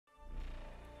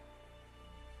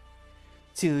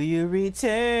till you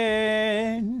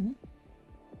return.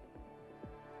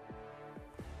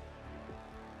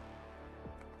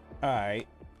 All right.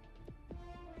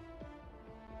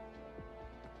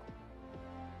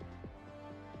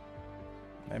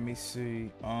 Let me see.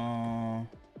 Do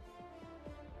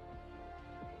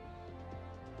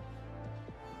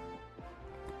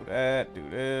that, do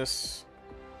this,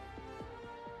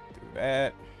 do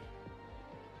that.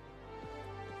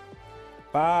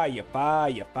 Fire,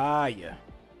 fire, fire.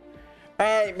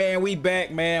 Hey, man, we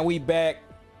back, man. We back.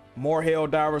 More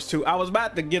Helldivers 2. I was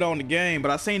about to get on the game,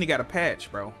 but I seen he got a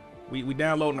patch, bro. We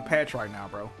downloading the patch right now,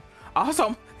 bro.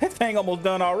 Also, that thing almost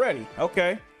done already.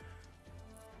 Okay.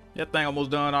 That thing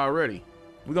almost done already.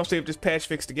 We're gonna see if this patch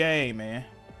fixed the game, man.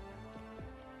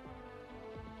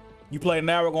 You play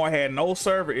now, we're gonna have no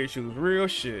server issues. Real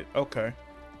shit. Okay.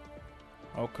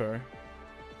 Okay.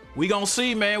 We gonna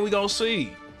see, man. We gonna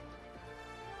see.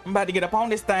 I'm about to get up on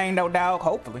this thing, though, dog.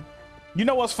 Hopefully. You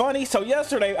know what's funny? So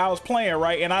yesterday I was playing,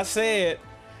 right? And I said,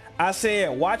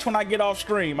 watch when I get off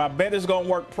stream. I bet it's gonna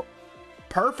work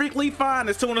perfectly fine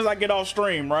as soon as I get off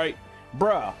stream, right?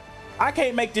 Bruh, I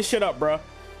can't make this shit up, bruh.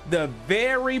 The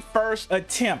very first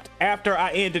attempt after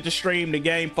I ended the stream, the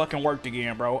game fucking worked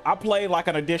again, bro. I played like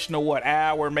an additional, what,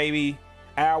 hour, maybe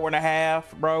hour and a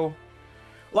half, bro.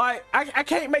 Like, I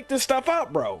can't make this stuff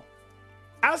up, bro.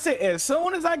 I said, as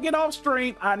soon as I get off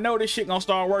stream, I know this shit gonna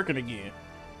start working again.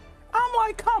 I'm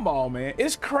like, come on, man.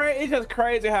 It's crazy. It's just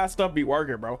crazy how stuff be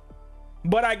working, bro.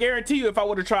 But I guarantee you, if I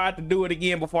would have tried to do it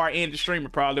again before I end the stream,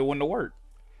 it probably wouldn't have worked.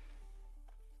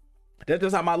 That's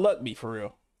just how my luck be, for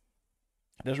real.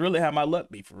 That's really how my luck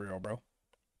be, for real, bro.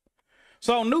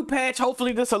 So, new patch.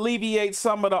 Hopefully, this alleviates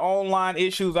some of the online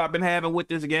issues I've been having with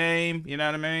this game. You know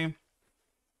what I mean?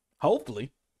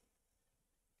 Hopefully.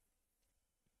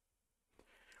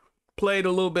 Played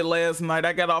a little bit last night.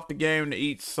 I got off the game to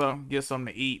eat some, get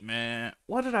something to eat, man.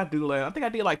 What did I do last? I think I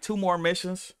did like 2 more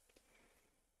missions.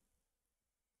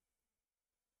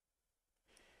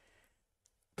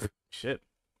 Shit.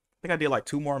 I think I did like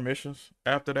 2 more missions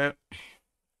after that.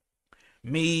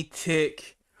 Me,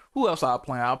 Tick. Who else I was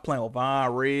playing? I was playing with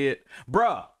Von Red.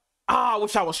 Bruh. I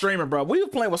wish I was streaming, bro. We was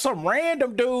playing with some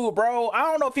random dude, bro. I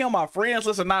don't know if he on my friends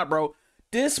list or not, bro.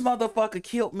 This motherfucker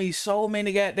killed me so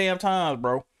many goddamn times,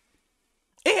 bro.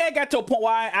 It had got to a point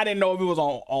where I didn't know if it was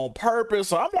on purpose.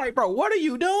 So I'm like, bro, what are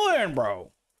you doing,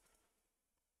 bro?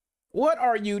 What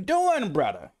are you doing,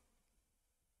 brother?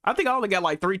 I think I only got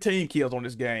like 3 team kills on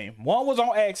this game. 1 was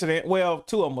on accident. Well,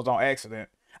 2 of them was on accident.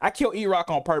 I killed E-Rock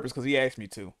on purpose because he asked me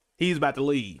to. He's about to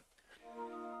leave.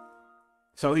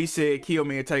 So he said, kill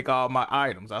me and take all my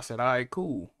items. I said, all right,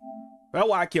 cool. That's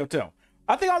why I killed him.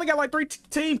 I think I only got like 3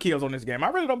 team kills on this game. I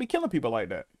really don't be killing people like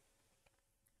that.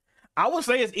 I would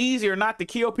say it's easier not to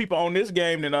kill people on this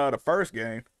game than the first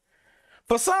game.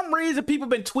 For some reason, people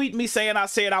been tweeting me saying I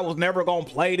said I was never gonna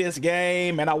play this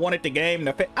game and I wanted the game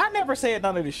to fit. I never said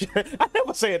none of this shit. I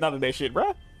never said none of that shit,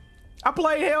 bro. I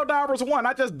played Helldivers 1.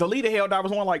 I just deleted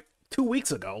Helldivers 1 like 2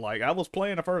 weeks ago. Like, I was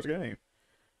playing the first game.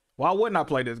 Why wouldn't I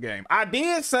play this game? I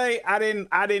did say I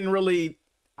didn't really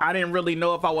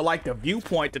know if I would like the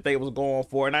viewpoint that they was going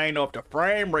for, and I didn't know if the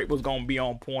frame rate was gonna be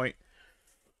on point.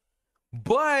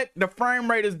 But the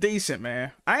frame rate is decent,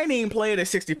 man. I ain't even playing at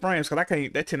 60 frames because I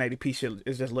can't. That 1080p shit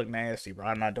is just look nasty, bro.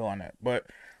 I'm not doing that. But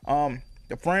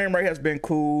the frame rate has been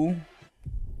cool.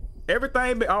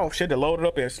 Everything been, oh shit, it loaded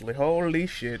up instantly. Holy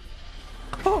shit.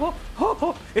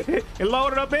 It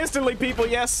loaded up instantly, people.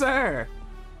 Yes, sir.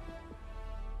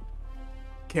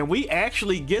 Can we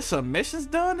actually get some missions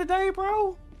done today,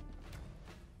 bro?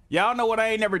 Y'all know what I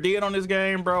ain't never did on this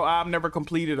game, bro? I've never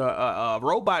completed a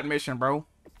robot mission, bro.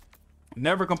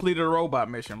 Never completed a robot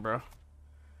mission, bro.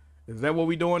 Is that what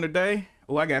we doing today?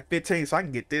 Oh, I got 15, so I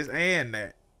can get this and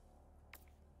that.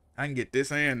 I can get this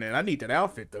and that. I need that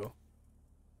outfit, though.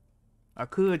 I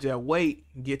could just wait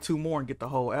and get 2 more and get the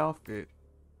whole outfit.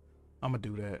 I'm gonna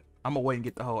do that. I'm gonna wait and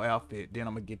get the whole outfit. Then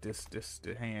I'm gonna get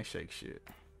the handshake shit.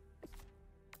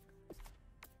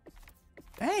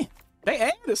 Dang, they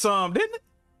added some, didn't it?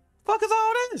 Fuck is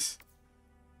all this?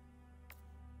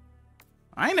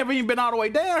 I ain't never even been all the way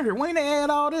down here. When they add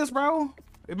all this, bro?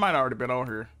 It might already been on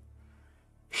here.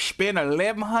 Spend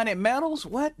 1,100 medals?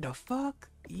 What the fuck?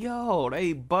 Yo,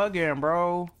 they bugging,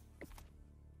 bro.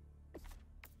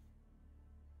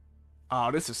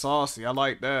 Oh, this is saucy. I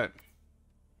like that.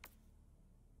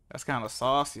 That's kind of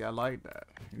saucy. I like that.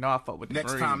 You know, I fuck with the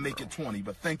next green, time make bro. it 20,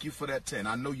 but thank you for that 10.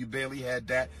 I know you barely had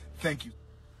that. Thank you.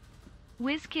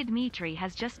 WizKid Mitri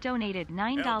has just donated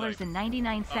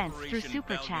 $9.99 through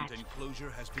Super Chat.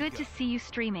 Good to see you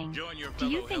streaming. Do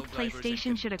you think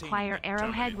PlayStation should acquire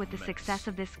Arrowhead with the success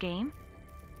of this game?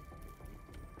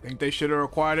 Think they should have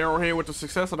acquired Arrowhead with the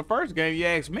success of the first game, you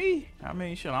ask me. I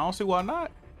mean, shit, I don't see why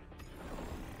not.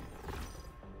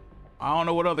 I don't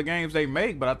know what other games they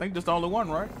make, but I think this is the only one,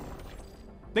 right?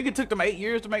 I think it took them 8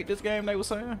 years to make this game, they were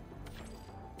saying.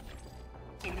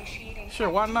 Sure,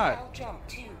 why not?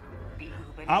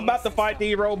 I'm about to fight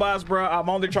these robots, bro. I've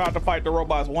only tried to fight the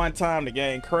robots one time. The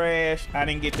game crashed. I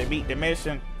didn't get to beat the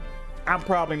mission. I'm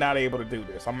probably not able to do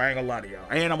this. I'm not gonna lie to y'all.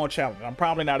 And I'm gonna challenge. I'm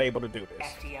probably not able to do this.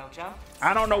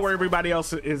 I don't know where everybody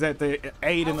else is at the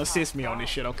aid and assist me on this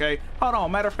shit, okay? Hold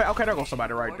on. Matter of fact, okay, there goes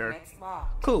somebody right there.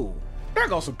 Cool. There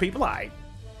goes some people. Alright.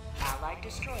 How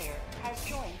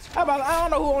about, I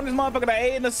don't know who on this motherfucker to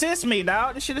aid and assist me,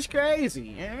 dog. This shit is crazy.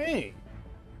 You know what I mean?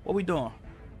 What we doing?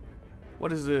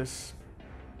 What is this?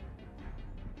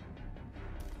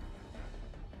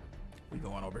 We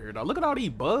going over here, dog. Look at all these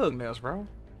bug nests, bro.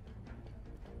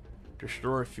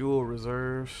 Destroy fuel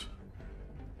reserves.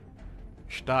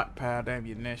 Stockpile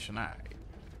ammunition. Alright.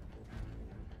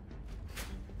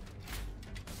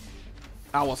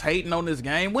 I was hating on this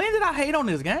game. When did I hate on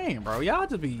this game, bro? Y'all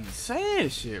just be saying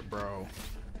shit, bro.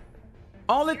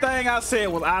 Only thing I said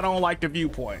was I don't like the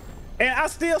viewpoint. And I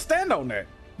still stand on that.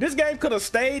 This game could have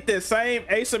stayed the same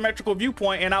asymmetrical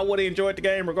viewpoint and I would have enjoyed the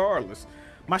game regardless.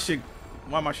 My shit,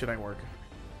 why my shit ain't working?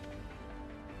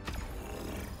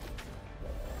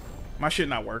 My shit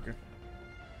not working.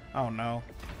 Oh no.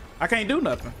 I can't do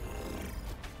nothing.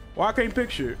 Why I can't pick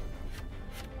shit?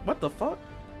 What the fuck?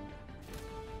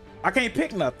 I can't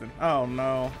pick nothing. Oh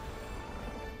no.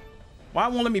 Why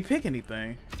won't let me pick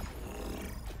anything?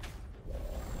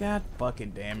 God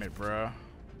fucking damn it, bro.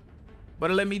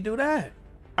 But it let me do that.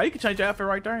 Oh, you can change your outfit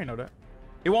right there. I ain't know that.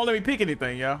 It won't let me pick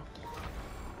anything, y'all.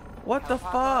 What the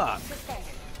fuck?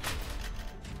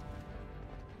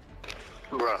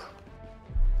 Bruh.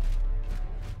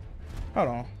 Hold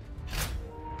on.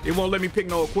 It won't let me pick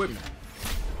no equipment.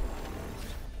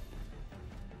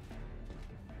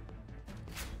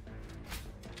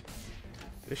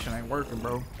 This shit ain't working,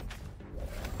 bro.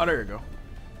 Oh, there you go.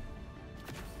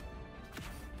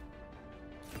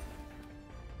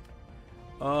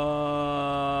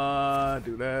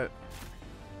 Do that.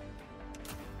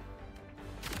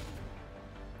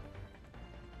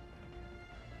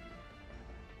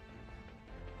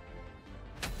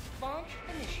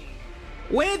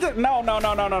 When did, no.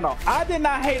 I did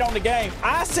not hate on the game.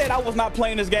 I said I was not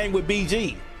playing this game with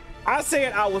BG. I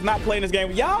said I was not playing this game.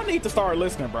 Y'all need to start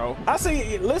listening, bro. I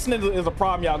see listening is a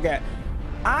problem y'all got.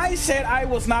 I said I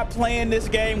was not playing this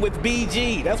game with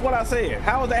BG. That's what I said.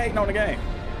 How was that hating on the game?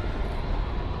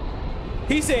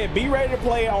 He said, be ready to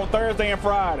play on Thursday and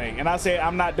Friday. And I said,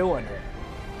 I'm not doing it.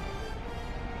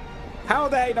 How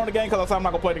was that hating on the game? Because I said I'm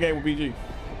not going to play the game with BG.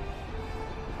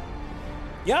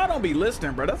 Y'all don't be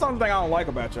listening, bro. That's the only thing I don't like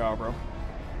about y'all, bro.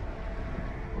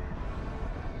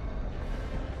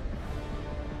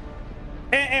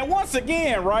 And once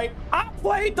again, right, I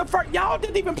played the first, y'all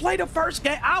didn't even play the first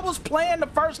game. I was playing the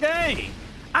first game.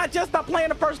 I just stopped playing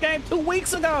the first game 2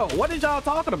 weeks ago. What is y'all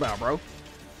talking about, bro?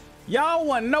 Y'all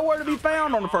wasn't nowhere to be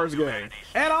found on the first game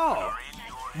at all.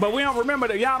 But we don't remember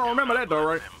that. Y'all don't remember that though,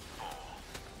 right?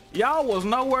 Y'all was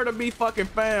nowhere to be fucking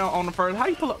found on the first. How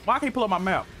you pull up? Why can't you pull up my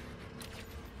map?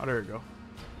 Oh, there you go.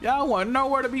 Y'all wasn't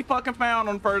nowhere to be fucking found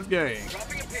on the first game.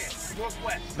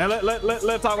 Now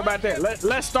let's talk about that.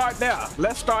 Let's start there.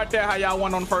 Let's start there. How y'all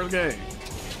won on the first game?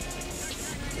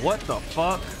 What the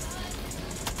fuck?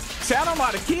 See, I don't know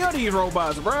how to kill these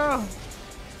robots, bro.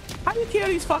 How do you kill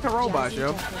these fucking robots,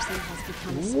 yo?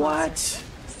 What?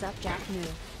 Sup, Jackmove.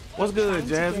 What's good,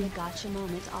 Jazzy? Get a gotcha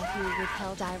moment off you with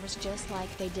Helldivers just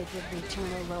like they did with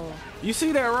Returnal Roll. You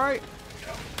see that, right?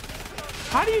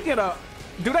 How do you get a...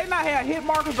 Do they not have hit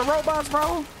markers to robots,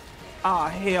 bro? Oh,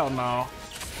 hell no.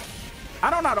 I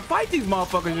don't know how to fight these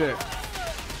motherfuckers yet.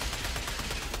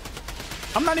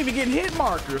 I'm not even getting hit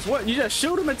markers. What? You just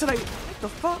shoot them until they... What the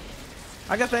fuck?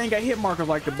 I guess they ain't got hit markers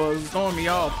like the buzz. It's throwing me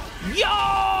off.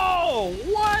 Yo!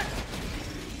 What?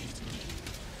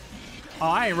 Oh,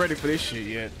 I ain't ready for this shit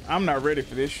yet. I'm not ready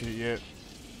for this shit yet.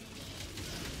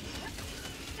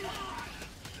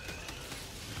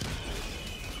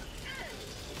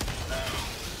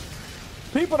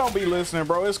 People don't be listening,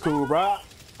 bro. It's cool, bro.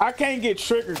 I can't get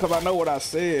triggered because I know what I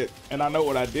said and I know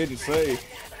what I didn't say.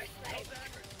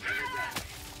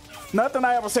 Nothing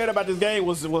I ever said about this game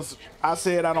was I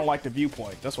said I don't like the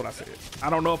viewpoint. That's what I said. I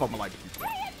don't know if I'm gonna like the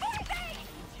viewpoint.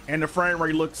 And the frame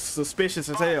rate looks suspicious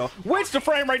as hell. Which the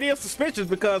frame rate is suspicious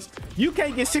because you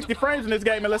can't get 60 frames in this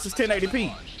game unless it's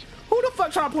 1080p. Who the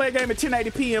fuck trying to play a game at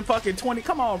 1080p in fucking 20?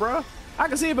 Come on, bro. I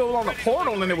can see if it was on the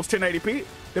Portal and it was 1080p.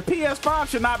 The PS5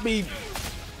 should not be...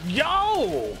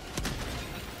 Yo!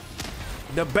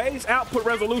 The base output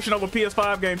resolution of a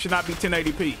PS5 game should not be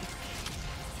 1080p.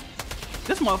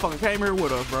 This motherfucker came here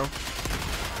with us, bro.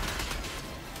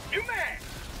 New man.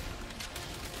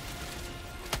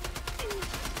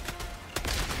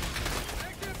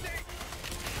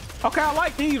 Okay, I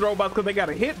like these robots because they got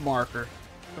a hit marker.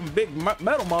 Them big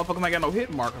metal motherfuckers ain't got no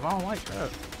hit markers. I don't like that.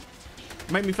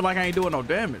 Make me feel like I ain't doing no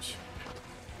damage.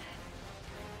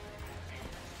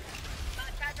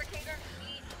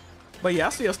 But yeah, I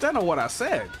still stand on what I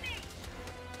said.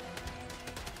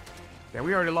 Yeah,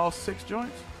 we already lost 6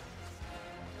 joints.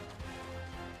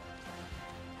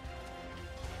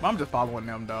 I'm just following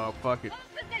them, dog. Fuck it.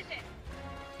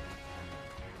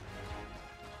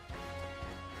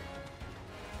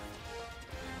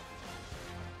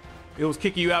 It was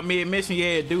kicking you out mid-mission.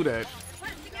 Yeah, do that.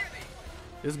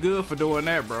 It's good for doing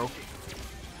that, bro.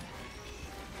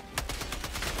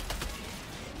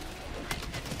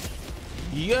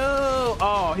 Yo!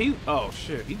 Oh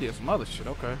shit, he did some other shit.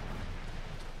 Okay.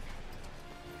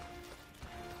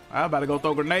 I about to go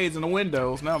throw grenades in the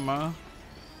windows. Never mind.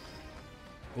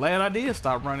 Glad I did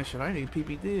stop running shit. I didn't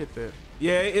PP did that.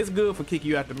 Yeah, it's good for kicking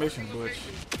you out the mission, but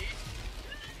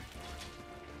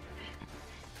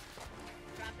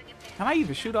can I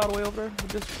even shoot all the way over there with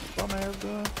this bum ass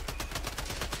gun?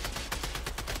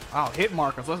 Oh, hit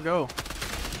markers. Let's go.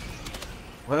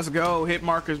 Let's go. Hit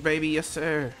markers, baby. Yes,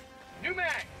 sir. New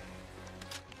man.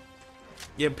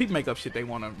 Yeah, people make up shit they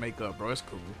want to make up, bro. It's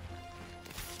cool.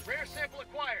 Rare sample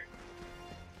acquired.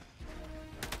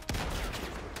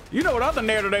 You know what other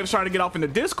narrative they was trying to get off in the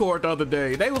Discord the other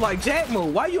day? They was like,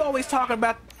 Jackmove, why you always talking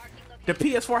about the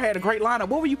PS4 had a great lineup?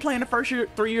 What were you playing the first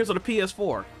 3 years of the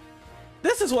PS4?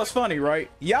 This is what's funny,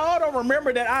 right? Y'all don't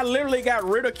remember that I literally got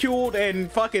ridiculed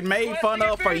and fucking made fun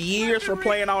of for years for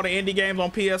playing all the indie games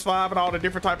on PS5 and all the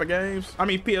different type of games. I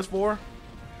mean, PS4.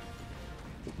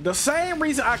 The same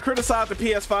reason I criticize the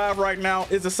PS5 right now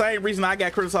is the same reason I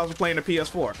got criticized for playing the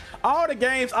PS4. All the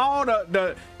games, all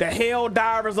the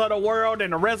Helldivers of the world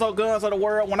and the Rezo Guns of the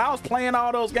world, when I was playing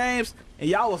all those games and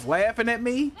y'all was laughing at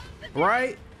me,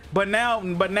 right? But now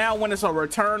when it's a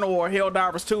Returnal or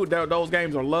Helldivers 2, those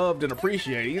games are loved and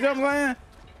appreciated. You know what I'm saying?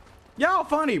 Y'all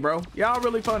funny, bro. Y'all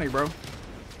really funny, bro.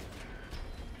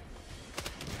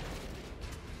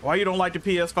 Why you don't like the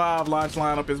PS5 launch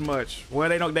lineup as much? Well,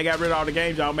 they got rid of all the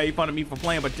games y'all made fun of me for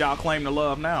playing, but y'all claim to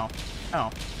love now.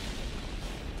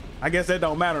 I guess that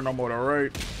don't matter no more, though,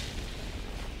 right?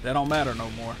 That don't matter no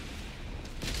more.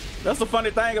 That's the funny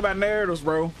thing about narratives,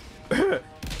 bro.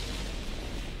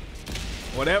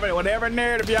 Whatever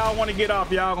narrative y'all want to get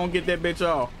off, y'all gonna get that bitch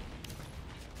off.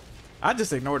 I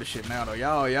just ignore the shit now, though.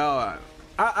 Y'all.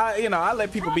 I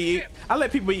let people be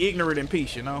ignorant in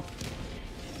peace, you know.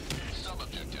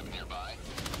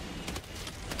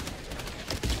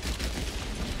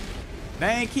 They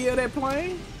ain't kill that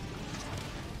plane?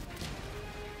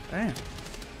 Damn.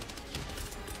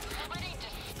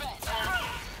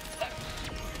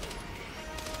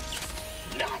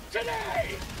 Not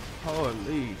today.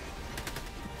 Holy.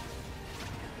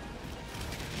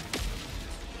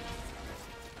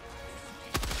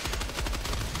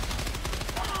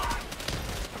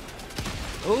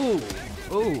 Ooh.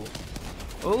 Ooh.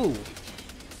 Ooh.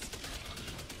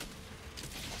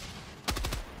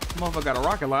 Motherfucker got a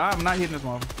rocket launcher. I'm not hitting this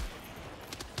motherfucker.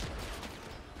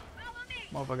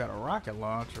 Motherfucker got a rocket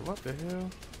launcher. What the hell?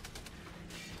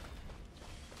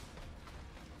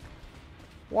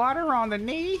 Water on the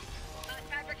knee?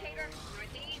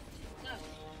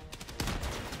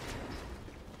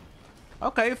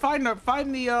 Okay, fighting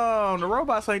the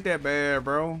robots ain't that bad,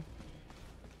 bro.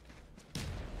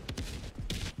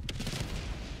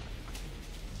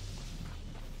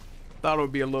 Thought it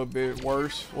would be a little bit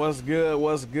worse. What's good?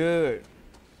 What's good?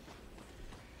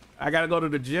 I gotta go to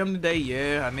the gym today.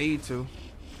 Yeah, I need to.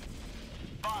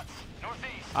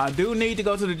 I do need to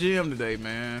go to the gym today,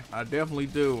 man. I definitely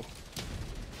do.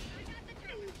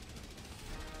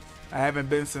 I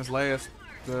haven't been since last.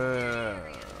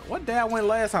 What day I went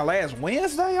last time? Last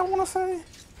Wednesday, I want to say.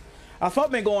 I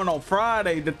thought been going on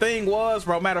Friday. The thing was,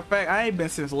 bro. Matter of fact, I ain't been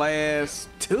since last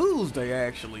Tuesday.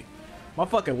 Actually, my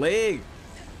fucking leg.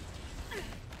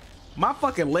 My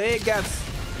fucking leg got,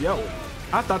 yo,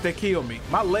 I thought they killed me.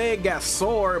 My leg got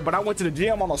sore, but I went to the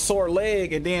gym on a sore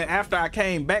leg, and then after I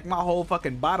came back, my whole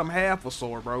fucking bottom half was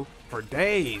sore, bro, for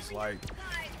days, like,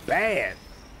 bad.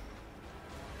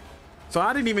 So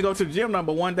I didn't even go to the gym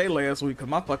number one day last week because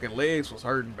my fucking legs was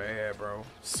hurting bad, bro.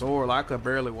 Sore, like I could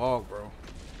barely walk, bro.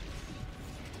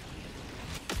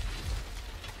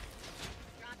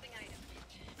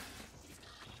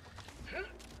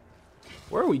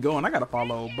 Where are we going? I gotta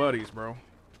follow old buddies, bro.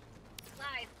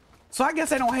 So I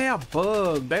guess they don't have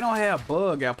bug. They don't have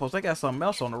bug outposts. They got something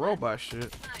else on the robot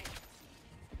shit.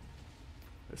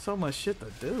 There's so much shit to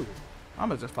do. I'm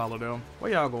gonna just follow them.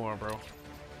 Where y'all going, bro?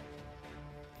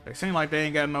 They seem like they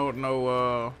ain't got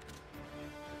no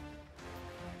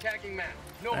Attacking map.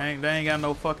 No. they ain't got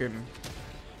no fucking.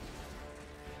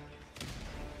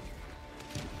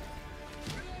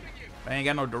 They ain't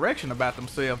got no direction about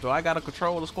themselves. Do I gotta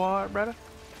control the squad, brother?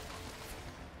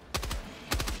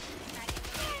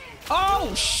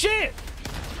 Oh shit!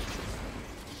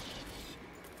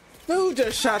 Dude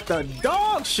just shot the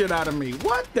dog shit out of me.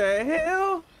 What the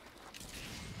hell?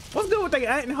 What's good with they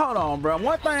aim? Hold on, bro.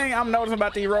 One thing I'm noticing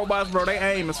about these robots, bro, they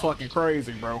aim is fucking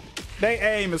crazy, bro. They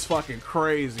aim is fucking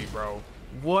crazy, bro.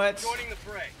 What? Joining the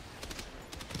fray.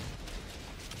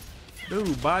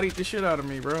 Dude, bodied the shit out of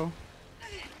me, bro.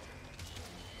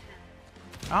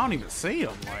 I don't even see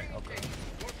him. Like, okay.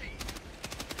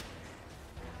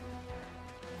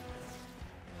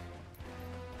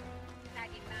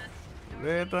 Is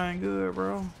everything good,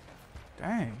 bro?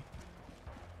 Dang.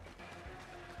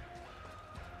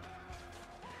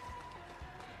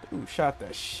 Dude shot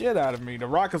the shit out of me. The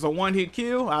Rock is a one-hit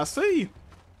kill. I see.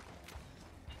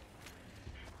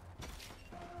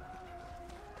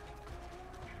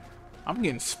 I'm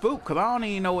getting spooked because I don't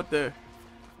even know what the...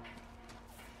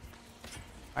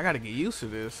 I gotta get used to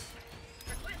this.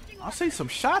 I see some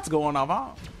shots going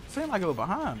off. It seemed like it was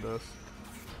behind us.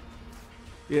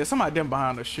 Yeah, somebody them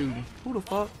behind us shooting. Who the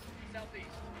fuck? Southeast.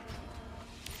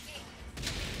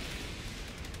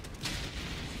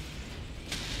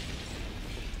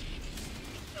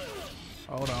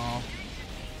 Hold on.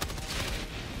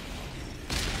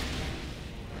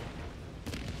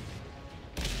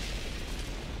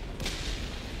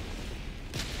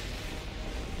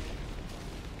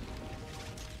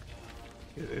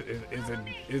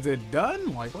 Is it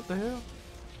done? Like, what the hell?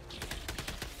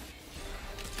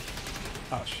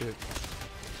 Oh shit.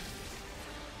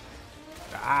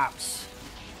 The ops.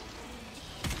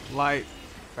 Light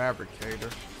fabricator.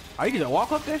 Oh, you can just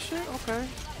walk up that shit? Okay.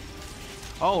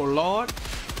 Oh lord.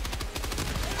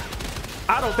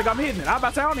 I don't think I'm hitting it. I about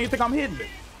to say I don't even think I'm hitting it.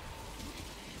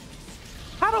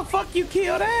 How the fuck you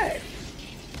kill that?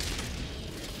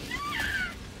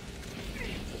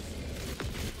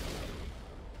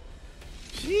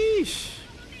 Sheesh.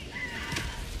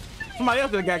 Somebody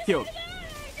else that got killed.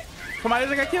 Somebody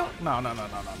else that got killed? No. No.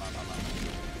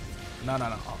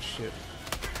 Oh shit.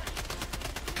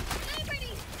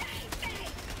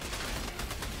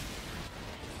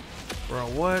 Bro,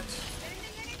 what?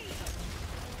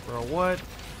 Bro, what?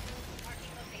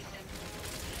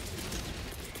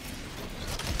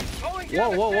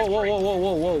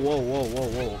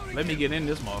 Whoa. Let me get in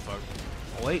this motherfucker.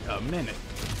 Wait a minute.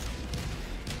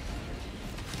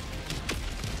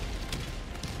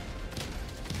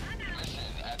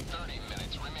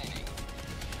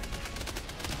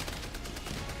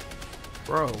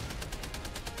 Bro,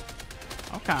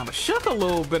 I'm kind of shook a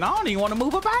little bit. I don't even want to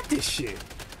move about this shit.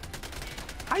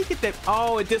 How you get that?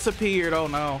 Oh, it disappeared. Oh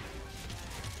no.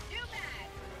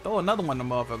 Throw another one of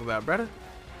the motherfuckers out, brother.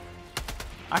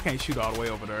 I can't shoot all the way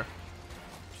over there.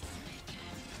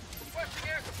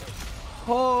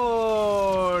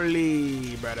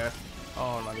 Holy, brother.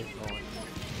 Oh no, they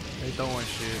throwing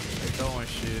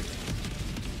shit.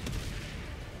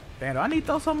 Damn, do I need to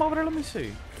throw something over there? Let me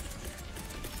see.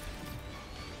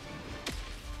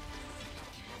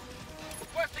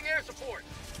 Support.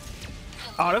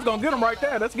 Oh, that's gonna get him right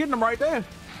there. That's getting him right there.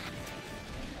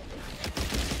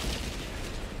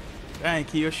 Dang,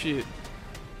 kill shit.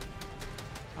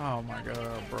 Oh my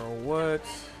god, bro. What?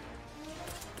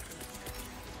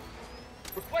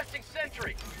 Requesting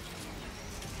sentry.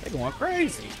 They going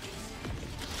crazy.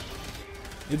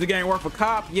 Is the game worth a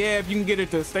cop? Yeah, if you can get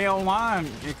it to stay online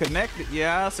and connect it.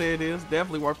 Yeah, I say it is.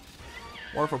 Definitely worth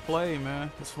a play, man.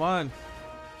 It's fun.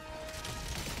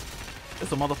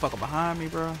 There's a motherfucker behind me,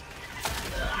 bro.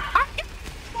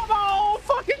 Come on,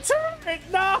 fucking turn it.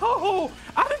 No,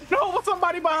 I didn't know it was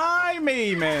somebody behind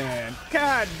me, man.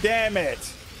 God damn it.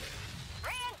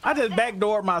 I just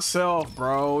backdoored myself,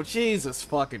 bro. Jesus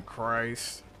fucking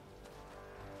Christ.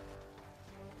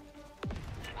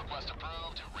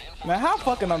 Now, how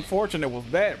fucking unfortunate was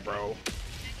that, bro?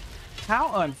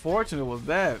 How unfortunate was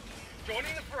that?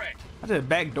 Joining the fray. I just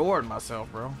backdoored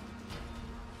myself, bro.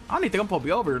 I don't even think I'm supposed to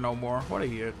be over here no more. What are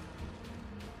you at?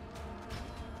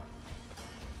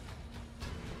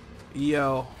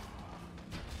 Yo.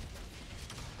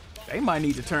 They might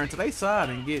need to turn to their side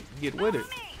and get with it.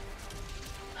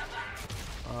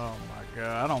 Oh my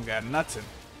god, I don't got nothing.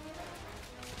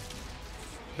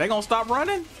 They gonna stop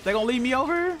running? They gonna leave me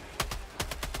over here?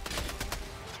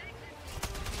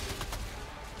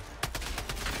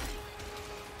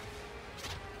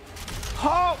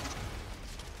 Oh!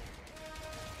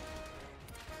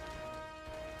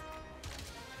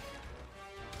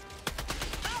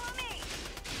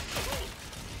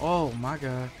 Oh my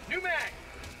god. New mag.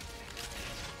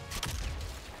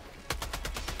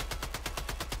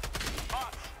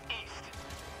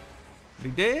 He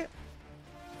dead?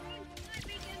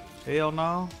 Hell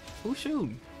no. Who's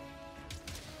shooting?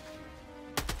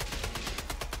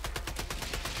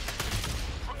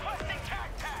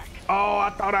 Oh, I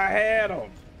thought I had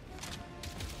him.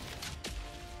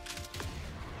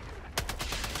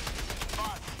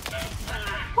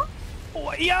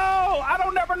 Yo, I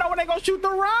don't never know when they gonna shoot the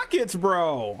rockets,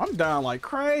 bro. I'm down like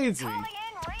crazy.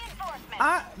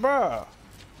 Bruh.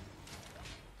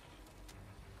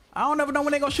 I don't never know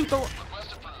when they gonna shoot the.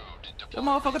 That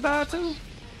motherfucker died too.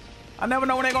 I never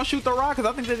know when they gonna shoot the rockets.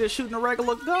 I think they're just shooting a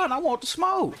regular gun. I want the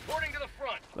smoke. Reporting to the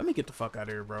front. Let me get the fuck out of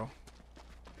here, bro.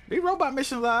 These robot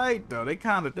missions I hate though. They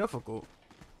kind of difficult.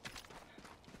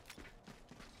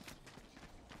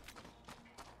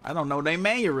 I don't know they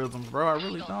mannerisms, bro. I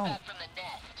really don't.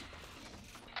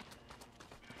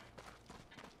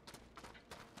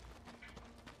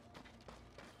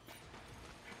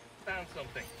 Found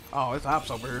something. Oh, it's ops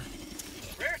over here.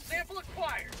 Rare sample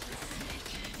acquired.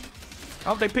 I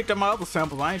hope they picked up my other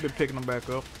samples. I ain't been picking them back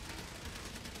up.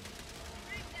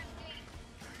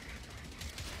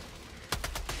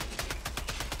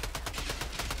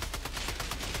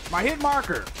 My hit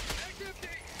marker.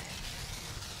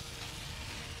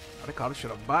 Oh, they call this shit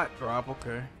a bot drop.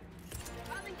 Okay.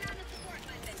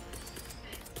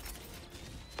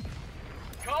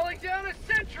 Calling down a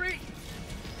sentry.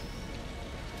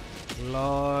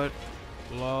 Lord.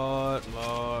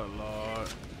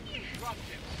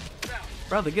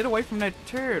 Brother, get away from that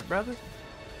turret, brother.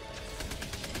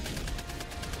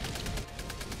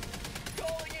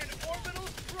 Calling in orbital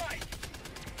strike.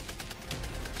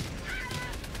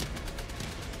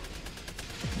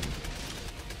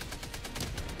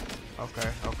 Okay.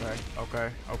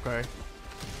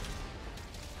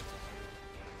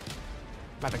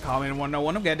 About to call in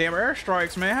 101. Them goddamn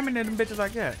airstrikes, man. How many of them bitches I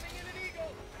got?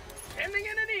 Sending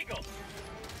in an eagle.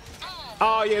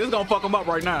 Oh yeah, this is gonna fuck them up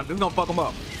right now. This is gonna fuck them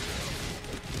up.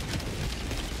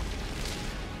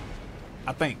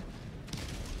 I think.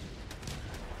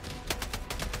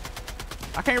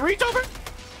 I can't reach over.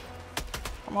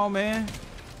 Come on, man.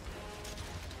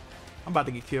 I'm about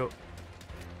to get killed.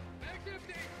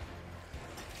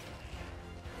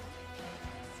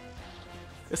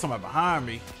 There's somebody behind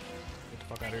me. Get the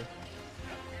fuck out of here.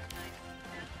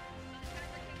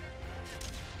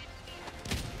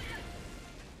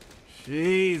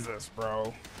 Jesus,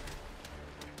 bro.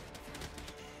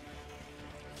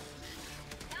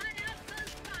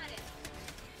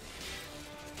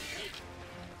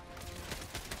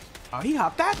 Oh, he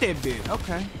hopped out that bitch.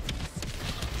 Okay.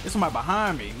 There's somebody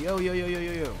behind me. Yo.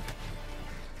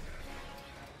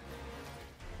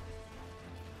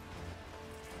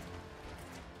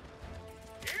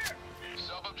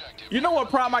 You know what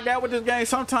problem I got with this game?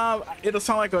 Sometimes it'll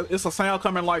sound like it's a sound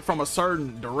coming like from a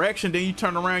certain direction, then you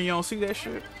turn around, you don't see that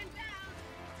shit.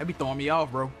 That be throwing me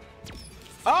off, bro.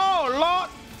 Oh, Lord.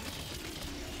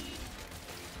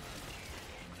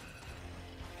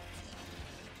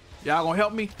 Y'all gonna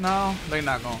help me? No, they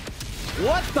not gonna.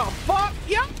 What the fuck?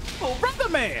 Yo, brother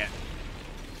man.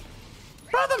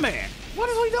 Brother man, what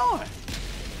is we doing?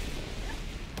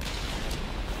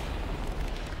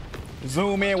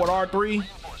 Zoom in with R3.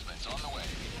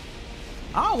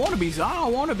 I don't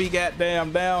want to be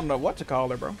goddamn down to what you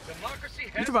call it, bro. Democracy You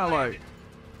has talking about like, landed.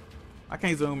 I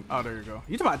can't zoom. Oh, there you go.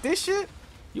 You talking about this shit?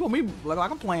 You want me like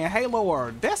I'm playing Halo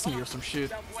or Destiny or some shit?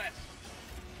 Southwest.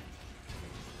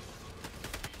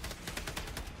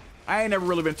 I ain't never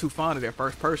really been too fond of that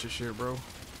first person shit, bro.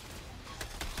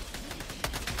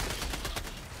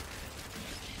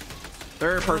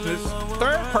 Third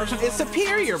person is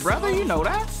superior, brother. You know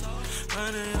that.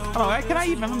 Oh, hey, can I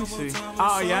even? Let me see.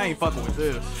 Oh yeah, I ain't fucking with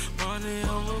this.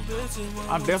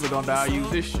 I'm definitely gonna die. Use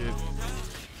this shit.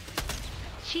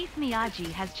 Chief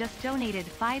Miyagi has just donated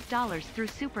 $5 through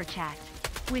Super Chat.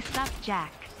 What's up,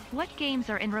 Jack? What games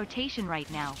are in rotation right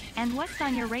now, and what's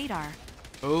on your radar?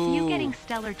 Ooh. You getting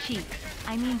Stellar Cheeks?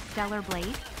 I mean Stellar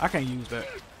Blade? I can't use that.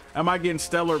 Am I getting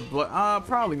Stellar Blood?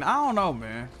 Probably not. I don't know,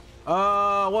 man.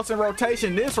 What's in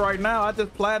rotation? This right now. I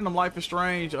just platinum Life is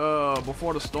Strange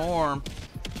Before the Storm.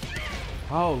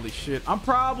 Holy shit. I'm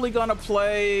probably gonna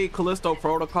play Callisto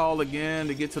Protocol again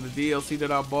to get to the DLC that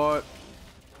I bought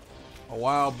a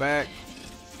while back.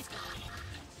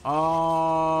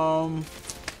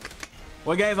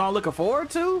 What games I'm looking forward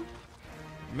to?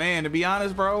 Man, to be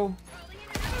honest, bro,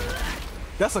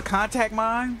 that's a contact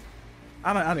mine.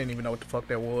 I didn't even know what the fuck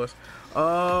that was.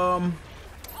 Calling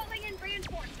in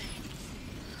reinforcements.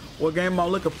 What game am I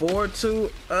looking forward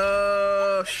to?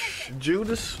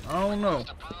 Judas. I don't know.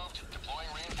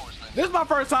 This is my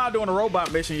first time doing a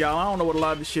robot mission, y'all. I don't know what a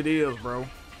lot of this shit is, bro.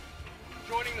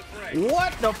 Joining the fray.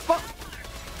 What the fuck?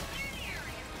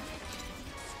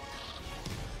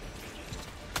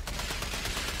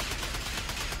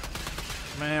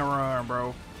 Man, run,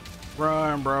 bro.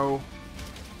 Run, bro.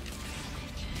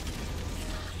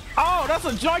 Oh, that's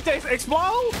a joint that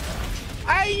explode?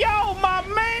 Hey, yo, my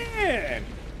man.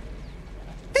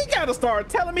 He gotta start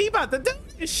telling me he about to do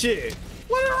this shit.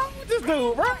 What is wrong with this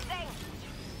dude, bro?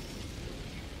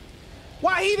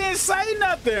 Why he didn't say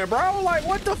nothing, bro? Like,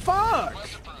 what the fuck?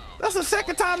 That's the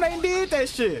second time they did that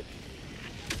shit.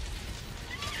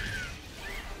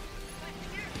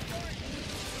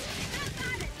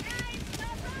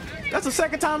 That's the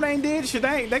second time they did shit.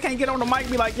 They can't get on the mic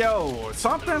and be like, yo,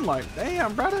 something. Like,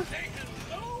 damn, brother.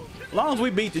 As long as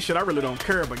we beat this shit, I really don't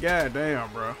care. But god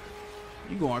damn, bro,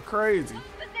 you going crazy.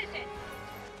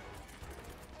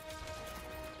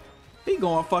 He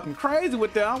going fucking crazy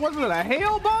with that. Wasn't it a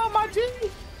hell bomb, my G?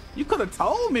 You could have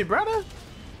told me, brother.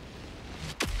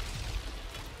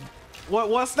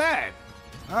 What's that?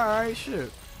 All right,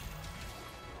 shit.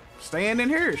 Staying in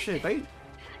here, shit.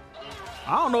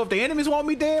 I don't know if the enemies want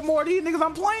me dead more than these niggas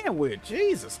I'm playing with.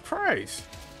 Jesus Christ.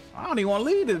 I don't even want to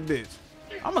leave this bitch.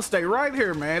 I'm gonna stay right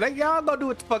here, man. Y'all go do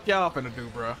what the fuck y'all finna do,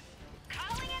 bro.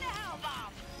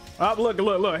 Oh,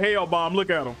 look, hell bomb. Look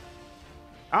at him.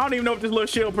 I don't even know if this little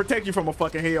shield protects you from a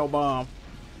fucking hell bomb.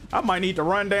 I might need to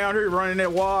run down here, run in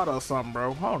that water or something,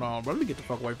 bro. Hold on, bro. Let me get the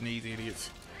fuck away from these idiots.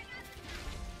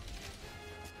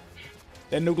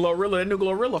 That new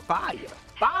Glorilla, fire.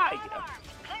 Fire.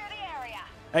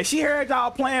 Hey, she heard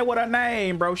y'all playing with her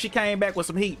name, bro. She came back with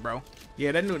some heat, bro.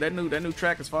 Yeah, that new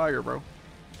track is fire, bro.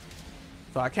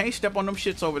 So I can't step on them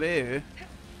shits over there.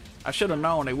 I should have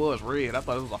known they was red. I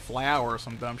thought it was a flower or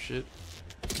some dumb shit.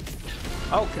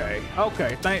 Okay,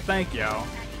 thank y'all.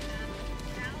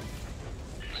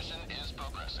 Mission is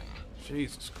progressing.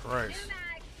 Jesus Christ.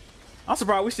 I'm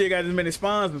surprised we still got as many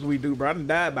spawns as we do, bro. I done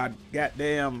died about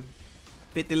goddamn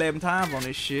 50, 11 times on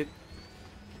this shit.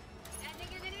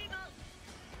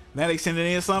 Now they sending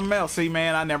in something else. See,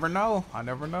 man, I never know. Let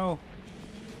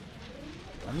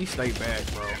me stay back,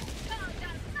 bro.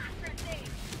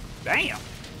 Damn.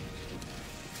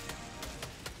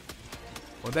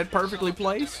 Was that perfectly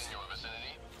placed?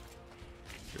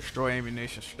 Destroy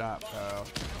ammunition. Stop, pal.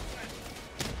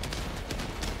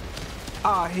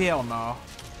 Ah, hell no.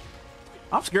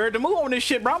 I'm scared to move on this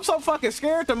shit, bro. I'm so fucking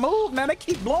scared to move, man. They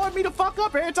keep blowing me the fuck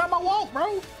up every time I walk,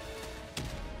 bro.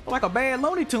 Like a bad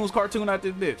Looney Tunes cartoon out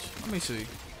this bitch. Let me see.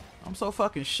 I'm so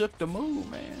fucking shook to move,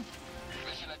 man.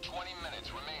 Mission at 20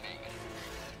 minutes remaining.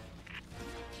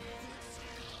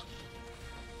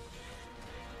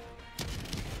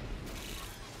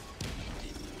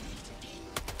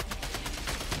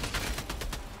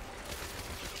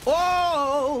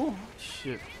 Whoa!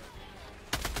 Shit.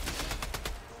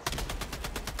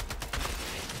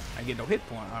 I get no hit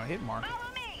point, hit mark.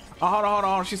 Oh, hold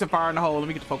on. She said fire in the hole. Let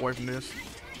me get the fuck away from this.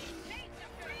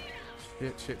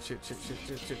 Shit.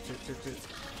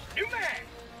 New mag.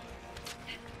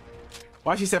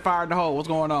 Why she said fire in the hole? What's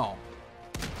going on?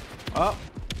 Up.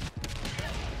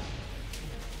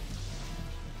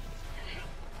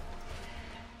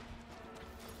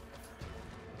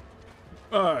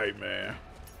 Alright, man.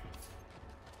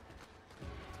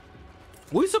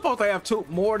 We supposed to have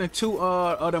more than two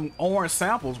of them orange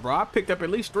samples, bro. I picked up at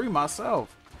least 3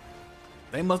 myself.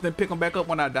 They must have picked them back up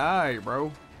when I died,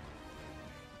 bro.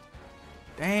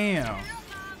 Damn.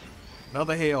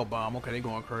 Another hell bomb. Okay, they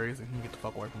going crazy. Let me get the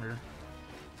fuck away from here.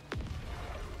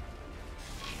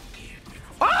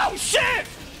 Oh shit!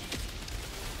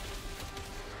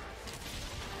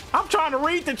 I'm trying to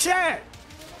read the chat.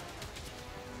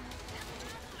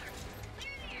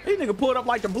 These niggas pulled up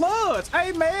like the Bloods.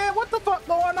 Hey man, what the fuck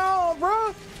going on,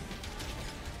 bro?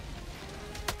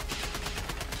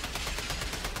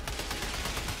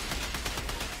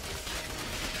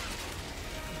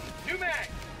 New mag.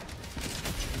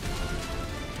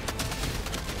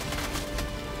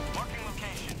 Marking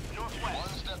location. Northwest. One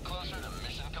step closer to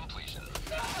mission completion.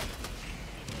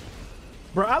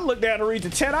 Bro, I look down to read the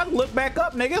chat. I look back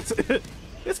up, niggas.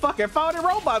 This fucking 40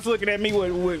 robots looking at me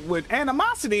with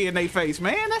animosity in their face,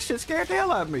 man. That shit scared the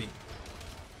hell out of me.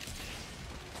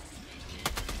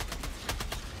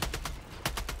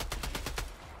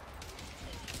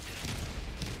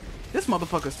 This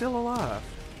motherfucker's still alive.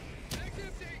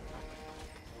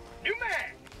 New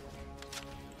mag.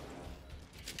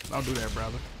 Don't do that,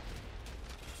 brother.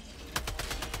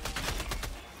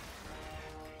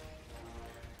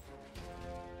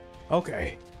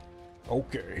 Okay.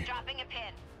 Okay. Dropping a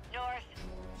pin. North.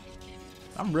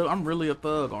 I'm really a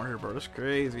thug on here, bro. That's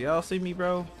crazy. Y'all see me,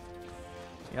 bro?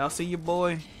 Y'all see your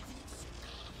boy?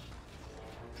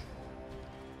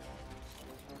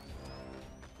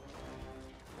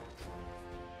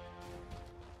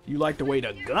 You like the way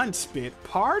the gun spit?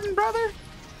 Pardon, brother?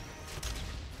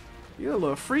 You're a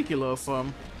little freaky little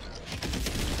something.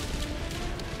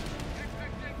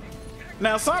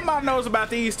 Now, something I noticed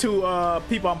about these two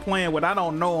people I'm playing with, I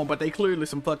don't know them, but they clearly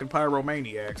some fucking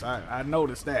pyromaniacs. I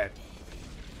noticed that.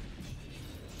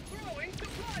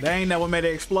 They ain't never made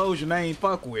an explosion they ain't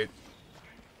fuck with.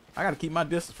 I gotta keep my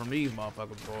distance from these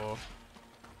motherfuckers, boy.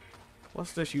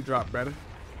 What's this you dropped, brother?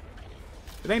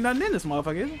 It ain't nothing in this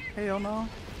motherfucker, is it? Hell no.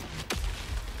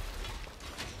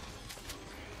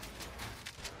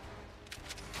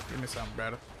 Give me something,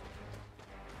 brother.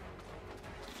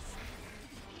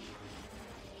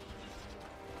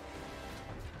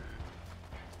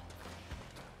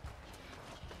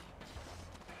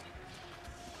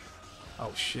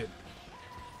 Oh shit.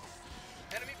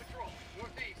 Enemy patrol,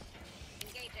 northeast.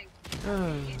 Engaging.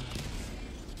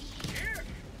 Here.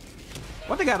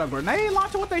 What, they got a grenade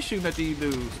launcher? What they shooting at these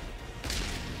dudes?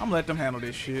 I'm gonna let them handle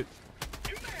this shit.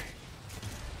 New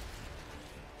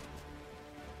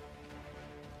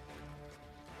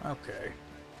mag. Okay.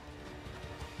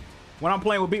 When I'm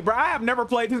playing with B, bro, I have never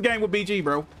played this game with BG,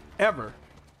 bro. Ever.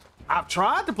 I've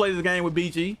tried to play this game with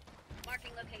BG.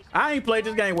 Marking location. I ain't played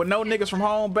this game with no niggas from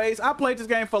home base. I played this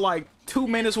game for like 2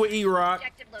 minutes with E-Rock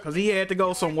because he had to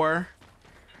go somewhere.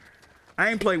 I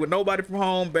ain't played with nobody from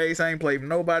home base. I ain't played with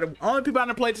nobody. Only people I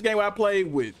done played this game with, I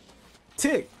played with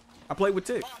Tick. I played with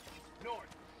Tick. North.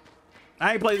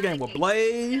 I ain't played this game with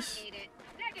Blaze.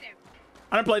 Negative.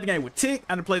 I done played the game with Tick.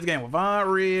 I done played the game with Von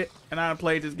Red. And I done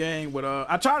played this game with,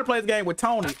 I tried to play this game with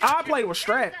Tony. I played with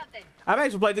Strat. I've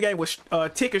actually played the game with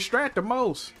Tick and Strat the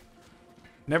most.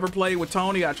 Never played with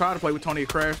Tony. I tried to play with Tony. It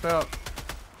crashed out.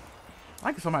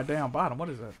 I can somebody down bottom. What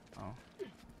is that? Oh.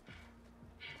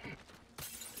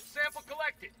 Sample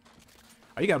collected.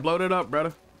 Oh, you gotta blow that up,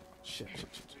 brother. Shit.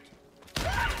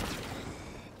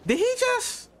 Did he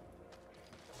just?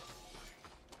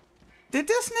 Did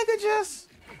this nigga just?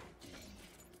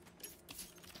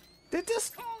 Did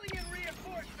this? Calling in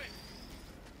reinforcements.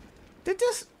 Did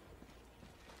this?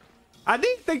 I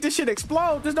didn't think this shit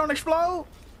explode. This don't explode.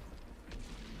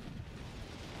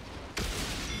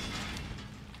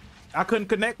 I couldn't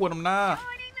connect with him, nah.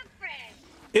 Joining the fray.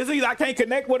 It's either I can't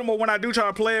connect with him or when I do try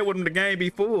to play with him, the game be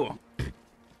full.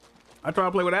 I tried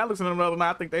to play with Alex and them the other night.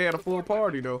 I think they had a full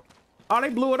party though. Oh, they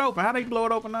blew it open. How they blow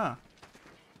it open now?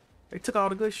 They took all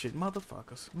the good shit,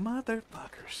 motherfuckers.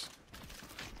 Motherfuckers.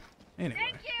 Anyway.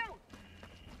 Thank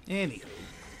you. Anywho.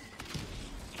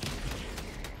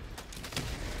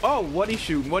 Oh, what he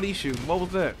shooting? What he shooting? What was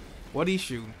that? What he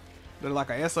shooting? They're like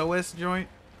a SOS joint.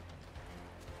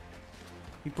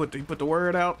 He put the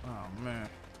word out. Oh man.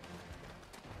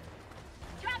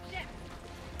 Dropship.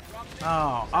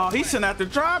 Oh, he's sending out the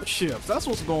drop ships. That's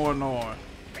what's going on.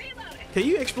 Reloading. Can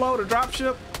you explode a drop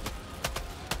ship?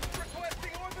 Requesting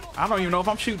orbital. I don't even know if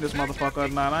I'm shooting this motherfucker or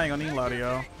not. I ain't gonna need a lot of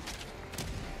y'all.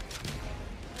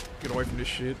 Get away from this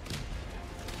shit.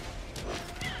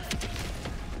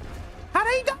 How'd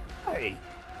he die?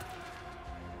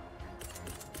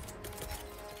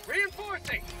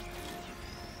 Reinforcing.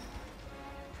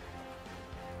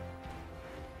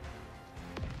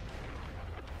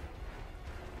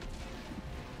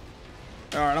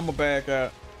 All right, I'm gonna back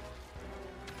up.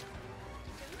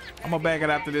 I'm gonna back it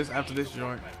after this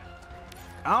joint.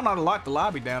 I don't know how to lock the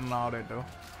lobby down and all that though.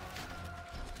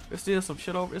 There's still some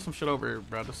shit over. There's some shit over here,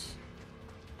 brothers.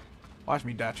 Watch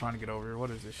me die trying to get over here. What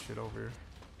is this shit over here?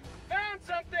 Found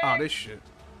something. Oh, this shit.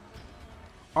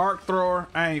 Arc thrower.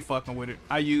 I ain't fucking with it.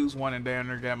 I used one and down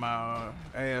there got my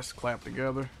ass clapped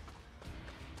together.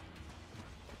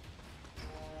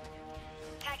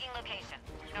 Tagging location.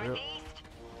 Yep. Northeast.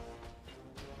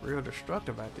 Real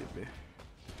destructive out there, bitch.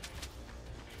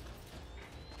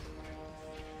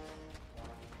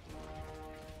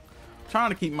 Trying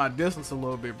to keep my distance a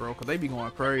little bit, bro, because they be going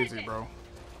crazy, bro.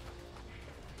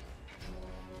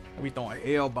 They be throwing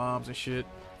L bombs and shit.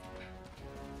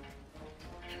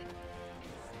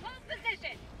 Hold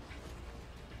position.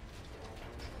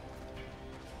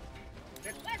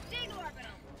 Requesting orbital.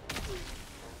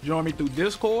 Join me through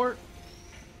Discord.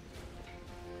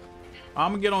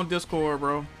 I'm gonna get on Discord,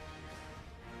 bro.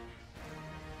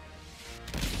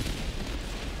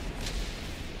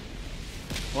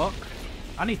 Fuck.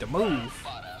 I need to move.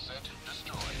 Bot asset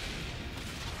destroyed.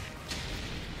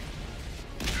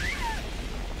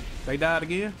 They died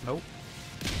again? Nope.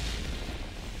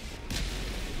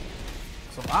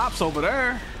 Some ops over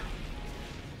there.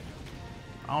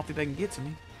 I don't think they can get to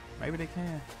me. Maybe they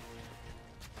can.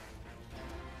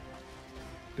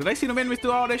 Do they see them enemies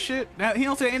through all that shit? Now, he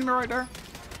don't see the enemy right there?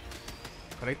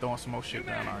 Oh, they throwing some more shit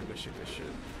down. Alright, good shit, good shit.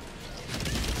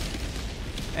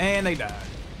 And they died.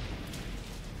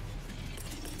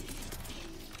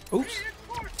 Oops.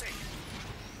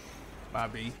 Bye,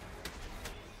 B.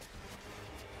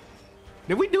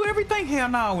 Did we do everything? Hell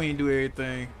no, we ain't do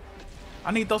everything.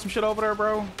 I need to throw some shit over there,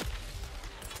 bro.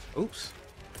 Oops.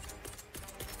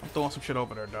 I'm throwing some shit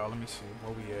over there, dog. Let me see.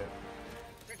 Where we at?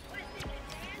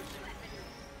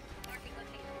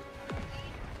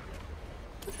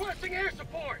 Requesting air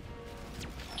support.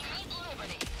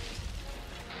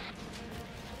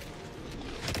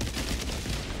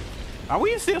 Are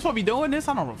we still supposed to be doing this?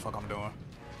 I don't know what the fuck I'm doing.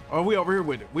 Or are we over here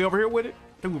with it? We over here with it?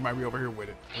 I think we might be over here with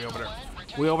it. We over there.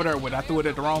 We over there with it. I threw it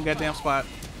at the wrong goddamn spot.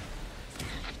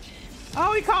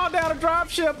 Oh, he called down a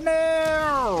dropship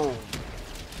now.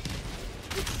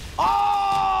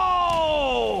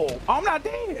 Oh! I'm not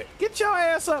dead. Get your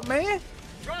ass up, man.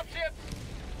 Dropship.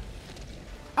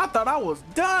 I thought I was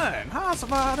done. How I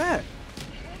survive that?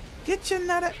 Get your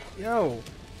nut. Yo.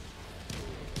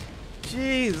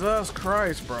 Jesus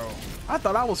Christ, bro. I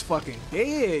thought I was fucking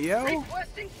dead, yo.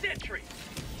 Requesting sentry.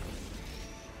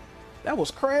 That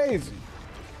was crazy.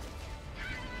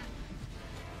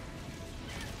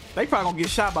 They probably gonna get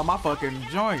shot by my fucking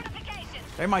joint.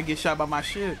 They might get shot by my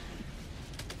shit.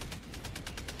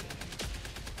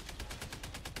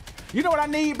 You know what I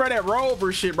need, bro? That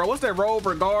rover shit, bro. What's that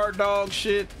rover guard dog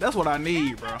shit? That's what I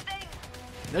need, bro.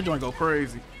 That joint go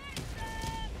crazy.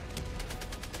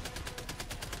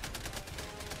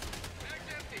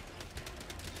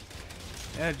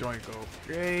 That joint go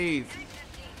crazy.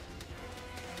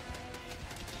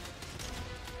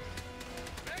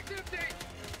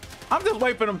 I'm just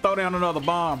waiting for them to throw down another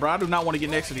bomb, bro. I do not want to get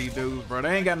next to these dudes, bro.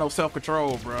 They ain't got no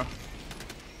self-control, bro.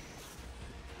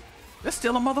 There's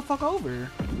still a motherfucker over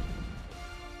here.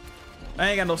 They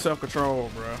ain't got no self-control,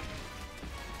 bro.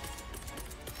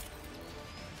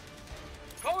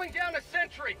 Calling down a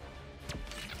sentry.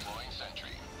 Deploying sentry.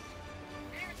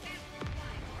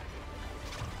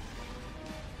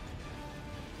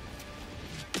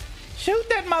 Shoot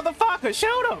that motherfucker!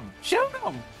 Shoot him! Shoot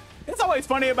him! It's always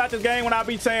funny about this game when I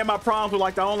be saying my problems with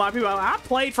like the online people. I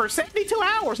played for 72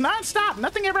 hours non-stop.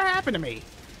 Nothing ever happened to me.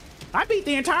 I beat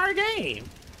the entire game.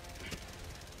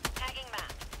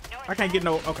 I can't get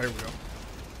no... Okay, here we go.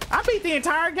 I beat the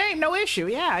entire game, no issue.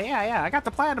 Yeah. I got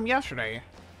the platinum yesterday.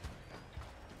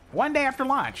 One day after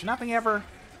launch. Nothing ever...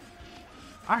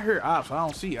 I hear ops. I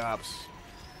don't see ops.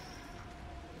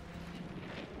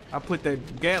 I put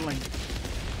that Gatling...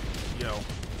 Yo.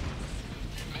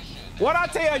 What I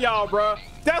tell y'all, bro?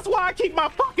 That's why I keep my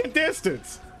fucking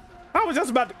distance. I was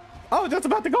just about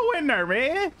to go in there,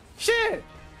 man. Shit.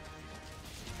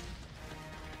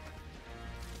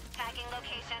 Tagging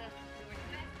location.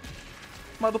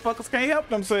 Motherfuckers can't help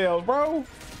themselves, bro.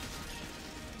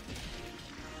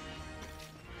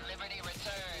 Liberty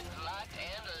returns. Locked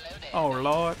and loaded. Oh,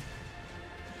 Lord.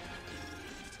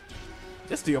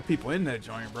 There's still people in that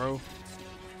joint, bro.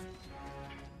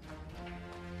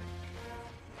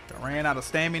 I ran out of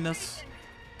stamina.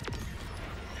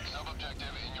 Sub-objective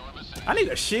in your vicinity. I need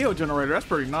a shield generator. That's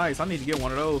pretty nice. I need to get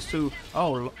one of those, too.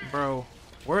 Oh, bro.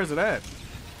 Where is it at?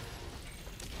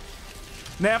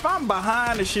 Now, if I'm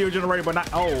behind the shield generator, but not...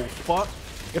 Oh, fuck.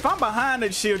 If I'm behind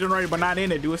the shield generator, but not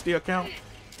in it, do it still count?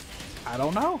 I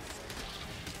don't know.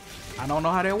 I don't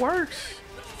know how that works.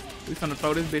 We finna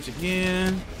throw this bitch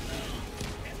again.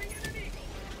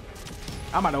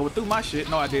 I might have overthrew my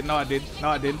shit. No, I didn't. No, I didn't. No,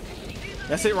 I didn't.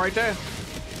 That's it right there.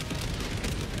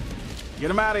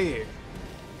 Get him out of here.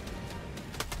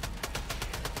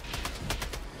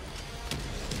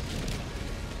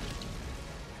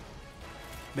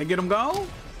 They get him gone?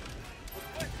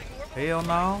 Hell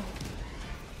no.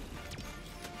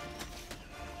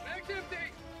 Mag's empty.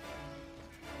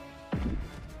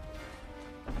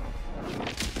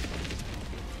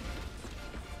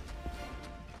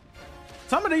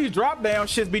 Some of these drop down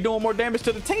shits be doing more damage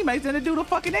to the teammates than they do the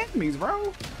fucking enemies,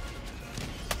 bro.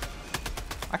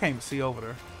 I can't even see over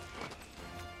there.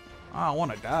 I don't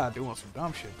want to die doing some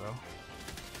dumb shit, though.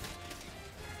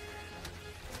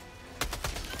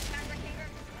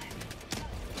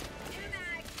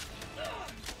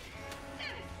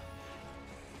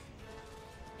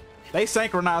 They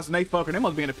synchronized and they fucking. They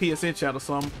must be in a PSN chat or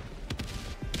something.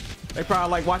 They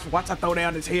probably like, watch I throw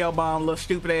down this hell bomb, little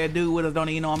stupid ass dude with us don't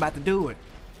even know I'm about to do it.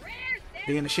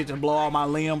 Then the shit just blow all my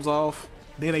limbs off.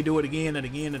 Then they do it again and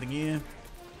again and again.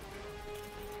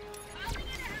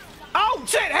 Oh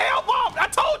shit, hell bomb! I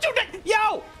told you that.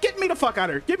 Yo, get me the fuck out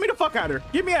of here. Get me the fuck out of here.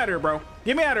 Get me out of here, bro.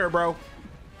 Get me out of here, bro.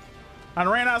 I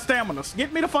ran out of stamina.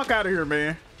 Get me the fuck out of here,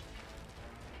 man.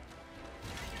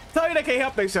 Tell you they can't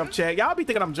help themselves, chat. Y'all be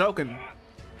thinking I'm joking.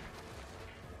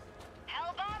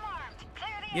 Hell bomb armed.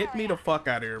 Clear the Get me the fuck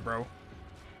out of here, bro.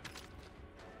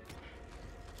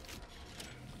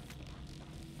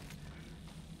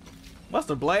 What's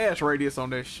the blast radius on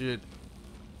that shit?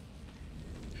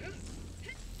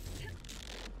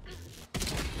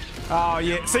 Oh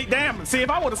yeah, see, damn. See, if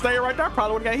I would have stayed right there, I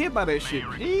probably would have got hit by that shit.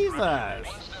 Jesus. One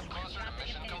step closer to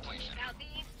mission completion.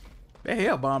 Southeast, That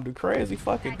hell bomb do crazy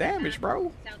fucking damage,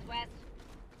 bro. southwest.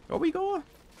 Where we going?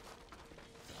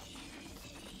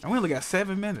 And we only got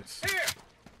 7 minutes. Here.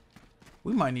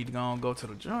 We might need to go and go to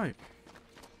the joint.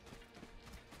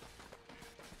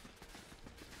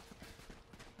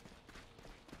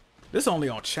 This only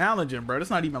on challenging, bro. This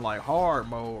not even like hard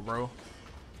mode, bro.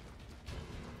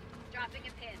 Dropping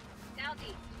a pin.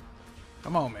 Southeast.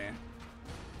 Come on, man.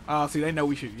 Oh, see, they know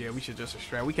we should. Yeah, we should just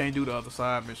extract. We can't do the other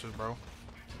side missions, bro.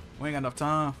 We ain't got enough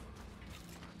time.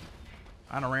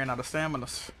 I done ran out of stamina.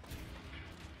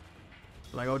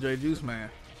 Like OJ Juice, man.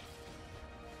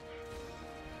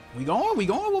 We going? We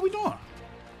going? What we doing?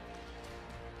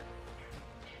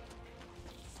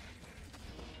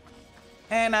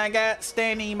 And I got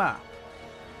Stanima.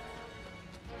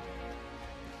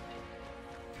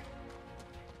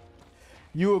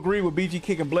 You agree with BG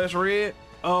kicking Bless Red?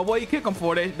 What you kick him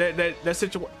for? That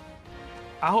situation.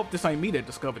 I hope this ain't me that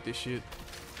discovered this shit.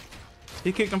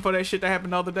 He kicked him for that shit that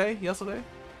happened the other day, yesterday.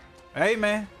 Hey,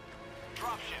 man.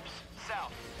 Dropships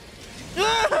south.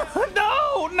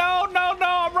 No, no, no, no.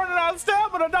 I'm running out of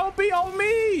stamina. Don't be on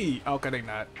me. Okay, they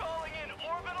not. Calling in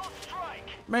orbital strike.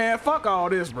 Man, fuck all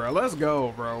this, bro. Let's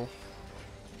go, bro.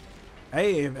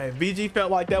 Hey, if VG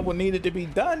felt like that what needed to be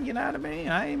done, you know what I mean?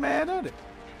 I ain't mad at it.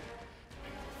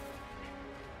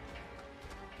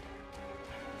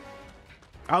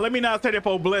 Let me not say that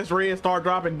before Bless Red start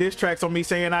dropping diss tracks on me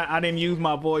saying I didn't use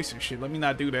my voice and shit. Let me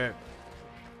not do that.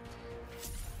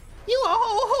 You a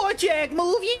whole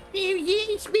Jackmove.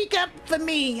 You speak up for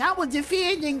me. I was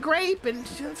defending Grape and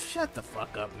shut the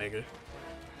fuck up, nigga.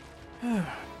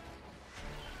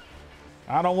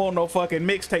 I don't want no fucking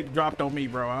mixtape dropped on me,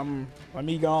 bro. Let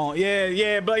me go on.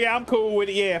 Yeah, but yeah, I'm cool with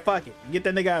it. Yeah, fuck it. Get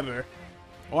that nigga out of there.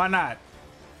 Why not?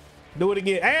 Do it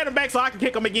again. Add him back so I can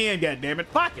kick him again, goddammit.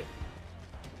 Fuck it.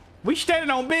 We standing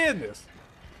on business.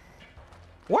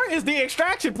 Where is the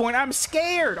extraction point? I'm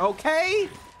scared, okay?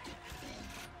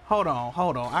 Hold on.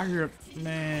 I hear,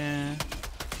 man.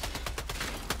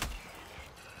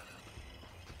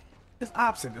 It's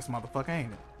opposite this motherfucker,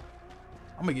 ain't it?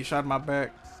 I'm gonna get shot in my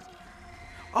back.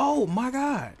 Oh my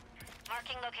god.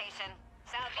 Marking location.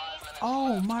 Southeast.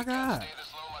 Oh my god. Stay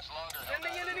this low much longer.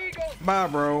 Sending in an eagle. Bye,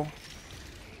 bro.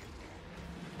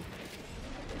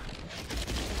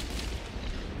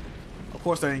 Of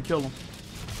course, they didn't kill him.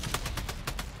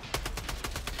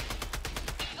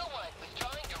 Eagle One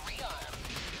withdrawing to rearm.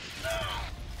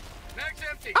 Mag's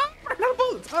empty. Oh, no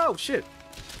bullets. Oh shit.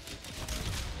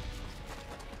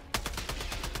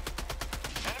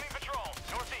 Enemy patrol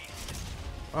northeast.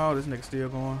 Oh, this nigga still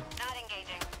going. Not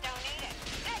engaging. Don't need it.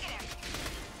 Negative.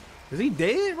 Is he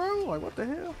dead, bro? Like, what the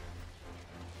hell?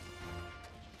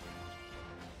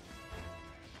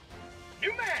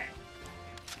 New mag.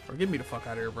 Bro, get me the fuck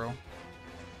out of here, bro.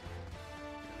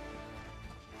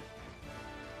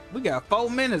 We got 4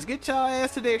 minutes. Get y'all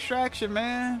ass to the extraction,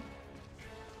 man.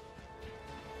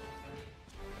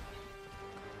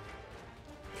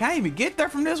 Can't even get there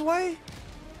from this way.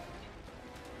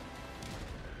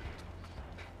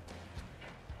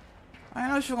 I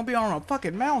know she's gonna be on a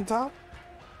fucking mountaintop.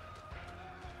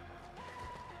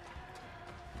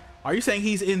 Are you saying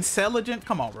he's intelligent?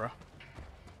 Come on, bro.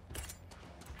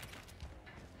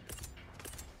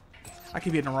 I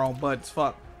keep hitting the wrong buttons.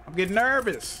 Fuck. I'm getting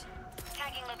nervous.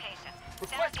 Tagging location.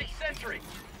 Requesting Southeast. sentry.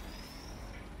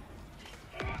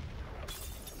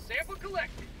 Sample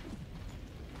collected.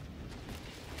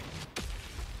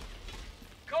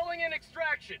 Calling in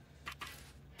extraction.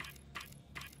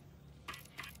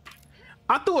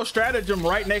 I threw a stratagem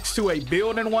right next to a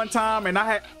building one time, and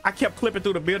I kept clipping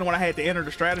through the building when I had to enter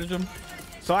the stratagem.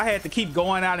 So I had to keep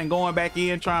going out and going back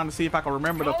in, trying to see if I can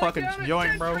remember the Calling fucking down a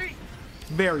joint, bro. sentry.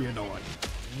 Very annoying.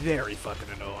 Very fucking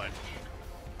annoying.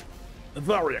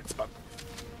 Very expensive.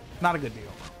 Not a good deal,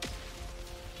 bro.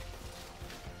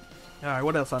 All right,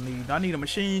 what else I need? I need a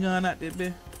machine gun out there,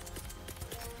 bitch.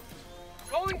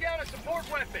 Calling down a support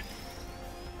weapon.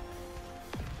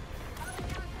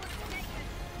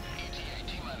 ETA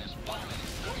T-minus 1 minute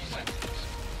 30 seconds.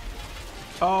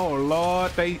 Oh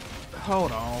Lord, they.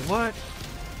 Hold on, what?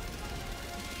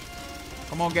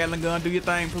 Come on, Gatling gun, do your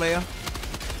thing, player.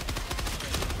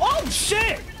 Oh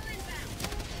shit!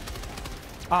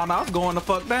 Oh no, I was going the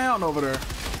fuck down over there.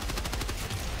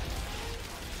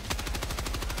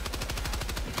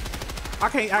 I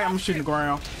can't. I'm shooting the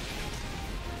ground.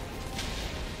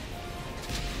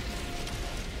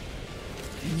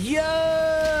 Yo!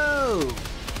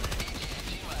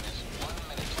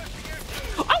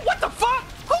 Oh, what the fuck?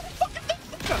 Who fucking did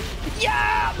that?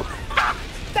 Yeah!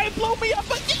 They blew me up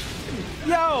again!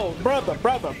 Yo, brother.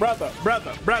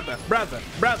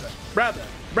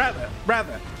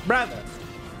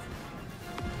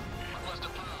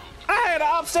 I had an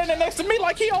op standing next to me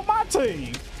like he on my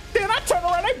team. Then I turn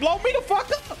around, they blow me the fuck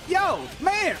up. Yo,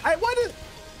 man, hey, what is?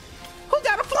 Who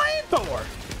got a flamethrower?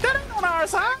 That ain't on our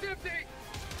side.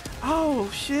 Oh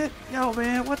shit, yo,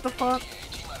 man, what the fuck?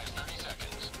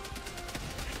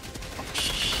 Oh,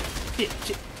 shit.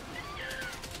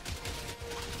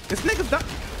 This nigga's done.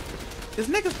 This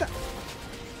nigga's done.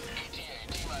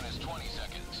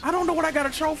 I don't know what I got a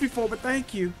trophy for, but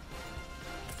thank you.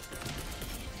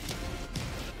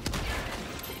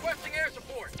 Requesting air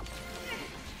support.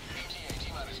 ETA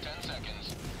T-minus 10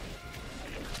 seconds.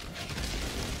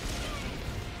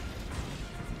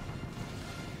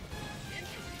 Injury.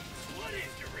 What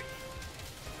injury?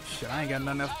 Shit, I ain't got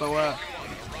nothing else to throw out.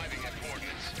 Arriving at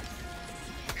coordinates.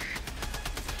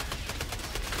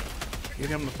 Get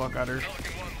him the fuck out of here.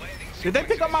 Pelican 1 landing. Did they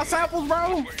pick up my samples, bro?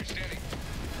 Where you're standing.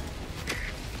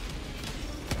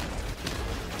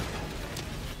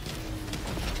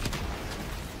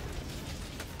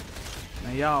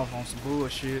 Man, y'all on some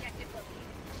bullshit.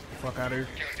 Fuck out of here.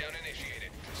 Countdown initiated.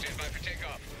 Stand by for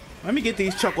takeoff. Let me get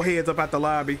these chuckleheads up out the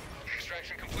lobby.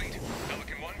 Extraction complete.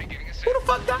 Pelican 1 beginning Who ascent. the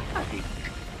fuck died?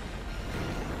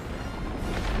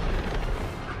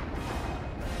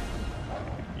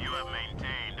 You have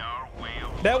maintained our way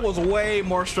of That was way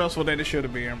more stressful than it should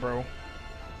have been, bro.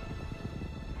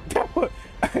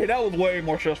 Hey, that was way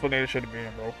more stressful than it should have been,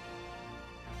 bro.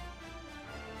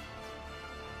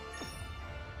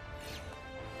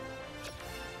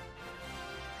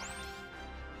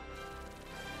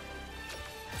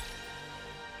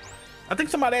 I think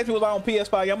somebody asked me was I on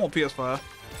PS5. Yeah, I'm on PS5.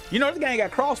 You know this game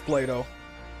got crossplay though.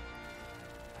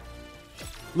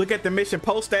 Look at the mission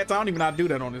post stats. I don't even know how to do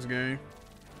that on this game.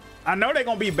 I know they're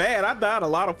gonna be bad. I died a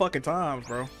lot of fucking times,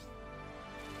 bro.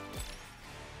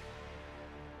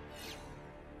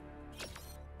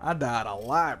 I died a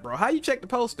lot, bro. How you check the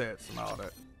post stats and all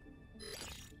that?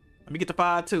 Let me get the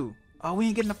 5 too. Oh, we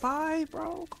ain't getting the 5,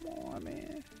 bro. Come on,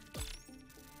 man.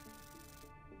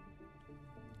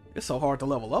 It's so hard to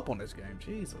level up on this game.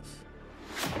 Jesus.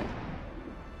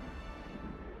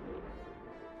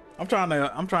 I'm trying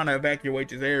to evacuate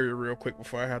this area real quick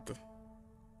before I have to.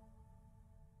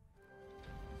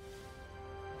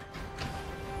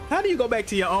 How do you go back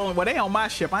to your own? Well, they on my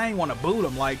ship. I ain't want to boot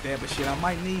them like that, but shit, I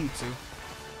might need to.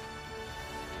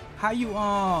 How you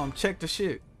check the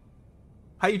shit?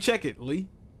 How you check it, Lee?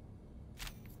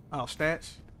 Oh,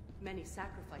 stats. Many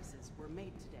sacrifices were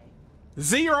made today.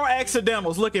 0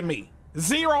 accidentals. Look at me.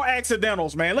 0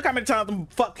 accidentals, man. Look how many times them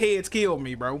fuckheads killed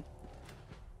me, bro.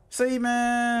 See,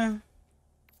 man.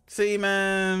 See,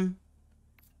 man.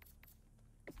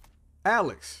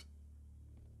 Alex.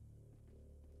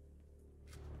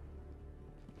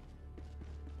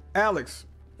 Alex.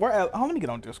 Where? Oh, let me get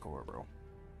on Discord, bro.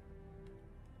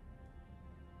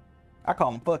 I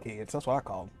call them fuckheads. That's what I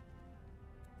call them.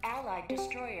 Allied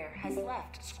destroyer has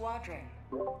left squadron.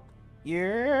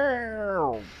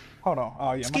 Yeah. Hold on.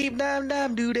 Oh yeah. Skip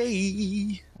dime do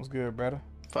they. What's good, brother?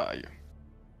 Fire.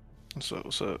 What's up?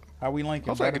 What's up? How we linking?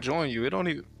 I was like, I could join you. It don't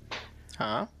even.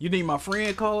 Huh? You need my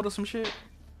friend code or some shit?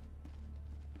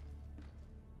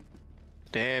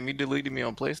 Damn, you deleted me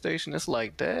on PlayStation. It's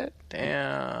like that.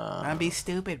 Damn. I'd be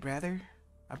stupid, brother.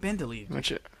 I've been deleted.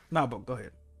 Which it- No, but go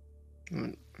ahead.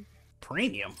 Mm.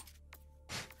 Premium.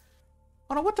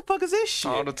 Hold on. What the fuck is this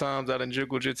shit? All the times I done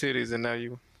jiggled your titties and now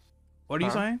you. What are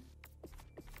you Huh? saying?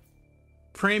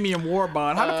 Premium war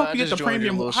bond. How the fuck I you get just the joined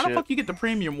your premium? little How the shit. fuck you get the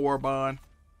premium war bond?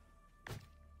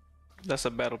 That's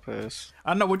a battle pass.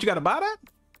 I know what you got to buy that.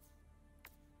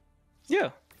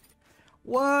 Yeah.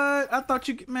 What? I thought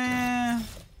you, man.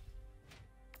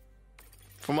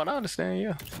 From what I understand,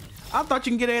 yeah. I thought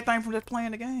you can get everything from just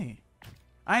playing the game.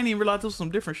 I ain't even realize this was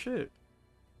some different shit.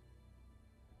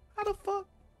 How the fuck?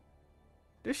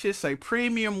 This shit say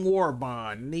premium war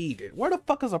bond needed. Where the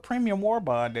fuck is a premium war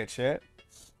bond at, chat?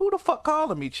 Who the fuck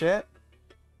calling me, chat?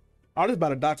 Oh, this is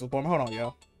about a doctor's appointment. Hold on,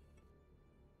 y'all.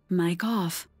 Mic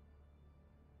off.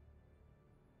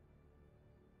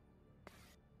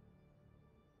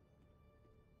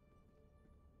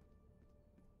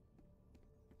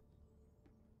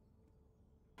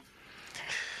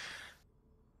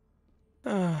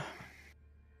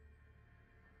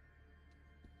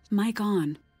 Mic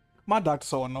on. My doctor's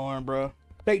so annoying, bro.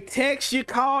 They text you,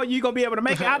 call you, gonna be able to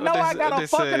make it. I know I got a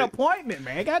fucking appointment,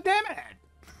 man. God damn it.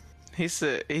 He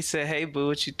said, hey boo,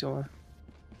 what you doing?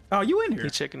 Oh, you in here? He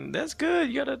checking. That's good.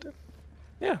 You gotta,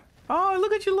 yeah. Oh,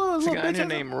 look at you, little Guy in bitch. here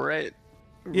named Red.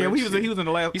 Yeah, he was in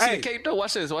the last. You see the cape though?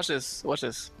 Watch this. Watch this. Watch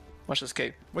this. Watch this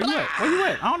cape. Where you at? Where you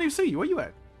at? I don't even see you. Where you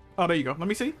at? Oh, there you go. Let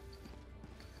me see.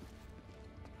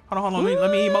 Hold on.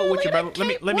 Let me emote with you, brother.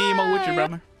 Let me emote with you,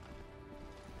 brother.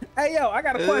 Hey, yo, I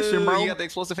got a question, bro. You got the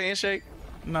explosive handshake?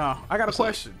 No, I got a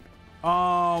question.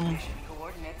 How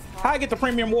I get the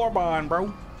premium war bond,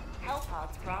 bro?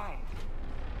 Hellpods prime.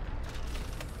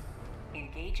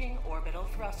 Engaging orbital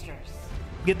thrusters.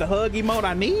 Get the hug emote.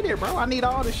 I need it, bro. I need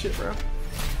all this shit, bro.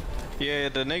 Yeah,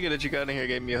 the nigga that you got in here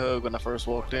gave me a hug when I first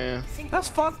walked in. That's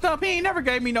fucked up. He ain't never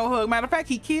gave me no hug. Matter of fact,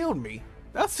 he killed me.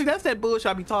 That's that bullshit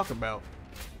I be talking about.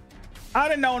 I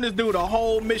done known this dude a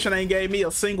whole mission ain't gave me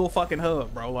a single fucking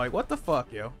hug, bro. Like, what the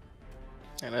fuck, yo?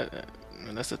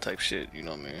 And that's the type shit, you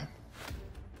know what I mean?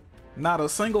 Not a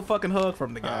single fucking hug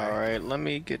from the guy. All right, let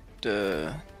me get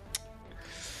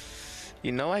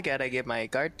you know, I gotta get my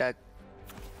guard duck.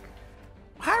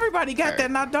 How everybody got that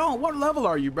and I don't? What level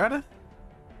are you, brother?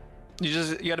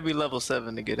 You gotta be level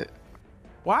 7 to get it.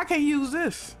 Why I can't use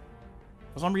this?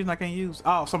 For some reason I can't use.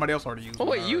 Oh, somebody else already used it. Oh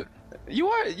wait, you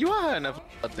are high enough,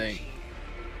 I think.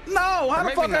 No, how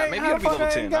the fuck maybe you gotta be level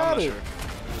 10. I'm got not it? sure.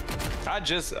 I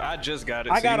just got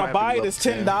it. I so you gotta might buy have it to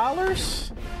be as level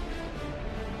 10.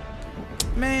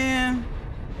 $10. Man,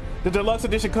 the deluxe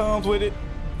edition comes with it.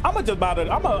 I'ma just buy it.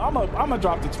 I'ma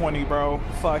drop the 20, bro.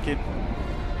 Fuck it.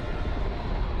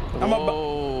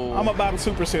 I'ma buy the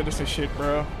Super Citizen shit,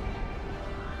 bro.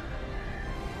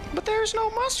 But there's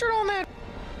no mustard on that.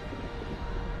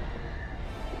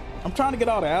 I'm trying to get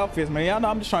all the outfits, man. Y'all know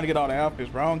I'm just trying to get all the outfits,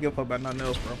 bro. I don't give a fuck about nothing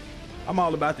else, bro. I'm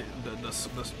all about the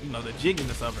you know, the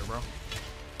jigginess of it, bro.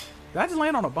 Did I just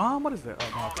land on a bomb? What is that?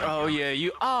 Oh, no, Oh yeah,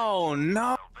 you. Oh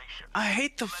no, I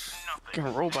hate the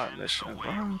fucking robot mission,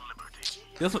 bro.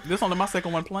 This only my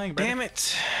second one playing, bro. Damn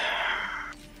it.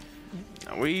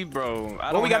 Bro.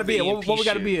 What we gotta be at? What we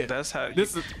gotta be at? That's how.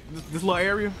 This little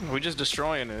area. We're just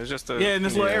destroying it. It's just a. Yeah, in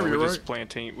this little area, we're right? just playing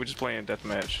team. We're just playing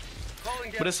deathmatch.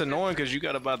 But it's annoying because you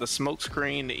gotta buy the smoke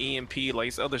screen, the EMP, like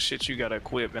it's other shit you gotta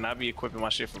equip, and I be equipping my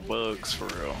shit for bugs for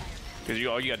real. Cause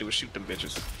all you gotta do is shoot them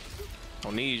bitches.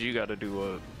 On these, you gotta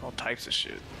do all types of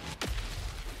shit.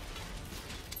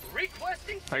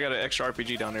 I got an extra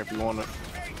RPG down there if you want it.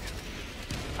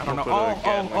 I don't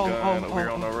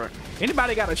know.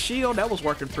 Anybody got a shield? That was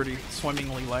working pretty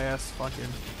swimmingly last fucking.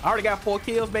 I already got 4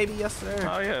 kills, baby. Yes, sir.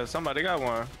 Oh yeah, somebody got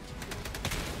one.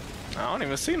 I don't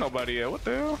even see nobody yet. What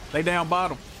the hell? They down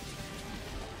bottom.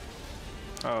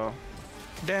 Oh,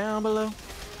 down below.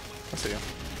 I see him.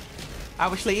 I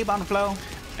was sleep on the floor.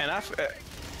 And I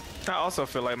also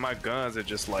feel like my guns are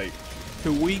just like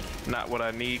too weak. Not what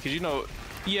I need, cause you know,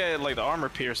 yeah, like the armor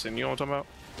piercing. You know what I'm talking about?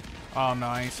 Oh no,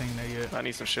 I ain't seen that yet. I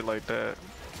need some shit like that.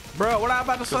 Bro, what I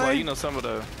about to say? Like, you know, some of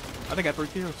the. I think I got 3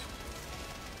 kills.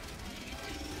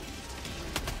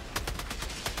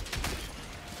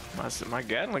 My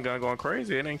Gatling gun going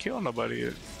crazy. It ain't killing nobody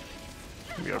yet.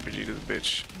 Let me RPG this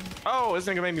bitch. Oh, this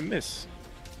nigga made me miss.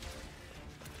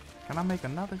 Can I make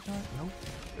another gun? Nope.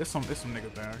 There's some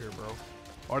niggas down here, bro.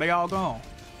 Are they all gone?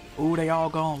 Ooh, they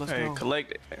all gone. Let's go.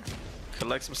 Collect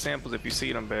some samples if you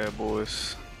see them bad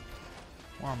boys.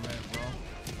 Where I'm at, bro?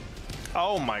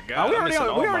 Oh my god.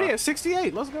 Oh, we already at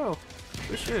 68. Let's go.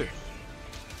 Good shit.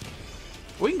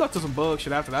 We can go to some bug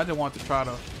shit after that. I just want to try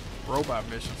the robot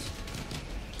missions.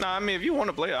 Nah, I mean, if you want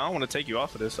to play, I don't want to take you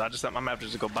off of this. I just thought my map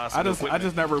just to go buy some equipment. I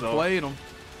just never played them.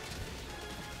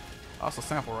 That's a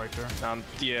sample right there.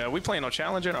 Yeah, we playing on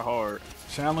challenging or hard?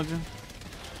 Challenging.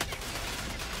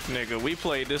 Nigga, we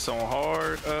played this on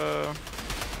hard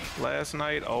last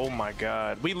night. Oh my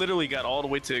god, we literally got all the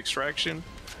way to extraction,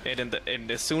 and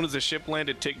as soon as the ship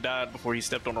landed, Tick died before he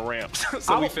stepped on the ramp.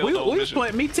 So we failed the whole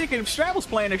mission. Me, Tick, and Strap was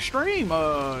playing extreme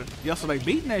yesterday,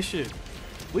 beating that shit.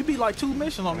 We beat like 2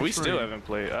 missions on extreme. We still haven't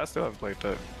played. I still haven't played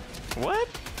that. What?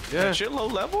 Yeah. That shit low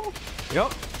level?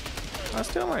 Yep. I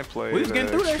still ain't played. We just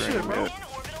getting through that shit, bro.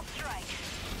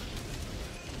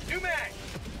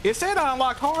 It said I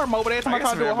unlocked hard mode, but every time I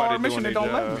try to do a hard mission, it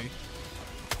don't let me.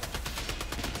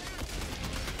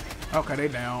 Okay, they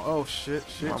down. Oh shit,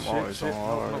 shit, I'm always on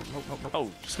hard. Nope. Oh,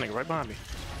 this nigga right behind me.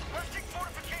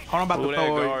 Hold on, about to throw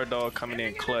that guard dog coming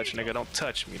in clutch, nigga. Don't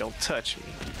touch me. Don't touch me.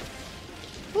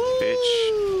 Woo!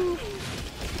 Bitch.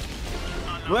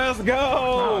 Let's go.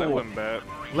 Oh, that wasn't bad.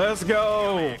 Let's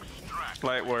go.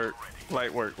 Light work.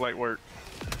 Light work. Light work.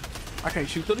 I can't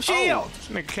shoot through the shield. This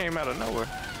nigga came out of nowhere.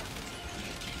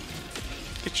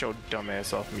 Get your dumb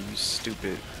ass off me, you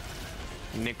stupid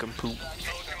nincompoop.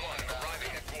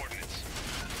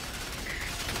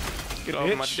 Get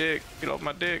off my dick. Get off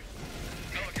my dick.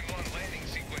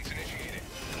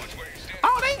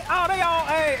 Oh, they all,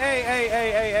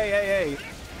 hey.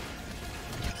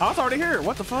 I was already here.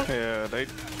 What the fuck? Yeah, they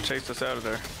chased us out of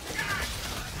there.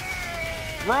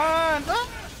 Run!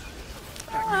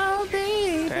 Oh,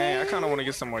 baby. Dang, I kind of want to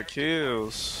get some more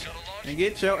kills. And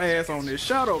get your ass on this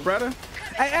shuttle, brother.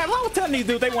 Hey, I was telling these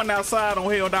dudes they wasn't outside on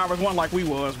Helldivers 1 like we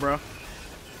was, bro.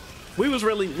 We was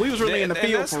really in the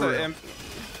field for real.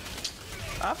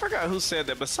 I forgot who said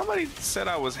that, but somebody said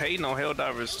I was hating on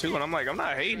Helldivers 2, and I'm like, I'm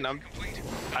not hating.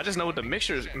 I just know what the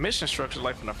mission structure is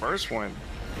like from the first one.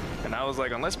 And I was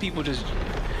like, unless people just...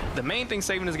 The main thing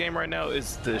saving this game right now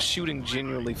is the shooting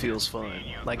genuinely feels fun.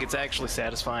 Like, it's actually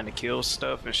satisfying to kill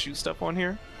stuff and shoot stuff on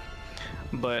here.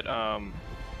 But, a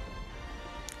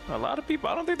lot of people,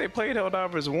 I don't think they played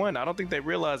Helldivers 1. I don't think they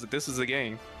realized that this is a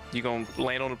game. You're gonna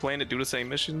land on the planet, do the same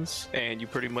missions, and you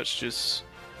pretty much just...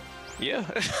 Yeah,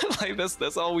 like,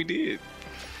 that's all we did.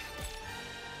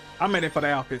 I'm in it for the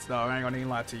outfits, dog. I ain't gonna even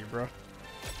lie to you, bro.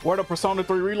 Where the Persona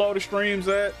 3 Reloaded streams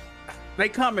at? They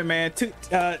coming, man.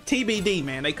 TBD,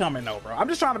 man. They coming though, bro. I'm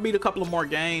just trying to beat a couple of more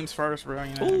games first, bro.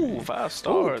 You know what I mean? 5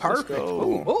 stars. Ooh, perfect.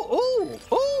 Let's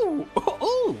go.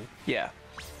 Ooh. Yeah.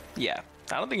 I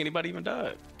don't think anybody even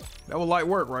died. That was light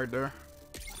work right there.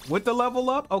 With the level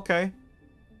up, okay.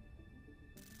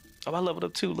 Oh, I leveled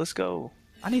up too. Let's go.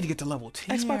 I need to get to level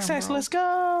 10. Xbox X, bro. let's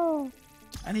go.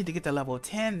 I need to get to level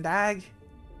 10, dog.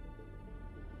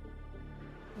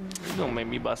 You gonna make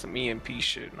me buy some EMP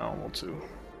shit, and I don't want to.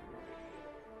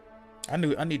 I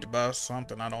need to buy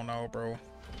something. I don't know, bro.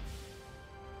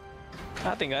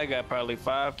 I think I got probably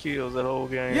 5 kills that whole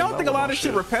game. You don't think a lot of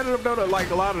shit repetitive though?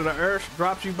 Like a lot of the earth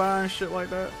drops you buy and shit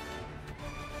like that?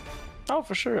 Oh,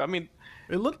 for sure. I mean,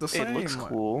 it looked the same. It looks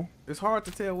cool. It's hard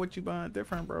to tell what you buying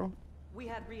different, bro. We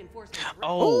had reinforcements.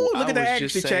 Oh, look at the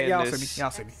accuracy check. Y'all this. see me.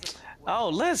 Y'all see me. Oh,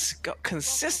 let's go.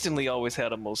 Consistently always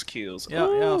had the most kills.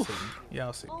 Y'all see me.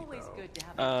 Y'all see me. Always good to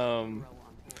have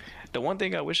the one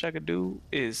thing I wish I could do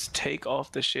is take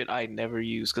off the shit I never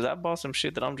use, because I bought some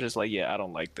shit that I'm just like, yeah, I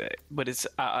don't like that. But it's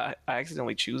I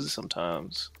accidentally choose it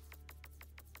sometimes,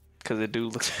 because it do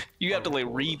look. You have to like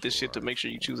read the shit to make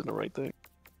sure you're choosing the right thing.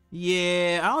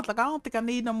 Yeah, I don't think I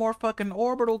need no more fucking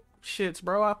orbital shits,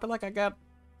 bro. I feel like I got.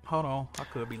 Hold on, I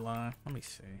could be lying. Let me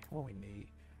see what we need.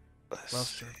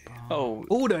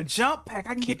 Ooh, the jump pack.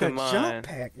 I can get the jump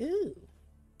pack. Ew.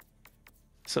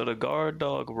 So the guard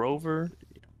dog rover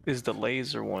is the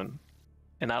laser one,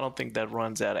 and I don't think that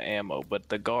runs out of ammo. But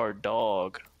the guard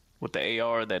dog with the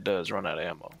AR, that does run out of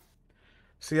ammo.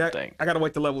 See, I gotta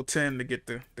wait to level 10 to get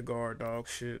the guard dog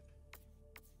shit.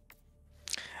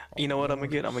 You know what I'm gonna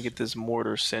get? I'm gonna get this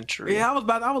mortar sentry. Yeah, I was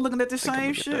looking at the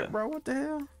same shit, bro. What the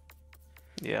hell?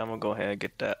 Yeah, I'm gonna go ahead and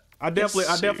get that. I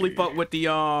definitely fuck with the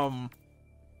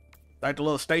like the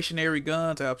little stationary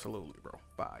guns. Absolutely, bro.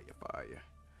 Fire.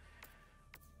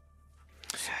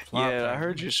 Yeah, I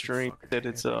heard your stream that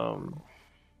it's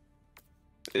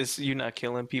you're not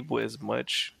killing people as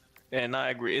much, and I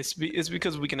agree. It's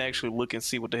because we can actually look and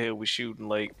see what the hell we shooting.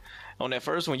 Like on that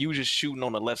first one, you were just shooting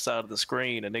on the left side of the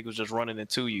screen, and nigga was just running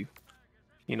into you.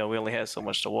 You know, we only had so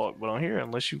much to walk. But on here,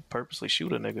 unless you purposely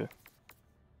shoot a nigga.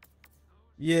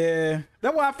 Yeah,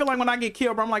 that's why I feel like when I get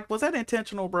killed, bro, I'm like, was that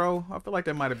intentional, bro? I feel like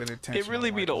that might have been intentional. It really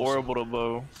be the orbital,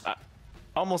 bro.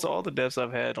 Almost all the deaths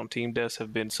I've had on team deaths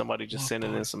have been somebody just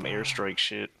sending in some airstrike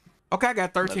shit. Okay, I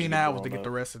got 13 hours to get the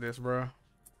rest of this, bro.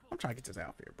 I'm trying to get this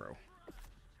outfit, bro.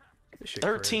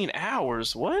 13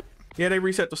 hours? What? Yeah, they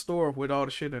reset the store with all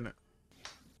the shit in it.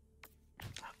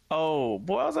 Oh,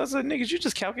 boy, I was like, niggas, you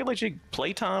just calculate your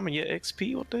playtime and your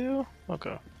XP? What the hell?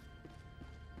 Okay.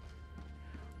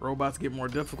 Robots get more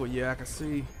difficult. Yeah, I can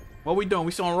see. What we doing?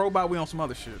 We still on robot? We on some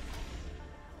other shit?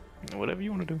 Whatever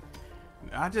you want to do.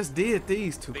 I just did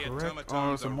these two, correct?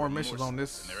 Oh, some more missions on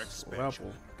this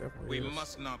level. We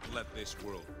must not let this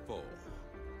world fall.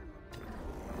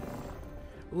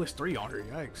 Ooh, it's 3 on here.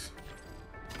 Yikes.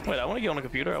 Wait, I want to get on the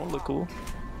computer. I want to look cool.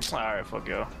 Alright, fuck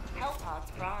y'all.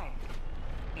 Hellpods prime.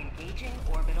 Engaging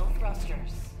orbital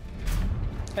thrusters.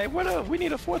 Hey, what up? We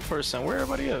need a 4th person. Where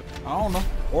everybody at? I don't know.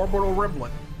 Orbital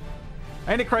ribbling.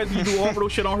 Ain't it crazy you do orbital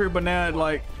shit on here, but now,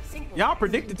 like, y'all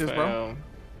predicted this, bro.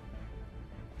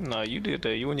 No, you did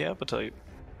that. You and your appetite.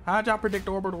 How'd y'all predict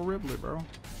orbital ribbling, bro?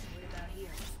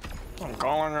 I'm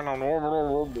calling it an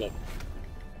orbital ribbling.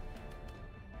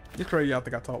 It's crazy y'all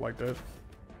think I talk like that.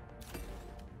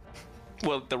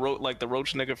 Well, like the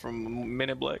roach nigga from Men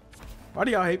in Black. Why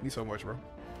do y'all hate me so much, bro?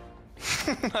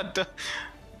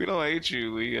 We don't hate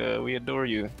you. We adore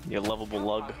you. You lovable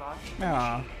lug.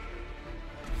 Aw.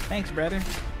 Thanks, brother.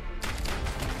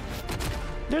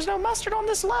 There's no mustard on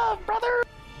this love, brother.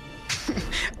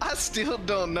 I still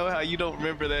don't know how you don't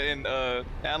remember that in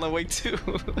Alan Wake 2.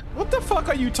 What the fuck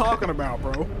are you talking about,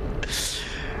 bro?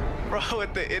 Bro,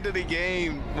 at the end of the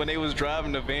game, when they was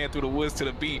driving the van through the woods to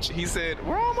the beach, he said,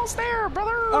 "We're almost there,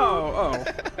 brother." Oh.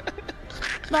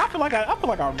 No, I feel like I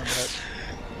remember that.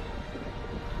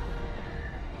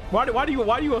 Why do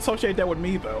you associate that with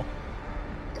me though?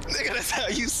 Nigga, that's how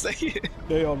you say it.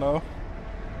 Hell no.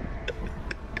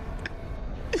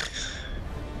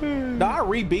 No, I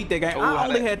re-beat that game. I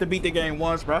only had to beat the game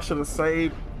once, bro. I should have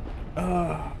saved.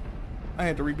 I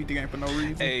had to re-beat the game for no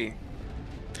reason. Hey,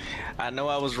 I know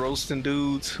I was roasting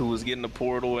dudes who was getting the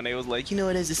portal, and they was like, you know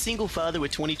what, as a single father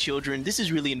with 20 children, this has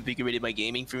really invigorated my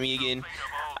gaming for me again.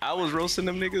 I was roasting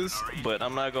them niggas, but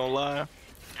I'm not gonna lie.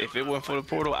 If it weren't for the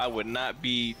portal, I would not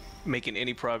be making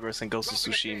any progress in Ghost of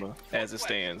Tsushima as it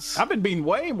stands. I've been beating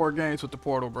way more games with the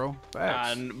portal, bro.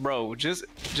 Bro, just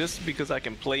because I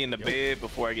can play in the bed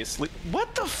before I get sleep.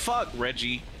 What the fuck,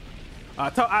 Reggie? I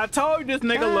told you this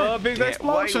nigga love big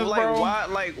explosions, bro.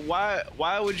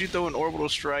 Why would you throw an orbital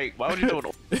strike? Why would you throw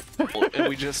an orbital and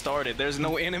we just started? There's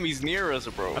no enemies near us,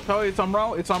 bro. I told you something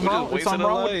wrong. It's something wrong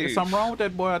with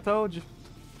that boy. I told you.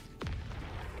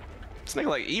 This nigga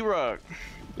like E-Rock,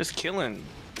 just killing.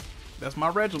 That's my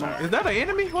Reginald. Is that an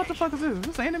enemy? What the fuck is this? Is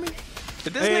this an enemy?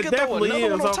 Did this nigga throw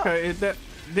another one on top? Okay,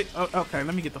 okay,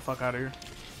 let me get the fuck out of here.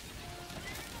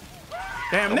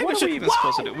 Damn, nigga, what are we even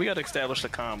supposed to do? We gotta establish the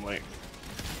comm link.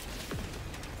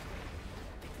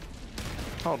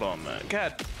 Hold on, man.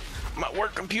 God, my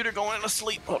work computer going to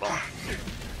sleep. Hold on.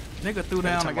 Nigga threw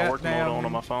down a my work mode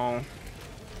on my phone.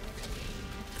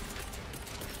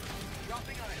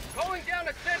 Going down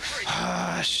a sentry.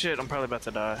 Ah, shit, I'm probably about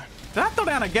to die. Did I throw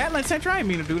down a Gatling sentry? I didn't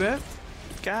mean to do that.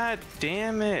 God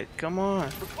damn it. Come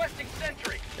on. Requesting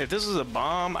sentry. If this was a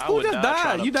bomb, I Who would just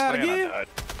die. died? You died again?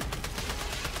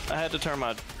 I had to turn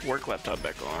my work laptop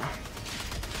back on.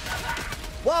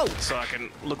 Whoa! So I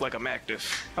can look like I'm active.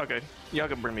 Okay, y'all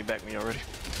can bring me back when you're ready.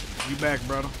 You back,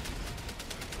 brother.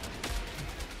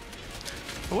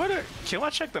 Can I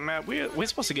check the map? We're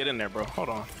supposed to get in there, bro. Hold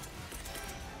on.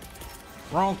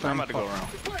 Wrong thing. I'm about to go around.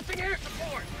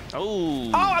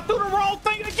 Oh! Oh, I threw the wrong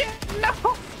thing again! No!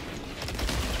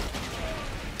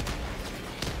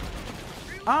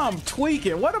 I'm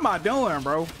tweaking. What am I doing,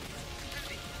 bro?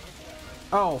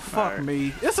 Oh, fuck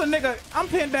me. It's a nigga. I'm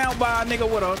pinned down by a nigga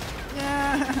with a...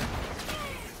 Yeah.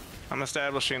 I'm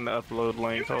establishing the upload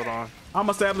link. Hold on. I'm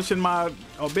establishing my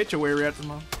obituary at the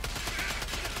moment.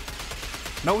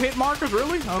 No hit markers,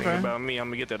 really? Okay. Think about me. I'm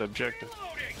gonna get that objective.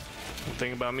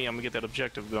 Think about me. I'm gonna get that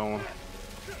objective going.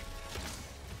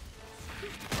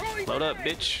 Load up,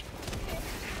 bitch.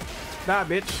 Die,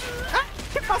 bitch. Ah,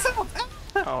 hit myself.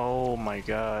 Ah. Oh my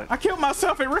god. I killed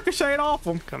myself and ricocheted off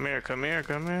him. Come here, come here,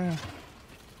 come here.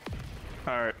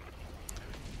 Alright.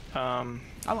 I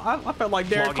felt like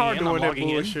Derek Carr doing that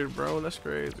bullshit, bro. That's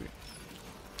crazy.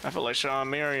 I feel like Sean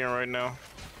Marion right now.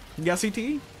 You got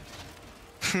CTE?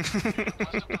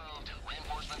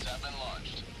 Reinforcements have been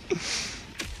launched.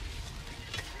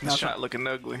 This shot looking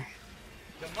ugly.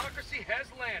 Democracy has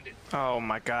landed. Oh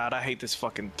my god, I hate this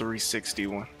fucking 360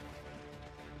 one.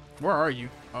 Where are you?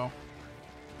 Oh.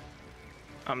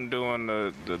 I'm doing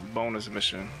the bonus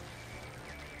mission.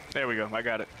 There we go, I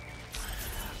got it.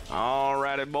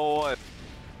 Alrighty, boy.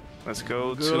 Let's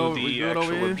go to the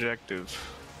actual objective.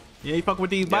 You ain't fucking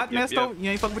with these bot nests over? You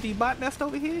ain't fucking with these bot nests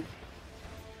over here?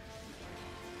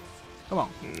 Come on.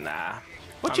 Nah.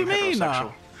 What you mean,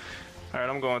 nah? Alright,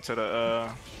 I'm going to the,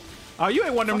 Oh, you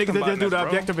ain't one of them niggas that just do the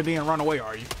objective and then run away,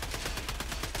 are you?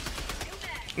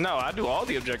 No, I do all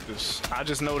the objectives. I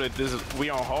just know that we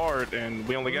on hard and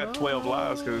we only got 12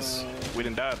 lives because we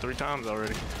done died 3 times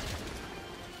already.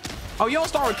 Oh, you don't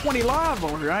start with 20 lives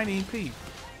over here. I ain't even peep.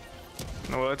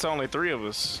 No, well, it's only 3 of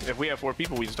us. If we have 4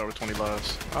 people, we can start with 20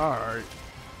 lives. Alright.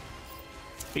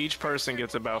 Each person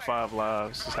gets about 5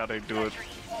 lives. That's how they do it,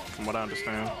 from what I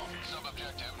understand.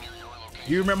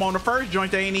 You remember on the first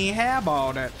joint, they ain't even have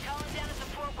all that.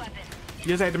 You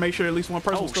just had to make sure at least one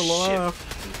person was still alive.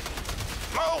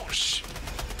 Oh, shit.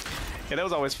 Yeah, that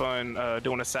was always fun,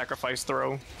 doing a sacrifice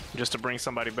throw, just to bring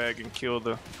somebody back and kill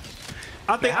the...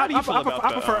 I think I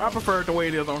prefer it the way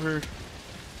it is on here.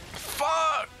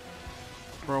 Fuck!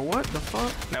 Bro, what the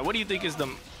fuck? Now, what do you think is the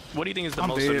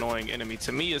most annoying enemy?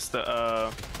 To me, it's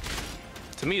the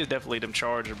to me, it's definitely them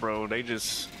Charger, bro. They're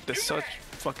such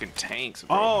fucking tanks,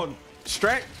 bro. Oh,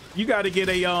 Strat, you gotta get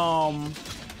a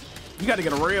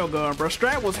rail gun, bro.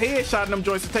 Strat was headshotting them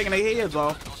joints and taking their heads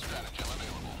off.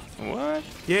 What?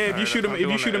 Yeah, if you Alright, shoot him, I'm if you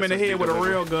doing shoot the him in the SSD head with a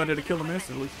delivery. rail gun, it'll kill him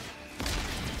instantly.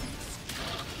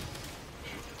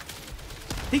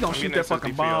 He gonna I'm shoot getting that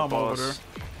fucking SSD, bomb over boss.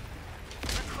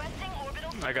 Requesting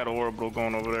orbital I got an orbital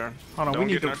going over there. Hold on, Don't we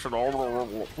need get to- next to the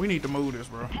orbital. We need to move this,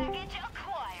 bro. package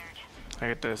acquired. I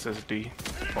hit the SSD.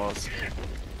 Pause.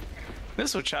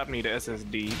 This will chop me the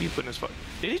SSD. He putting his fuck.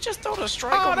 Did he just throw the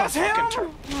strike Oh, on my that's fucking him!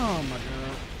 turn? Oh my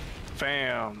god.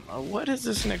 Fam, what is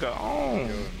this nigga on?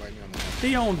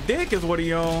 He on dick is what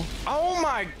he on. Oh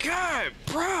my god,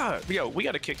 bruh. Yo, we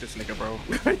gotta kick this nigga, bro.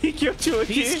 He killed you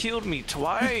again. He's killed me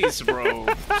twice, bro.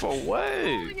 For what?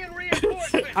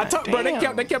 I told bro, they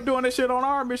Damn. kept doing that shit on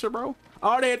our mission, bro.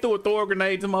 All they had to do was throw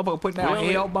grenades and motherfucker putting down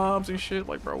Really? hell bombs and shit.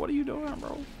 Like, bro, what are you doing,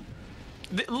 bro?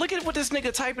 Look at what this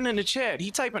nigga typing in the chat.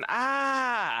 He typing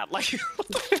like what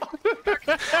the fuck? Look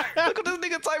at this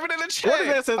nigga typing in the chat.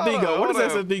 Where does SSD Hold go? on, Where hold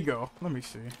does on. SSD go? Let me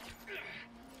see.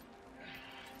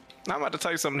 I'm about to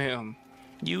type something to him.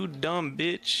 You dumb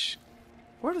bitch.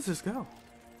 Where does this go?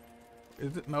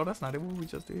 Is it? No, that's not it. What we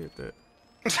just did that.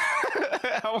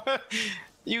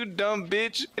 You dumb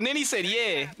bitch. And then he said,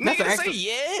 yeah. That's Nigga an say extra-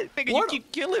 yeah. Nigga, Where you the-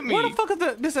 keep killing me. Where the fuck is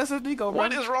this SSD go, bro?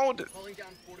 What is wrong with it?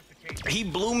 He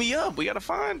blew me up. We gotta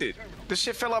find it. This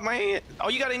shit fell out my hand. Oh,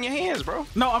 you got it in your hands, bro.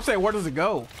 No, I'm saying, where does it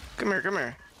go? Come here, come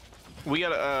here. We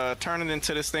gotta turn it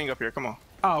into this thing up here. Come on.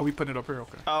 Oh, we put it up here.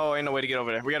 Okay. Oh, ain't no way to get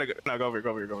over there. We gotta go. No, go over here. Go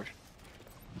over here. Go over here.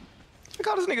 I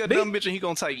call this nigga a dumb bitch and he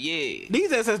gonna type yeah.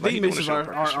 These SSD Like he doing missions a show are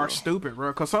pressure. stupid,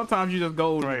 bro. Cause sometimes you just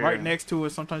go Right, right yeah. next to it.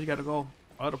 Sometimes you gotta go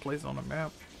other places on the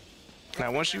map.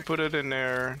 Now, once you put it in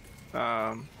there,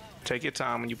 take your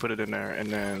time when you put it in there,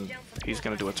 and then he's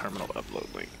gonna do a terminal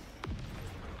upload link.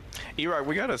 E-Rock,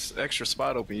 we got an extra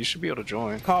spot open. You should be able to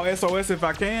join. Call SOS if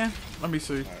I can. Let me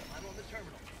see.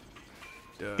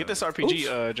 Get this RPG,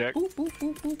 Oops. Jack. Oop, oop,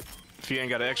 oop, oop. If you ain't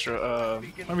got an extra,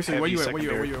 Let me see. Where heavy you at? Where you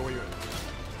at? Where secondary. you at? Where you at?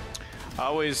 I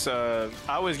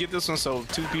always get this one so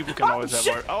two people can always have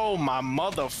shit. work. Oh my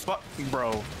motherfuck,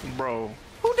 bro.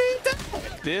 Who did that?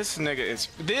 This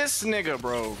nigga,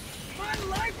 bro.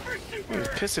 He's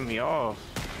pissing me off.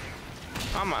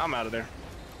 I'm out of there.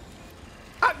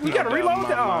 We No gotta doubt in reload my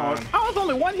that. Oh, mind. I was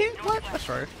only one hit. What? That's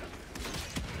right.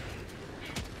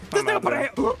 This I'm nigga out put a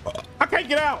there. hand. I can't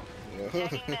get out.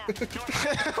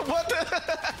 What the?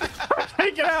 I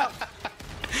can't get out.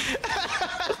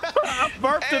 I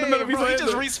burped in the middle of Hey, bro, he his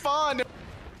just head. respawned.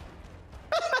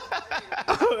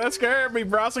 That scared me,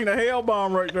 bro. I seen a hell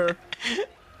bomb right there.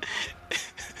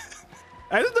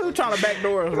 Hey, this dude trying to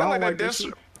backdoor us. I don't like this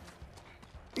shit.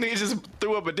 Nigga just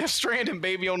threw up a Death Stranding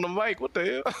baby on the mic. What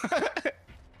the hell?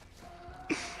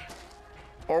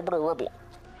 Orbital rebel.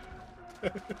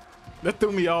 That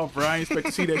threw me off, bro. I ain't expect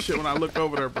to see that shit when I looked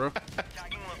over there, bro.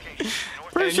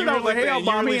 Pretty And sure you that was a really- hell and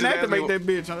you bomb. really He didn't just asked activate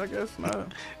me- that bitch. I guess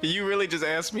not. You really just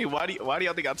asked me why do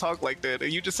y'all think I talk like that?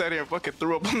 And you just sat here and fucking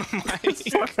threw up on the mic.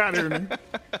 Fuck out of here, man.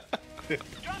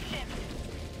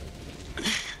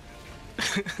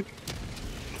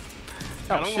 I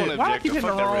Oh, don't shit. want to Why I object keep to hitting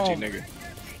fuck the that Reggie wrong? nigga.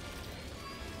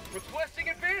 Requesting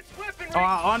advanced weaponry. Oh,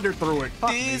 I underthrew it.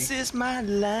 Fuck me. is my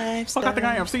lifestyle. Fuck, I think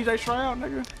I am CJ Stroud,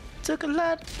 nigga. Took a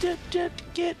lot to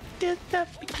get this the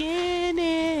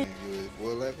beginning.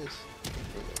 What levels?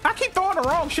 I keep throwing the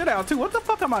wrong shit out too. What the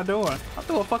fuck am I doing? I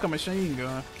threw a fucking machine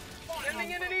gun.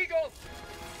 Sending in an eagle.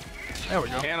 There we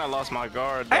go. And I lost my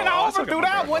guard. And though. I still got overthrew my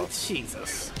that guard, one. though.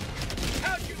 Jesus.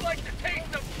 How'd you like to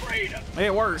taste of freedom?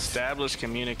 It works. Established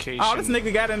communication. Oh, this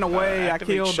nigga got in the way. I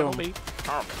Activate killed show him. me.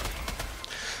 Oh,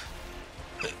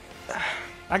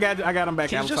 I got him back.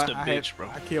 He's Alex. just a I bitch, bro.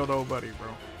 I killed old buddy, bro.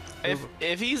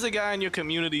 if he's a guy in your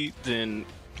community, then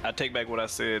I take back what I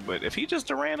said. But if he just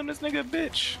a random, this nigga a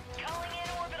bitch. Calling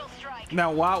in orbital strike.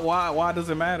 Now, why does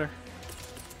it matter?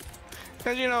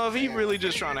 Cause you know, if he really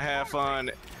just trying to have fun,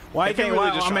 Why if you he can't?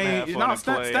 really why, just I trying to mean, have fun no, and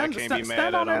play, I can't be mad stand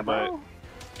at on him. that, bro.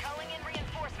 Calling in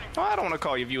reinforcements. Well, I don't want to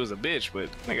call you viewers a bitch, but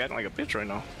nigga acting like a bitch right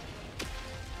now.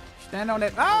 Stand on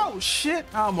that. Oh shit!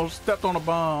 I almost stepped on a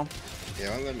bomb.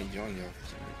 Yeah, don't let me join y'all.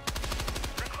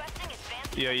 Requesting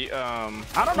advanced. Yeah,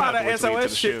 I don't know how I'm gonna the have to wait till we get to SOS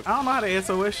the shit. ship. I don't know how the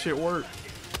SOS shit work.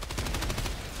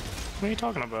 What are you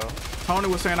talking about? Tony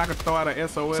was saying I could throw out a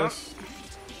SOS.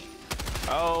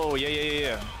 Oh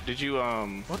yeah. Did you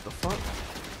What the fuck?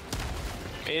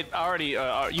 It already you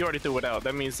already threw it out.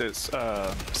 That means that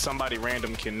somebody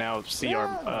random can now see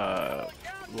our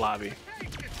lobby. Did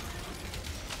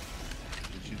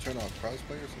you turn off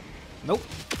crossplay or something? Nope.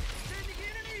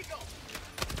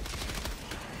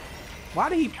 Why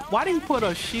did he put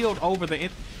a shield over the? You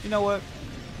know what?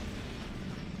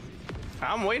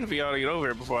 I'm waiting for y'all to get over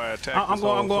here before I attack. I'm this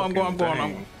whole going. fucking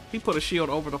thing. He put a shield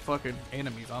over the fucking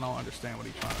enemies. I don't understand what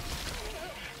he's trying to do.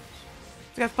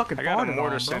 Got fucking I got a farted mortar on,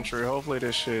 bro. sentry. Hopefully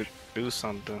this shit do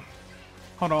something.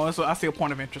 Hold on, I see a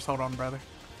point of interest. Hold on, brother.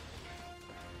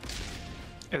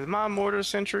 Is my mortar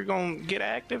sentry gonna get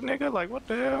active, nigga? Like, what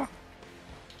the hell?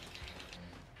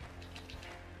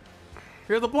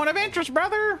 Here's the point of interest,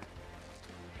 brother.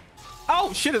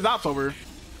 Oh shit, his ops over here.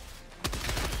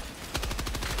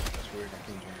 That's weird. I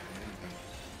can't jump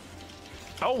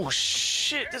Oh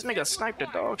shit! This nigga sniped the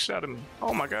dog shot him.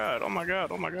 Oh my god! Oh my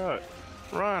god! Oh my god!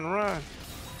 Run! Run!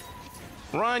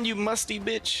 Run! You musty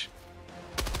bitch!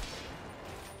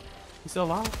 You still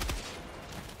alive?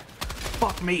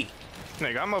 Fuck me.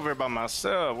 Nigga, I'm over here by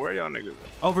myself. Where y'all niggas?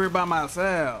 Over here by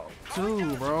myself,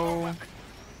 too, bro.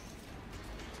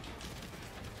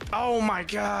 Oh my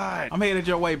god! I'm headed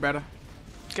your way, brother.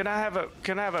 Can I have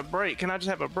a break? Can I just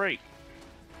have a break?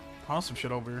 I want some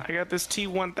shit over here. I got this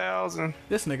T1000.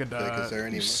 This nigga Like, died. is there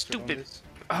any You mustard on stupid this?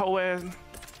 hoe ass.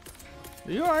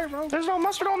 You alright, bro? There's no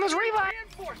mustard on this revive.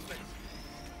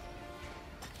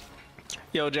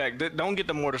 Yo, Jack, don't get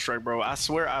the mortar strike, bro. I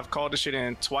swear I've called this shit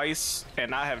in twice,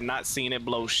 and I have not seen it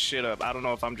blow shit up. I don't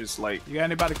know if I'm just like... You got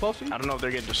anybody close to you? I don't know if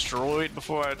they're getting destroyed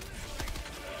before I...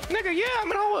 Nigga, yeah, I'm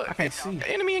in a... I can't see.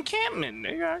 Enemy encampment,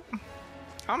 nigga.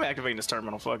 I'm activating this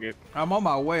terminal, fuck it. I'm on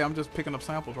my way. I'm just picking up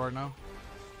samples right now.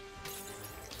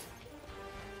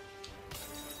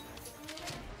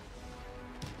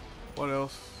 What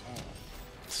else?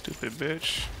 Stupid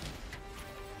bitch.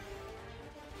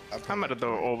 I've I'm about to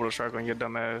throw an orbital strike on your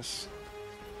dumb ass.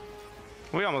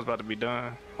 We almost about to be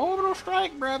done. Orbital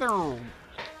strike, brother.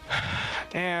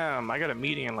 Damn, I got a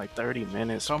meeting in like 30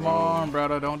 minutes. Come bro. on,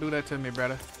 brother. Don't do that to me,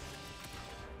 brother.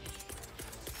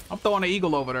 I'm throwing an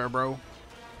eagle over there, bro.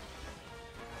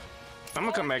 I'm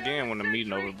gonna come back in when the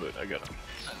meeting over, but I gotta.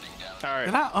 All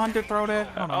Did right. I underthrow that?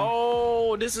 Hold on.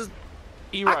 Oh, this is.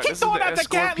 I keep throwing out the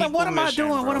Gatling. What am I doing?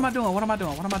 Bro. What am I doing? What am I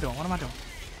doing? What am I doing? What am I doing?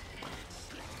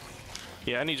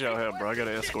 Yeah, I need y'all help, bro. I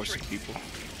gotta escort some people.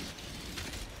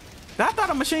 I thought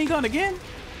a machine gun again.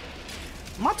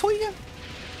 Am I tweaking?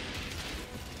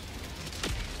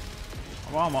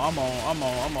 Well,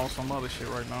 I'm on some other shit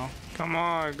right now. Come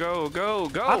on, go.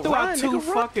 I threw out two nigga,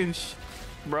 run. fucking.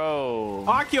 Bro.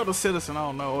 Oh, I killed a citizen. I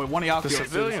don't know. One of y'all The killed a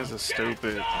civilians citizen. are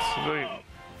stupid.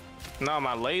 No,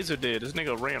 my laser did. This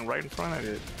nigga ran right in front of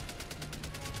it.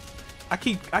 I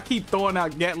keep throwing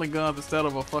out Gatling guns instead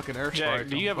of a fucking airstrike. Jack,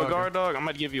 do you have a guard dog? I'm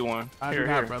gonna give you one. I Here, do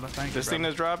not, here. brother. Thank you, This thing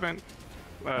brother. that's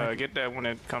dropping, get that when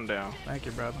it come down. Thank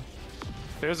you, brother.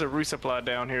 There's a resupply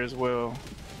down here as well.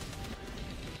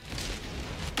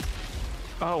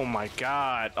 Oh my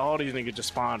god, all these niggas just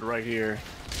spawned right here.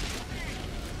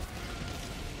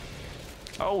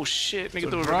 Oh shit, nigga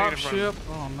threw a grenade Drop in front of ship.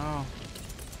 me. Oh no.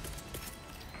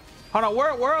 Hold on,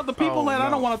 where are the people Oh, at? I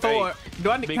don't no. want to throw Hey, it.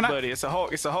 Do I need? Big Can buddy, it's a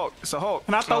Hulk, it's a Hulk, it's a Hulk.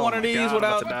 Can I throw Oh one of my these God, I'm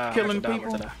without about to die, I'm killing about to die, I'm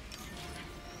people? about to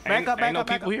die. Back up, back ain't no up,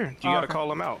 back people up. here. You Oh, gotta okay. call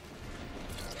them out.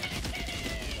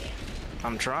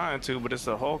 I'm trying to, but it's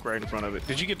a Hulk right in front of it.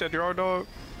 Did you get that yard dog?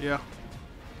 Yeah.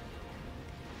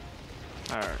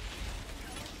 Alright.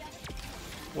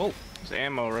 Whoa, there's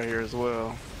ammo right here as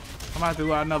well. I might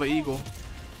do another eagle.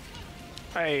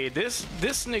 Hey, this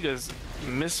nigga's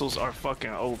missiles are fucking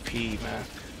OP, man.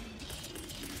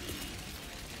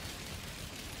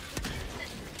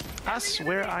 I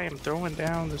swear I am throwing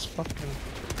down this fucking...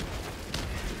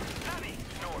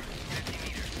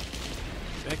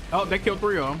 Oh, they killed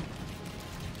 3 of them.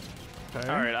 Okay.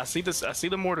 Alright, I see this. I see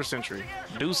the mortar sentry.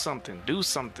 Do something. Do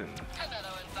something.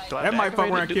 Do I have That to might fuck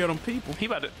activate around it? and kill them people. He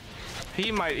about to...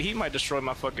 He might destroy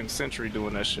my fucking sentry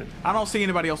doing that shit. I don't see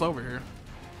anybody else over here.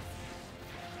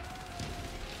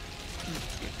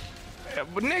 Yeah,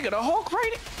 but nigga, the Hulk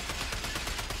right.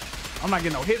 I'm not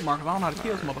getting no hit markers. I don't know how to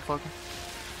kill this motherfucker.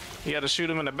 He had to shoot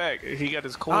him in the back. He got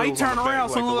his coils. Oh, he on turned the back around.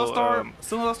 like Soon a as I little, start,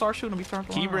 soon as I start shooting him, he turned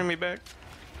around. Can you bring me back?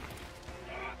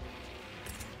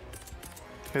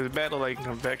 His battle like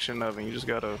convection oven. You just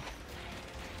gotta.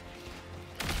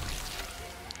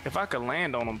 If I could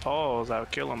land on him, pause, I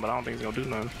would kill him, but I don't think he's gonna do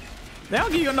nothing. They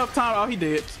don't give you enough time. Oh, he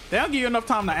did. They don't give you enough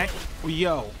time to aim.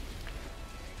 Yo.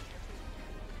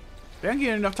 They don't give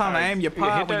you enough time to aim your hit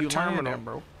pod that when you land terminal. there,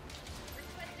 bro.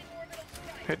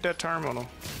 Hit that terminal.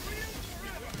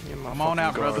 Come on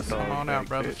out, brothers. Come on out,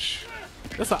 brothers.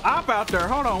 There's an op out there.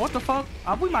 Hold on. What the fuck?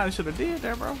 We might have should have did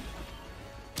there, bro.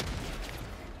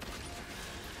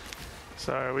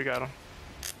 Sorry, we got him.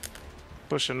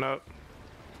 Pushing up.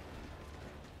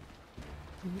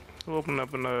 Open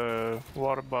up a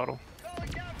water bottle.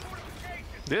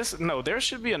 No, there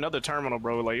should be another terminal,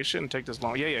 bro. Like, it shouldn't take this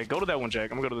long. Yeah, go to that one,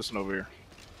 Jack. I'm gonna go to this one over here.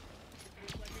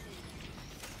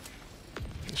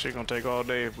 This shit gonna take all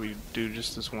day if we do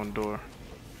just this one door.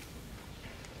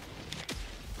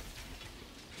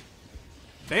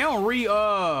 They don't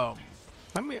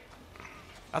Let me.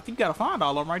 I think you gotta find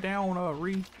all of them right there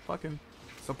on fucking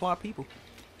supply people.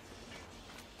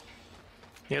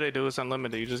 Yeah, they do. It's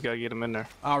unlimited. You just gotta get them in there.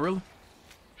 Oh, really?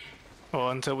 Well,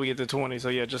 until we get to 20. So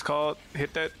yeah, just call it.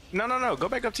 Hit that. No. Go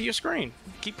back up to your screen.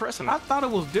 Keep pressing it. I thought it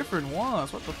was different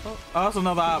ones. What the fuck? Oh, that's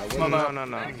another option. No.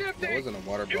 That wasn't a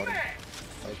water bottle. That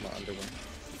was my underwear.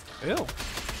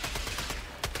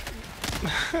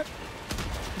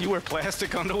 Ew. You wear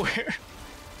plastic underwear?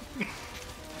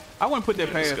 I wouldn't put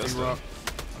that past you, Disgusting. bro.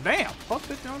 Damn, fuck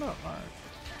this joint up. All right.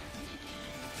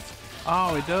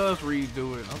 Oh, it does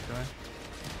redo it. Okay.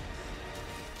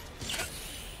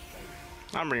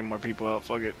 I'm bringing more people out.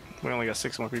 Fuck it. We only got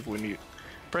 6 more people we need.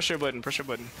 Press your button,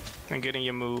 and get in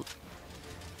your mood.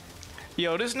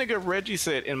 Yo, this nigga Reggie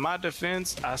said, in my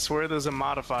defense, I swear there's a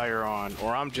modifier on,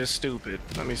 or I'm just stupid.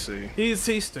 Let me see. He's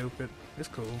stupid. It's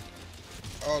cool.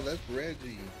 Oh, that's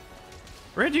Reggie.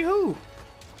 Reggie who?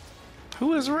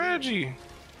 Who is Reggie?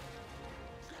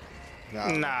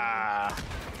 Nah.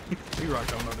 You rock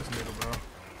don't know this nigga, bro.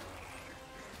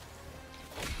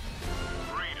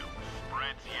 Freedom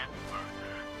spreads yet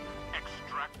further.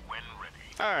 Extract when ready.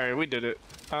 Alright, we did it.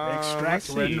 Extract let's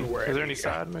see. when ready. Is there any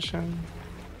side mission?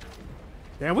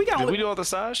 Damn, we got. Did we do all the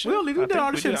side shit? We did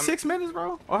all this shit in I mean, 6 minutes,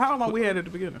 bro. Or how long we had at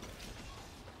the beginning?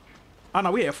 Oh no,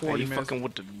 we had 40 you minutes. fucking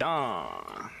with the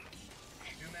Don.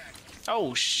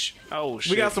 Oh shit.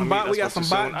 We got some bot. We got some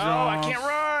bot. Oh, I can't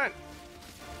run.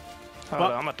 Hold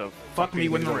on, I'm about to fuck me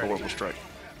with the orbital strike.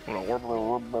 Hold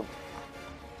on.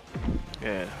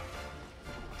 Yeah.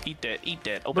 Eat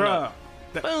that. Open up.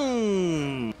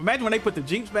 Boom. Imagine when they put the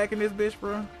Jeeps back in this bitch,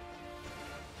 bro.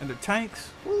 And the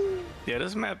tanks. Woo. Yeah,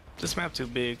 this map too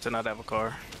big to not have a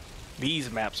car.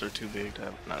 These maps are too big to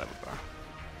not have a car.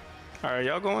 All right,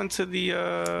 y'all going to the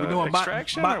We're doing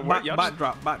extraction? bot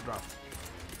drop.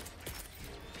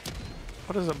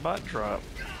 What is a bot drop?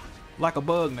 Like a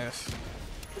bug nest.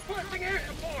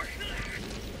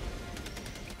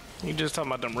 You just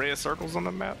talking about them red circles on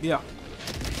the map? Yeah.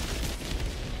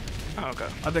 Okay.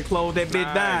 I just closed that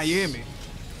bitch down, you hear me?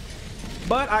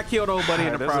 But I killed old buddy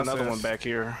in the There's process. another one back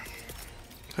here.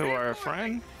 Who are a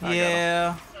friend? I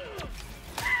Yeah.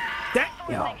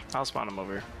 Damn. I'll spawn him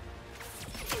over here.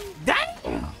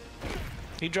 Damn.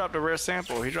 He dropped a rare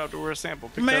sample. Pick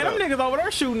Man, that them up. niggas over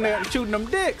there shooting them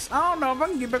dicks. I don't know if I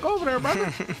can get back over there,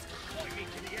 brother.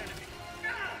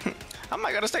 I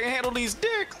might gotta stay and handle these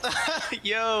dicks.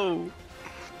 Yo.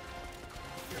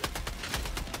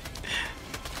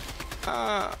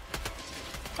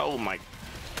 Oh my.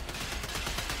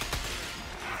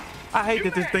 I hate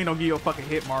that this thing don't give you a fucking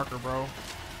hit marker, bro.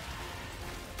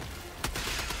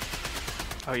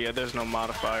 Oh yeah, there's no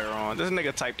modifier on. This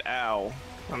nigga typed ow.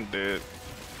 I'm dead.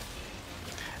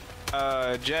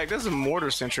 Jack, this mortar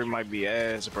sentry might be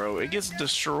ass, bro. It gets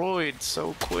destroyed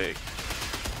so quick.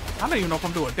 I don't even know if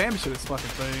I'm doing damage to this fucking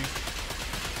thing.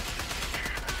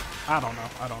 I don't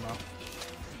know.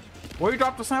 Where you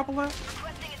dropped the sample at?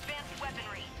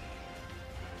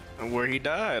 And where he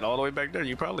died, all the way back there.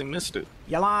 You probably missed it.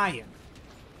 You lying.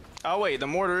 Oh wait, the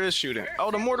mortar is shooting.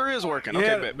 Oh, the mortar is working.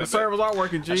 Yeah, Okay, the servers are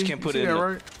working, G. I just can't put it in that, the...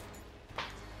 right?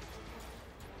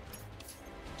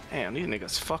 Damn, these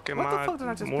niggas fucking What the my fuck did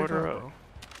I just mortar pick up, up. bro?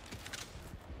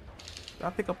 Did I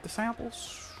pick up the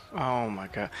samples? Oh my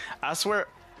god. I swear,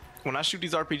 when I shoot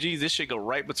these RPGs, this shit go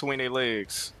right between their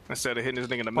legs instead of hitting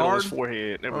this nigga in the middle of his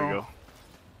forehead. There we go.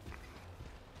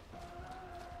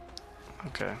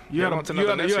 Okay. You had a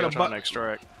trying to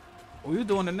extract. Oh, you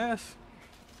doing the nest?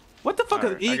 What the fuck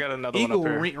is I got another one eagle?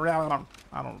 up here. I don't know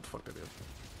what the fuck that is.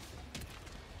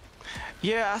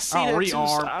 Yeah, I see that too.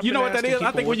 Rearm. I've You know been what that is? asking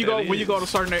I think people when you what go that when you go to is.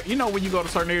 certain when you go to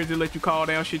certain areas, they let you call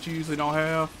down shit you usually don't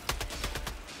have.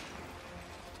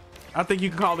 I think you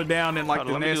can call it down in like Hold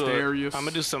the on, let me nest do areas. I'm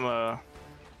gonna do some I'm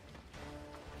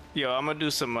gonna do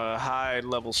some high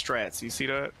level strats. You see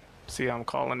that? See how I'm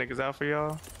calling niggas out for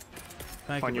y'all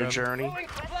Thank on you, your brother. journey.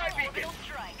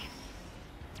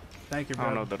 Thank you, I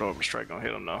don't brother. know if that orbital strike gonna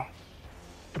hit him though.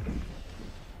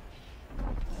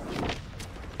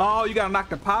 Oh, you gotta knock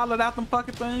the pilot out them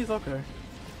fucking things? Okay.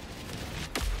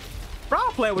 Bro, I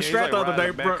was playing with Yeah, he's Strat the like other day,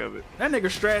 riding the back bro. of it. That nigga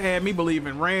Strat had me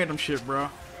believing random shit, bro.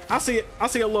 I see a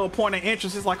little point of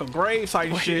interest. It's like a grave site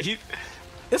and shit.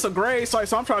 It's a grave site,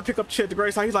 so I'm trying to pick up shit at the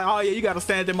grave site. He's like, oh yeah, you gotta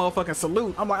stand there motherfucking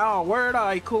salute. I'm like, oh, word, all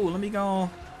right, cool. Let me go on.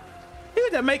 He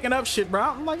was just making up shit, bro.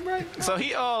 I'm like, bro. So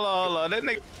he that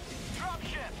nigga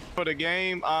for the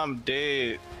game. I'm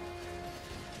dead.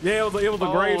 Yeah, it was a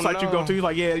grave site you go no. to. He's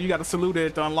like, yeah, you gotta salute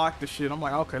it to unlock the shit. I'm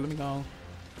like, okay, let me go on.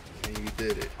 And you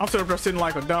did it. I'm sitting there sitting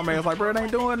like a dumbass, like, bro, it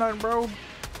ain't doing nothing, bro.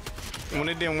 When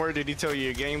it didn't work, did he tell you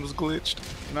your game was glitched?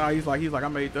 Nah, he's like, I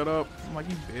made that up. I'm like,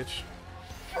 you bitch.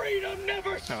 Freedom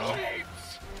never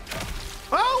sleeps.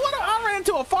 Oh, what? I ran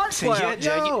into a fart cloud. Yeah,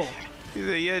 Jack, Yo. He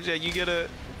said, yeah, Jack, you get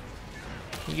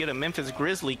a Memphis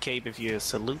Grizzly cape if you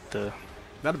salute the.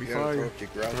 That'd be fire.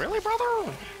 Really,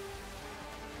 brother?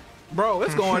 Bro,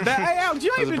 it's going down. Hey, Alex,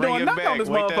 you ain't Let's been bring doing it nothing back. on this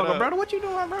Wake that motherfucker, up. brother. What you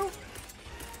doing, bro?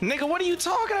 Nigga, what are you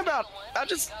talking about?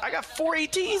 I got 4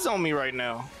 ATs on me right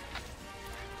now.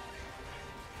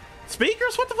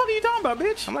 Speakers? What the fuck are you talking about,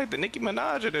 bitch? I'm like the Nicki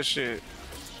Minaj of this shit.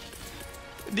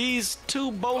 These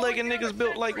two bow-legged niggas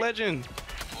built like legend.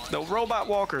 The robot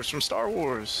walkers from Star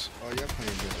Wars. Oh, y'all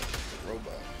playing the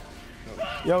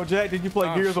robot. Yo, Jack, did you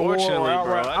play Gears of War or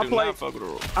outright? Bro, I do not fuck with the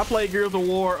robot. I played Gears of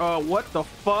War. What the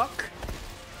fuck?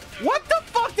 What the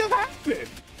fuck just happened?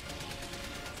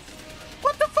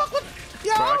 What the fuck was?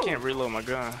 Yo, Bro, I can't reload my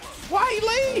gun. why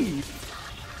he leave?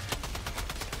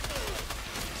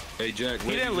 Hey Jack,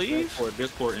 He didn't leave for a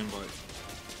Discord invite.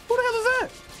 Who the hell is that?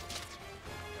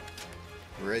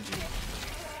 Reggie.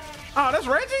 Oh, that's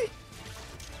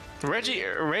Reggie.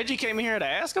 Reggie came in here to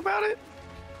ask about it.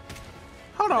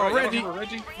 Hold on, Bro, y'all Reggie. remember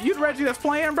Reggie? You the Reggie that's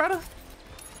playing, brother?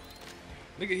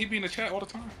 Nigga, he be in the chat all the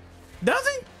time. Does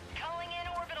he?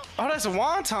 Oh, that's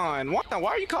Wonton. Wonton,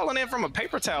 why are you calling in from a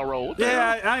paper towel roll? What the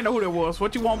Yeah, hell? I didn't know who that was.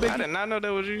 What you want, I Biggie? did not know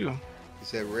that was you. He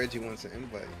said Reggie wants an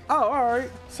invite. Oh, all right.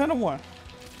 Send him one.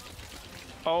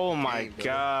 Oh my Hey, bro.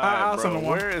 god, I'll bro. send him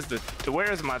one.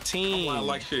 Where is my team? I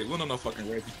like shit. We don't know fucking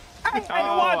Reggie. Hey,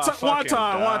 Oh, one I time. fucking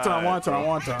died,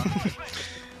 One time.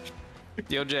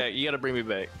 Yo, Jack, you gotta bring me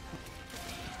back.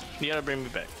 You gotta bring me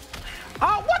back.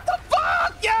 Oh, what the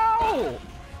fuck, yo!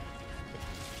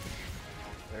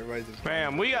 Everybody's just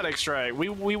Man, we gotta extract. We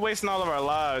wasting all of our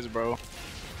lives, bro.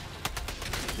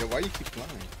 Yo, why you keep flying?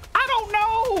 I don't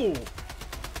know.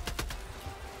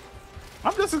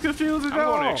 I'm just as confused as I'm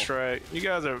going to y'all. extract. You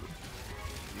guys are.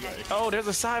 Oh, there's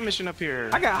a side mission up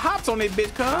here. I got hops on this bitch,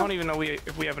 I cuz. don't even know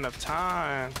if we have enough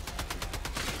time.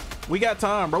 We got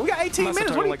time, bro. We got 18 Must have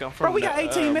minutes. told What like I'm bro, from we got the,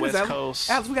 18 minutes. West Alex. Coast.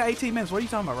 Alex, we got 18 minutes. What are you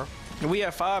talking about, bro? We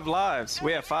have 5 lives.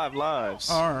 We have 5 lives.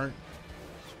 All right.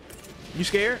 You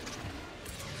scared?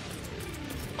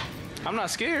 I'm not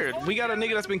scared. We got a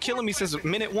nigga that's been killing me since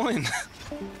minute 1.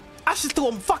 I just threw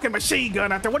a fucking machine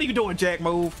gun out there. What are you doing,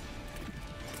 Jackmove?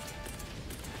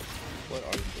 What are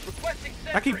you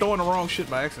doing? I keep throwing the wrong shit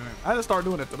by accident. I just started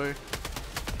doing it today.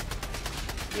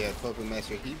 Yeah, Puppet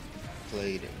Master, he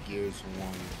played Gears 1.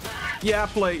 Yeah, I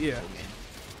played, yeah.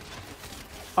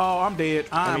 Oh, I'm dead.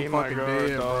 I'm mean, my fucking God,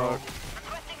 dead, dog.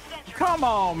 bro. Come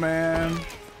on, man.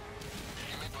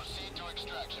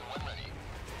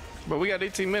 But we got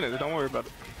 18 minutes. Don't worry about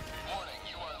it.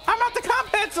 I'm out the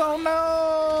combat zone.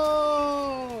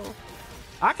 No.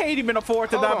 I can't even afford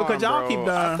to die Hold because on, y'all bro. keep I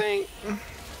dying. think.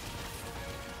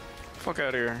 Fuck out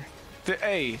of here.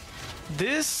 Hey,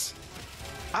 this.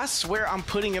 I swear I'm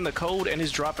putting in the code and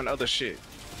it's dropping other shit.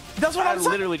 That's what I I'm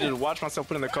saying. literally just watched myself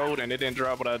put in the code and it didn't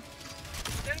drop what I.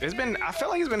 It's been. I feel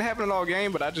like it's been happening all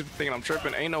game, but I just thinking I'm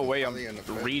tripping. Ain't no way I'm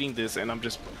reading this and I'm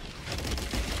just.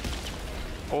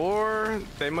 Or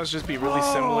they must just be really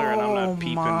similar and I'm not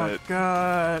peeping my that.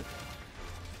 God.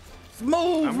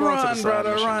 Move, I'm going to the run, side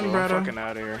brother, mission, run, bro. brother. I'm fucking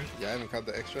out of here. Yeah, I haven't caught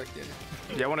the extract yet.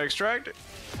 Y'all want to extract it?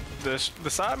 The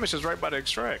side mission's right by the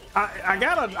extract. I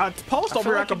got a post over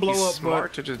here I like can it'd be blow up, smart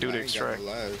but to just do the I ain't got extract. no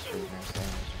lives for my side.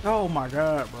 oh my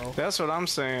God, bro. That's what I'm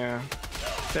saying.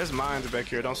 There's mines back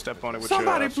here. Don't step on it with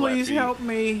Somebody your flat please feet. help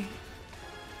me.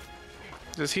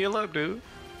 Just heal up, dude.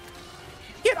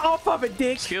 Get off of it,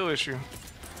 dick. Skill issue.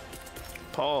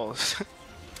 Pause.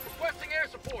 Requesting air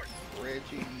support.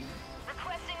 Reggie.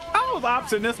 I was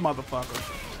opting this motherfucker.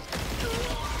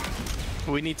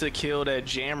 We need to kill that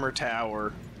jammer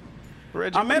tower.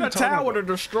 Reggie, I'm what in are a you talking tower to about?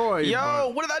 destroy.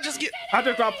 Yo, what did I just get? I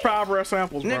just dropped 5 rare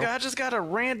samples, bro. Nigga, I just got a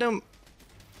random.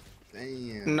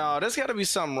 Damn. No, there's got to be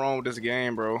something wrong with this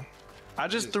game, bro. I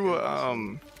just threw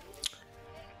a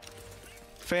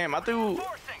Fam, I threw.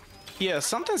 Yeah,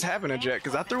 something's happening, Jack.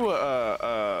 Cause I threw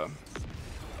a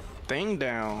thing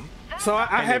down. So I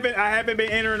haven't been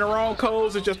entering the wrong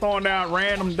codes and just throwing down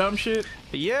random dumb shit.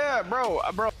 Yeah, bro.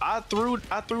 I threw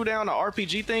down an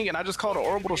RPG thing and I just called an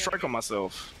orbital strike on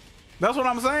myself. That's what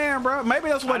I'm saying, bro. Maybe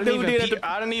that's what dude did.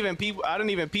 I didn't even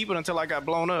peep it until I got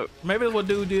blown up. Maybe that's what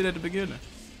dude did at the beginning.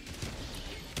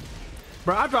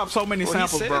 Bro, I dropped so many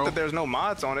samples, he said bro. that there's no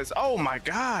mods on it. Oh my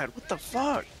god, what the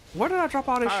fuck? Where did I drop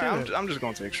all this All right, shit? I'm just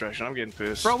going to extraction. I'm getting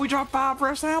pissed. Bro, we dropped 5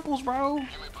 rare samples, bro.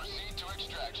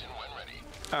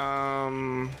 How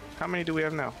many do we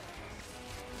have now?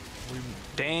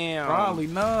 Damn. Probably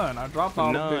none. I dropped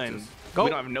all the none. bitches. Go. We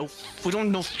don't have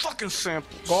no fucking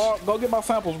samples. Go get my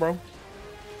samples, bro.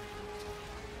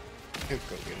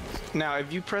 Go get myself. Now,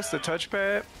 if you press the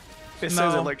touchpad, it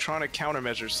says electronic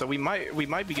countermeasures. So we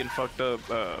might be getting fucked up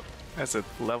as a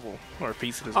level or a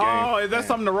piece of this game. Oh, is that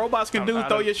something the robots can do?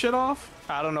 Throw your shit off?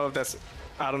 I don't know if that's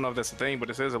a thing, but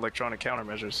it says electronic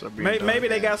countermeasures. Maybe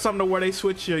they got something to where they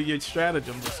switch your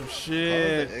stratagems or some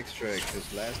shit. The extract,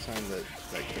 because last time the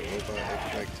robot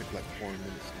extract took like 4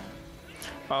 minutes.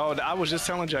 Oh, I was just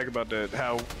telling Jack about that.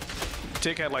 How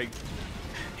Tick had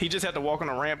he just had to walk on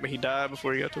a ramp and he died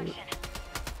before he got to it.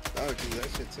 Oh, because that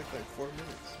shit took like 4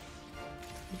 minutes.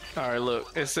 All right,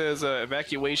 look. It says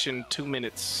evacuation 2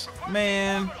 minutes.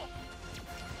 Man.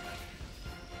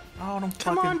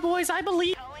 Come on, boys. I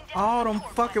believe. All them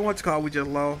fucking what's it called we just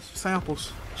lost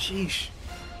samples. Sheesh.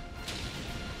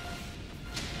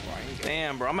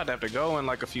 Damn, bro. I'm about to have to go in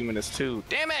like a few minutes too.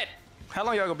 Damn it! How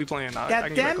long y'all gonna be playing? God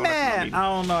damn it! I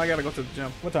don't know. I gotta go to the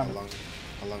gym. What time? How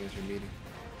long is your meeting?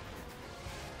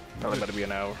 Probably about to be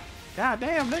an hour. God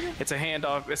damn, nigga. It's a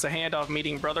handoff. It's a handoff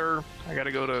meeting, brother. I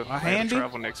gotta go to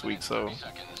travel next week, so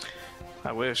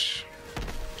I wish.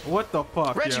 What the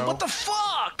fuck, Reggie? yo? What the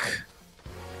fuck?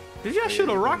 Did y'all shoot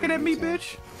a rocket at me,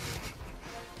 bitch?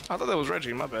 I thought that was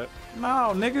Reggie. My bad.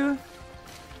 No, nigga.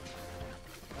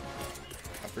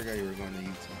 I forgot you were going to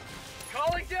Utah.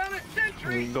 Calling down a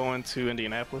sentry. I'm going to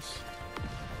Indianapolis.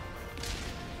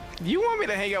 You want me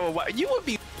to hang out with YB? You would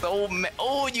be so mad.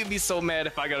 Oh, you'd be so mad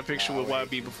if I got a picture with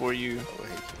YB before you.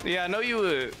 Yeah, I know you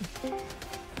would.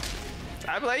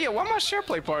 I'd be like, yeah, why my share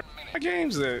play part? My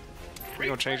game's that. We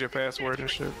gonna change your password and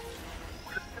shit.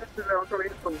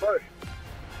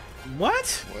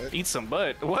 What? Eat some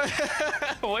butt. What?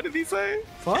 What did he say?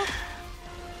 Fuck.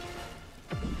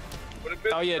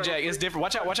 Oh yeah, Jack, it's different.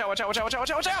 Watch out! Watch out! Watch out! Watch out! Watch out! Watch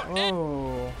out! Watch out!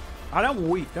 Oh, I'm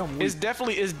weak. I'm weak. It's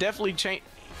definitely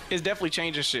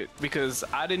changing shit because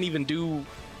I didn't even do.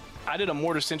 I did a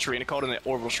mortar century and it called it an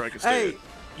orbital strike instead. Hey,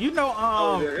 you know,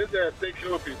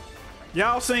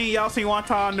 y'all seen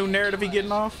Wonton new narrative he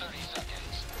getting off?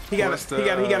 He got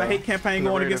a hate campaign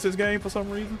going against this game for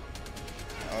some reason.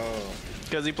 Oh.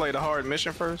 Because he played a hard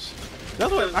mission first.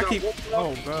 That's what I keep.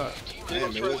 Oh god.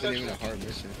 Damn, it wasn't even a hard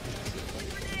mission.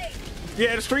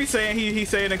 Yeah, the street saying he's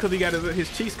saying it because he got his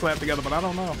cheeks clapped together, but I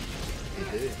don't know. He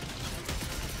did.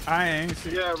 I ain't.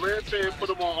 Yeah, Red said put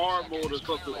him on hard mode or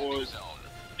something, or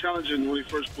challenging when he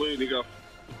first played and he got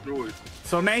destroyed.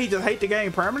 So now he just hate the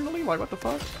game permanently? Like what the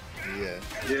fuck? Yeah.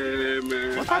 Yeah,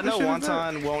 man. I know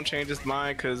Wonton won't change his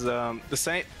mind because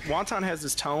Wonton has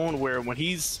this tone where when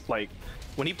he's like.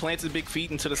 When he plants his big feet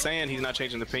into the sand, he's not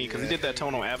changing the opinion because he did that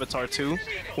tone on Avatar 2.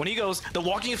 When he goes, the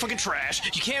walking is fucking trash.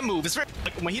 You can't move. It's very,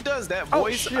 like, when he does that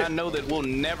voice, I know that we'll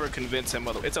never convince him.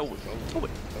 It's over.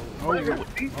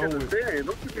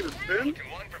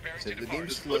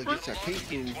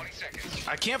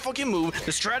 I can't fucking move.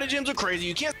 The stratagems are crazy.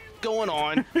 You can't going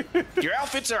on. Your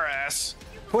outfits are ass.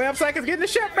 12 seconds getting the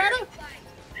shit better.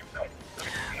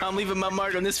 I'm leaving my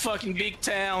mark on this fucking big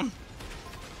town.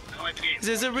 This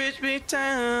is a rich big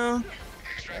town.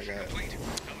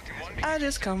 I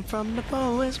just come from the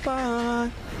poet's bar.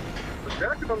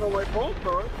 Jack don't know where both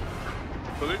are.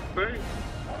 So they think.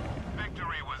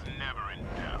 Victory was never in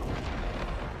doubt.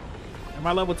 Am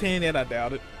I level 10 yet? I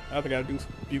doubt it. I think I gotta do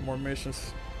a few more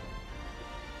missions.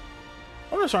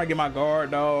 I'm just trying to get my guard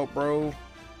dog, bro.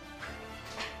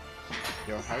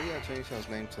 Yo, how you gonna change his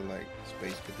name to like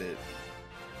Space Cadet?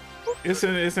 It's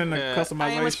in the customization. I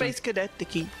am a space cadet to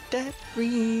keep that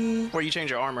free. Where you change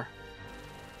your armor.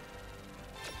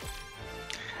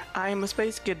 I am a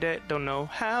space cadet, don't know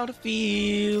how to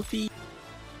feel.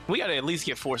 We gotta at least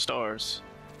get 4 stars.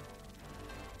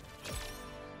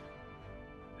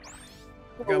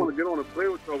 I want to get on and play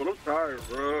with y'all, but I'm tired,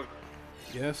 bro.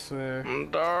 Yes, sir.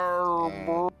 Getting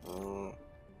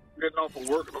off of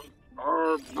work, and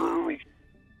I'm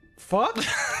Fuck.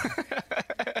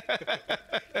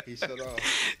 He shut off.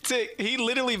 Tick, he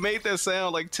literally made that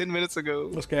sound like 10 minutes ago.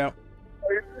 Let's count.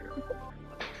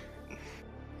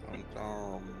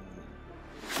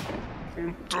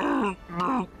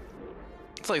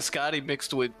 It's like Scotty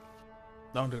mixed with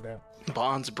Don't do that.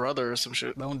 Bond's brother or some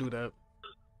shit. Don't do that.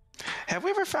 Have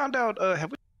we ever found out,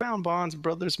 have we found Bond's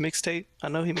brother's mixtape? I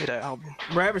know he made an album.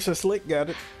 Ravish and Slick got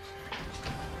it.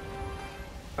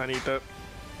 I need that.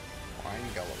 Wine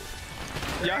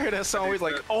Y'all hear that song where he's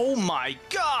like, oh my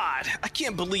god, I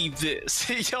can't believe this.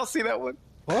 Y'all see that one?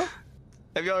 What?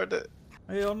 Have y'all heard that?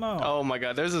 Hell no. Oh my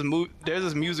god, there's this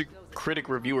music critic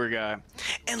reviewer guy.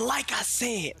 And like I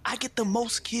said, I get the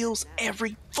most kills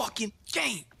every fucking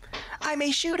game. I'm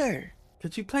a shooter.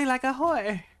 Could you play like a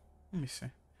whore? Let me see.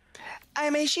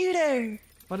 I'm a shooter.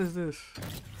 What is this?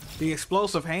 The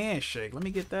explosive handshake. Let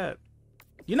me get that.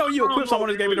 You know, you equip someone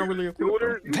this game, you don't really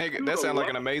equip them. That sounds like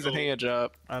an amazing hand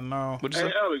job. I know. What'd you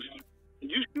Hey, say? Alex,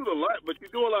 you shoot a lot, but you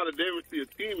do a lot of damage to your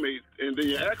teammates, and then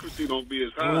your accuracy don't be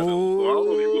as high. So I don't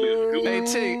know if you really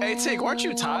skilled. Hey, Tig, weren't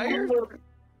you tired?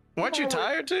 Weren't you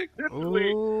tired, Tig? I'm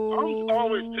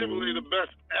always typically the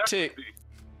best Tig,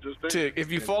 accuracy. Tig,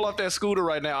 if you fall off that scooter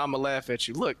right now, I'm gonna laugh at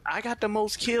you. Look, I got the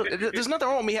most kills. There's nothing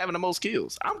wrong with me having the most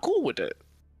kills. I'm cool with that.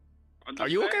 Are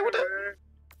you okay with that?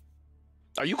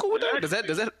 Are you cool with that? Does that?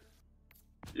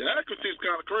 Your accuracy's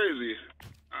kind of crazy.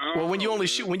 Well, when you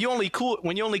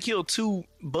only kill 2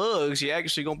 bugs, you're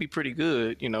actually gonna be pretty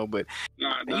good, you know. But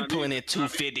you pulling in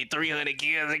 250, 300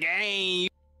 kills a game.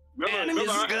 Man, Remember,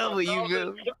 discover you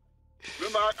go.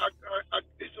 Remember, I shot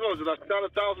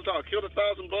 1,000 times, killed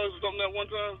 1,000 bugs or something that one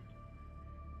time.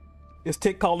 Is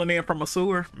Tick calling in from a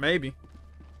sewer? Maybe.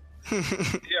 Yeah, I'm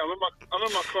in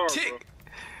my car, bro.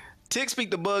 Tick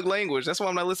speak the bug language. That's why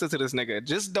I'm not listening to this nigga.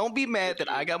 Just don't be mad that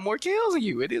I got more kills than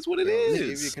you. It is what it is.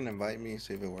 See if you can invite me,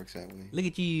 see if it works that way. Look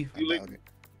at you.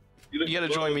 You gotta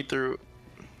join me through.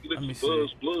 Let me see.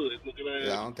 Blood.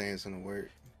 Yeah, I don't think it's gonna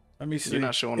work. Let me see. You're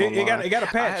not showing it online. It got a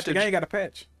patch. The game got a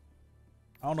patch.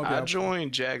 I don't know. I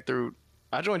joined Jack through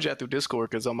Discord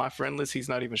because on my friend list he's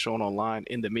not even showing online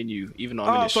in the menu, even on.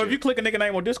 Oh, so if you click a nigga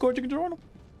name on Discord, you can join him.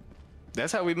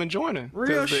 That's how we've been joining.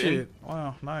 Real shit.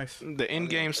 Wow, nice. The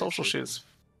in-game social shits.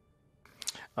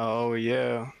 Oh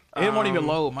yeah. It won't even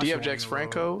load. Do you have Jack's friend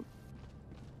code?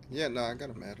 Yeah, no, I got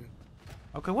him added.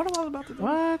 Okay, what am I about to do?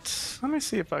 What? Let me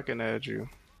see if I can add you.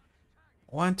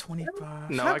 125.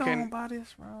 No, I I can't. buy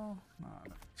this, bro. Nah,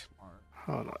 that's smart.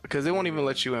 Hold on, because it won't even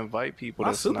let you invite people.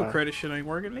 My that's super not... credit shit ain't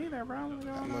working either, bro.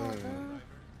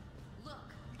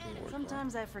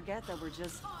 Sometimes I forget that we're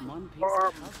just one piece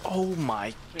of puzzle. Oh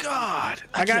my god!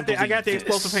 I got the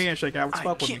explosive handshake. I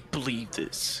can't believe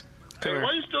this. Hey,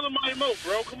 why you still in my emote,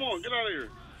 bro? Come on, get out of here.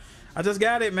 I just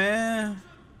got it, man.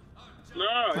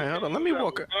 Nah. Hey, hold on. Let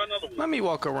me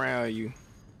walk around you.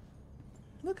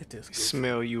 Look at this.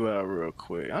 Smell you out real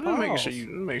quick. I'm gonna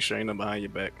make sure ain't nothing behind your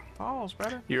back. Pause,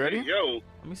 brother. You ready? Yo.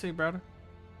 Let me see, brother.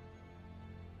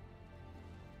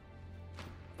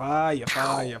 Fire.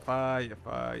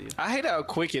 I hate how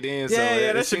quick it ends.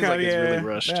 Yeah, that seems like it's really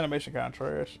rushed. The animation kind of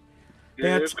trash.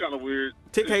 Yeah, it's kind of weird.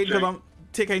 Tick hating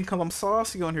because I'm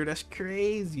saucy on here. That's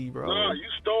crazy, bro. Nah, you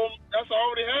stole. That's I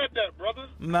already had that, brother.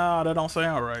 Nah, that don't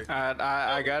sound right.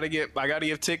 I gotta give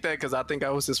Tick that because I think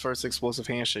that was his first explosive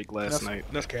handshake last night.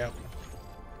 That's cap.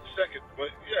 Second, but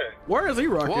yeah. Where is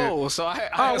E-Rock at? Whoa, so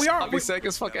we are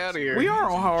seconds. Fuck out of here. We are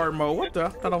on hard mode. What the? I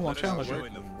thought I was on challenge.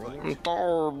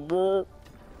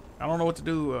 I don't know what to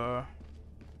do.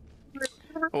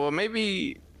 Well,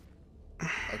 maybe.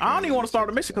 I don't even want to start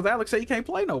a mission because Alex said he can't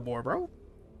play no more, bro.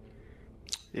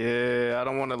 Yeah, I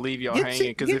don't want to leave y'all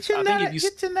hanging because what's up?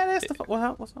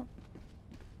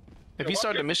 If you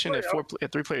start the mission at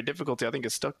 3-player difficulty, I think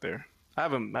it's stuck there. I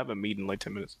have a meeting in like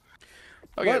 10 minutes.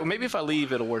 Okay, well, maybe if I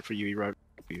leave, it'll work for you, right?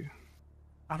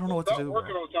 I don't know what to do.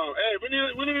 Working on time. Hey, we need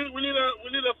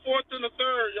a fourth and a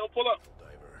third. Yo, pull up.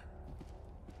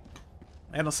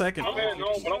 And a second. I'm heading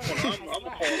home, but I'm gonna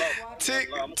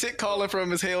call out. Tick calling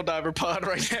from his Helldiver pod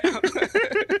right now.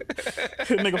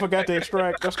 Nigga forgot to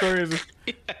extract. That's crazy.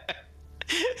 Yeah.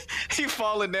 He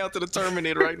falling down to the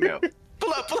Terminator right now.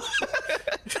 Pull up.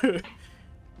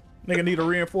 Nigga need a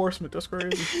reinforcement. That's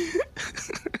crazy.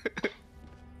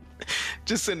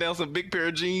 Just send down some big pair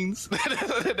of jeans.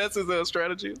 That's his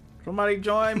strategy. Somebody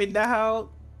join me, dog.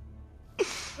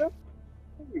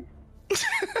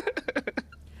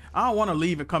 I don't want to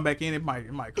leave and come back in. It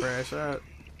might crash out.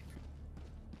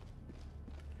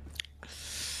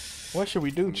 What should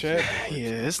we do, Chad?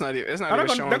 Yeah, it's not even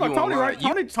showing you Tony, online.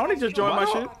 right? Tony just joined my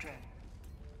shit.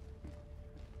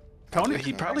 Tony?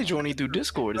 He probably joined you through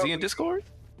Discord. Is he in Discord?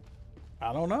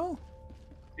 I don't know.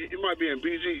 He might be in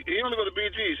BG. He only go to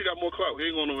BG. She got more clout. He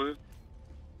ain't going over there.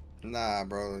 Nah,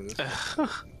 bro. God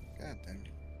damn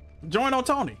it. Join on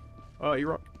Tony. Oh,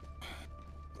 you're right.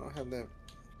 I don't have that.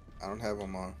 I don't have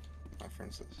him on my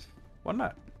friends list. Why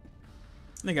not?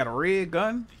 They got a red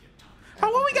gun.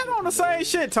 How what we got on the same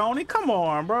shit, Tony? Come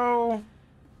on, bro.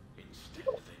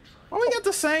 Why we got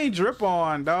the same drip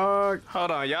on, dog? Hold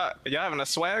on, y'all having a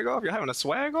swag off? Y'all having a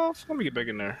swag off? Let me get back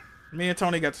in there. Me and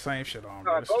Tony got the same shit on,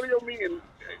 bro. Go to your meeting.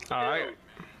 All right.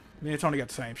 Me and Tony got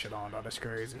the same shit on, dog. That's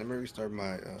crazy. Let me restart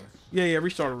my. Yeah,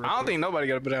 restart it. I don't think nobody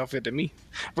got a better outfit than me.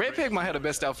 Red Pig might have the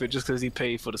best outfit just because he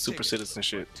paid for the super citizen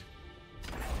shit.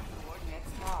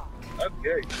 That's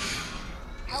gay.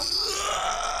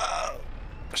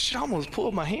 Shit, I almost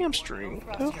pulled my hamstring.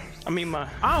 I mean, my.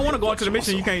 I don't want to go into the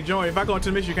mission. You can't join. If I go into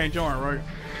the mission, you can't join, right?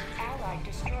 Allied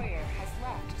destroyer has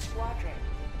left squadron.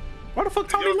 Why the fuck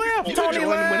Tony left? You Tony can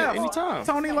join and win at any left. time.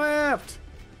 Tony left.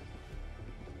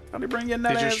 Tony, bring your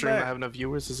nut Did your ass stream not back. have enough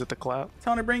viewers? Is it the cloud?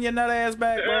 Tony, bring your nut ass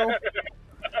back, bro.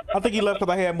 I think he left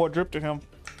because I had more drip to him.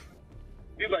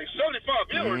 He's like 75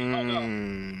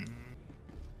 viewers.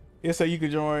 Yeah, so you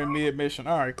could join mid-mission.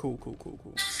 All right, cool.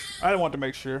 I didn't want to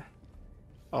make sure.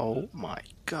 Oh my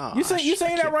god. You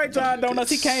saying that right, John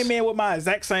Donuts? He came in with my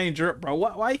exact same drip, bro.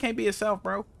 Why he can't be himself,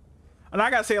 bro? And I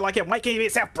gotta say it like him. Why can't he be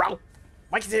himself, bro?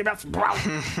 Why can't he be himself,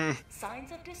 bro?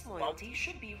 Signs of disloyalty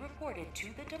should be reported to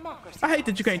the democracy. I hate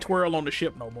that you can't twirl on the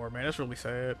ship no more, man. That's really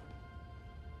sad.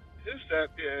 It's that,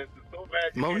 yeah, it's so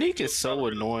bad. Monique is so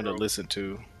annoying to listen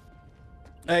to.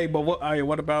 Hey, but what? Hey,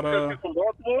 what about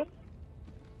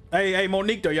Hey,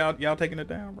 Monique though, y'all taking it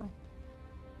down, bro?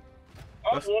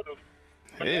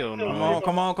 Hell no.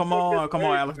 Come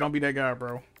on, Alex. Don't be that guy,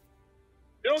 bro.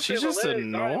 She's just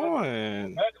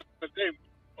annoying.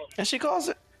 And she calls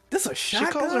it. This a shotgun?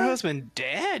 She calls her husband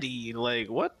daddy. Like,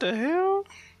 what the hell?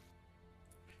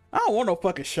 I don't want no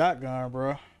fucking shotgun,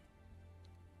 bro.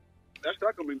 That's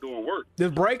not gonna be doing work.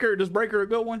 This breaker a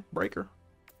good one? Breaker.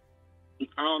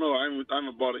 I don't know. I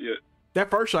haven't bought it yet. That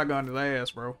first shotgun is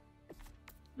ass, bro.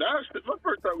 That's my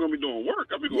first time gonna be doing work.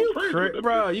 I'll be going crazy, with that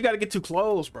bro. bitch. You got to get too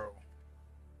close, bro.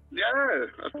 Yeah,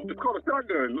 it's called a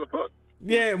shotgun. What the fuck?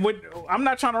 Yeah, I'm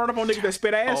not trying to run up on niggas that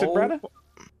spit acid, brother.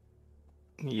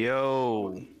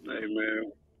 Yo. Hey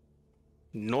man.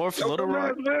 North Little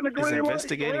Rock is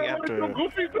investigating after.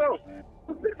 Goofy though.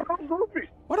 Goofy.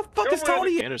 What the fuck is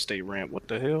Tony? Interstate ramp. What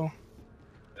the hell?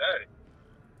 Hey.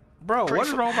 Bro, what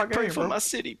is wrong with my Pray game, for bro? my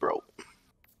city, bro.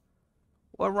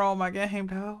 What wrong with my game,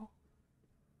 dog?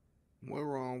 What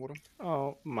wrong with him?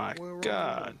 Oh my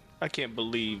god. I can't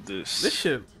believe this. This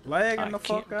shit lagging the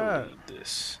fuck out.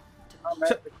 This. I'm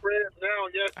at the crib now,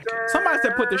 yes sir. Somebody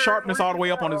said put the sharpness all the way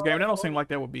up on this game. That don't seem like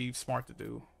that would be smart to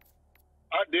do.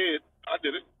 I did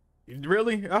it.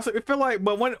 Really? I feel like,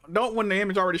 but when the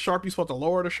image already sharp, you supposed to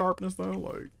lower the sharpness though,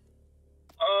 like.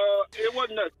 It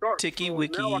wasn't that sharp. Ticky so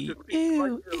wicky. now I can see,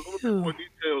 like, a little bit more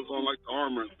details on like the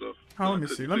armor and stuff. Let me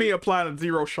see. Let me apply the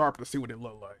 0 sharp to see what it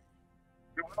look like.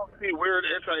 You don't see weird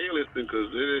anti-aliasing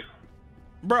because it is.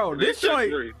 Bro, this It's that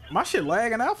joint, great. my shit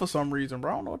lagging out for some reason,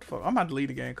 bro. I don't know what the fuck. I'm about to leave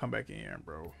the game and come back in,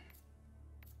 bro.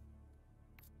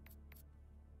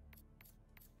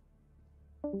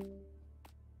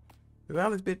 Is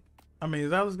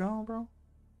Alice gone, bro?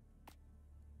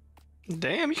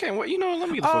 Damn, you can't wait. You know, let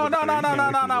me get the Oh, fuck no. out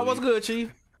of here. What's good,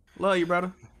 Chief? Love you,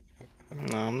 brother.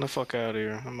 No, I'm the fuck out of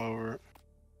here. I'm over it.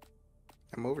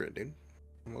 I'm over it, dude.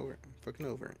 I'm over it. I'm fucking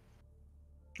over it.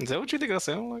 Is that what you think I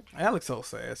sound like? Alex so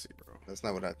sassy, bro. That's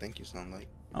not what I think you sound like.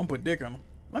 I'm put dick on him.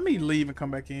 Let me leave and come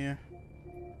back in.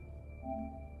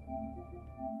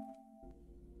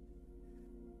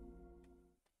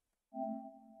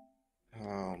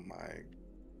 Oh my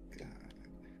god.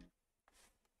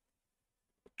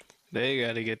 They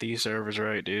gotta get these servers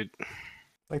right, dude.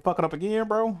 They fucking up again,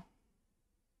 bro.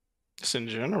 Just in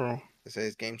general. It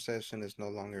says game session is no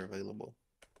longer available.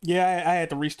 Yeah, I had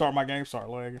to restart my game, start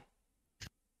lagging.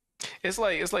 It's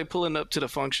like pulling up to the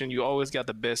function. You always got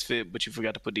the best fit, but you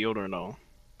forgot to put deodorant on,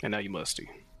 and now you musty.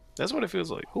 That's what it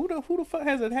feels like. Who the fuck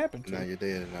has it happened to? Now you're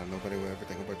dead. Now nobody will ever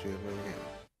think about you ever again.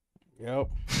 Yep.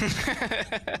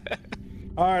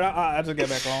 All right, I just get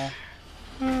back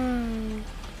on.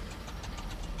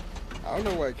 I don't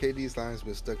know why KD's line's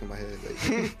been stuck in my head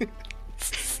lately.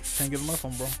 Can't get enough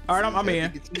of them, bro. All right, I'm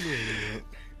in.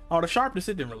 Oh, the sharpness,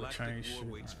 it didn't really change.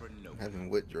 Having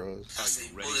withdrawals. I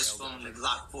say bullets from the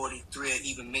Glock 43,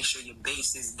 even make sure your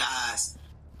bases dies.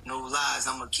 No lies,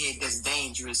 I'm a kid that's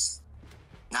dangerous.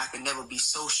 And I can never be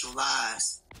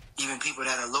socialized. Even people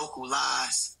that are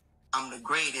localized. I'm the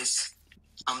greatest.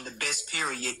 I'm the best,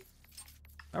 period.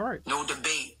 All right. No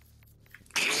debate.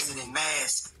 Resident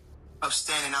mask.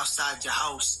 Upstanding outside your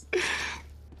house.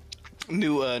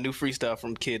 New freestyle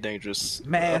from Kid Dangerous.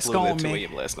 Mask Uploaded on at 2 me.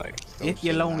 AM last night. If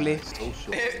you're lonely. I was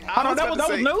that about to was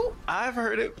say, new? I've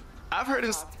heard it.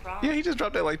 Yeah, he just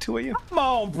dropped that like 2 AM. Come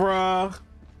on, bruh.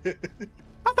 I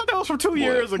thought that was from 2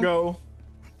 years ago.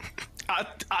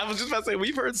 I was just about to say,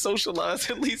 we've heard socialized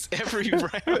at least every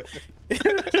round.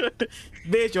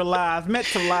 Visualize,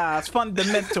 mentalize,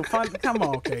 fundamental. Come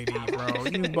on, KD, bro.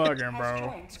 You bugging,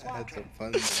 bro. That's a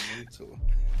fundamental.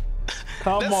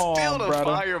 Come That's on, still a brother.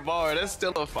 fire bar. That's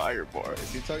still a fire bar.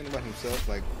 Is he talking about himself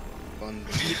like fun?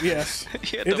 Yes.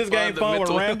 Yeah, Is this game fun with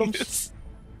fundamental- randoms?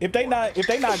 If they not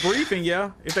griefing,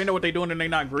 yeah. If they know what they doing and they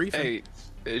not griefing.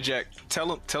 Hey, Jack,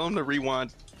 tell him to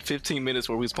rewind 15 minutes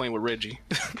where we was playing with Reggie.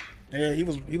 Yeah, he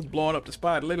was blowing up the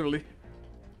spot, literally.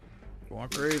 Going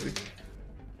crazy.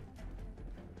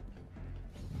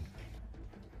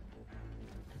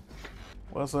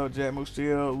 What's up, Jackmove?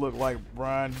 Still look like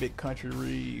Brian Big Country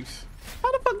Reeves.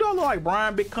 How the fuck do I look like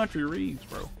Brian Big Country Reeves,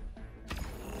 bro?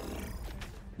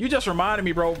 You just reminded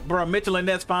me, bro. Bro, Mitchell and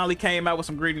Nets finally came out with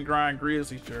some Green and Grind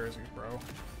Grizzlies jerseys, bro.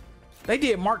 They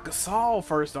did Mark Gasol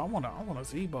first, though. I want a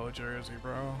Zebo jersey,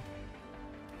 bro.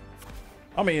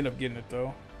 I'm gonna end up getting it,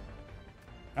 though.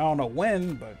 I don't know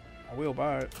when, but I will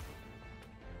buy it.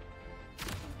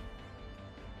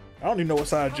 I don't even know what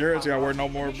size jersey I wear no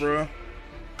more, bro.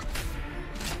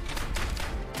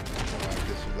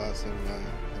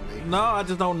 No, I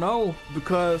just don't know,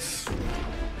 because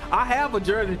I have a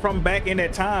jersey from back in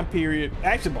that time period.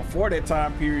 Actually, before that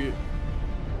time period.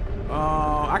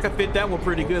 I can fit that one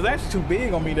pretty good. It's actually too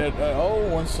big on me, that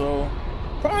old one, so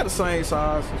probably the same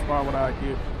size is probably what I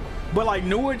get. But like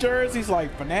newer jerseys,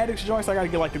 like Fanatics joints, I gotta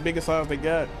get like the biggest size they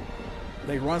got.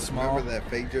 They run small. Remember that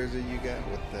fake jersey you got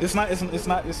with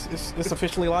the... It's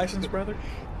officially licensed, brother.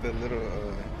 The little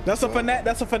that's a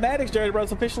Fanatics jersey, bro.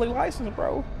 It's officially licensed,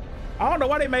 bro. I don't know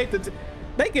why they made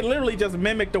they can literally just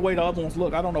mimic the way the other ones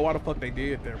look. I don't know why the fuck they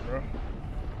did there, bro.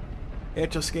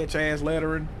 Etch a sketch ass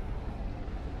lettering.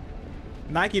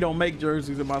 Nike don't make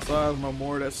jerseys in my size no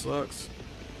more. That sucks.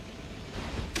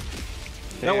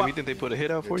 Damn, you think they put a hit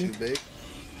out for you? Big?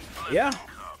 Yeah.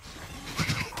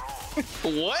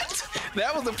 What?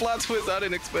 That was the plot twist I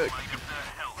didn't expect.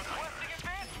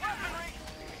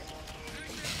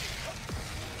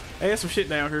 Hey, there's some shit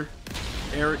down here,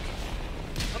 Eric.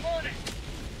 I'm on it.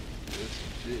 There's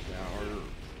some shit down here.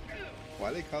 Why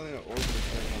are they calling it an orbital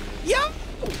thing? Yo!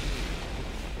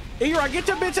 E-Rock, get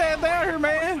your bitch ass down here,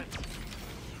 man.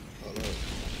 Hold up.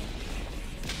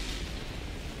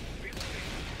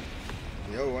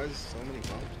 Yo, why is so many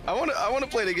bombs? I wanna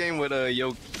play the game with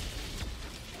Yo.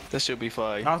 That should be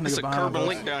fine. It's a Kerbin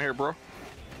Link down here, bro.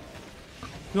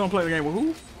 You wanna play the game with who?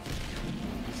 You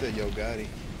said Yo Gotti.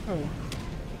 Oh.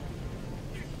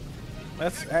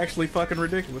 That's actually fucking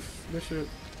ridiculous. This shit.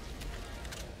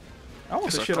 I want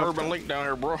this this shit shit Kerbin Link down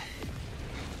here, bro.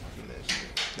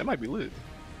 That might be lit.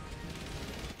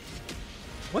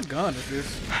 What gun is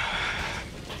this?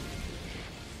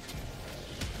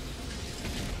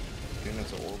 think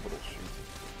that's an orbital shoot.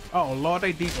 Oh lord,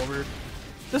 they deep over here.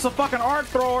 This is a fucking arc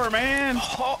thrower, man.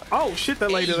 Oh shit,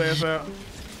 that laid his ass out.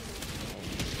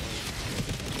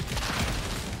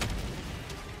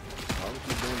 Why would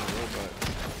you doing the robot?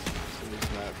 So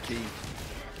it's not key.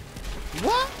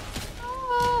 What?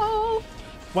 Oh.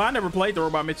 Well, I never played the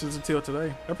robot missions until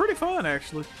today. They're pretty fun,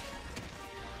 actually.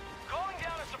 Calling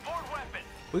down a support weapon.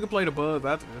 We can play the buzz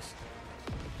after this.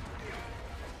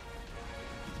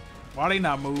 Why are they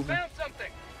not moving? Found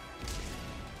something.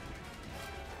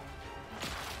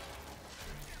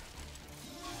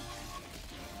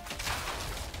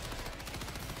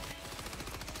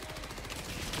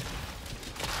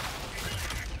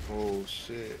 Oh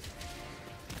shit.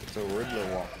 It's a Riddler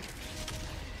walking.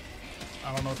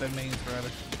 I don't know what that means, brother.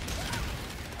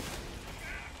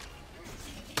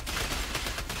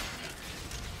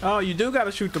 Oh, you do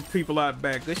gotta shoot the people out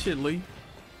back. Good shit, Lee.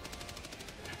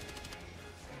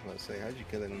 Let's say, how'd you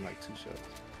kill it in like 2 shots?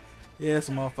 Yeah, it's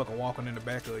a motherfucker walking in the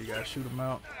back of it. You gotta shoot him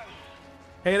out.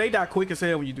 Hey, they die quick as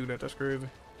hell when you do that. That's crazy.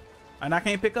 And I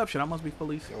can't pick up shit. I must be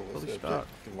fully stocked.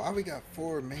 Why we got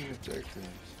 4 main objectives?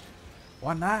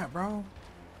 Why not, bro?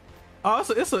 Oh,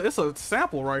 it's a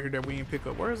sample right here that we didn't pick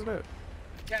up. Where is it at?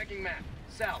 Tagging map.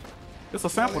 South. It's a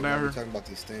sample down here. We're talking about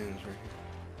these stems right here.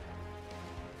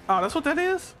 Oh, that's what that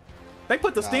is? They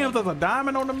put the stems as a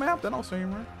diamond on the map? That don't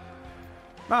seem right.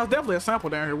 No, it's definitely a sample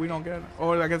down here. We don't get it.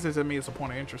 Or I guess it's me. It's a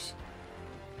point of interest.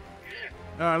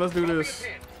 All right, let's do this.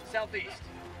 Southeast.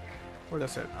 Where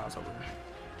that's at? Oh, it's over here.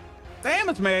 Damn,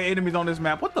 it's mad enemies on this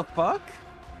map. What the fuck?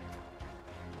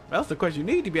 That's the question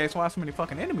you need to be asking. Why so many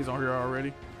fucking enemies on here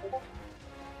already?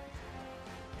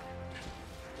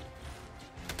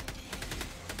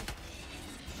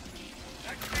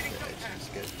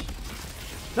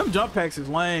 Them jump packs is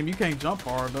lame. You can't jump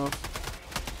far enough.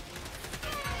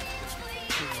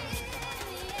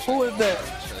 Who is that?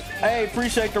 Hey,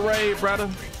 appreciate the raid, brother.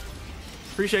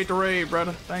 Appreciate the raid,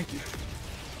 brother. Thank you.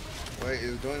 Wait,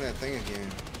 it was doing that thing again.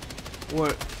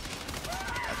 What?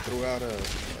 I threw out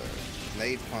a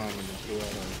nade palm and then threw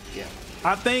out a yeah.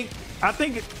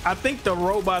 I think the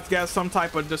robots got some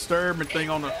type of disturbing thing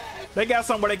on the. They got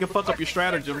something where they can fuck up your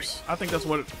stratagems. I think that's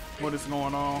what is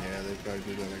going on. Yeah, they probably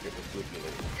do that. I get the flip it.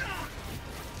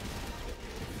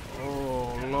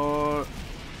 Oh lord.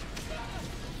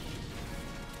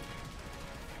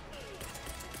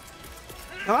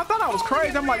 And I thought I was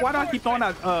crazy. I'm like, why do I keep throwing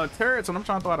out turrets and I'm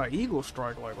trying to throw out an eagle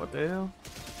strike? Like, what the hell?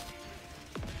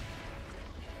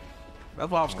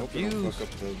 That's why I was confused. Fuck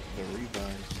up the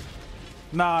revives.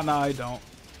 Nah, I don't.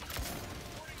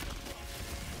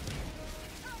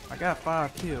 I got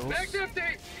 5 kills.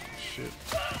 Shit.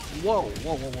 Whoa.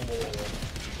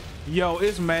 Yo,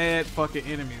 it's mad fucking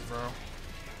enemies, bro.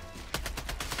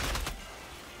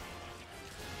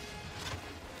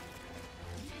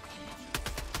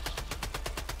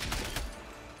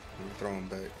 I'm throwing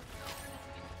back.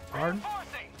 Pardon?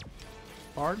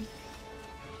 Pardon?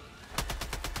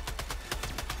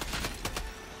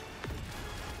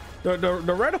 The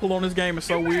reticle on this game is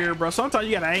so weird, bro. Sometimes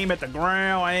you gotta aim at the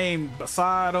ground, aim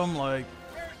beside them, like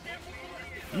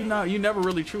you never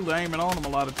really truly aiming on them a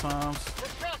lot of times.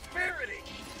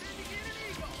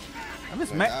 I'm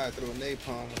just mad. I threw a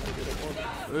napalm when I get up on it.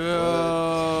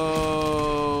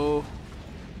 Oh.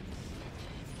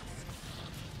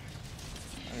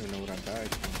 I don't even know what I died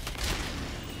from.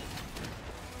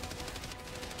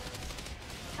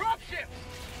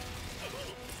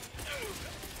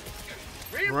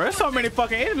 Bro, there's so many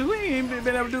fucking enemies. We ain't even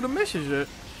been able to do the missions yet.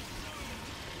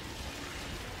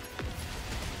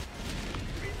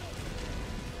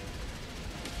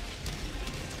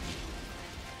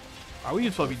 Are we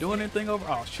even supposed to be doing anything over?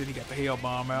 Oh shit, he got the hell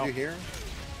bomb out. You hear him?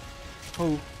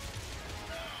 Who?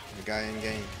 The guy in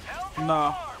game.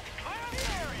 Nah.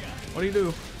 What do you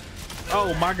do?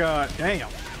 Oh my god, damn.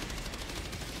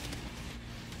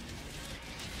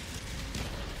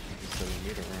 He's telling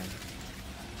me to run.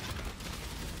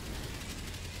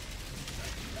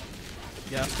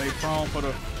 Gotta stay prone for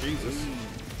the Jesus.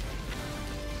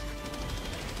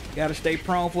 Gotta stay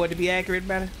prone for it to be accurate,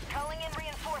 better. Calling in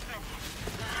reinforcements.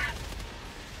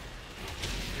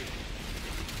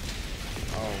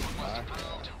 Oh my.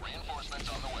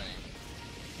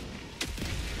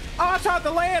 Oh, I tried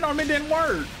to land on him, it didn't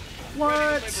work.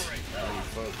 What?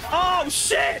 Oh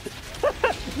shit!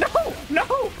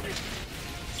 No!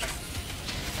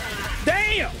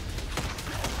 Damn!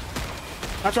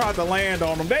 I tried to land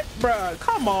on him. That, bruh,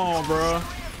 come on, bruh.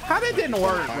 How that didn't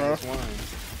work, bruh?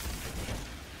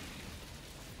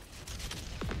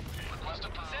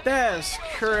 That's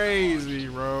crazy,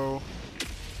 bro.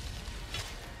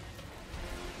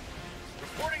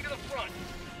 Reporting to the front.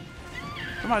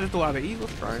 Somebody just threw out an eagle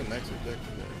strike. Next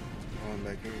objective. Going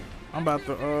back here. I'm about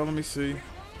to, let me see.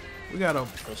 We gotta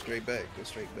go straight back. Go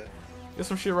straight back. Get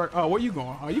some shit right. Oh, where you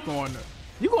going? Oh, you going to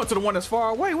the one that's far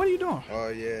away. What are you doing? Oh,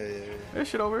 yeah. That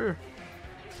shit over here.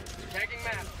 Tagging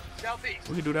map. Southeast.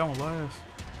 We can do that one last.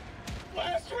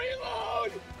 Last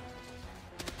reload.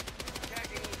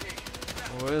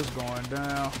 Oh, it's going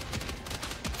down.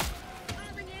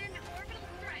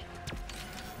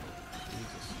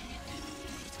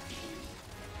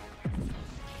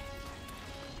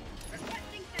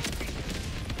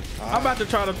 I'm about to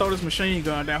try to throw this machine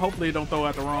gun down. Hopefully it don't throw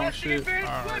out the wrong shit.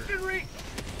 Alright.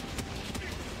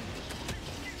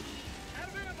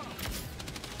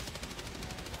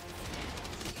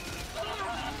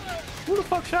 Who the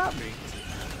fuck shot me?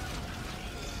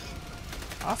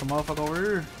 That's a motherfucker over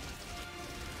here.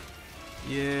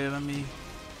 Yeah, let me.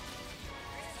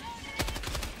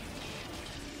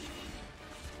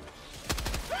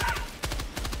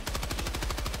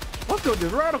 What's good with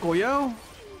this reticle, yo?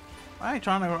 I ain't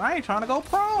trying to go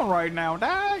prone right now,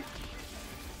 dog.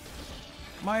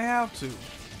 Might have to.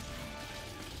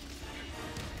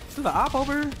 Is the op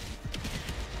over here?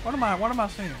 What am I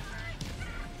seeing?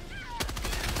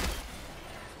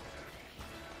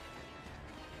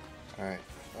 Alright.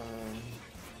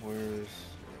 Where's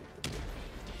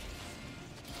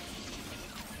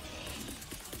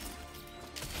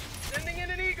Sending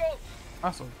in an eagle.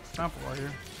 That's a sample right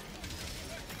here.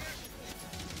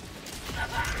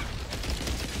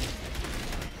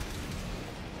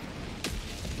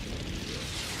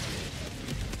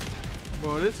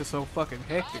 Bro, this is so fucking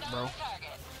hectic, bro.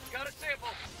 Got a sample.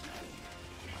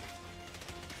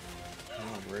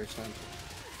 oh, rare sample.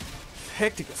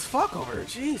 Hectic as fuck over here.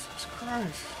 Jesus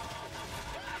Christ.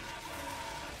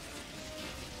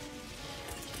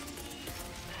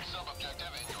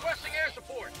 Requesting air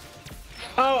support.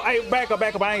 Oh, hey, back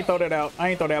up. I ain't throw that out.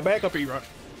 Back up, E-Rock.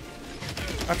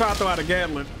 I tried to throw out a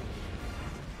Gatling.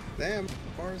 Damn,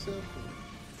 far as hell.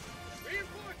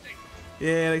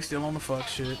 Yeah, they still on the fuck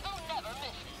shit.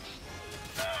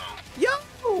 Yo!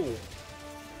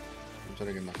 I'm trying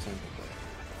to get my sample back.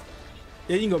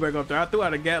 Yeah, you can go back up there. I threw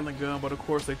out a Gatling gun, but of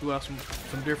course they threw out some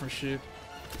different shit.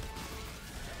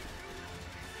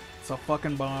 It's a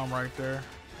fucking bomb right there.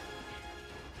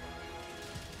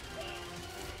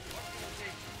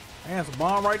 Man, it's a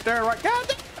bomb right there. Right, God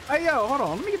damn. Hey, yo, hold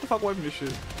on. Let me get the fuck away from this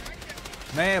shit.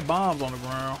 Mad bombs on the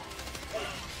ground.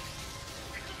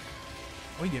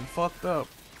 We getting fucked up.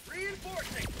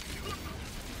 Reinforcing.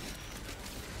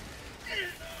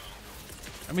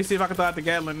 Let me see if I can throw out the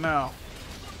Gatling now.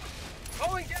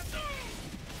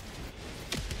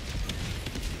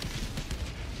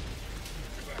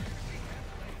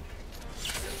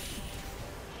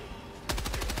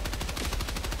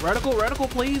 Reticle,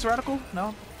 please, reticle.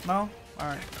 No. All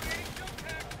right.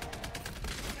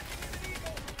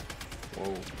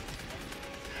 Whoa.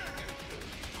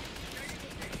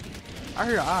 I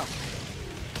hear op.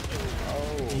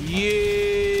 Oh. Yeah.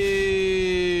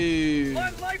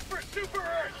 One life for Super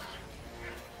Earth.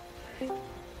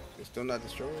 It's still not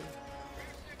destroyed.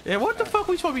 Yeah, what the fuck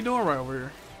we supposed to be doing right over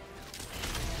here?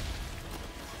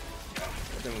 I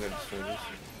think we're gonna destroy this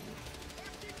shit.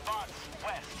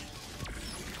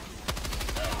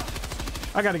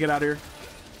 I gotta get out of here.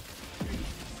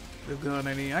 This gun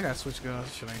ain't even, I gotta switch guns.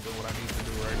 This shit ain't doing what I need to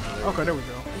do right now. Okay, there we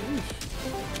go.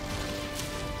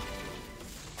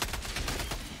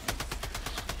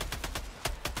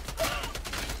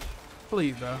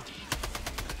 Please, though.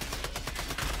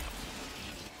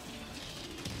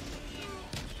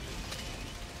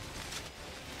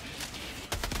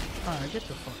 Alright, get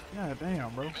the fuck. God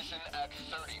damn, bro. Mission at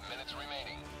 30 minutes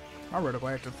remaining. My reticle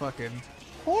acting fucking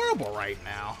horrible right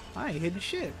now. I ain't hitting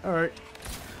shit. Alright.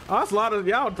 Oh, that's a lot of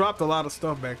y'all dropped a lot of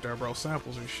stuff back there, bro.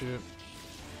 Samples and shit.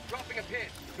 Dropping a pin.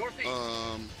 Northeast.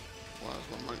 Why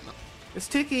is my mic not? It's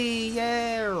Ticky,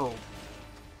 yeah.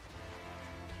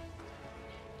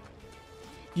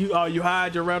 You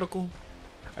hide your reticle?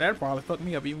 That'd probably fuck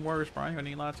me up even worse, bro. I ain't gonna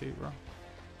need to lie to you, bro.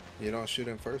 You don't shoot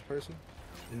in first person?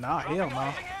 Nah, hell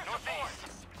no.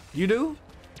 You do?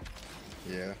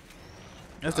 Yeah.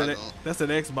 That's that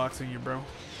Xbox in you, bro.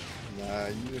 Nah,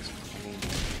 you just.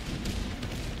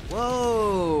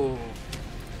 Whoa!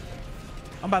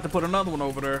 I'm about to put another one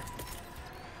over there.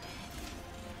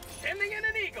 Sending in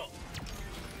an eagle.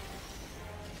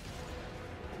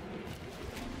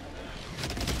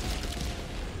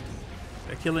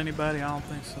 Did I kill anybody? I don't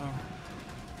think so.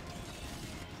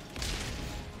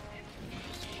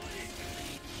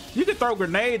 You can throw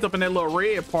grenades up in that little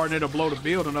red part and it'll blow the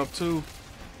building up too.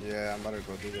 Yeah, I'm about to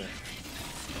go do that.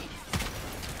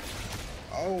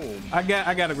 Oh. I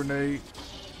got a grenade.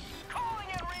 Calling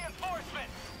in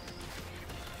reinforcements.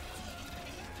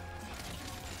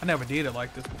 I never did it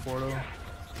like this before though.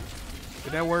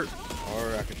 Did that work?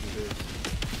 Or I could do this.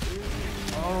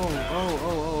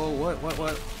 Oh, what?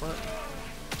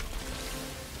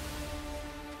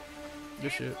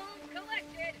 This shit.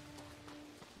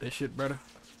 This shit, brother.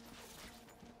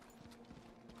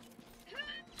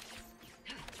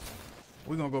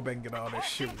 We're gonna go back and get all that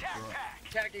shit, bro.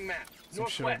 Tagging map. Some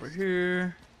shit over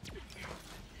here.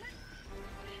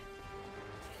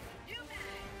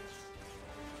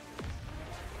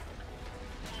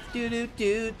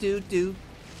 Do.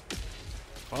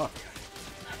 Fuck.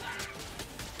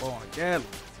 Oh, Gatling.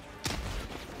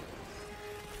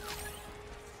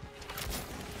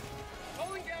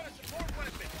 Pulling down a support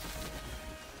weapon.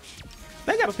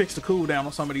 They gotta fix the cooldown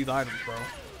on some of these items, bro.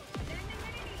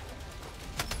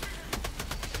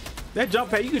 That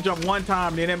jump pad, you can jump one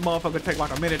time, then that motherfucker take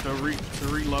like a minute to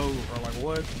reload, or like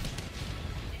what?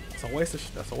 It's a waste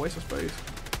of that's a waste of space.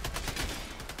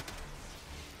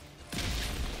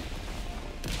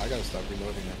 I gotta stop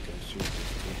reloading after I shoot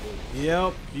this.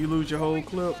 Yep, you lose your whole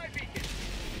clip.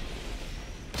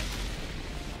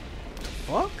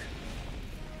 Fuck.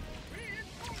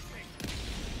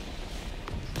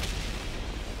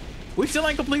 We still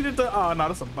ain't completed the. Oh no,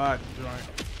 that's a bot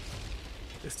joint.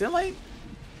 It still ain't.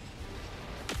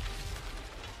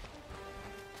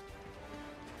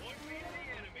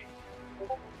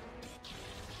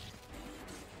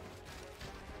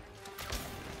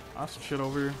 That's some shit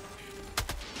over here.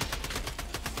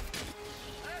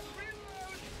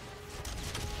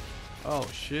 Oh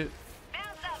shit.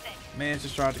 Man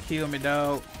just tried to kill me,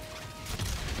 dog.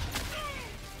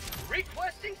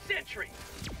 Requesting sentry.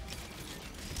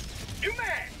 New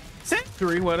man.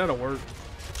 Sentry? Well, that'll work.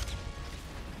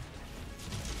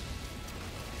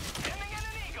 Sending in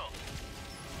an eagle.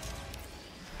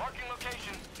 Marking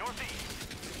location northeast.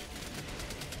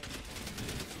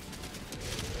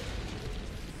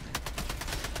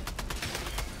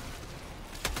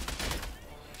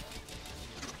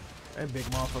 That big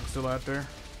motherfucker still out there.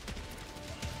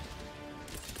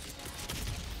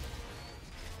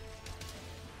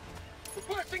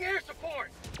 Requesting air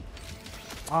support.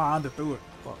 Oh, I underthrew it.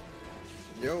 Fuck.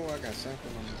 Yo, I got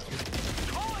sample on this.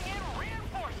 Calling in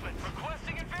reinforcement.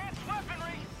 Requesting advanced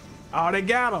weaponry. Oh, they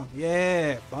got him.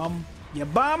 Yeah, bum. You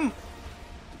bum.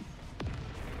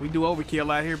 We do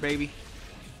overkill out here, baby.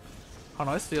 Oh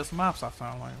no, it's still some ops I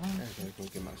found. Like, I gotta go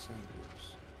get my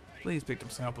samples. please pick them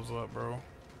samples up, bro.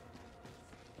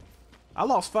 I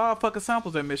lost 5 fucking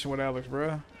samples that mission with Alex,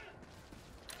 bro.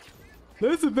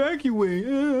 Let's evacuate.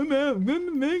 I'm out. Let's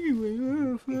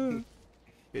evacuate.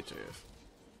 Bitch ass.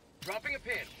 Dropping a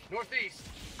pin. Northeast.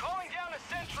 Calling down a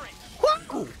sentry.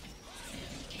 Whoa!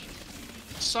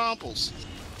 Samples.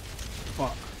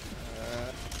 Fuck.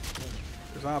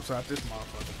 There's outside this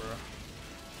motherfucker, bro.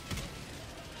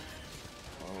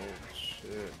 Oh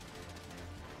shit.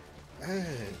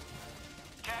 Man.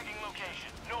 Tagging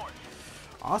location. North.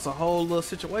 Oh, that's a whole little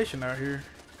situation out here.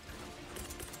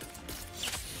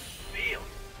 Feel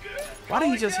good. Why did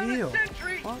he just heal?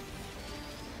 Fuck.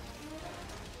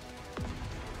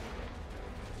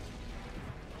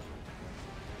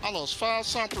 I lost 5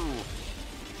 samples.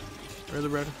 Really,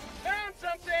 brother? Found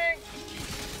something.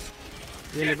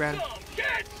 Really, brother?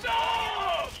 Get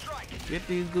some. Get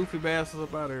these goofy bastards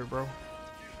up out of here, bro.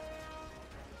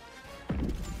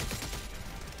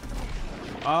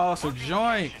 Oh, it's a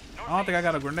joint. I don't think I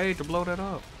got a grenade to blow that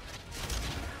up.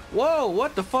 Whoa,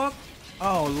 what the fuck?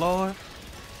 Oh, Lord.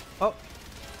 Oh.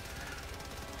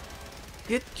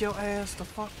 Get your ass the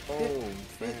fuck.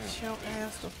 Get your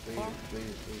ass the fuck.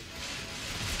 Please.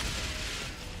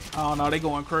 Oh, no, they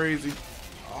going crazy.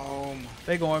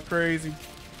 They going crazy.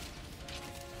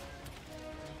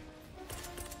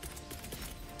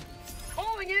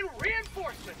 Calling in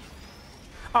reinforcements.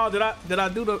 Oh, did I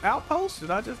do the outpost?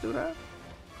 Did I just do that?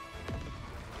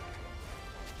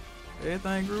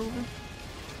 Everything groovy?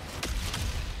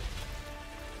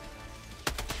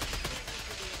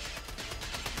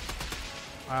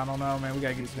 I don't know, man. We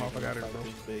gotta get this motherfucker out of here, bro.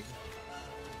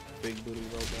 Big booty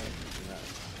robot.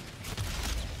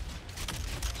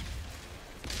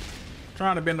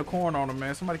 Trying to bend the corner on him,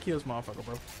 man. Somebody kill this motherfucker,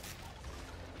 bro.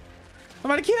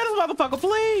 Somebody kill this motherfucker,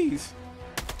 please.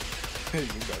 You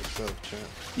got yourself, champ.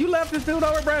 You left this dude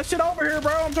over, bro. Shit over here,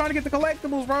 bro. I'm trying to get the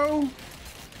collectibles, bro.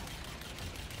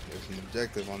 There's an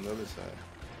objective on the other side.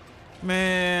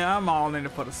 Man, I'm all in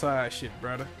it for the side shit,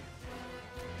 brother.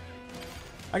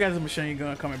 I got this machine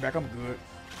gun coming back. I'm good.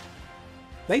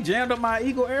 They jammed up my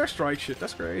Eagle airstrike shit.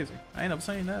 That's crazy. I ain't never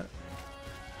seen that.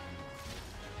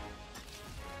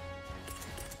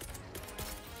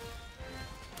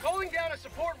 Calling down a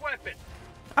support weapon.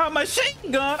 A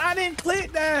machine gun? I didn't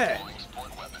click that.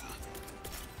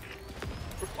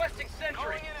 Requesting sentry.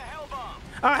 Calling in a hell bomb.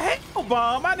 A hell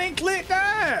bomb? I didn't click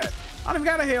that. I don't even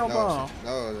got a hell bomb.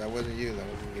 No, that wasn't you. That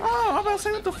wasn't you. Oh, I'm about to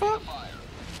say, what the fuck?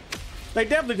 They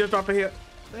definitely just dropped a hell.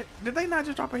 Did they not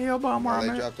just drop a hell bomb? No,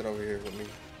 they dropped it over here with me.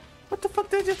 What the fuck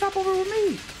they just drop over with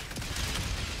me?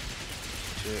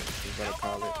 Shit, you better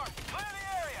call it.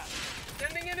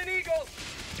 Sending in an eagle.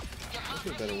 This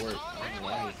would better work. I don't know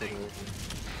why he put it over.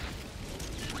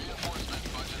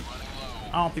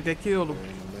 I don't think they killed him.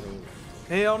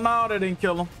 Hell no, they didn't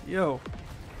kill him. Yo.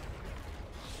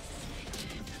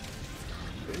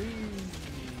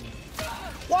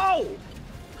 Whoa!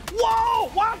 Whoa!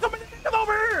 Why is somebody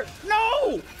over here?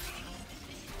 No!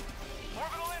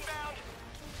 Orbital inbound.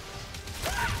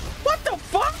 What the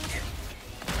fuck?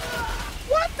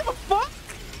 What the fuck?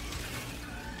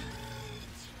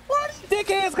 Where did these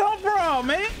dickheads come from,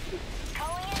 man?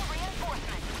 Calling in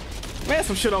reinforcements. Man,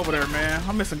 some shit over there, man.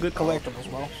 I'm missing good collectibles,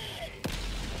 bro.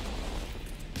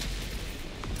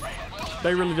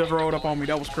 They really just rolled up on me.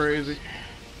 That was crazy.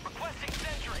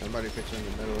 Somebody put you in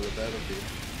the middle of the battlefield.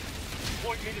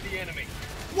 Point me to the enemy.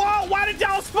 Whoa, why did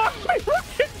y'all spawn me?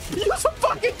 You some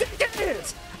fucking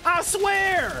dickheads! I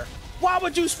swear! Why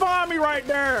would you spawn me right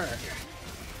there?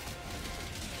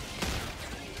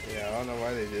 Yeah, I don't know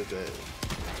why they did that.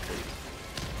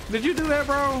 Did you do that,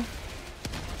 bro?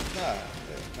 Nah.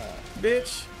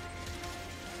 Bitch.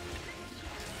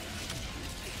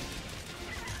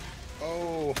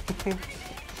 Oh.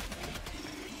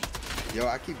 Yo,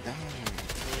 I keep dying.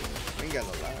 I ain't got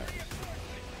no lives.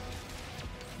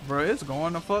 Bro, it's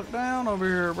going the fuck down over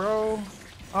here, bro.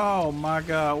 Oh my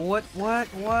god. What?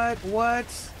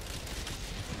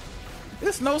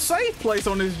 There's no safe place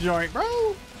on this joint,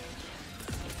 bro.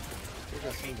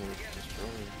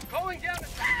 Calling down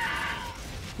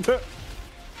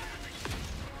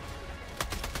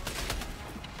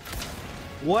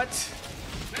What?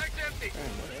 Mag's empty.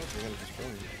 Man, what else are gonna destroy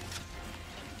you?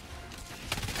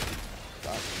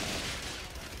 Stop it, man.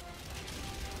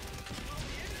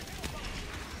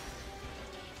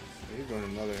 He's doing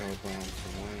another hell bomb for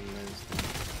one last thing.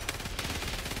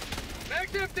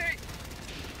 Mag's empty.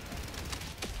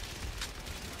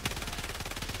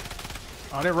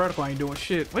 Oh, that reticle ain't doing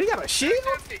shit. What, he got a shield?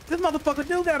 This motherfucker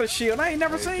do got a shield. I ain't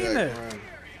never seen Jack, that. run.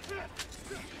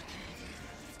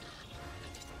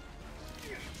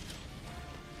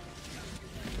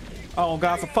 Oh,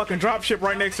 God, some fucking dropship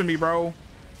right next to me, bro.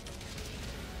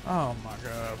 Oh my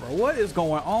god, bro. What is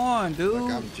going on, dude?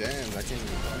 Like I'm jammed. I can't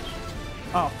even watch.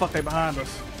 Oh, fuck, they behind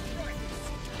us.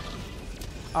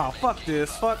 Oh, fuck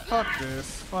this. Fuck this.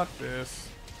 Fuck this.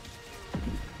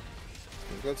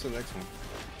 Let's go to the next one.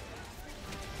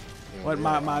 Yo, What,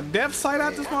 my depth sight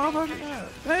out this motherfucker? God,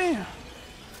 damn.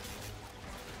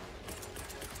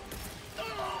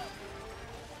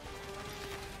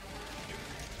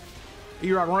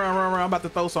 E-Rock, run. I'm about to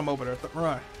throw some over there.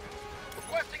 Run.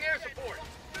 Requesting air support.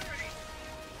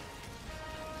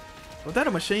 Was that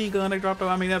a machine gun they dropped?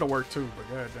 I mean, that'll work too, but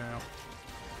goddamn.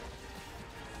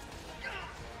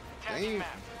 Damn.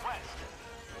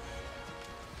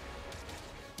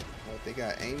 Oh, they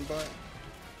got aimbot?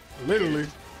 Literally.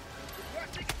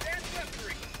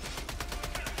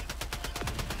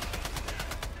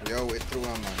 Yo, it threw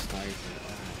on my sniper.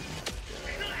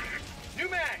 New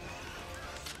mag.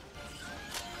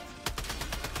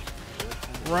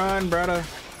 Run, brother.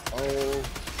 Oh.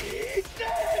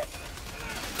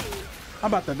 I'm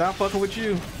about to die fucking with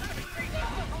you.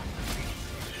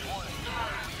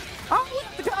 Oh,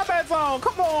 the combat zone.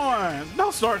 Come on.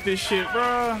 Don't start this shit,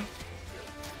 bro.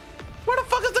 Where the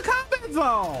fuck is the combat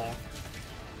zone?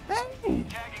 Hey.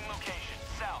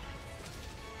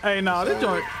 Hey, no, this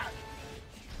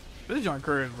joint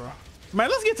crazy, bro. Man,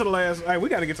 let's get to the last. Hey, we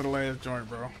gotta get to the last joint,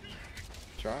 bro.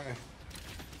 Try.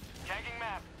 Tagging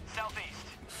map. Southeast.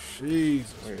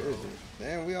 Jesus. Where is it?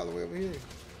 Damn, we all the way over here.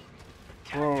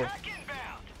 Bro.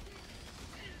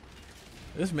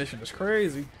 This mission is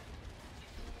crazy.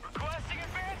 Requesting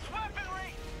advanced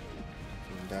weaponry.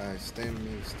 Die, stem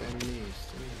me.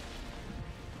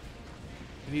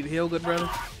 You need to heal, good brother?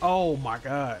 Oh my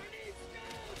god.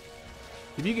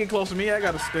 If you get close to me, I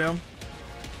got a stem.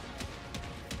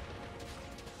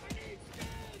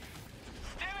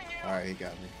 Alright, he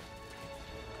got me.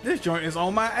 This joint is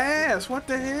on my ass. What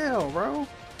the hell, bro?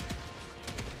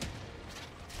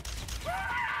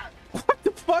 What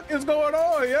the fuck is going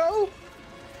on, yo?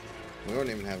 We don't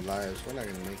even have lives. We're not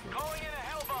gonna make it.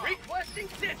 Requesting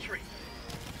sentry.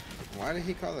 Why did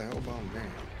he call it Hellbound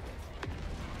Man?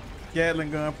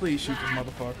 Gatling gun, please shoot this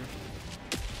motherfucker.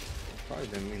 Probably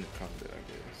didn't mean to call it, I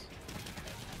guess.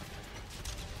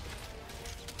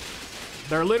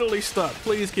 They're literally stuck.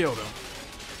 Please kill them.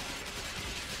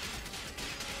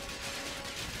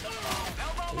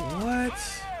 What?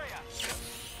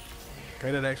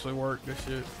 Okay, that actually worked. This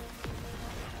shit.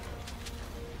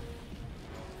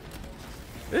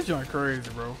 This joint crazy,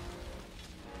 bro.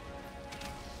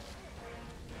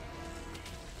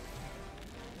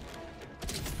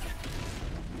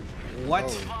 What?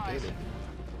 Oh, did it.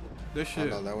 This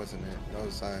shit. Oh, no, that wasn't it. That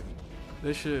was side.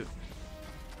 This shit.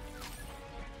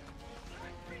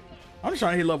 I'm just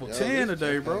trying to hit level 10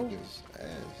 today, bro.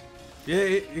 Yeah,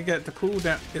 it got the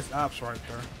cooldown. It's ops right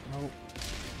there. Nope.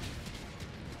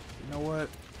 You know what?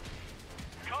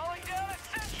 Calling down a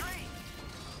sentry.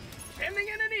 Sending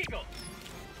in an eagle.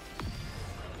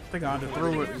 I think I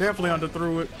underthrew it. Definitely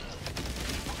underthrew it.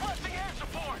 Requesting air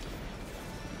support.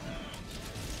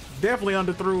 Definitely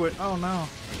underthrew it. Oh no.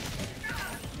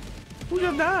 Who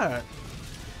just died?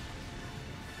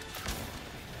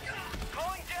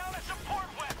 Calling down a support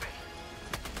weapon.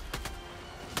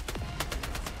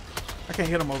 I can't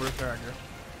hit him over there, I guess.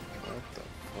 What the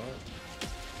fuck?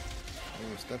 I'm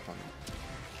gonna step on it.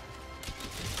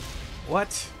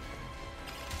 What?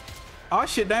 Oh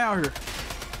shit down here.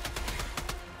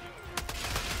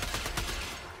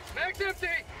 Mag's empty.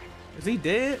 Is he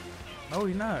dead? No,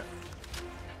 he's not.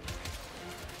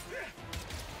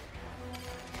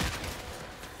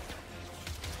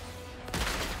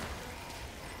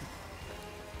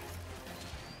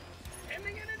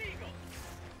 Sending in an eagle.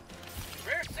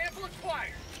 Rare sample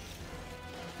acquired.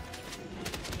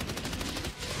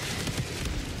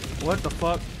 What the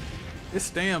fuck? It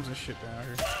stems and shit down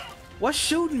here. What's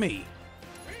shooting me?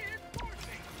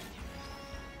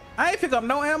 I ain't pick up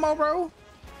no ammo, bro.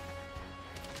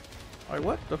 Like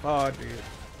what the fuck? Oh, I did.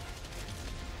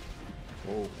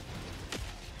 Whoa.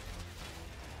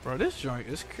 Bro, this joint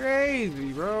is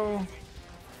crazy, bro.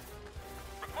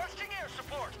 Requesting air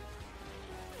support.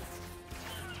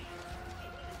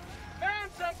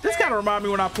 This kind of remind me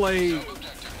when I played.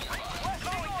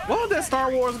 What was that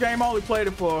Star Wars game I only played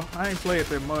it for? I ain't played it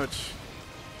that much.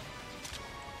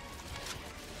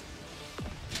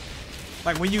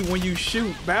 Like when you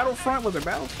shoot Battlefront, was it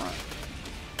Battlefront?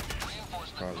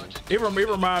 Probably. It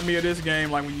remind me of this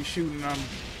game, like when you shooting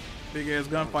big ass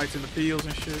gunfights in the fields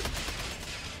and shit.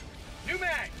 New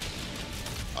mag.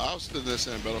 I was still there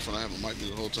saying Battlefront. I haven't mic'd me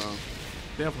the whole time.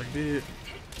 Definitely did.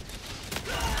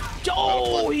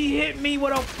 Oh, he hit me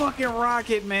with a fucking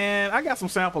rocket, man. I got some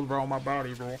samples, bro, on my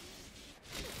body, bro.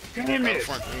 Damn it!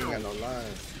 He ain't got no line.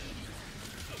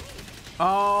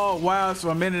 Oh wow, it's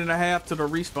a minute and a half to the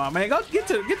respawn. Man, go get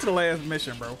to the last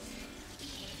mission, bro. I'm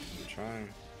trying.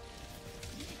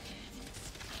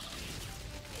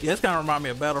 Yeah, it's kind of remind me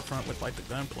of Battlefront with like the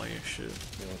gunplay and shit.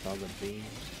 Yeah, with all the beams.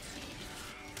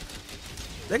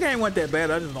 That game wasn't that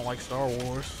bad. I just don't like Star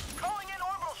Wars. Calling in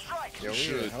orbital strike. Yo, we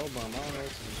need a Hellbomb. I don't know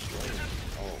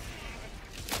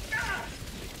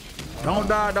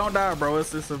what's Don't die, bro.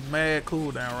 It's a mad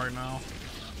cooldown right now.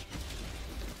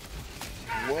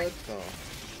 What the?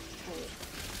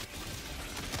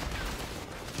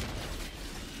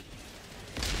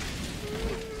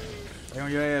 Stay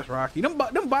on your ass, Rocky. Them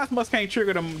bots must can't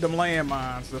trigger them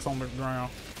landmines that's on the ground.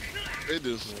 They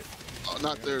do. Oh,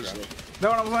 not theirs. Know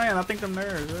what I'm saying? I think them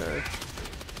theirs. Yeah.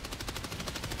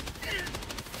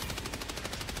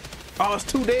 Oh, it's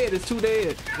too dead. It's too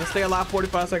dead. Let's stay alive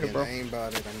 45 seconds, bro. I'm getting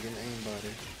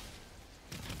aimbotted.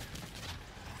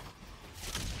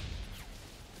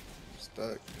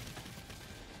 Stuck.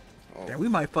 Oh. Yeah, we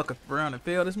might fuck around and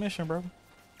fail this mission, bro.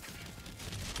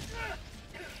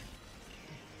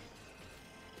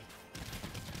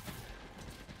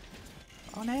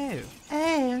 Oh no.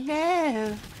 Oh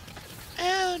no.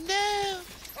 Oh no.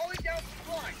 Calling down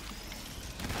supply.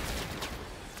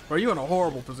 Bro, you in a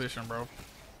horrible position, bro.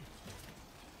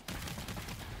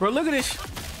 Bro, look at this.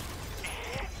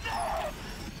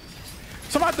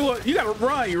 Somebody threw it. You gotta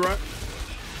run, you run.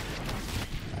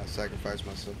 I sacrificed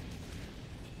myself.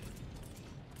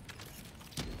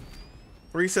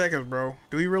 3 seconds, bro.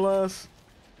 Do you realize?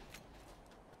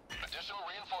 Additional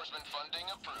reinforcement funding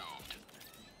approved.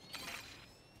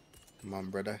 Come on,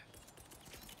 brother.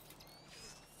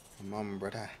 Come on,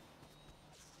 brother.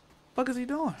 Fuck is he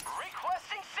doing?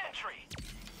 Requesting sentry.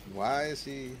 Why is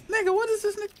he? Nigga, what is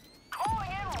this nigga? Calling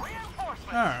in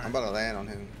reinforcements. Alright. I'm about to land on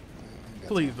him.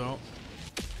 Please don't.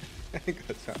 I ain't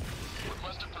got time.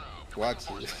 Watch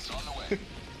this.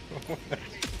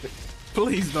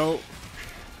 Please don't.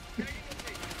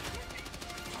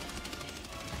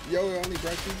 Yo, it only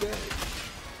brought you back.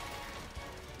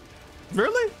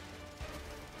 Really?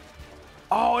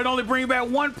 Oh, it only brings back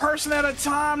one person at a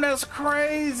time. That's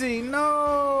crazy.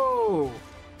 No.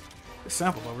 It's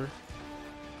sample over here.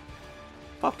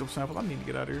 Fuck them samples. I need to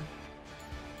get out of here.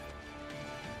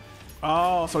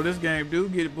 Oh, so this game do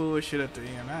get bullshit at the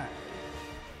end. Right.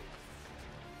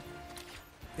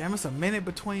 Damn, it's a minute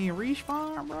between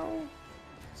respawn, bro.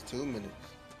 It's 2 minutes.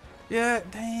 Yeah,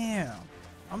 damn.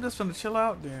 I'm just gonna chill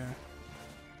out then.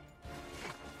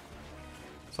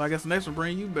 So I guess the next will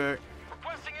bring you back.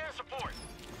 Requesting air support.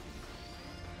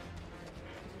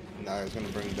 Nah, it's gonna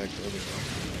bring back the other one.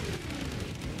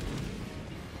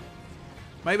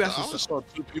 Maybe I I should. only saw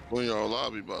 2 people in your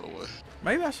lobby, by the way.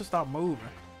 Maybe I should stop moving.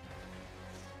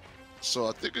 So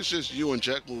I think it's just you and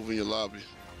Jackmove in your lobby.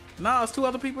 Nah, it's 2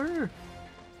 other people here.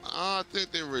 I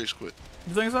think they rage quit.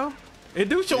 You think so? It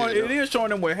do showing. Yeah. It is showing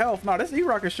them with health. No, this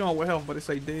E-Rock is showing with health, but it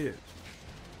say dead.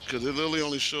 Because it literally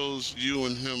only shows you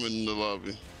and him in the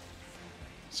lobby.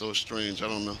 So it's strange. I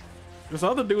don't know. This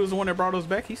other dude is the one that brought us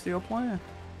back. He's still playing.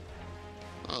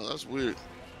 Oh, that's weird.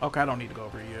 Okay, I don't need to go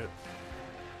over here yet.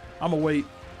 I'm gonna wait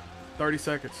 30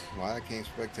 seconds. Why I can't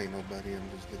spectate nobody? I'm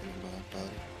just looking at my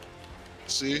body.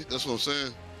 See, that's what I'm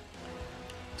saying.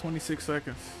 26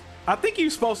 seconds. I think you're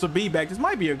supposed to be back. This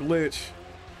might be a glitch.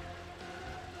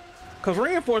 Cause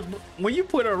when you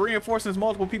put a reinforcements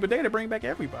multiple people there, they bring back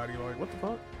everybody. Like, what the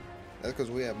fuck? That's because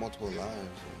we have multiple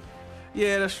lives.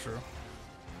 Yeah, that's true.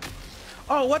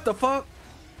 Oh, what the fuck?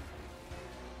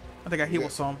 I think I hit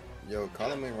with some. Yo,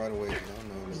 call him in right away. Cause I don't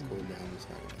know when this cooldown is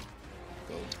happening.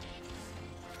 Go.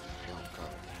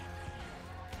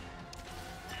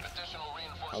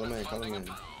 Call him in. Call him in.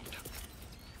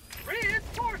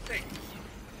 Reinforcing.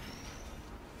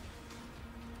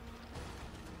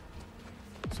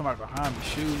 Somebody behind me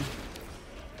shooting.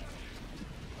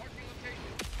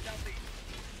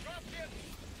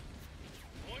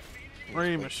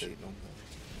 Remus.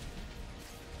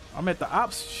 I'm at the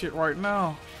ops shit right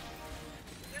now.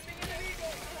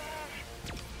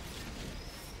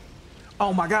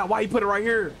 Oh my god, why you put it right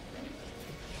here?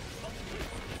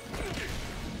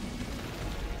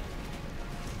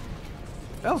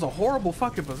 That was a horrible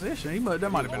fucking position.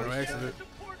 That might have been an accident.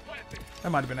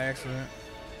 That might have been an accident.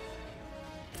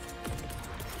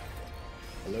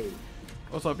 Hello.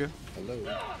 What's up, yo?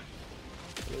 Hello.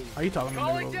 Are you talking to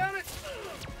me?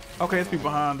 Okay, it's people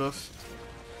behind us.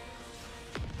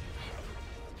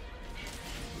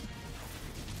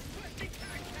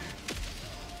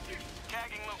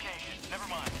 Tagging location. Never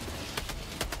mind.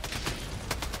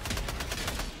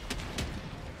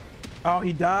 Oh,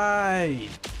 he died.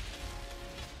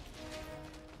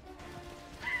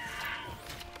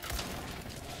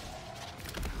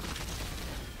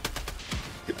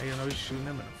 shooting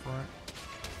them in the front.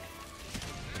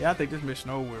 Yeah, I think this mission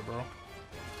over with, bro.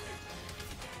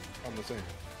 I'm gonna say.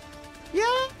 Yeah.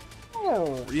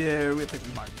 Oh, yeah, we think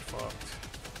we might be fucked.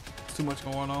 There's too much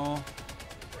going on.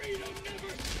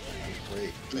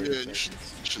 Wait, yeah, you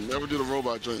should never do the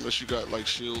robot joint unless you got like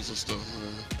shields and stuff,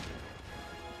 man.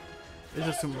 It's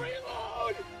just too much.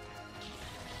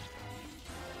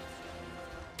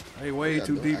 Hey, way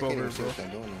too deep over here, bro.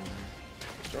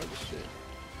 Start this shit.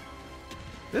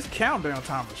 This countdown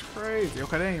time is crazy.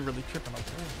 Okay, they ain't really tripping like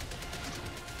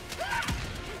that.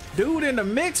 Dude in the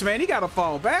mix, man, he gotta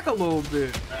fall back a little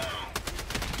bit.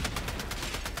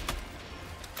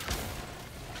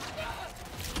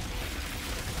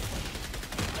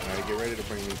 Alright, get ready to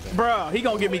bring me back. Bruh, he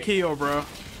gonna get me killed, bro.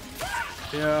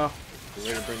 Yeah. Get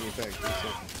ready to bring me back. 3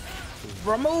 seconds.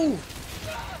 Bro, move.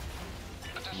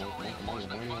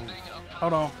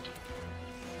 Hold on.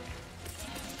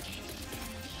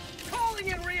 Calling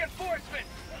in reinforcements.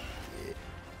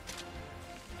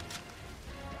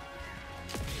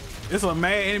 It's a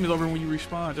mad enemies over when you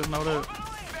respawn. Just know that.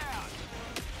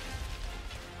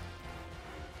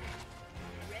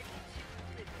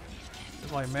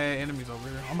 It's like mad enemies over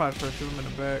here. I'm about to try to shoot them in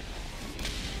the back.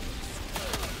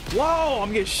 Whoa!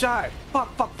 I'm getting shot.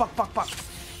 Fuck! Fuck! Fuck! Fuck! Fuck!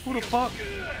 Who the fuck?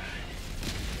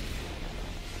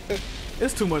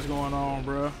 It's too much going on,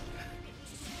 bro.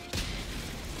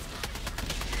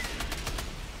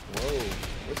 Whoa!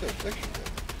 What's that picture?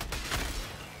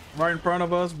 Right in front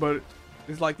of us, but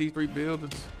it's like these 3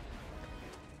 buildings.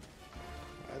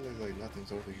 That looks like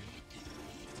nothing's over here.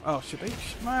 Oh shit!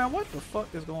 Man, what the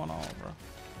fuck is going on, bro?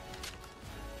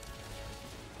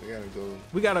 We gotta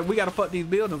go. We gotta fuck these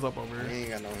buildings up over here. We ain't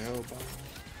got no help.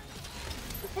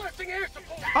 Requesting air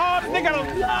support. Oh, they got a.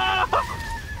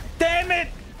 Damn it!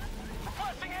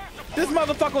 This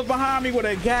motherfucker was behind me with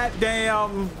a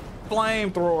goddamn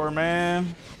flamethrower,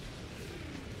 man.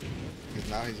 Cause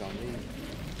now he's on me.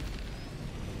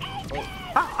 Oh.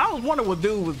 I was wondering what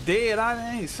dude was dead.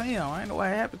 I ain't seen him. I ain't know what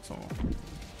happened to him.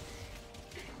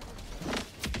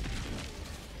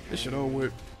 This shit over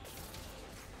with.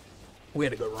 We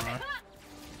had to go run.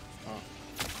 Oh.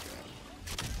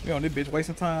 We on this bitch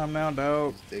wasting time now,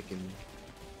 dog. He's taking me.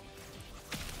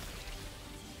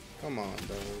 Come on,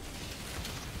 dog.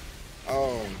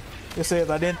 Oh. It says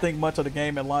I didn't think much of the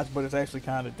game at launch, but it's actually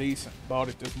kind of decent. Bought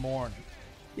it this morning.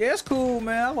 Yeah, it's cool,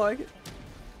 man. I like it.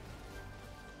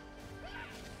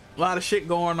 A lot of shit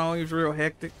going on. He was real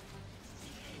hectic.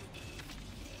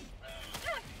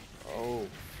 Oh,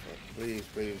 please,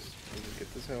 please,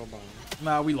 get this hellbound.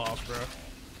 Nah, we lost, bro.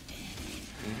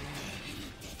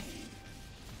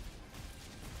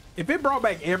 If it brought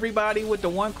back everybody with the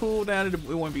one cooldown, it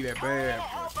wouldn't be that bad.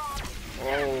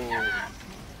 Oh.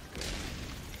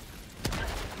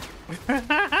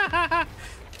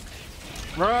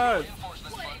 Run.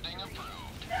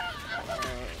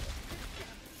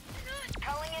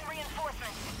 Calling in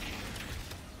reinforcements.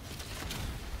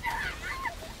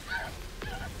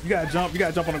 You gotta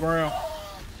jump on the ground.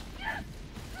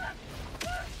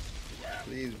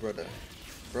 Please, brother.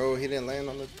 Bro, he didn't land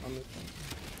on the thing.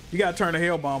 You gotta turn the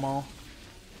hell bomb on.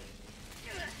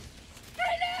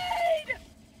 Grenade!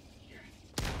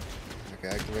 I can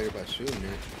activate it by shooting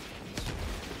it.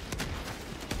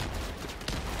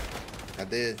 I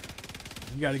did.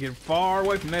 You gotta get far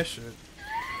away from that shit.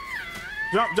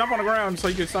 Jump on the ground so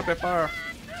you can stop that fire.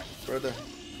 Brother.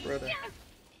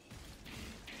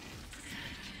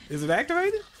 Is it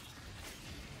activated?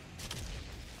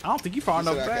 I don't think you far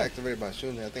enough I can back. activate it by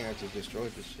shooting it. I think I just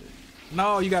destroyed this shit.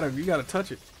 No, you gotta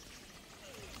touch it.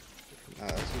 Nah,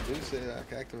 that's what dude said. I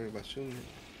can activate it by shooting it.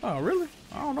 Oh, really?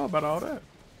 I don't know about all that.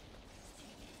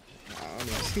 Nah, I don't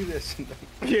even see that shit.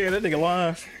 Yeah, that nigga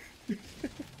lying.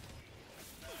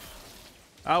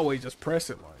 I always just press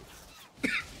it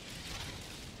like.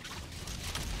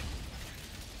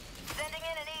 Sending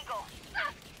in an eagle.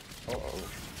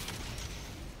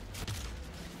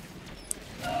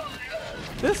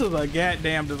 This is a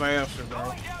goddamn disaster, bro.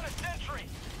 Calling down a sentry.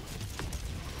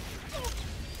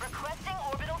 Requesting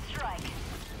orbital strike.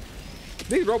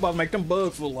 These robots make them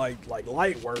bugs look like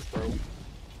light work, bro.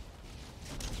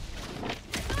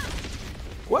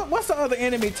 What's the other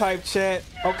enemy type, chat?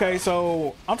 Okay,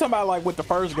 so I'm talking about like with the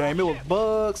first game. It was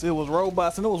bugs, it was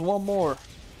robots, and it was one more.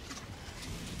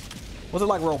 Was it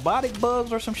like robotic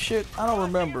bugs or some shit? I don't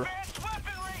remember.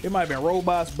 It might have been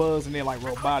robots, bugs, and then like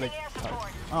robotic type.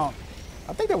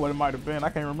 I think that what it might have been. I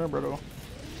can't remember though.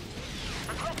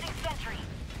 Requesting sentry.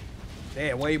 They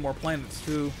had way more planets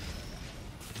too.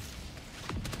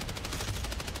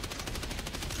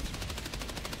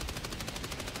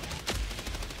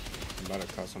 I'm about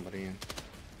to call somebody in.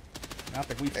 I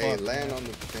think we Hey, fucked, land man. on the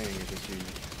thing if it's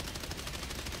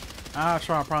you. I'll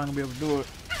try. I'm probably gonna be able to do it.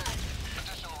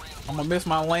 I'm gonna miss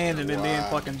my landing and then Wow.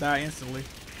 fucking die instantly.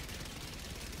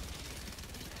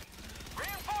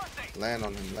 Land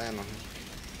on him. Land on him.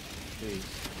 Please.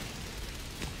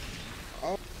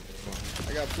 Oh,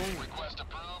 I got boom.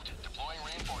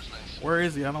 Where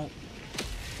is he? I don't.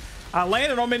 I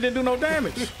landed on him and didn't do no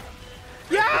damage.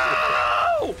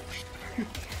 Yo!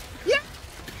 Yo!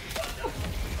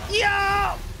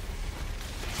 Yo!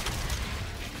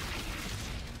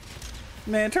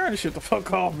 Man, turn this shit the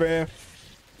fuck off, man.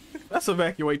 Let's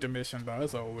evacuate the mission, though.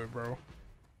 It's over with, bro.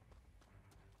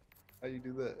 How you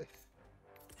do that?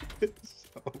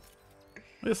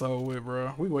 It's over with,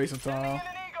 bro. We wasting time.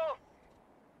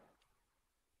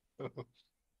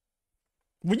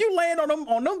 When you land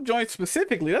on them joints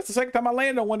specifically, that's the second time I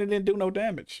landed on one and didn't do no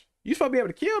damage. You supposed to be able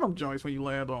to kill them joints when you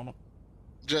land on them.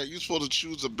 Jack, you supposed to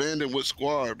choose abandon with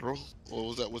squad, bro. Or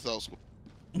was that without squad?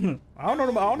 I don't know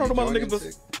them other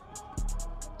niggas. But...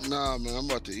 Nah, man, I'm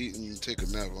about to eat and take a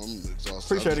nap. I'm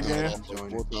exhausted. Appreciate it, gang.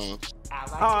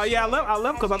 Oh yeah, I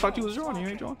left because I thought you was joining. You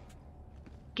ain't joining.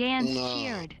 Gans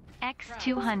cheered.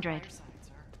 X200.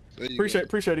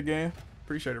 Appreciate it, gang.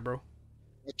 Appreciate it, bro.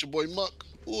 That's your boy Muck.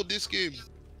 Oh, this game.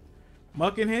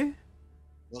 Muck in here?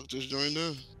 Muck just joined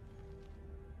in.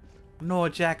 No,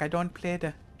 Jack, I don't play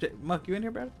the. Muck, you in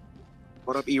here, brother?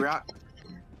 What up, E-Rock?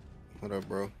 What up,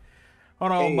 bro?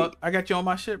 Hold on, Hey. Muck. I got you on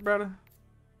my shit, brother.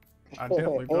 I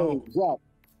definitely don't. Jack.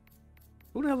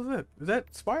 Who the hell is that? Is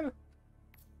that Spider?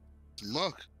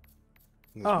 Muck.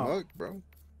 It's Oh. Muck, bro.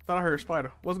 Thought I heard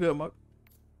Spider. What's good, Muck?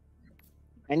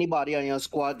 Anybody on your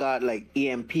squad got like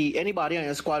EMP? Anybody on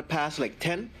your squad passed like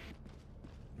 10?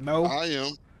 No. I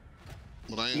am.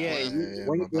 But I ain't Yeah,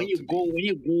 playing.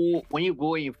 when you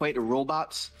go and you fight the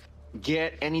robots,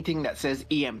 get anything that says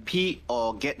EMP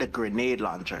or get the grenade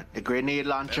launcher. The grenade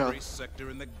launcher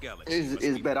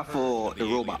is better for the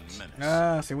robots.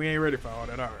 See, we ain't ready for all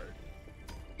that. All right.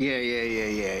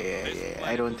 Yeah.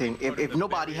 I don't think if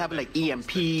nobody have like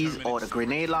EMPs or the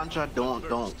grenade launcher, don't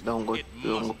go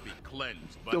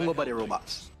by the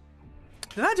robots.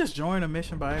 Did I just join a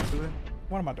mission by accident?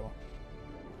 What am I doing?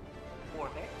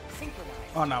 Orbit synchronized.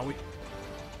 Oh no, we.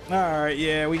 All right,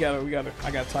 yeah, we gotta.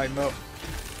 I gotta tighten up.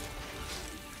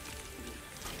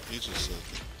 He just said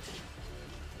that.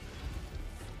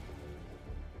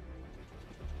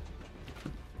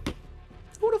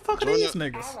 Who the fuck are Join these the-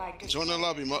 niggas? Join the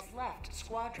lobby, Muck.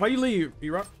 Why you leave,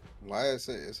 E-Rock? Why it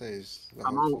says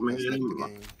I'm out,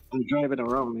 man. I'm driving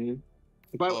around, man.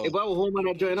 If I was home and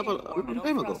I joined up a long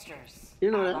time ago.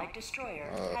 You know that.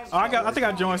 I think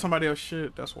I joined somebody else.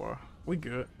 Shit, that's why. We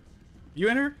good. You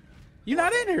in here? You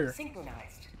not in here?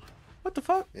 Synchronized. What the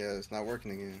fuck? Yeah, it's not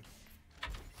working again.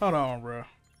 Hold on, bro.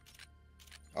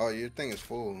 Oh, your thing is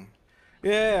full.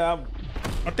 Yeah,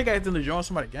 I think I had to join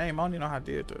somebody's game. I don't even know how I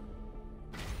did that.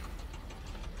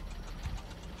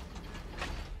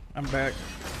 I'm back.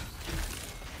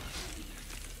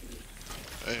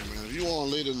 Hey, man, if you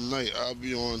on later tonight, I'll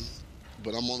be on.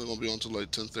 But I'm only going to be on till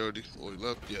like 10:30 or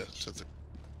 11. Yeah, 10:30.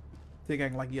 Think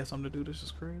acting like you have something to do. This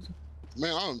is crazy.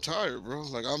 Man, I'm tired, bro.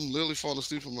 Like, I'm literally falling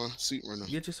asleep in my seat right now.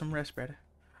 Get you some rest, brother.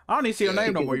 I don't even see your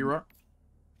name no more, E-Rock.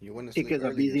 You went to Tick sleep is a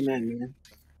early busy yesterday. man, man.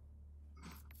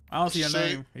 I don't see your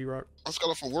Say- name, E-Rock. I just got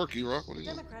off from work, E-Rock. What are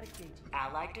you doing?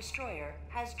 Allied destroyer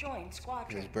has joined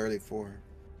squadron. It's barely 4.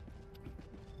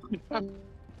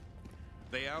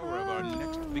 The hour of our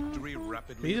next victory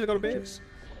rapidly You just go to bed. approaches.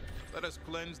 Let us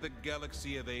cleanse the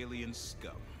galaxy of alien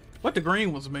scum. What the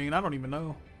green ones mean? I don't even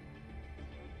know.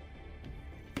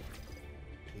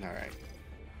 All right.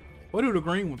 What do the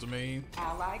green ones mean?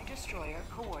 Allied destroyer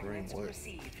coordinates what?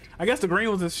 received. I guess the green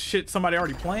ones is shit somebody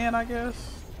already playing, I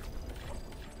guess.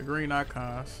 The green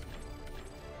icons.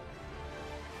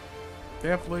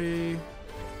 Definitely.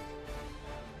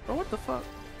 Bro, what the fuck?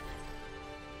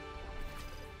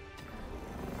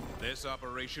 This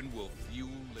operation will fuel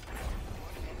the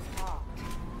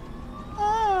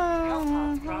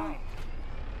Hellpod Prime.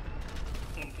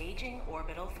 Engaging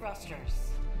orbital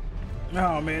thrusters.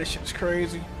 Oh man, this shit's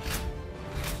crazy.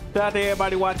 Shout out to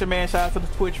everybody watching, man. Shout out to the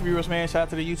Twitch viewers, man. Shout out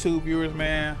to the YouTube viewers,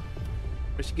 man.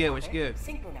 What you get? What you get?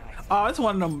 Synchronized. Oh, it's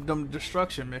one of them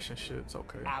destruction mission shits.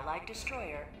 Okay. Allied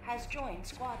destroyer has joined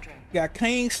squadron. Got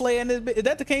Kingslayer in this bit. Is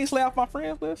that the Kingslayer off my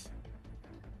friends list?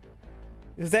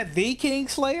 Is that the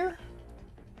Kingslayer?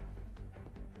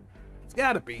 It's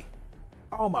gotta be.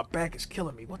 Oh, my back is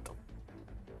killing me. What the?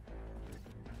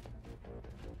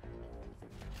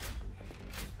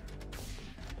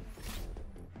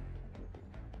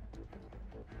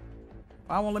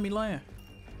 Why won't let me land?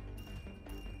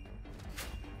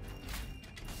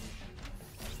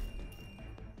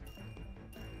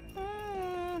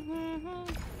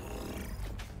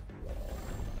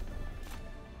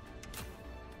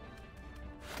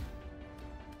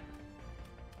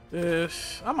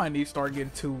 This I might need to start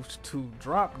getting two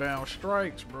drop down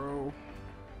strikes, bro.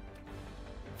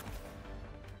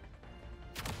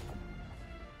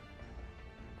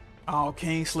 Oh,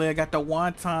 Kingsley got the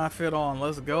one-time fit on.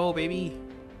 Let's go, baby.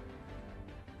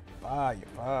 Fire.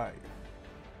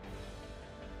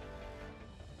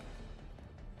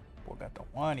 Boy, got the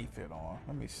one he fit on.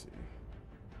 Let me see.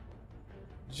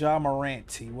 Ja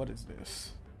Morant. What is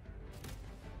this?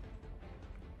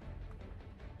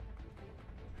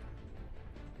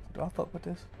 Do I fuck with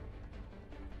this?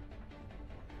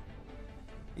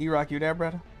 E-Rock, you there,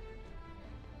 brother?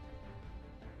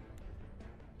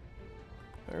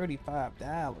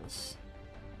 $35.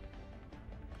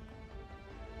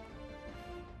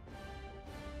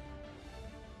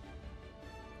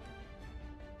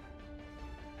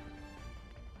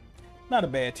 Not a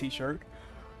bad t-shirt.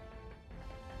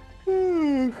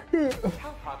 Health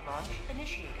pod launch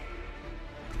initiated.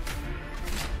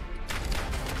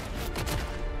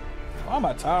 Why am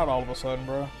I tired all of a sudden,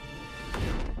 bro?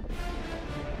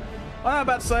 What I'm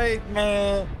about to say,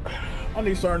 man, I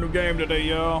need to start a new game today,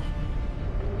 y'all.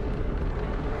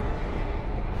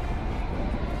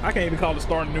 I can't even call it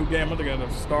starting a new game. I think I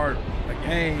gotta start a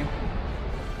game.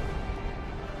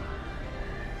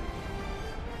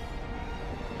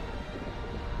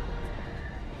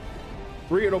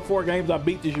 Three of the 4 games I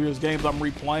beat this year is games I'm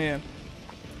replaying.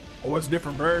 Or it's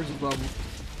different versions of them.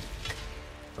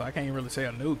 So I can't even really say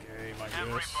a new game, I guess.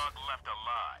 Every bug left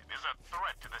alive is a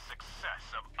threat to the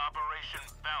success of Operation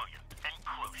Valiant and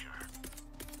Closure.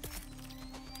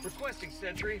 Requesting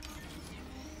sentry.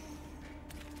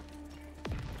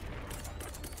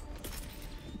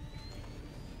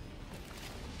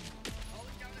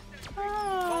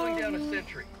 Calling down a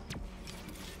sentry.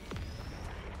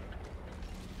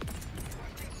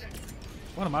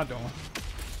 What am I doing?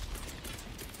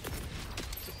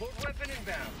 Support weapon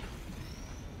inbound.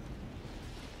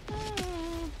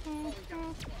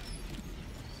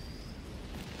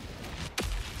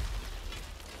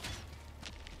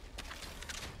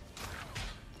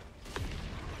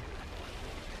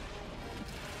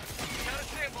 Got a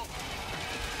sample.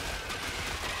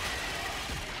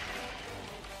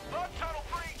 Bug tunnel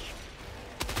breach.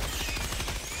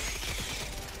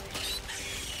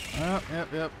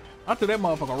 Yep. I threw that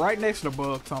motherfucker right next to the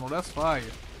bug tunnel. That's fire.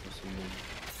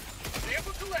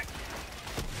 Sample collect.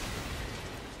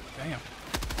 Damn.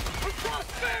 For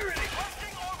prosperity.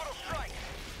 Busting orbital strike.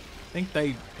 I think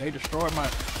they destroyed my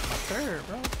turret,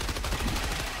 bro.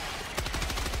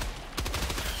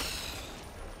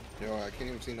 Yo, I can't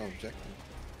even see no objective.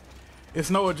 It's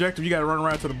no objective. You gotta run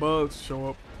around till the bugs show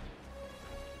up.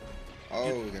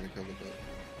 Oh, we gotta kill the bug.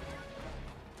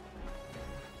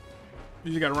 You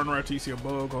just gotta run around till you see a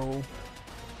bug hole.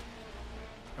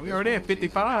 And we already at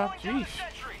 55. Jeez.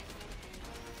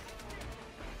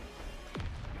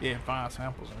 Yeah, 5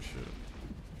 samples and shit.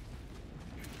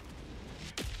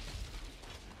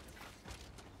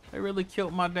 They really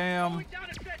killed my damn.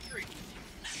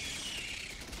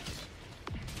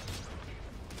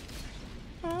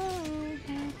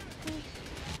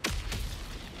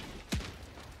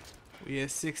 We at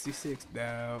 66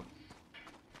 down.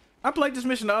 I played this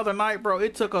mission the other night, bro.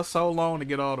 It took us so long to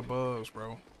get all the bugs,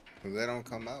 bro. Cause they don't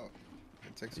come out.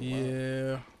 It takes a while.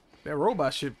 Yeah. That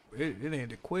robot shit, it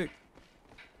ended quick.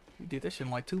 We did that shit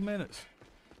in like 2 minutes.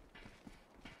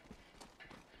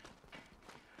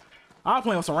 I was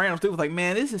playing with some random dudes like,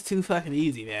 man, this is too fucking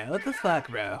easy, man. What the fuck,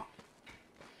 bro?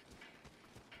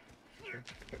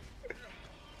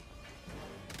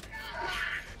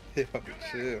 Yo,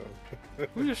 chill.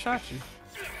 Who just shot you?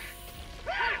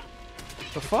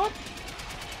 The fuck?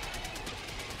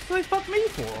 What they fuck me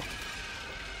for?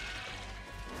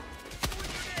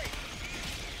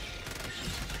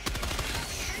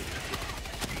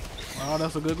 Oh,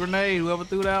 that's a good grenade. Whoever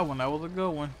threw that one, that was a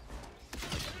good one.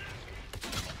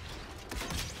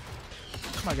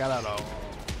 I got out of.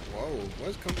 Whoa,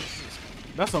 what's coming?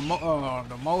 That's a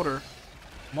the motor.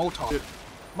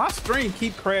 My stream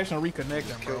keep crashing and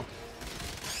reconnecting, bro.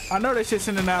 I know that shit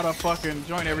sending out a fucking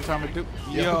joint every time it do.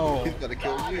 Yo. He's gonna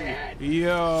kill you.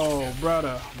 Yo,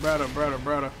 brother.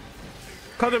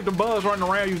 Cause if the bugs running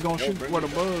around, you was gonna shoot where the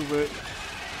bugs at.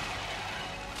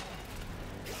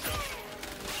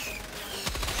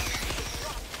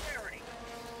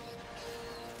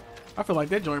 I feel like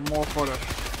that joint more for the.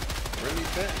 Bring me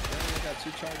back. I got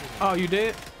 2 charges. Oh, you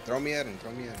did? Throw me at him.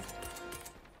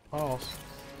 Pause.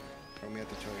 Throw me at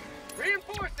the charger.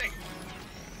 Reinforcing.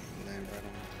 Land right on.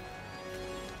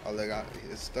 Oh, they got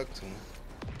it's stuck to him.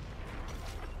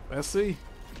 Let's see.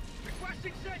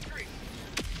 Requesting sentry.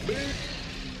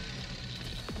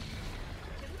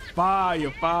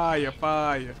 Fire.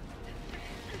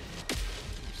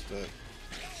 up.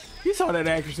 You saw that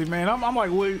accuracy, man. I'm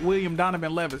like William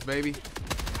Donovan Levis, baby.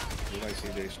 You like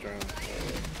CJ Stroud.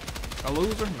 A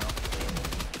loser? No.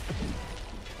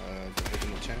 The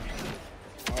original champ.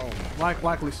 Oh my.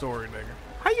 Likely story, nigga.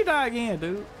 How you die again,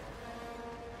 dude?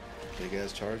 Big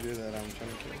ass charger that I'm trying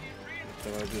to kill.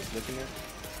 That I was just looking at.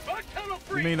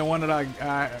 You mean the one that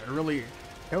I really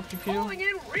helped you kill? Calling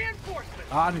in reinforcements.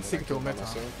 Oh, I didn't stick it to a metal.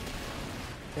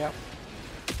 Yep.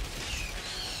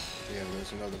 Yeah,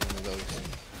 there's another one of those.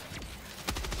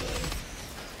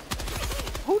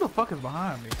 Who the fuck is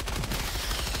behind me?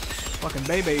 Fucking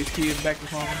Bebe's kids back to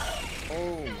home.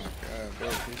 Oh my god, bro,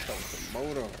 he's talking to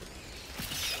motor.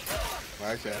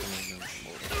 Well, actually, I don't know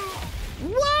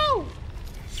motor. Whoa!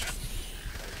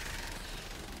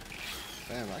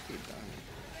 Damn, I keep dying.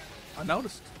 I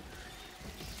noticed.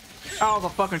 Oh, the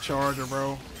fucking charger,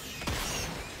 bro.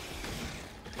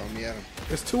 Throw me at him.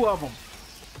 There's two of them.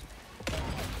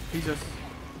 He just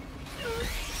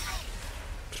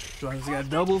got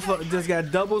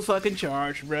double fucking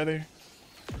charge, brother.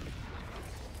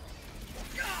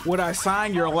 Would I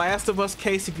sign your Last of Us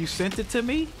case if you sent it to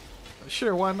me?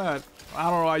 Sure, why not? I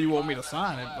don't know why you want me to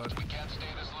sign it, but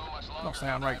don't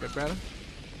sound right, good brother.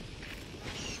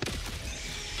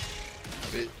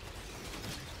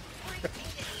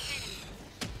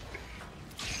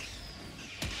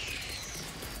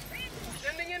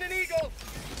 Sending in an eagle.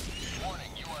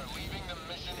 Warning, you are leaving the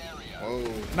mission area. Oh.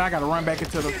 Now I gotta run back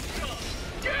into the.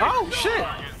 Oh shit!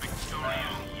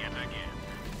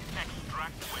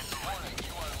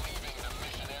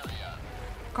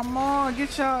 Come on,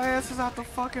 get your asses out the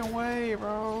fucking way,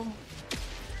 bro.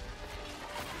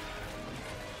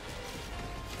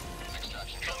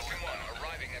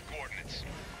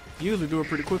 Usually do it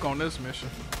pretty quick on this mission.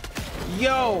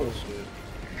 Yo!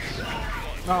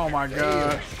 Oh my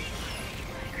god.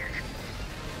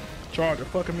 Charger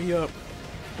fucking me up.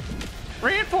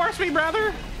 Reinforce me,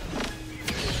 brother!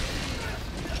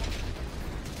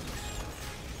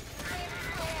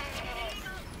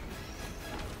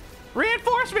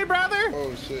 Reinforce me, brother!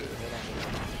 Oh shit.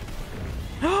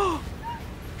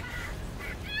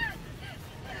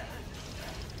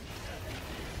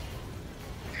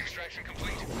 Extraction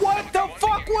complete. What the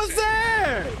fuck was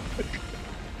that?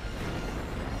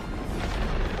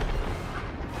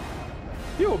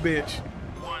 You a bitch.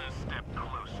 One step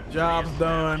closer. Job's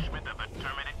done. With of a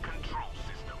terminate control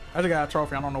system. I just got a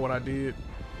trophy. I don't know what I did.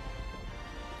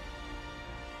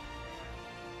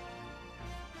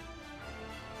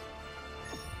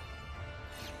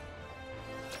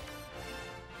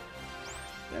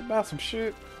 That about some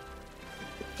shit.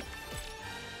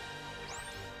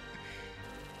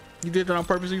 You did that on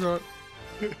purpose, Erod?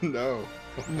 No.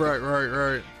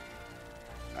 Right.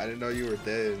 I didn't know you were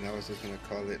dead, and I was just gonna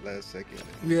call it last second.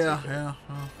 Yeah.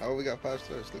 Oh, we got 5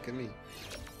 stars. Look at me.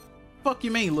 Fuck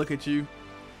you mean, look at you.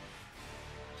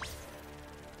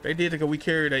 They did it because we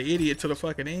carried that idiot to the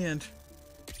fucking end.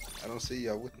 I don't see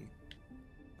y'all with me.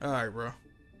 Alright, bro.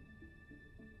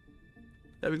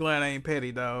 I'll be glad I ain't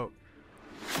petty, dog.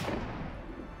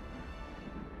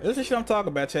 This is shit I'm talking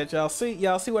about, chat. Y'all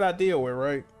see what I deal with,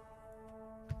 right?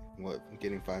 What?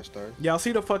 Getting 5 stars? Y'all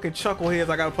see the fucking chuckleheads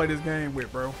I gotta play this game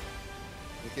with, bro.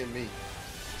 Look at me.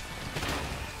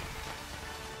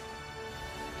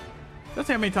 That's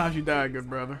how many times you died, good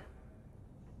brother.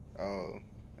 Oh,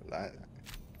 a lot.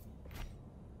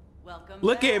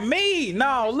 Look at me!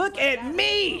 No, look at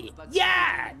me!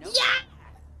 Yeah!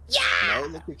 No,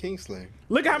 look at Kingslayer.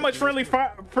 Look how much friendly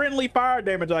fire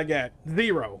damage I got.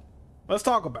 0. Let's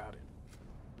talk about it.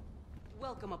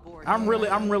 Welcome aboard. I'm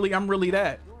really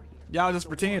that. Y'all just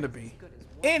pretend to be.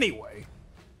 Anyway,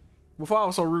 before I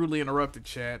was so rudely interrupted,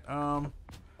 chat.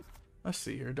 Let's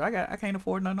see here. I can't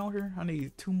afford nothing on here. I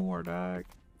need 2 more, dog.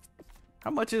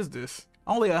 How much is this?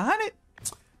 Only 100?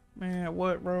 Man,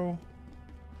 what, bro?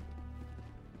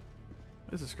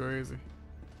 This is crazy.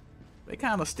 They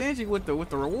kind of stingy with the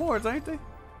rewards, ain't they?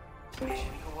 Mission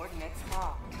coordinates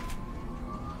locked.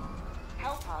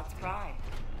 Hellpods prime.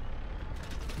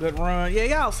 Good run. Yeah,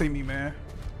 y'all see me, man.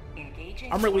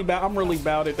 Engaging. I'm really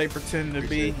about it. They pretend to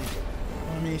be.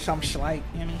 I mean, some slight.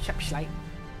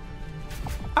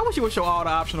 I wish you would show all the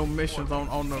optional missions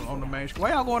on the main screen.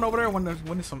 Why y'all going over there when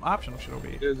there's some optional shit over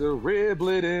here? There's a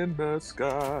riblet in the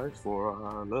sky for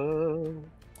our love.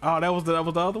 Oh, that was the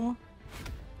other one.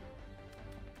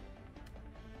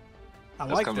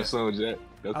 That's like coming soon, Jack.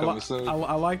 That's coming soon. I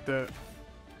like that.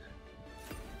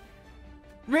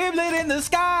 Riblet in the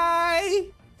sky.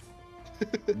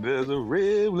 There's a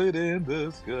riblet in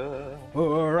the sky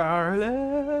for our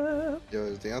love. Yo,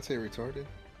 is Deontay retarded?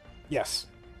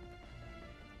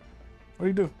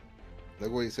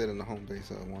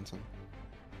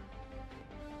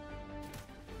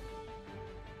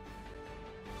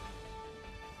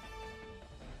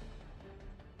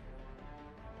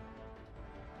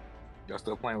 Y'all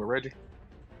still playing with Reggie?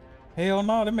 Hell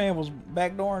no, that man was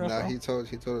backdooring us. Nah, he told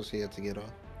us he had to get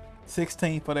off.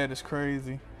 16 for that is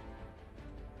crazy.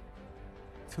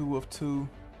 2 of 2.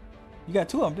 You got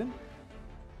 2 of them, didn't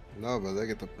you? No, but look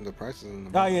at the prices in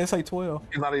the Oh yeah, say 12.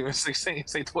 He's not even 16.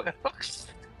 Say 12.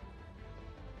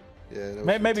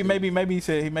 Yeah. Maybe he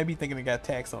said he may be thinking he got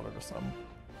tax on it or something.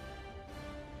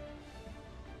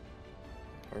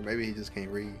 Or maybe he just can't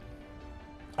read.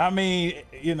 I mean,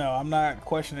 you know, I'm not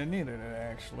questioning either of that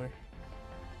actually.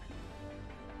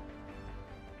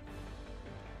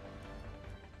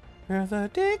 There's a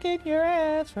dick in your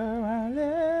ass for my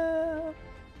love.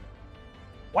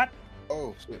 What?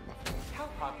 Oh shit, my phone.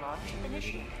 Help pod launch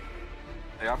initiated.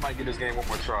 Hey, I might get this game one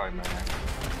more try, man.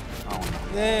 I don't know.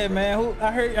 Yeah, man.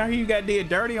 I heard you got did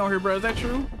dirty on here, bro. Is that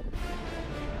true?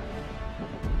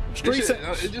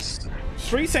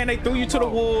 Street saying they threw you to the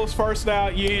wolves first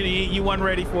out. You wasn't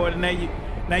ready for it, and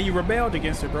now you rebelled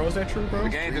against it, bro. Is that true, bro? The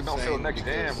game just don't feel next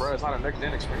gen, bro. It's not a next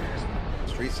gen experience.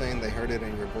 Street saying they heard it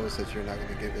in your voice that you're not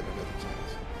gonna give it another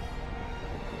chance.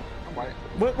 I might.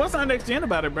 What's not next gen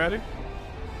about it, brother?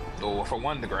 Oh, for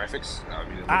one, the graphics. I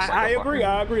mean, I agree.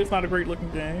 I agree. It's not a great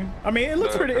looking game. I mean, it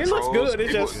looks pretty. It looks good.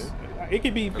 It's just it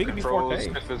could be 4K.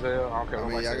 I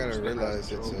mean, y'all gotta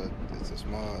realize it's a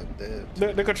small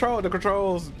dev. The controls.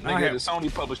 Nigga,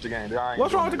 Sony published the game.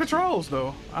 What's wrong with the controls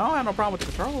though? I don't have no problem with the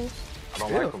controls. I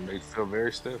don't like them. They feel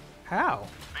very stiff. How?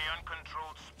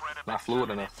 Not fluid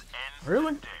enough.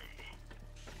 Really?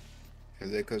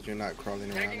 Is it because you're not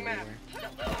crawling around anywhere?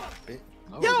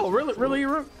 Yo, really,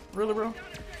 bro?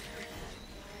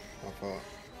 My fault.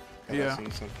 Have Yeah. I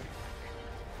seen something?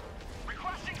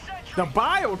 The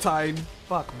Biotitan?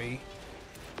 Fuck me.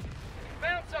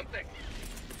 Found something.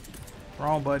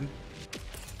 Wrong button.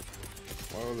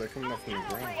 Whoa, they're coming up from the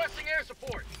ground. Requesting air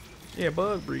support. Yeah,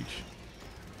 bug breach.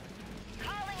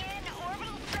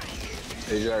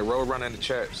 Hey, Jack, Roadrunner in the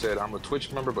chat said, I'm a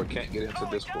Twitch member but can't get into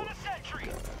Discord.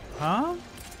 Huh?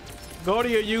 Go to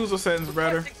your user settings,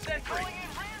 brother.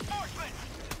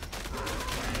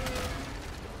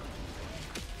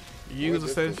 User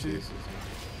settings.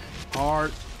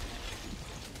 Hard.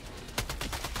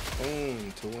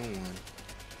 Boom, 2-1-1.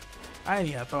 I ain't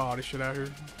even have to throw all this shit out here.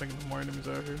 I'm thinking there's more enemies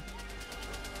out here.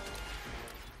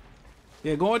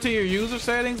 Yeah, go into your user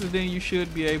settings and then you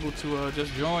should be able to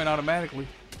just join automatically.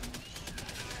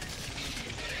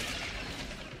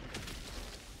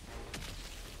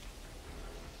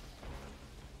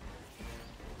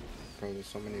 Bro, there's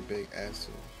so many big asses.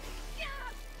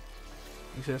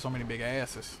 You said so many big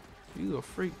asses. You a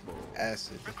freak, boy.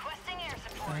 Acid.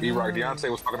 You're right. Deontay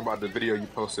was talking about the video you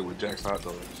posted with Jack's hot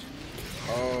dogs.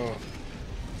 Oh.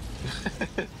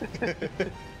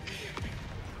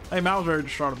 Hey man, I was very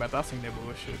distraught about that. I seen that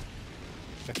bullshit.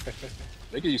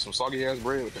 They give you some soggy ass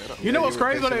bread with that. You know what's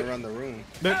crazy? Around the room.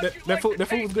 That food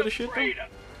was good as shit though.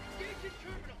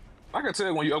 I can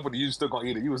tell when you open it, you still gonna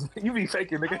eat it. You be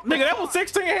faking, nigga. Nigga, that was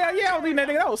 16. Hell yeah, I was eating that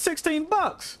nigga. That was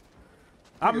 $16.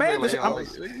 I'm mad.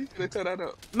 They tear that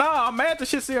up. Nah, I'm mad the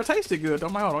shit still tasted good.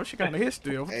 I'm like, hold on, she kind of hit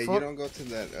still. Hey, you don't go to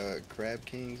that Crab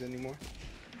Kings anymore?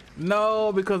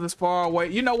 No, because it's far away.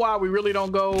 You know why we really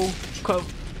don't go? Because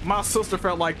my sister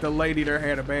felt like the lady there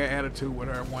had a bad attitude with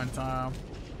her one time.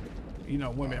 You know,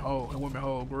 women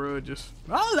hold grudges.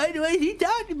 Oh, lady, the way he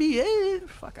talked to me,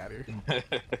 fuck out of here.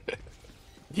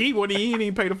 He didn't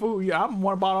even pay the food. Yeah, I'm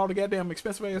one bought all the goddamn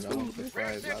expensive ass food.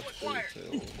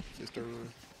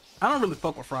 I don't really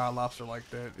fuck with fried lobster like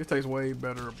that. It tastes way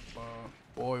better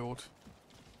boiled.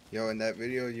 Yo, in that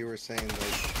video you were saying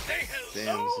like,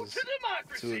 damn, this is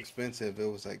too expensive. It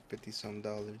was like $50-some.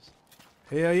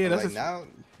 Hell yeah, that's like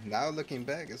now looking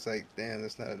back, it's like, damn,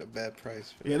 that's not a bad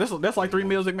price. Yeah, that's like 3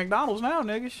 meals at McDonald's now,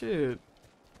 nigga. Shit.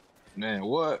 Man,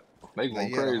 what? They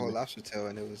going like, crazy. A whole lobster tail,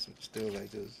 and it was still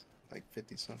like just like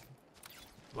 50-something.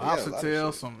 Lobster tail,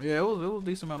 it was a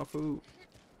decent amount of food.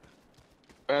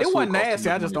 It wasn't nasty.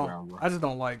 I just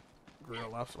don't like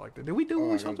grilled lobster like that. Did we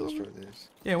do something? This.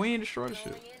 Yeah, we ain't destroy the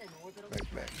shit.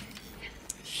 Back.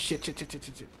 Shit.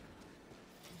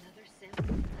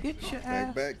 Get your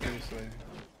ass. Back, Kingslayer.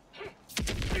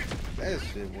 That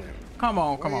shit went. Come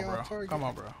on,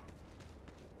 bro.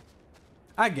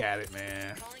 I got it,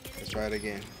 man. Let's try it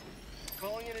again.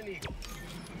 Calling in an eagle.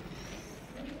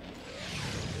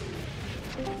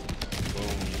 Boom.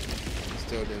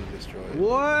 Still didn't destroy it.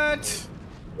 What?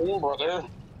 Oh, brother.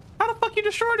 How the fuck you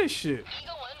destroy this shit?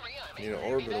 Need an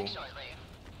orbital.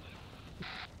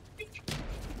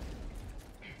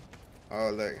 Oh,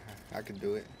 look, I can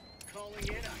do it.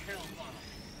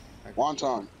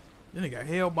 Wonton. Then he got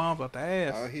hell bombs out the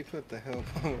ass. Oh, he put the hell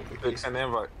bomb. Send the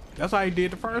invite. That's how he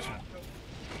did the first one.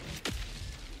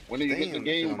 When do you get the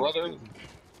game, brother?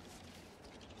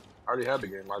 I already had the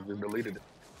game. I just deleted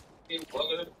it.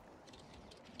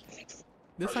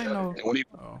 This ain't no. When you,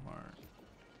 oh, all right.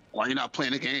 Why you not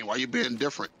playing the game? Why you being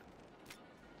different?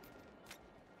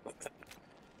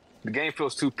 The game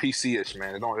feels too PC-ish,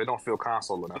 man. It don't feel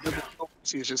console enough.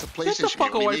 See, it's just a PlayStation. Get the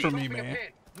fuck away from me, man.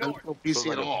 No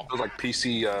PC at all. It feels like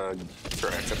PC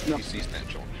track. That's PC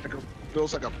snatch on. It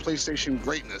feels like a PlayStation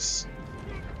greatness.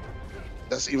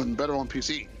 That's even better on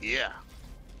PC. Yeah.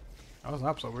 I was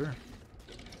up so weird.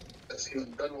 That's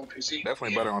even better on PC.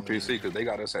 Definitely better on PC because they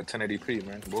got us at 1080p,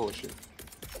 man. Bullshit.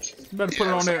 You better put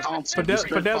it on there.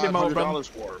 Fidelity mode, bro.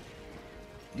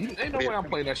 Ain't no way I'm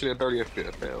playing that shit at 30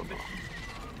 FPS. Hell no.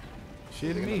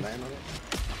 Shit to me.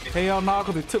 Hell no,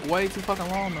 because it took way too fucking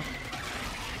long though.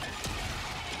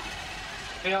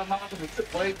 Hell no, because it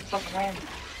took way too fucking long.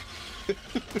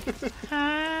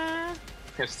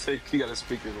 Yes, Tick, you got a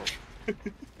speaker on.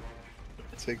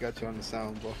 Tick got you on the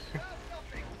sound bar.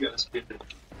 You got a speaker.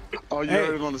 Oh, you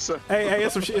heard it on the set. Hey,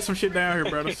 it's some shit down here,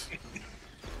 brothers.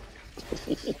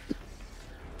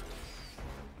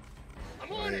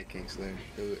 Alright, Kingslayer,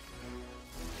 do it.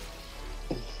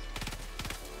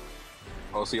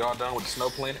 Oh, so y'all done with the Snow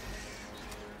Planet?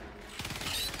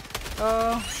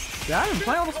 Yeah, I didn't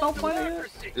play on the Snow Planet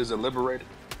yet. Is it liberated?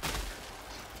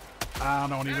 I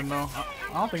don't even know. I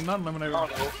don't think none eliminated.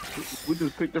 We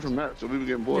just picked different maps, so we were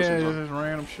getting bored. Yeah, sometimes. just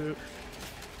random shit.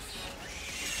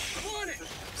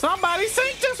 Somebody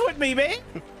sync this with me, man.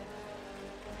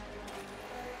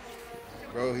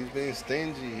 Bro, he's being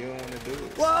stingy. He don't want to do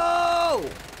it. Whoa!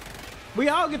 We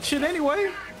all get shit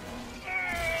anyway.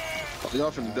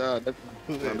 Y'all finna die. That's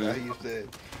Now you said.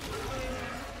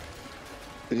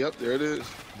 Yep, there it is.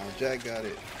 Now Jack got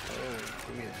it. Oh,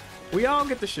 come here. We all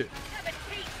get the shit.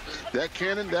 That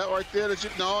cannon, that right there, that you,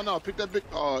 no, pick that big.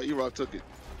 Oh, E-Rock took it.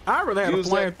 I really had a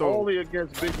flamethrower. Only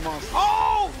against big monsters.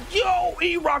 Oh, yo,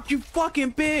 E-Rock, you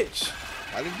fucking bitch!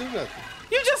 I didn't do nothing.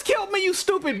 You just killed me, you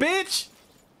stupid bitch!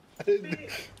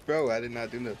 Bro, I did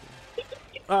not do nothing.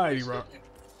 Alright, E-Rock.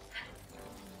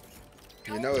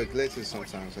 You know it glitches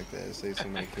sometimes like that. It says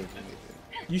somebody killed me like that.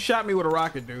 You shot me with a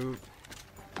rocket, dude.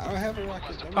 I don't have a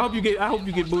rocket. I hope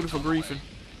you get booted for griefing.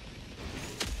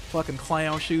 Fucking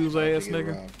clown shoes ass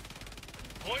nigga.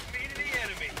 Point me to the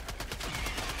enemy.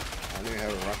 I don't even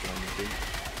have a rocket on my feet.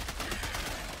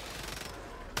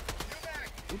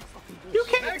 You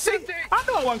can't see. I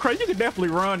know it wasn't crazy. You can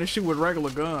definitely run and shoot with regular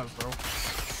guns, bro.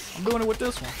 I'm doing it with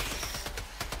this one.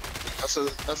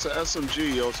 That's a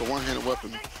SMG, yo. It's a one-handed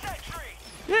weapon.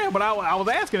 Yeah, but I was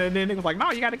asking, and then niggas like,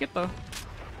 no, you gotta get the.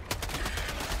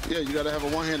 Yeah, you gotta have a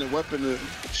one-handed weapon to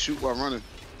shoot while running.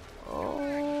 Oh.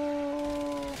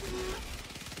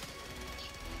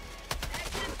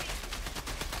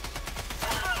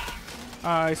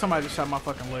 Alright, somebody just shot my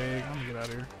fucking leg. I'm gonna get out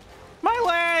of here. My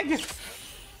leg!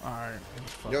 Alright.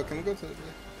 Yo, can we go to the...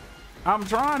 I'm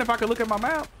trying if I could look at my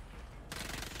map.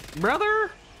 Brother?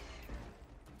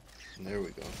 There we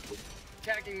go.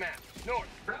 Tagging map. North.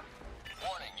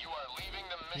 Warning, you are leaving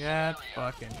the mission Yeah, area.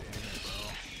 fucking damn it, bro.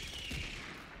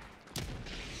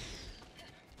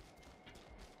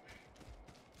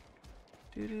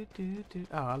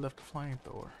 Oh, I left the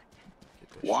flamethrower.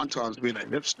 Wonton's being a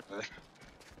hipster, man.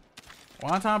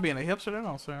 Wonton being a hipster? That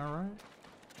don't sound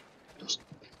right.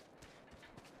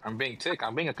 I'm being Tick.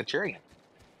 I'm being a contrarian.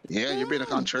 Yeah, you're being a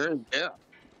contrarian. Yeah.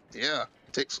 Yeah.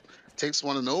 Takes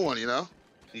one to know one, you know?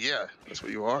 Yeah, that's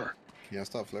what you are. Can y'all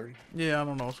stop flirting? Yeah, I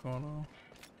don't know what's going on.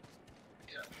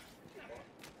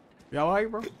 Y'all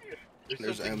like, bro?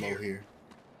 There's ammo here.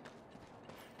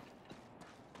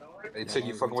 Hey, Tick,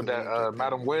 you fucking with that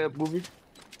Madam Web movie?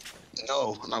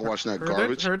 No, I'm not watching that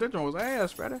garbage. Heard that joint was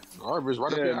ass, brother. Garbage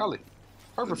right up your alley.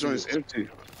 The joint's empty.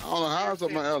 I don't know how it's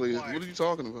up my alley. What are you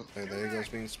talking about? Hey, there you go,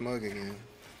 being smug again.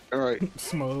 All right.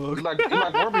 Smug. You like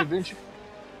Morbius, didn't you?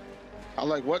 I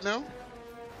like what now?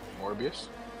 Morbius.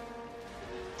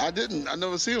 I didn't. I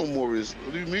never seen Morbius.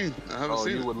 What do you mean? I haven't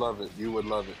seen it. You would love it. You would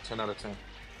love it. 10 out of 10.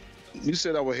 You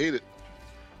said I would hate it.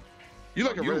 You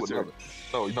like a you would Hereditary. love it.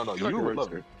 No, you would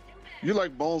love it. You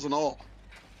like Bones and all.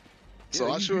 So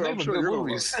Yeah, I'm sure you're gonna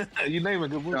movies. You name a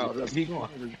good movie. No, that's keep going.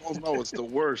 Bones and all. It's the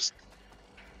worst.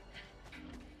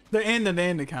 The end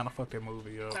kind of fucked that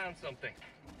movie up. Found something.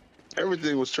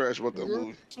 Everything was trash about that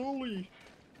movie.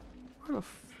 Where the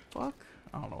fuck?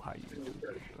 I don't know how you do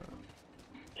that.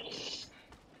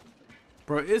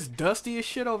 Bro, it's dusty as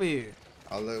shit over here.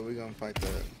 Oh look, we're gonna fight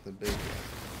the big guy.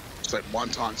 It's like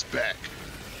Wonton's back.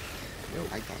 Yo,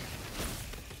 Icon.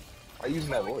 Why you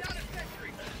using that voice?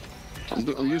 I'm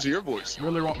using your voice.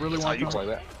 Really How want you talk like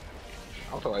that? I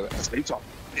don't talk like that. That's how you talk.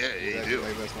 Yeah, you do.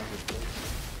 Like that's not his voice.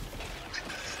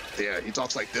 Yeah, he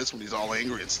talks like this when he's all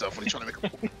angry and stuff when he's trying to make a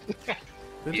point.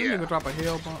 Did you nigga drop a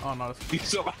hell bomb? Oh no. You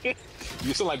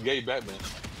sound like gay Batman.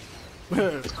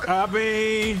 I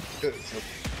mean,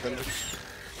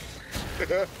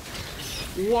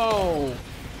 whoa.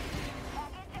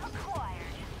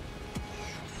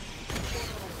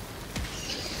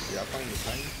 Y'all find the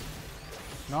Titan?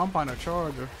 No, I'm finding a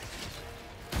charger.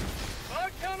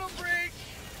 Tunnel break.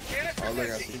 Oh, look,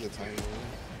 I see the Titan.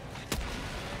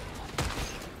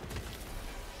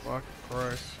 Fuck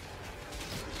Christ.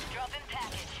 Dropping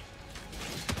package.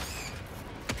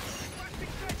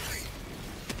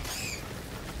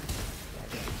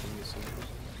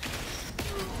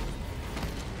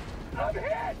 I'm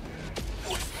hit.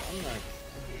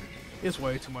 It's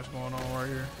way too much going on right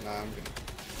here. Nah, I'm good.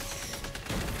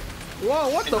 Whoa,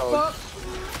 what the fuck?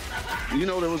 You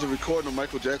know there was a recording of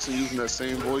Michael Jackson using that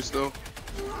same voice though?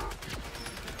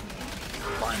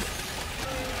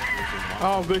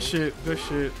 Oh, good shit, good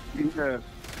shit. Yeah,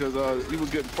 because he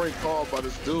was getting prank called by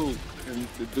this dude, and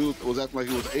the dude was acting like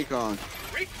he was Akon.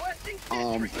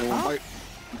 And when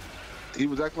he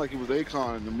was acting like he was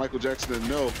Akon, and Michael Jackson didn't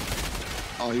know.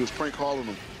 He was prank calling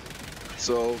him.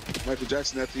 So Michael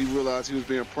Jackson, after he realized he was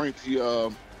being pranked, he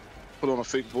put on a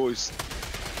fake voice.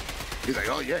 He's like,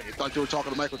 "Oh yeah, you thought you were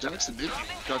talking to Michael Jackson, didn't you? You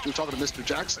thought you were talking to Mr.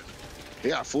 Jackson?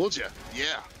 Yeah, I fooled you.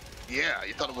 Yeah,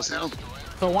 you thought it was him."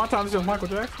 So one time it's just Michael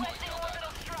Jackson?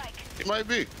 It might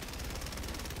be.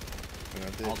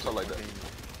 Don't tell like that.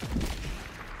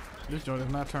 This joint is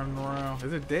not turning around.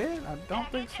 Is it dead? I don't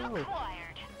think so. Bro,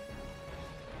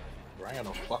 I ain't got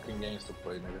no fucking games to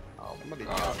play, nigga. Oh my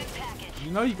god. You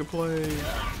know you can play.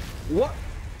 What?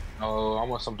 Oh, I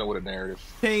want something with a narrative.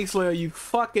 Kingslayer, you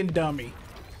fucking dummy.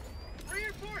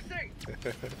 Reinforcing.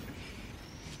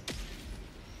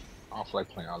 I don't feel like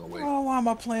playing Alan Wake. Oh, why am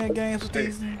I playing games with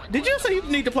these? Did you say you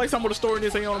need to play some with a story and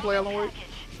then say you want to play Alan Wake?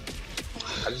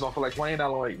 I just don't feel like playing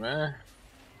Alan Wake, man.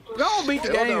 Go on, beat the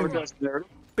game.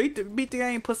 Beat the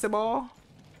game, pussy ball.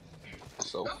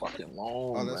 So fucking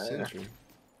long, Oh, that's man. Century.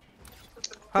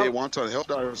 Hey, Wonton,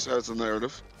 Helldivers has a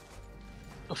narrative.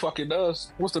 The fuck it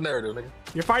does. What's the narrative, nigga?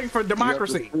 You're fighting for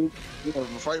democracy. We're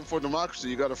fighting for democracy.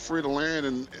 You got to free the land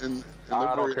and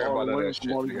I don't liberate care all about the that land shit.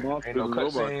 from all these Nigga. monsters Ain't no and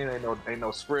robots. cutscene, ain't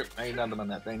no script, ain't nothing on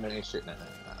that thing. Ain't shit, nothing.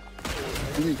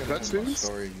 You need cutscenes?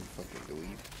 Story you fucking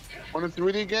delete. On a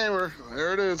 3D gamer.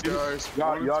 There it is, guys.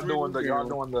 Y'all On a doing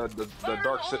 3D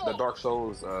the Dark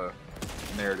Souls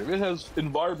narrative. It has Is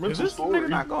environmental this story. nigga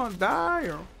not gonna die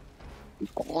or?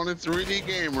 On a 3D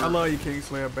gamer. I love you,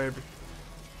 Kingslayer, baby.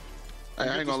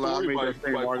 I ain't gonna lie, I made that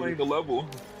same playing argument. the level.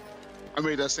 I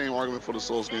made that same argument for the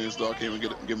Souls games, though. I can't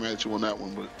even get mad at you on that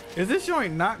one, but Is this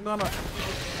joint not gonna?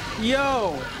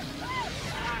 Yo.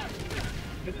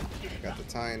 Got the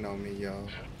Titan on me, yo.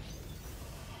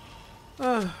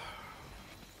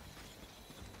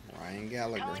 Ryan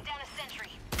Gallagher.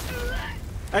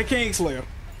 Hey, Kingslayer,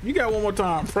 you got one more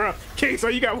time, bro.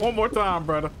 Kingslayer, you got one more time,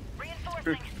 brother.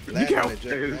 You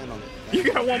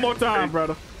got one more time,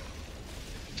 brother.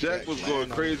 Jack was going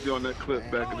crazy on that clip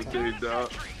back in the day,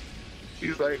 dog.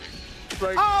 He's like,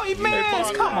 oh, he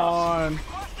missed. Come on.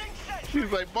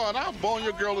 He's like, Bond, I'll bone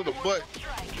your girl in the butt.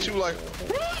 She was like,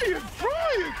 Brian,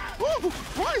 oh,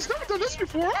 Brian's never done this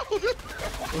before.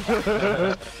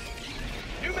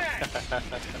 New match.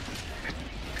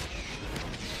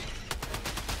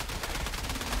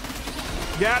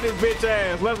 Got his bitch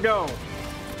ass. Let's go.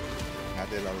 I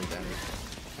did all the damage.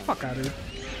 Fuck out of here.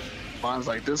 Bond's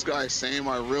like, this guy's saying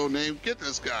my real name. Get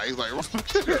this guy. He's like,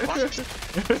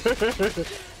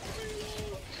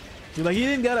 You're like, you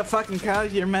didn't go to fucking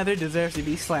college. Your mother deserves to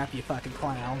be slapped, you fucking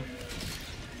clown.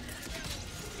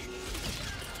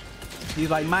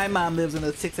 He's like, my mom lives in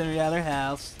a $600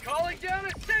 house. Calling down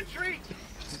a sentry.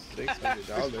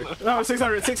 $600. No,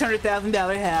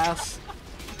 $600,000 house.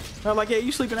 I'm like, yeah,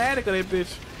 you sleep in the attic of that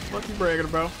bitch. What you bragging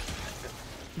about?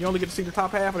 You only get to see the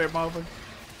top half of that motherfucker.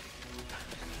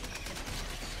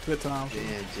 Good times. Yeah,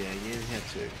 you didn't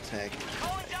have to attack it.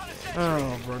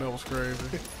 Oh, bro, that was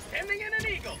crazy. Ending in an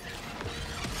eagle.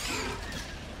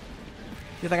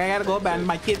 He's like, I gotta go abandon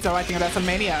my kids, so I think that's a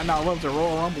mania. No, what was a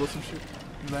Royal Rumble or some shit.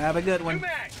 He's like, have a good one.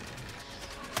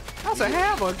 I said,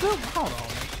 have a good one. Hold on,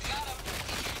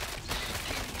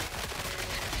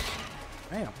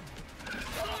 man. Damn.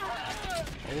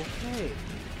 Okay.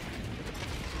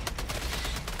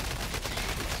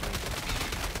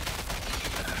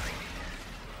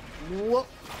 Whoop.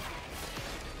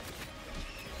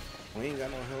 We ain't got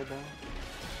no Hellbound.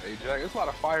 Hey Jack, there's a lot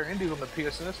of fire indies on the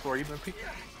PSN store. Even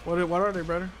What are they,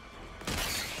 brother?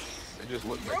 They just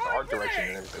look like the art direction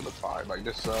and everything. They look fire. Like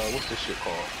this, what's this shit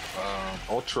called?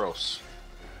 Ultros.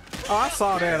 Oh, I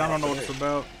saw that. I don't know what it's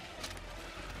about.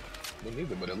 Me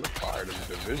neither, but it looked fire. The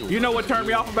visuals. You know what turned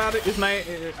me off about it? Its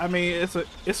name. I mean,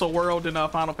 it's a world in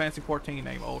Final Fantasy 14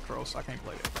 named Ultros, so I can't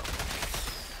play it, bro.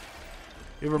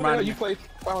 It reminded me. You played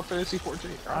Final Fantasy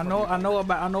 14. I know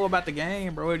about the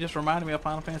game, bro. It just reminded me of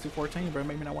Final Fantasy 14, bro. It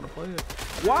made me not want to play it.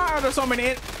 Why are there so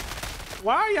many?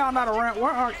 Why are y'all not around?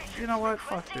 Where are you know what?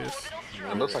 Fuck this.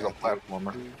 It looks like a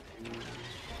platformer.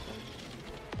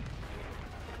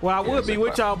 Well, I would be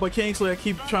with y'all, but Kingsley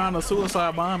keep trying to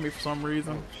suicide bomb me for some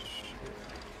reason.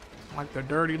 Like the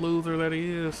dirty loser that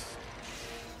he is.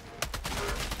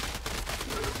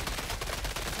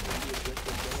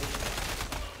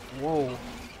 Whoa.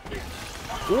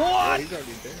 What? He's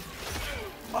already dead.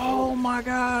 Oh my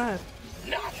god.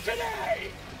 Not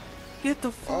today. Get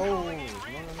the fuck. Oh,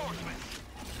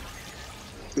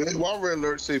 Why Red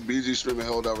Alert say BG streaming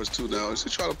Helldivers 2 now? Is he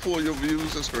trying to pull your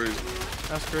views? That's crazy.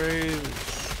 That's crazy.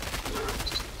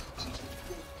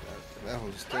 That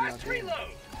was still not there.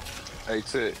 Hey,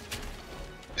 Tit.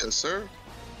 Yes, sir.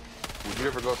 Would you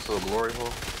ever go to a glory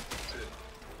hole?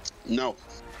 No.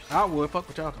 I would. Fuck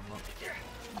what y'all talking about.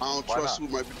 I don't trust who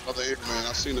might be the other man.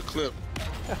 I seen the clip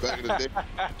back in the day.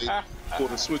 They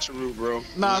pulled a switcheroo, bro.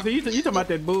 Nah, so you talking about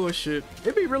that bullshit.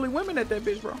 It be really women at that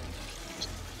bitch, bro.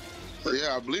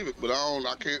 Yeah, I believe it, but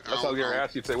I can't. That's how Gary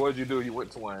asked you, say, what did you do? You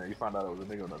went to one and you found out it was a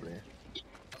nigga or nothing.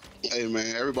 Hey,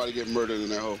 man, everybody get murdered in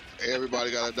that hole.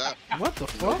 Everybody gotta die. What the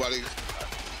fuck? Nobody.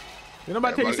 Did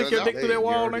nobody tell you stick your dick through that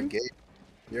wall, nigga?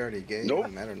 You already gay. Nope.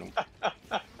 I don't know.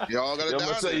 Y'all gotta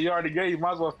die. Say, you already gay. You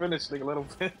might as well finish, nigga. Let him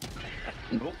finish.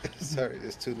 Nope. Sorry,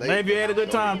 it's too late. Maybe you had a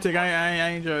good time, Tick. I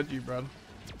ain't judge you, brother.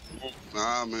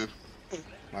 Nah, man.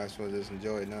 Might as well just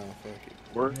enjoy it now. Fuck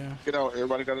it. Work. Yeah. Get out.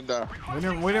 Everybody gotta die.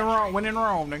 When in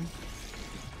Rome, nigga.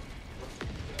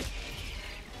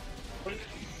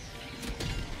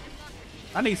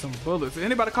 I need some bullets.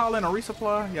 Anybody call in a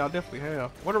resupply? Y'all definitely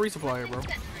have. What a resupply, bro?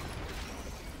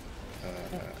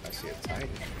 I see a Titan.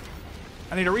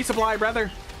 I need a resupply, brother.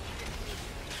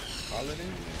 Call it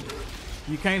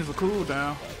in. You can't just a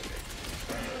cooldown.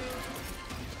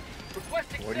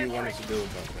 What do you want us to do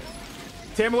about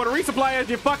that? Tell me what a resupply is,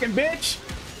 you fucking bitch.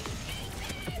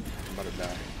 I'm about to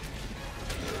die.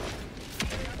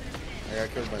 I got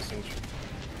killed by Sentry.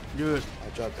 Good.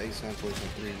 I dropped 8 samples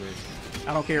and 3 versions.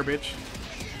 I don't care, bitch.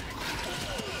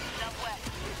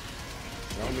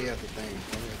 Throw me at the thing.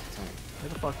 Throw me at the tank.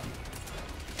 What the fuck?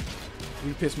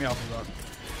 You pissed me off, bro.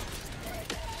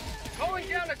 Calling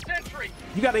down a sentry.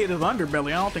 You gotta hit his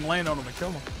underbelly. I don't think land on him to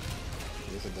kill him.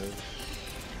 Yes, it does.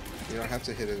 You don't have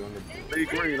to hit it underbelly. Hey,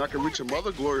 Green, I can reach a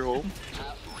mother glory hole.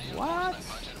 What?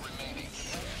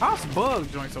 How's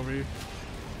bug joints over here?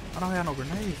 I don't have no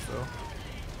grenades, though.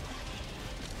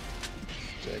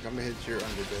 Jack, I'm gonna hit your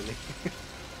underbelly.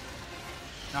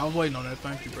 I was waiting on that.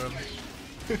 Thank you, brother.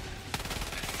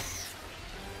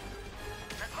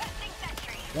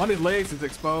 One of his legs is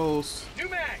exposed. New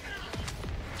mag.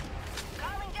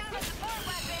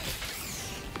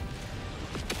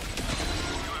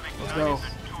 Let's go.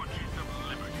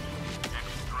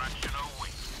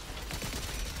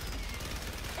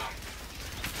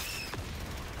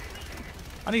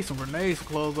 I need some grenades to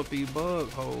close up these bug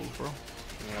holes, bro.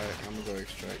 Alright, I'm gonna go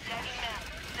extract.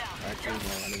 Actually,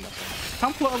 no, I need my phone.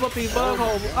 Come close up these bug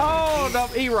holes. Oh,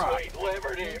 the E-Rock. Sweet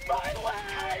liberty, my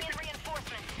leg.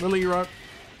 Really, E-Rock?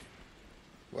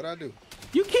 What'd I do?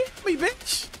 You killed me,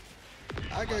 bitch.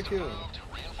 I got killed.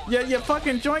 Yeah, your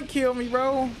fucking joint killed me,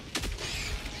 bro.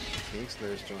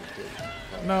 Kingslayer's joint killed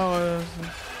me. No,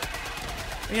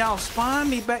 y'all spawn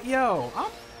me back. Yo,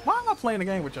 why am I playing the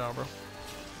game with y'all, bro?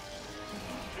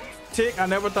 Tick, I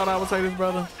never thought I would say this,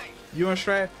 brother. You and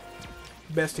Strat,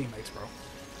 best teammates, bro.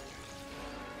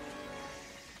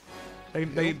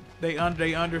 They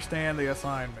understand the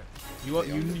assignment. You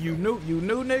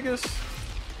new niggas.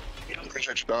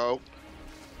 Appreciate you, dog.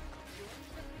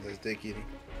 That's dick eating.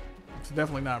 It's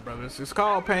definitely not, brother. It's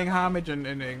called paying homage and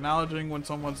acknowledging when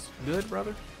someone's good,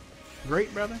 brother.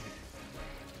 Great, brother.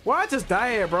 Why I just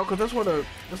die, bro? Cause that's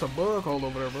a bug hole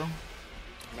over there, bro.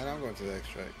 Man, I'm going to the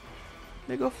extract.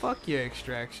 Nigga, fuck your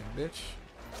extraction, bitch.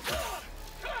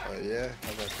 Yeah,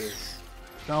 how about this?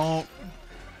 Don't.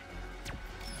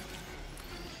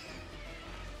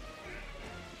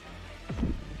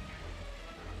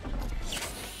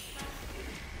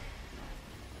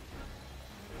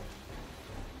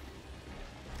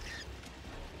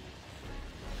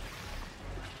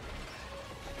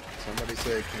 Somebody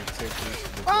said it can't take this.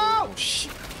 Oh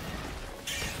shit!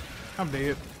 I'm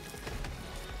dead.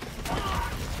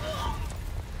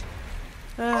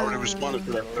 I already responded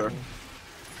to that, sir.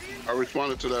 I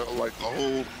responded to that like a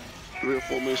whole 3 or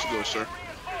 4 minutes ago, sir.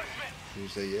 You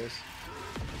say yes?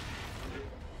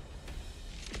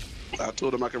 I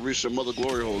told him I could reach the mother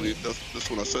glory hole. That's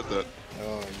when I said that.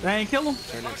 Oh, They ain't kill him?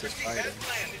 Turn into Spider.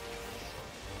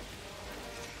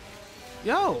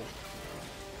 Yo.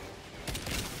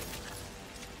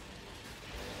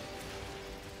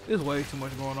 There's way too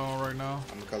much going on right now.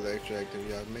 I'm gonna call the extract. If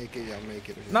y'all make it, y'all make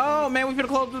it. No, man, we finna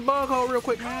close this bug hole real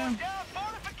quick, man.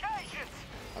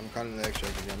 I'm calling the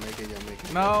extract. If y'all make it, y'all make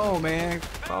it. No, man.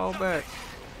 Fall back.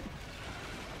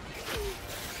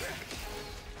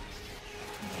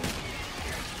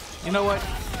 You know what?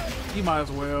 You might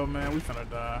as well, man. We finna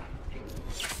die.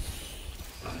 Just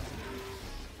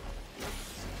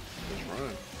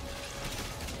run.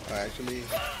 Actually,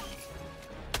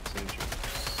 Central.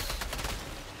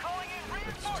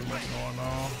 There's too much going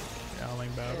on. Y'all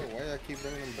ain't about it. Why y'all keep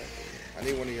bringing them back? I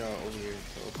need one of y'all over here.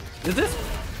 Is this?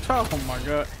 Oh my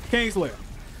God. Kingslayer.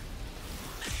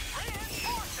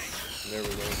 There we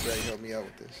go. Zach, help me out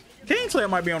with this. Kingslayer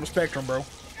might be on the spectrum, bro.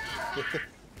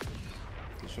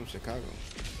 He's from Chicago.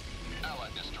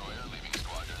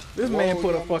 This man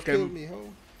put a fucking. Me,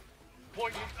 ho.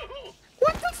 What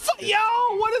the fuck? Yo,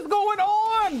 what is going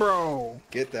on, bro?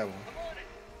 Get that one.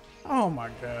 Oh my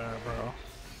God, bro.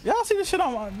 Y'all see the shit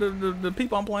on the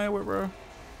people I'm playing with, bro?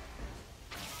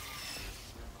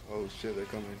 Oh shit, they're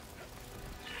coming.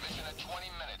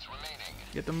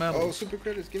 Get the medals. Oh, super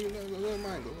credits. Give me another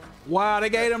mine. Wow, they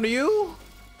gave them to you?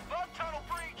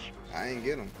 I ain't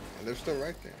get them. And they're still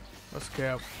right there. Let's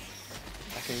cap.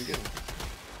 I can't get them.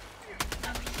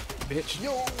 Bitch.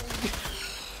 Yo.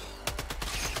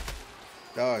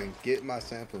 Dog, get my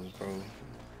samples, bro.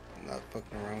 I'm not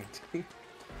fucking around with you.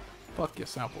 Fuck your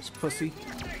samples, pussy.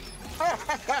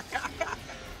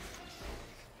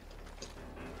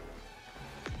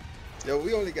 Yo,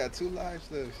 we only got 2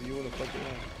 lives left, so you wanna fuck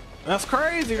around? That's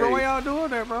crazy, bro. Why y'all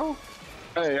doing that, bro?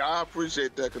 Hey, I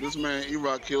appreciate that, cause this man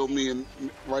E-Rock killed me and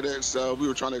right as we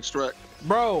were trying to extract.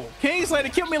 Bro,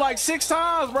 Kingslayer killed me like 6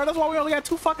 times, bro. That's why we only got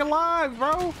 2 fucking lives,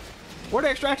 bro. Where the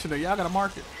extraction at? Y'all gotta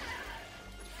mark it.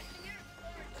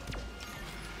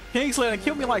 Kingslayer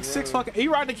killed me like 6 fucking.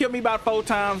 E-Rock killed me about 4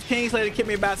 times. Kingslayer killed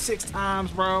me about 6 times,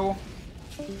 bro.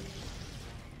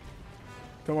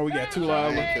 Come on, we got 2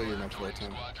 lives. I kill you much more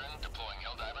time.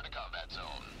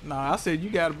 Nah, I said you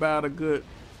got about a good.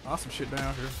 Awesome shit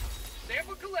down here.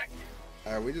 Sample collected.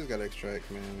 Alright, we just gotta extract,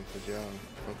 man, because y'all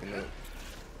fucking up.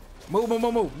 Move, move,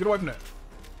 move, move. Get away from that.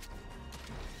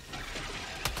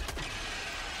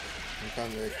 I'm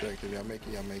calling the extract. If y'all make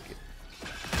it, y'all make it.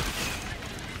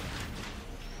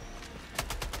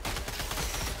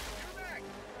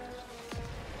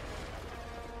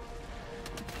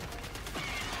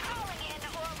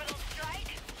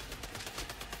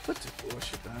 Put this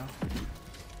bullshit down.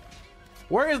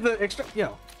 Where is the extra?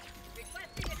 Yo.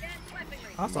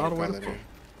 I saw the way to fuck.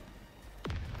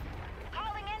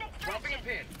 Dropping a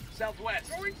pin. Southwest.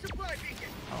 Throwing supply beacon.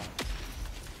 Oh.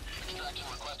 Extraction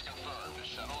request confirmed.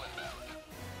 Shuttle inbound.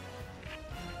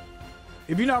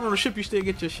 If you're not on the ship, you still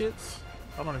get your shits?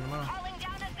 I don't even know. Calling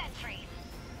down a sentry.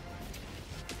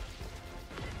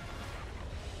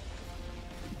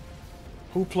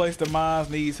 Who placed the mines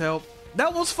needs help?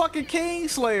 That was fucking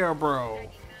Kingslayer, bro.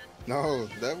 No,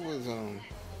 that was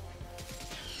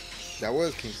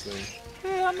Kingslayer.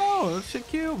 Yeah, I know. That shit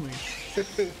killed me.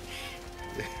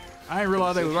 I didn't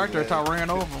realize they was right there until I ran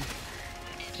over them.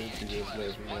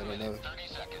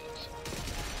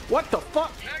 What the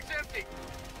fuck?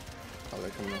 Oh, they're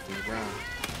coming up from the ground.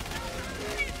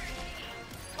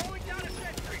 Calling down a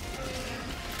sentry.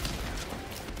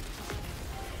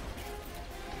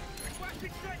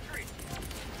 Requesting sentry.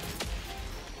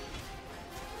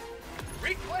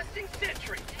 Requesting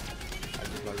sentry. I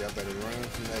just know y'all better run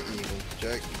from that eagle.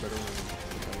 Jack, you better run.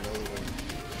 Come the other way.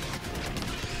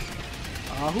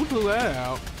 Who blew that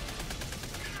out?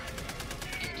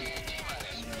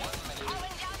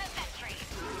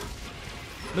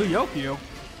 New Yokio.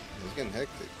 It's getting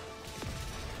hectic.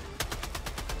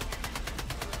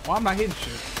 Well, I'm not hitting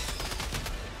shit.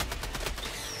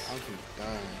 I'm gonna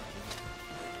die.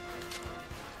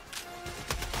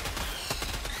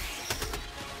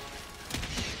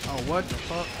 Oh, what the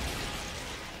fuck?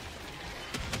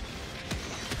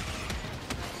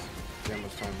 See how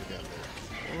much time we got there.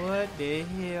 What the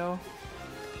hell?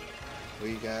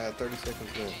 We got 30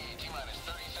 seconds left.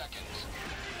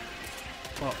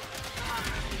 Fuck.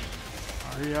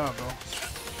 Oh, here y'all go.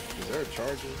 Is there a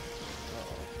charger?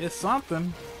 Uh-oh. It's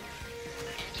something.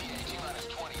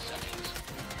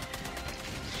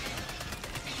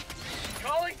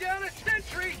 Calling down a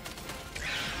sentry.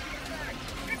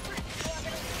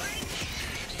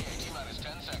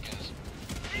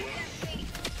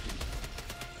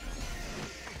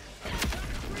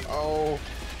 Oh,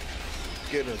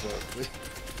 get us up.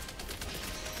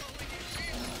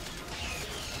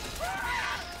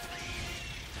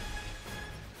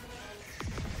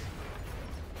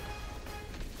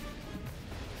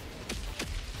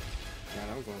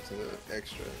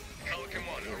 extra. Pelican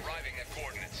 1 arriving at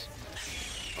coordinates.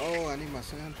 Oh, I need my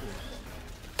samples.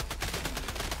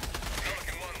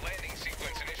 Pelican 1 landing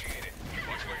sequence initiated.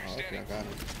 Watch where you're standing. Okay, I got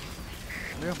it.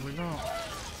 Yeah, we know.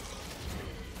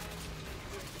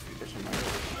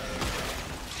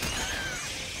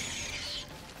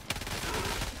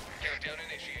 Countdown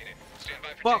initiated. Stand by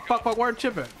for Fuck, where'd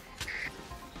Chip at?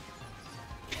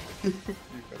 You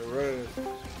gotta run.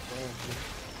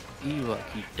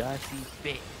 Iwaki Darcy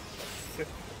fit.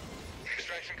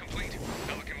 Extraction complete.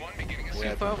 Pelican 1 beginning a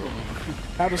No problem.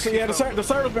 How to see? Yeah, the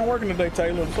server's been working today,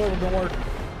 Taylor. The server's been working.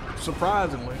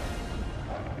 Surprisingly.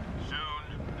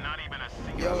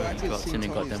 Yo, I just seen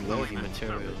got Tony's them level. loading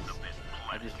materials.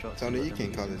 I just dropped. Tony, you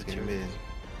can't call this game mid.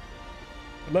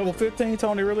 Level 15,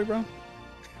 Tony, really, bro?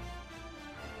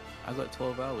 I got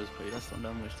 12 hours, but that's not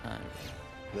that much time.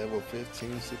 Level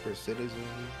 15, Super Citizen,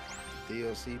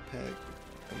 DLC pack.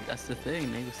 That's the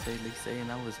thing. They saying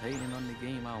I was hating on the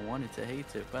game. I wanted to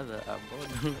hate it, brother. I bought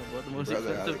the most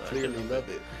expensive. I clearly love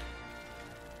it.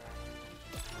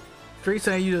 Street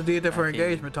saying you just did that for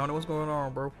engagement, Tony. What's going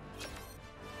on, bro?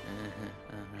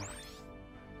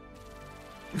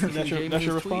 That's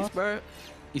your response, tweets, bro.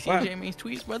 You see Jamie's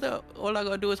tweets, brother? All I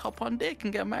gotta do is hop on dick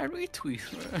and get my retweets,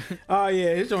 bro. Oh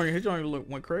yeah, his joint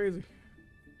went crazy.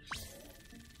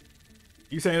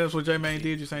 You saying that's what J-Man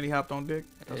did? You saying he hopped on dick?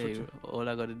 That's Hey, all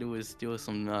I gotta do is steal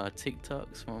some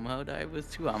TikToks from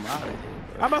Helldivers too. I'm out of here,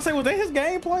 bro. I'm about to say, was that his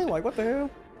gameplay? Like, what the hell?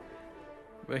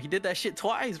 Bro, he did that shit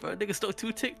twice, bro. Nigga stole 2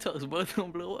 TikToks, both of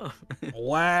them blew up.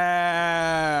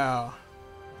 Wow.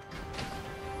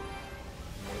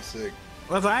 That's sick.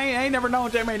 Listen, I ain't never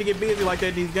known J-Man to get busy like that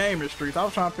in these gaming streets. I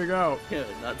was trying to figure out. Yeah,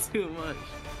 not too much.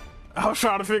 I was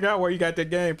trying to figure out where you got that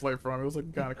gameplay from. It was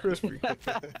looking kind of crispy.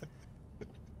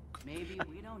 Maybe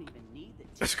we don't even need the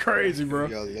That's crazy, bro.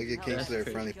 Yo, look at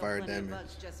Kingslayer friendly fire damage.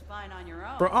 just fine on your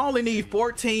own. Bro, I only need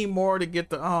 14 more to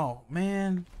get the... Oh,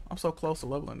 man. I'm so close to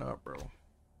leveling up, bro. Oh,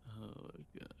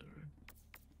 God.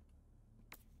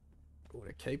 Oh,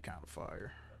 that cape kind of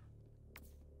fire.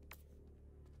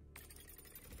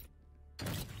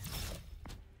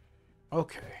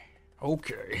 Okay.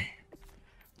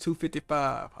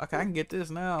 255. Okay, I can get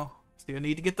this now. Still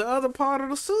need to get the other part of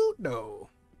the suit, though.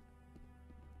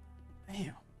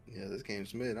 Damn. Yeah, this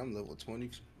game's mid. I'm level 20.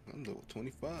 I'm level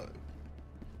 25. Yeah,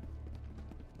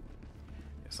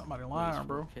 somebody lying,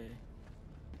 bro. Okay.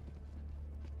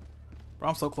 Bro,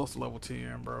 I'm so close to level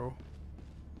 10, bro.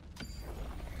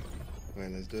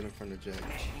 Man, let's do it in front of Jack.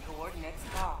 Coordinates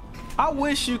locked. I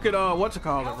wish you could, what you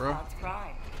call it, bro?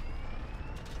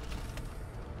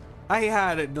 I hate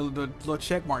how the little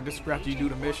check mark just after you do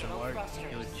the mission, like. Yo,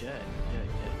 Jack.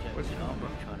 What's You your know, number?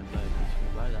 I'm trying to buy this. If you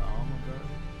buy the armor, bro,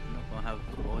 you're not gonna have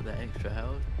all the extra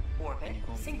health. And you're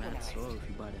gonna be mad slow if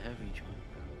you buy the heavy joint,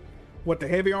 bro. What, the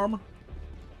heavy armor?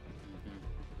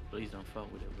 Please don't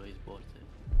fuck with it, Blaze bought it.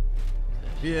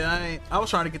 Yeah, I was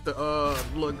trying to get the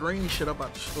little green shit up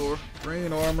out the store.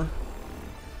 Green armor.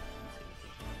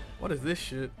 What is this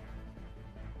shit?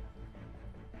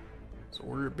 It's a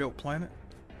weird built planet.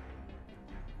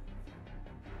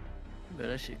 But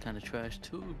that shit kind of trash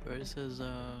too, bro. It says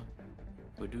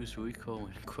reduce recoil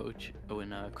when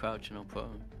crouching on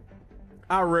prone.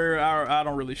 I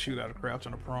don't really shoot out of crouch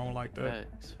on the prone like that.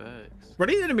 Facts. But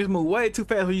these enemies move way too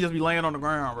fast when you just be laying on the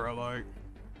ground, bro. Like,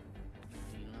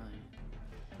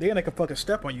 then they can fucking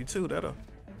step on you too. That'll.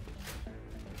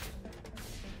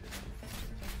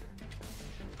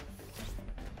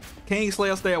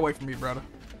 Kingslayer, stay away from me, brother.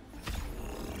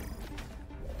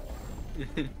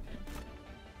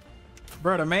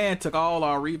 Bro, the man took all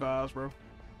our revives, bro.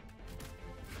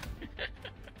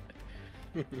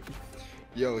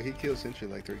 Yo, he killed Sentry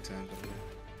like 3 times.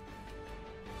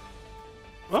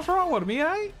 What's wrong with me,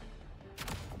 eh?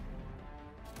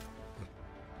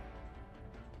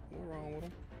 What's wrong with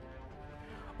him?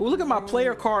 Ooh, look at my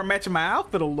player card matching my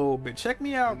outfit a little bit. Check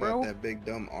me out, bro. Got that big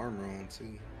dumb armor on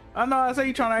too. I know. I say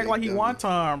you trying to act like he dummy. one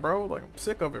time, bro. Like, I'm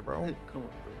sick of it, bro. Come on, bro.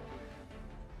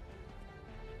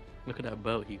 Look at that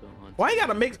belt he got on. Why he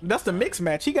got a mix? That's the mix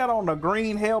match. He got on the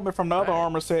green helmet from the other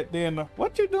armor set. Then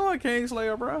what you doing,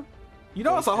 Kingslayer, bro? You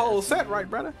know it's a whole set, right,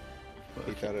 brother?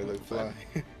 He thought it looked fly.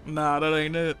 Nah, that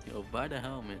ain't it. Yo, buy the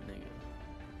helmet,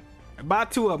 nigga. Buy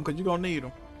 2 of them, cause you gonna need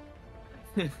them.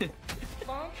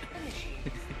 Launch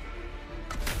initiated.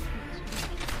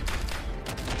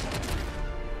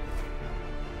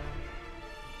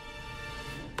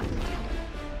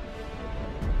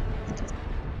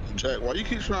 Jack, why you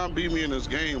keep trying to beat me in this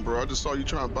game, bro? I just saw you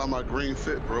trying to buy my green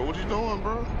fit, bro. What you doing,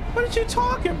 bro? What are you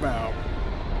talking about?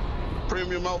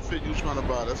 premium outfit you trying to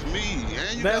buy. That's me.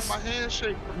 And you got my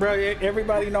handshake. Bro,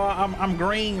 everybody know I'm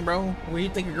green, bro. When you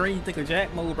think of green, you think of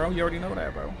Jackmove, bro. You already know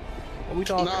that, bro. What we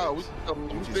talking? Nah, we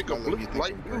think of blue,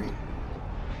 light blue.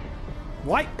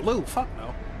 Light blue? Fuck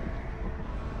no.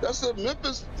 That's the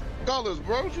Memphis colors,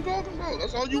 bro. What you talking about?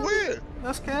 That's all you wear.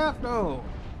 That's cap though.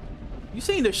 You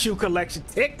seen the shoe collection,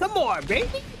 Tick? Come on, baby.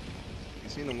 You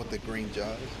seen them with the green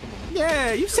jaws? Come on.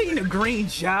 Yeah, you seen the green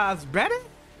jaws, better?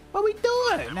 What we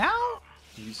doing now?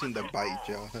 You seen the bite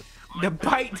jaw? The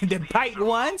bite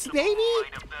ones, baby.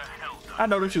 I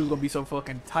know the shoes gonna be so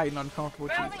fucking tight and uncomfortable.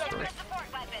 Jesus Christ.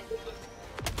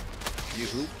 You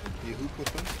hoop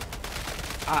with them?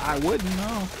 I wouldn't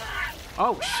know.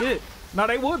 Oh shit. No,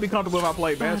 they would be comfortable if I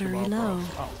played basketball. Bro.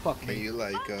 Oh fuck me. You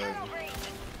like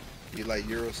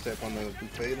Eurostep on the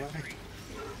buffet line?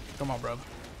 Come on, brother.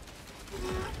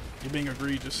 You're being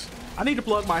egregious. I need to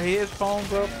plug my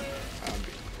headphones up.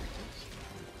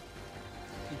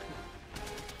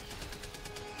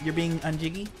 You're being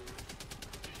unjiggy?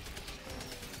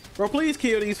 Bro, please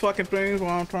kill these fucking things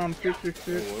while I'm trying to fix this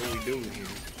shit. What are we doing here?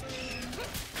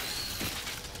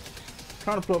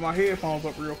 Trying to plug my headphones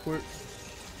up real quick.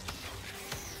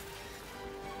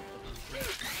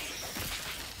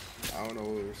 I don't know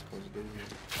what we're supposed to do here.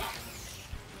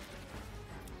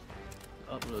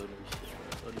 Upload and shit.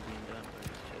 What is being done by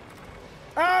this check?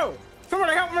 Oh!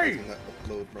 Somebody help me!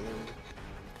 Upload, brother.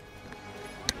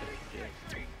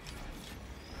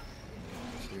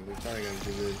 See, we probably gotta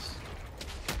do this.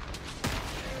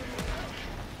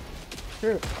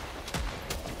 Here.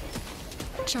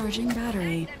 Charging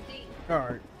battery.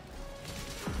 Alright.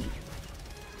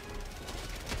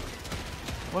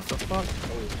 What the fuck?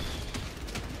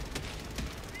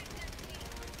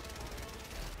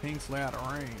 Ping's out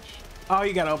of range. Oh,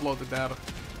 you gotta upload the data.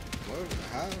 What?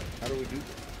 How do we do that?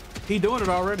 He doing it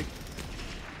already.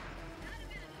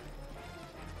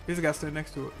 He's the guy standing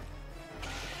next to it.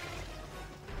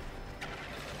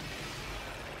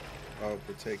 Oh,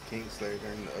 protect Kingslayer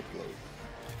during the upload.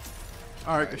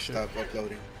 Alright, good shit. Stop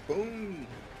uploading. Boom!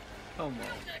 Come on.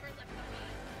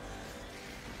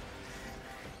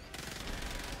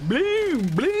 Bloom!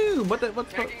 Bloom! What the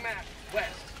fuck? Map, west.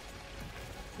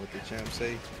 What the champ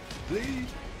say?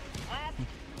 Please!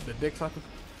 The dick sucker?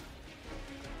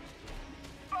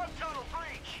 Total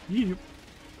breach. Yep.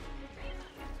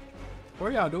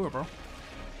 Where y'all doing, bro?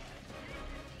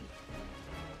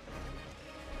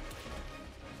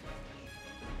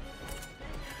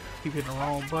 Keep hitting the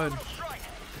wrong button.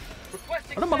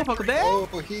 Oh, the motherfucker dead? Oh,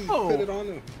 he put it on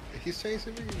him. He's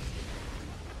chasing me.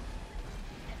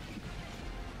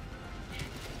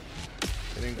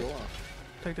 It didn't go off.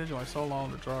 Take that joint so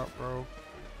long to drop, bro.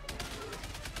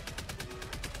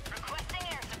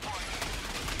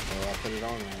 Oh, I put it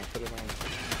on him. I put it on him.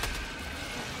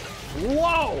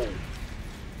 Whoa!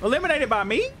 Eliminated by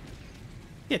me?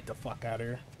 Get the fuck out of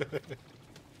here.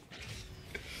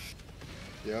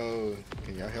 Yo,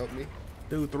 can y'all help me?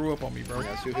 Dude threw up on me, bro.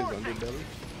 Can I shoot his underbelly?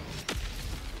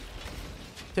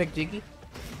 Check Jiggy.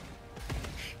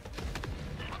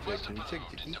 Yeah, can you check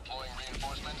Jiggy?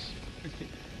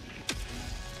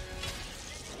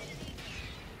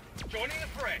 Joining the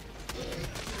fray.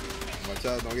 Watch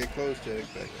out, don't get close, Jack.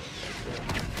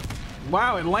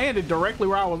 Wow, it landed directly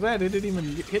where I was at. It didn't even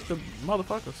hit the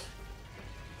motherfuckers.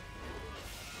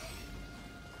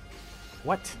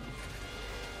 What?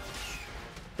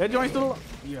 That joint still?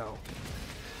 Yo.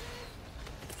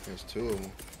 There's two of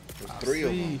them. There's three of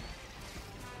them.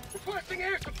 Requesting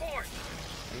air support.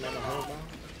 Ain't that a hell bomb?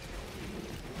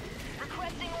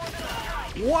 Requesting orbital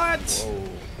strike. What? Whoa.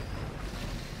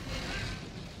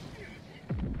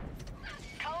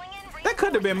 That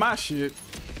could have been my shit.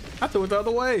 I threw it the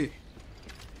other way.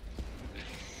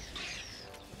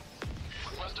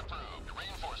 Request approved.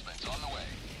 Reinforcements on the way.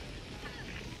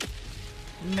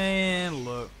 Man,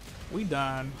 look. We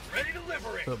dying. Ready to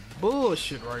liberate. The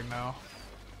bullshit right now.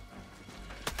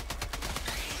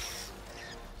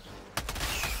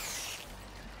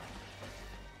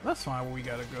 That's fine where we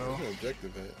gotta go. Where's the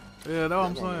objective at? Yeah, that's what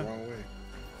I'm They're going the saying. wrong way.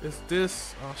 It's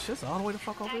this. Oh, shit's all the way the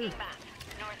fuck over here.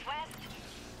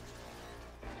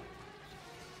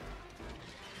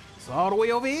 It's all the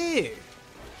way over here.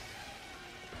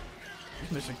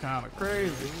 This mission kind of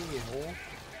crazy.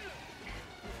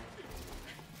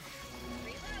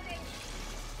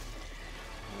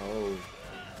 Oh.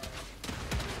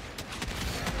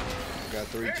 Got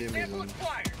 3 Jimmys on.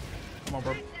 Come on,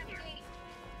 bro.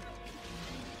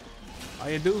 All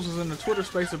your dudes was in the Twitter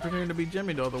space and pretending to be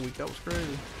Jimmy the other week. That was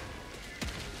crazy.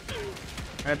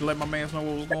 I had to let my mans know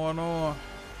what was going on.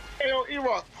 Hey, yo,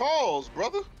 E-Rock, pause,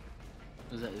 brother.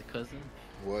 Was that your cousin?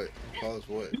 What? Pause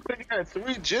what? You think you had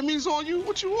 3 Jimmys on you?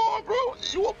 What you on, bro?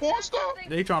 You a porn star?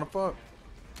 They trying to fuck.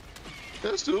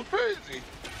 That's too crazy.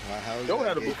 How is Yo that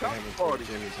had a gay for having bukkake 3 party.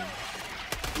 Jimmys on?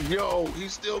 Yo, he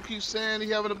still keeps saying he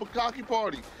having a bukkake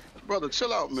party. Brother,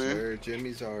 chill out, man. Sir,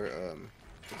 Jimmys are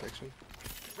protection.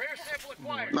 Rare sample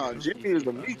acquired. Nah, Jimmy is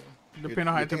the meat. Depending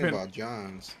on how You're it thinking depends. about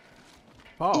Johns.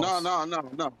 Pause.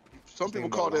 No. Some people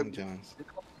call that Johns.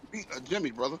 a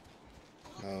Jimmy, brother.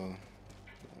 No.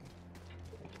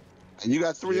 And you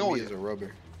got 3 Jimmy on is you. a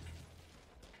rubber.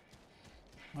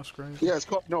 That's crazy. Yeah, it's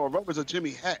called, no, a rubber's a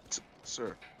Jimmy hat,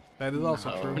 sir. That is also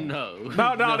true. No.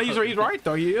 No, he's right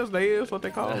though. He is. They is what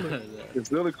they call it.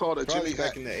 It's literally called a Probably Jimmy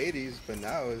back hat. in the 80s, but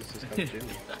now it's just called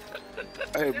Jimmy.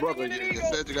 Hey, brother, you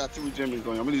said you got 3 Jimmys on you.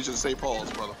 I'm gonna need you to say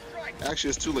pause, brother. Actually,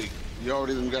 it's too late. You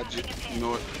already done got, you know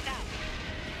what?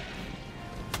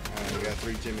 You got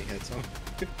 3 Jimmy hats on.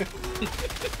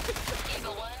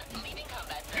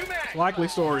 Likely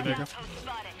story, nigga.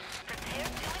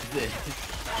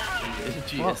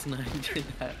 GS9 did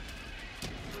that.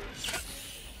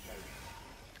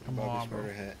 Come on, bro.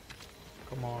 Hat.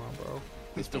 Come on, bro.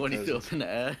 It's the one he threw up in the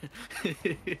air.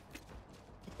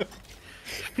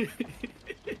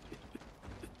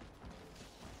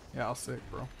 Yeah, I'll sick,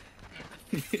 bro.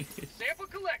 Sample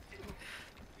collected.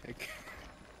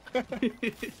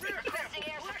 Requesting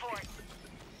air support.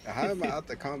 How am I out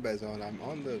the combat zone? I'm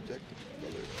on the objective,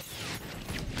 brother.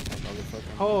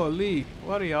 Motherfucker. Holy,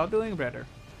 what are y'all doing, brother?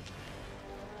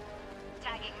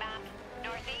 Tagging map.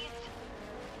 Northeast.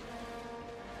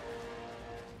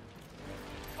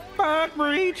 Back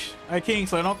breach. Hey, King,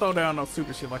 so don't throw down no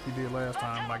super shit like you did last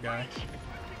time, my guy.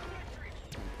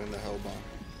 In the hell bomb.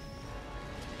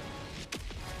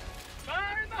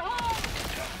 Fire in the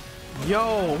hole.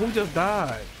 Yo, who just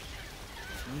died?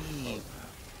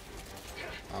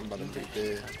 I'm about to be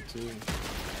dead too.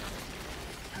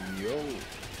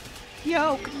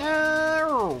 Yo,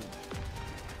 no.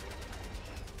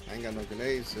 I ain't got no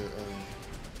grenades to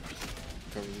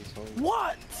cover these holes.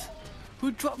 What?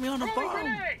 Who dropped me on a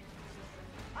bomb?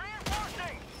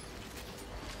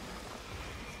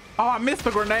 Oh, I missed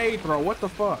the grenade throw. What the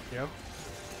fuck, yo?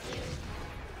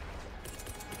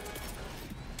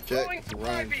 Jack,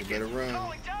 run. You better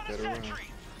run. Better run.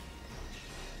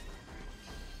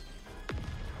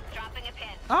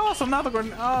 Oh, it's another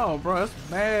grenade. Oh, bro, that's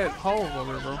mad hole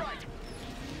over there, bro.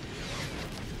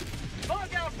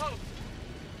 Bug outpost.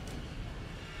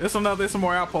 It's some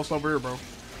more outposts over here, bro.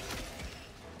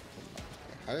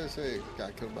 I didn't say it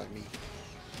got killed by me.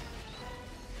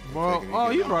 Well,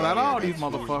 oh, you brought out all these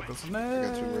motherfuckers. I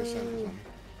got 2 rare samples on me.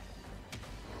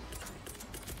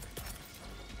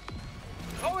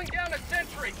 Calling down a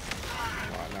sentry.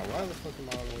 Now why the fuck am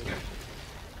I all the way there?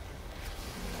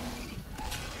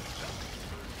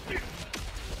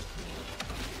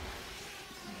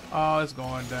 Oh, it's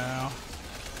going down.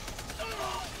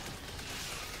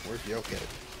 Where's Yoke at?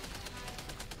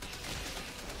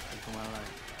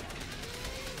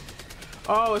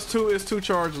 Oh, it's two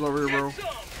charges over here, bro.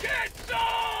 Get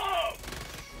some!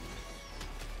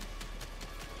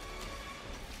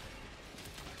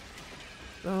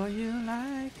 So you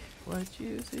like what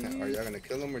you see? Are y'all gonna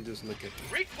kill him or just look at him?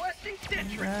 Requesting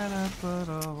sentry.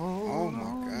 Oh my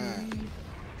god.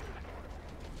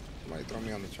 Somebody throw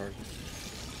me on the charger.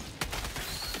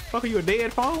 Fuck, are you a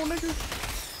dead phone, nigga?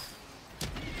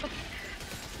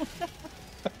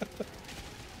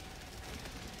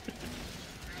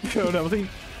 Yo, that was he.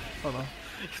 Hold on.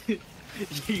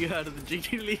 You out of the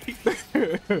Jiggy League.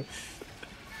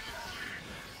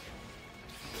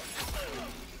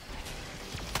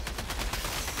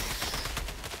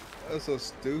 That's so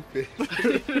stupid.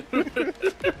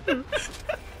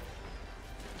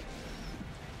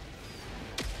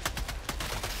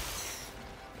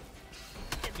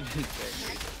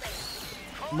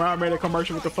 Remember I made a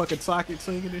commercial with the fucking socket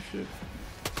singing and shit?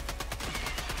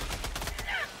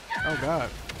 Oh god.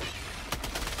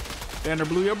 Damn, they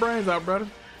blew your brains out, brother.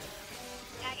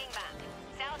 Tagging map.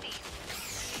 Southeast.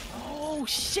 Oh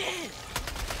shit!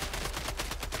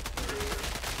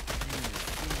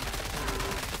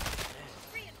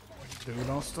 Dude,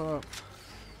 don't stop.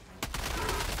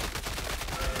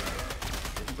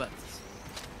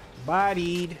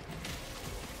 Bodied.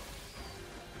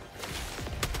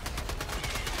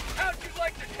 How'd you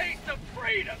like the taste of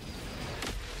freedom?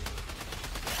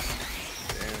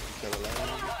 Damn, he's still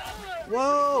alive.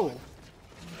 Whoa!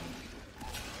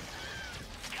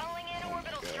 Calling in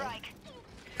orbital strike.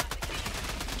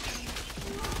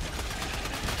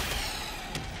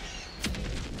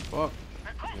 Fuck.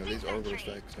 Yeah, these orbital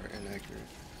strikes are inaccurate.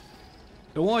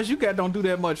 The ones you got don't do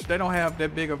that much. They don't have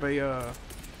that big of a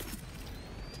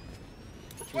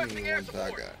Requesting air support. I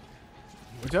got.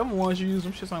 Whichever ones you use,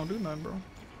 them shits don't do nothing, bro.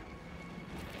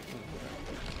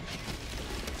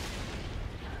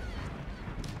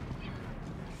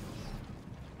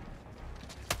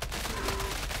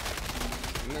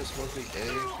 Isn't there supposed to be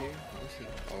eggs here?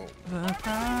 Oh.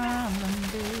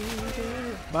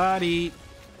 Body.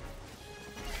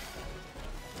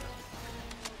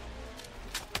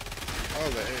 Oh,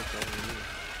 the eggs over here.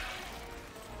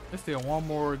 There's still one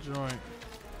more joint.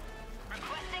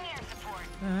 Requesting air support.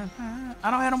 I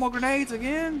don't have no more grenades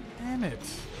again. Damn it.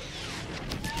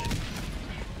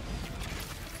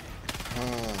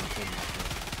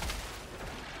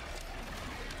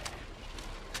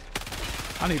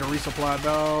 I need a resupply,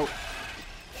 dog.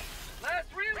 Last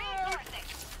reload.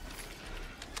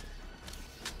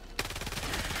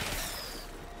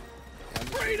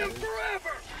 Freedom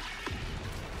forever.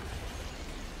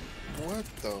 What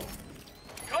the?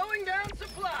 Calling down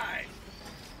supplies.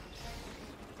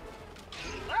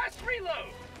 Last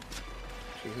reload.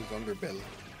 To his underbelly.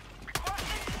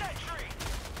 Requesting sentry.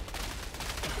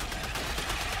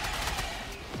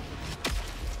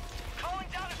 Calling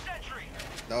down a sentry.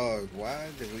 Dog, why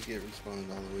did we get respawned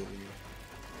all the way over here?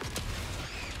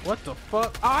 What the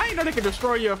fuck? Oh, I ain't know they can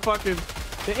destroy your fucking...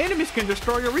 The enemies can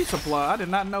destroy your resupply. I did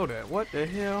not know that. What the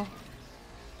hell?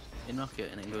 You knock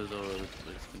it and it goes all over the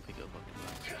place. You can pick it up fucking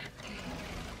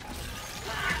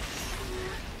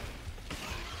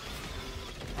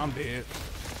I'm dead.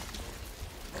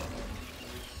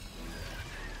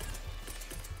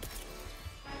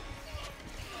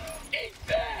 Eat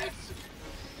this.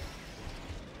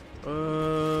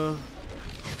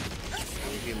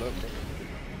 Heal up, bro.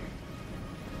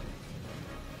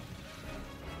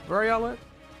 Where y'all at?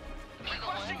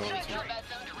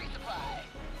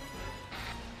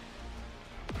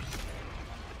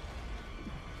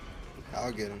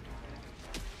 I'll get him.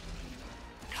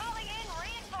 Calling in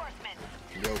reinforcements.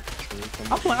 Yo, can you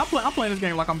come I'm playing this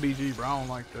game like I'm BG, bro. I don't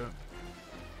like that.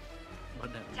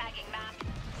 Tagging map.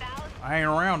 South. I ain't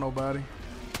around nobody.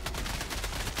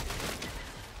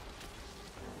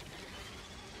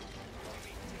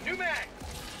 New mag.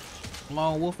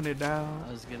 Long wolfing it down.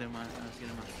 I was getting my.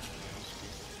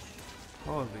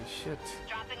 Holy shit.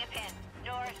 Dropping a pin.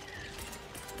 North.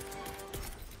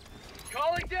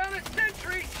 Calling down a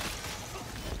sentry.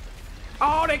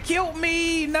 Oh, they killed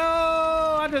me! No!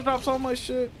 I just dropped so much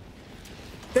shit.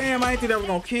 Damn, I didn't think that was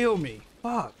gonna kill me.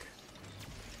 Fuck.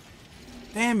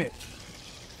 Damn it.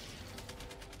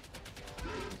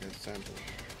 Sample.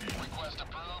 Request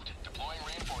approved. Deploying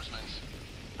reinforcements.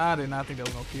 I did not think that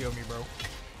was gonna kill me, bro.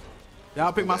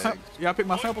 Y'all pick my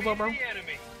samples up, bro? I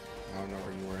don't know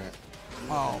where you were at.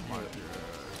 Oh my god.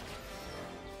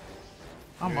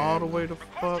 I'm all the way to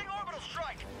fuck.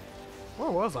 Where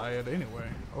was I at anyway?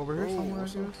 Over here somewhere, I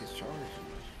guess.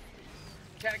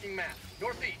 Tagging map.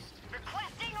 Northeast.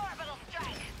 Requesting orbital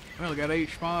strike. We only got 8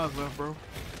 spawns left, bro.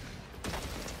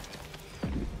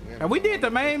 And we did the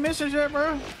main missions yet,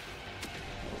 bro?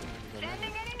 Sending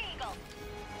in an eagle.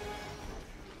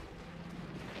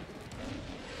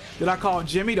 Did I call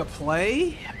Jimmy to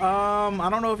play? I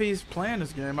don't know if he's playing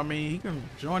this game. I mean, he can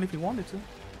join if he wanted to.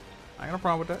 I ain't got no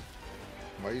problem with that.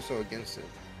 Why are you so against it?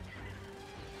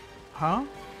 Huh?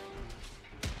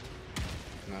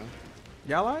 No.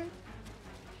 Y'all like?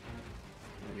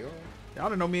 Yo. Y'all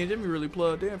didn't know me and Jimmy really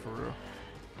plugged in for real.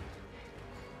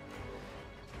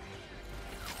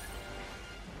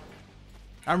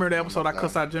 I remember the episode I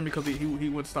cussed out Jimmy because he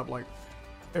wouldn't stop, like,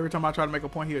 every time I tried to make a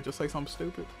point, he would just say something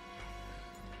stupid.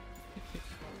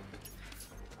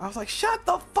 I was like, shut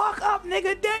the fuck up,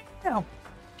 nigga, damn!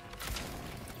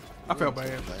 I felt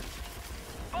bad.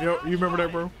 Yo, you remember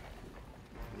that, bro?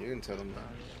 You didn't tell him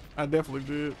that. I definitely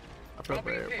did. I felt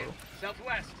bad, bro.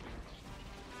 Southwest.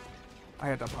 I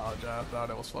had to apologize, dog.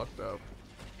 That was fucked up.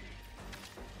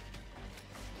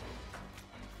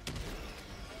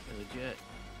 Jet.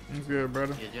 It's good,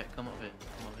 brother. Yeah, Jet, come up here.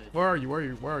 Come up here. Where are you? Where are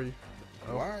you? Where are you?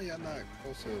 Oh. Why are y'all not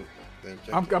close to the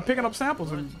objective? I'm picking up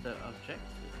samples and. The objective.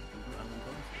 I'm going to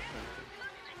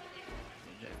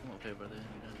Jet, come up here, brother.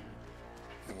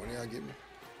 And when y'all get me?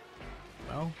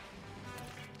 No.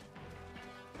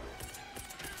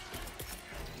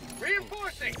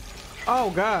 Reinforcing.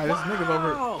 Oh god, this nigga's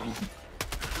over.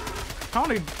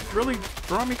 Tony really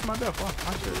throwing me to my death. Wow,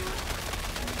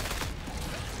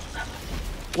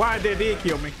 why that did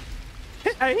kill me?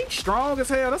 Hey, he's strong as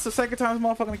hell. That's the second time this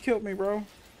motherfucker killed me, bro.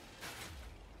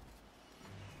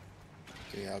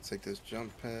 Okay, I'll take this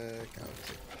jump pack. I'll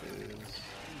take this.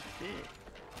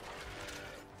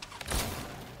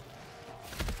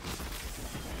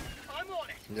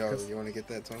 Yo, you want to get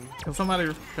that, Tony? Can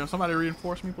somebody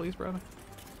reinforce me, please, brother?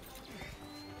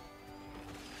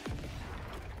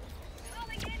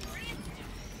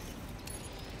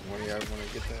 One of y'all want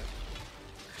to get that?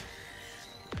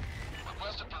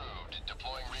 Request approved.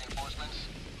 Deploying reinforcements.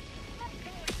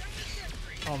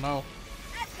 Oh no.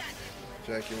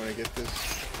 Jack, you want to get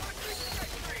this?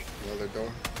 The other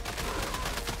door?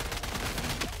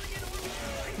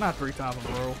 Not 3 times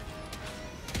in a row.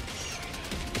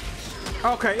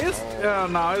 Okay, it's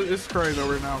no, it's crazy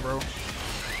over here now, bro.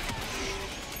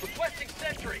 Requesting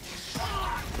sentry.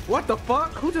 What the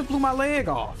fuck? Who just blew my leg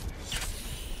off?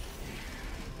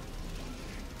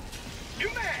 You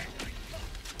mad?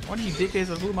 One of you dickheads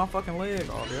just blew my fucking leg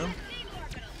off, yo.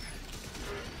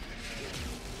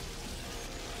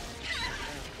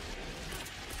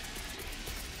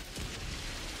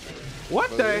 What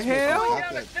But the this hell?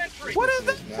 What is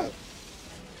that?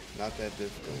 Not that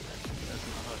difficult.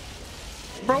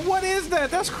 Bro, what is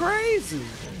that? That's crazy.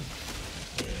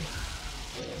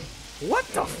 What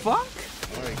the fuck?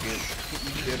 Alright,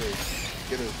 get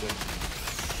us then.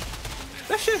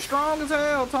 That shit strong as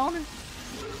hell, Tony.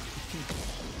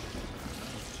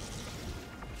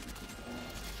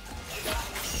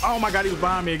 Oh my god, he was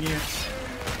behind me again.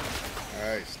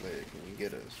 Alright, Slade, can you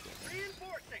get us?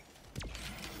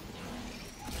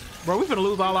 Bro, we finna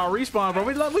lose all our respawn, bro.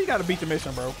 We gotta beat the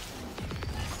mission, bro.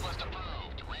 Request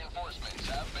approved. Reinforcements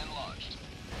have been launched.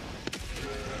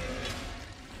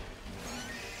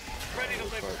 Ready to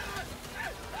live.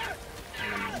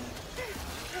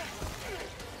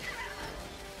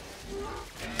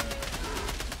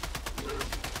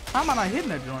 How am I not hitting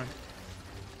that joint?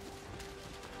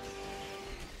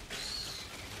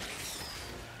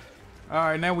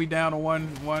 Alright, now we down to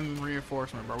one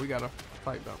reinforcement, bro. We gotta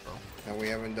fight up, bro. And we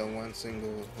haven't done one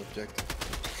single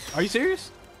objective. Are you serious?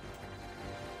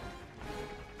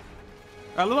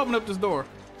 Alright, let's open up this door.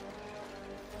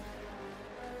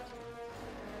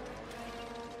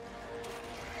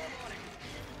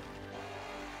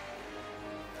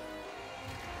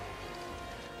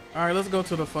 Alright, let's go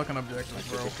to the fucking objectives,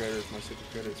 bro. My super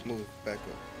credits, move back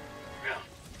up.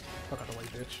 Fuck out the way,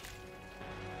 bitch.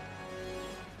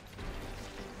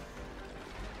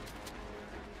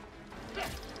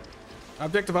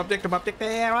 Objective.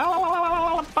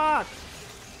 Fuck.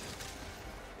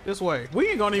 This way. We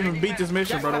ain't gonna even beat this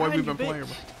mission, bro, the way we've been playing,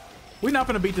 bro. We not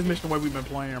gonna beat this mission the way we've been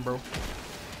playing, bro.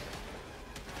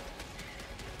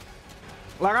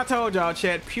 Like I told y'all,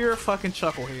 chat, pure fucking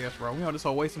chuckleheads, bro. We on this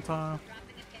whole wasting time.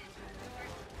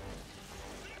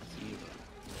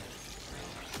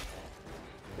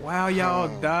 Wow,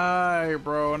 y'all died,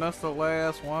 bro, and that's the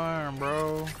last one,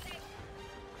 bro.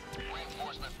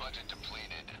 Reinforcement budget depleted.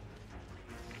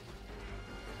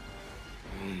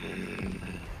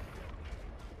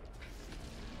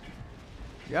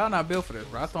 Y'all not built for this,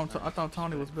 bro. I thought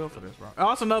Tony was built for this, bro.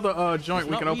 Oh, it's another joint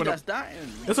we can open up.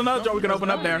 It's another joint we can open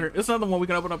up down here. It's another one we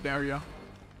can open up down here, y'all.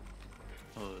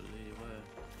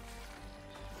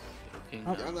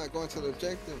 Y'all not going to the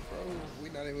objective, bro.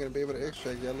 We're not even gonna be able to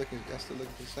extract. Y'all still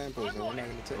looking for samples, and we're not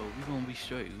gonna take. We gonna be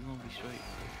straight.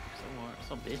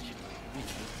 Some bitch.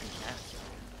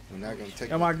 We're not gonna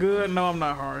take. Am I good? No, I'm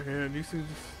not hard headed. You see this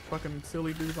fucking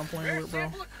silly dudes I'm playing with,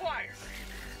 bro?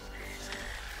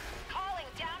 Calling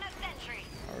down a sentry.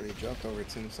 I already dropped over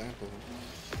 10 samples.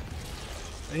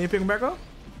 You ain't pick them back up?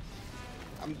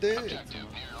 I'm dead.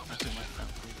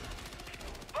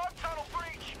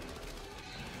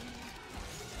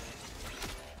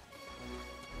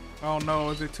 Oh no,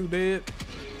 is it too dead?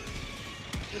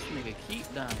 This nigga keep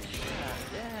dying. God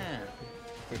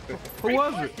damn. Who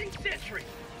was it?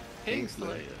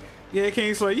 Kingslayer. Yeah,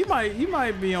 Kingslayer. You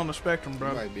might be on the spectrum, bro.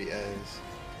 You might be ass.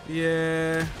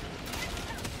 Yeah.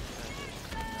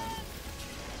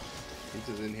 He's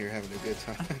just in here having a good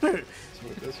time.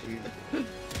 That's weird.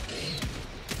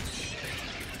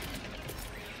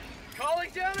 Calling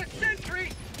down a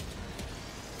sentry.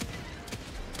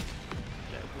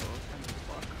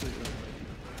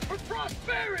 For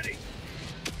prosperity.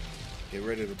 Get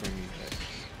ready to bring me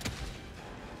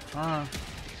back.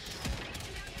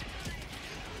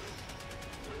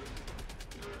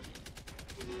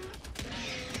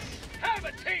 Have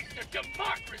a taste of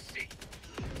democracy.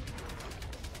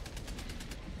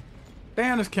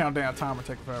 Damn, this countdown timer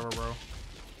taking forever, bro.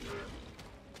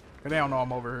 They don't know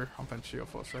I'm over here. I'm finna chill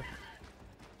for a second.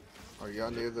 Are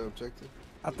y'all near the objective?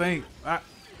 I think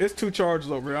it's 2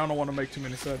 charges over here. I don't want to make too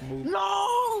many sudden moves.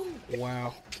 No!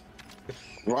 Wow.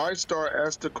 Rystar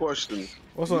asked the question.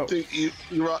 What's you up? Think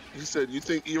E-Rock, he said, you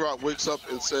think E-Rock wakes up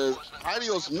and says,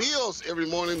 adios meals every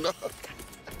morning? No.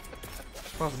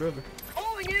 Possibility.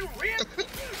 Calling in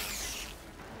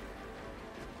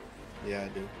Yeah, I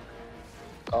do.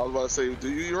 I was about to say, do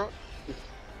you, E-Rock?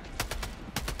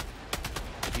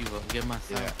 Get my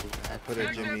sample. Yeah, I put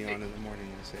a Jimmy on in the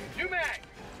morning and say, New mag.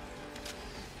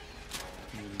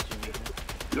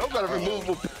 Y'all got a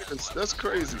removable penis. That's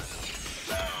crazy.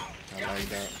 I like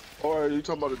that. Or are you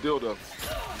talking about a dildo?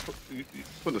 You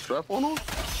putting the strap on?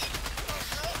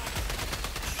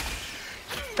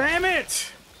 Damn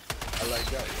it! I like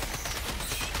that.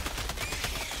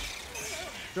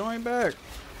 Join back.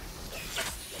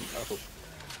 Oh.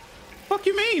 Fuck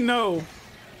you mean no?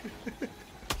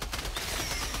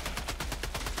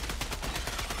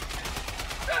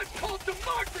 That's called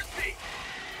democracy.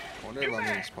 Oh, they're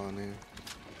letting me spawn in.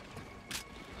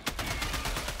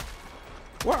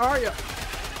 Where are you?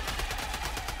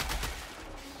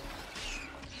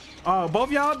 Oh,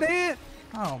 both y'all dead?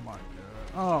 Oh my god.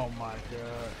 Oh my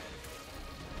god.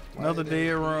 Another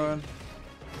dead run.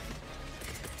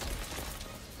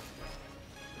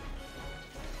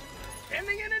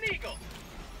 Ending in an eagle.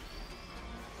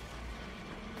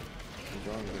 I'm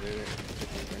drawing with it.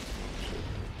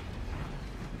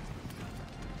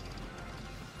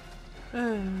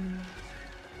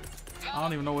 I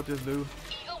don't even know what this do. Eagle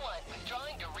 1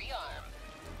 withdrawing to rearm.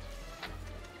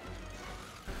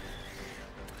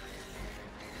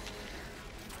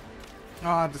 Oh,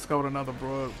 I discovered another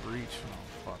broad breach. Oh,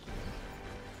 fuck.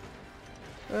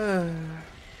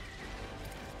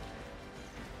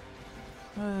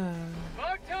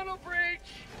 Fog tunnel breach.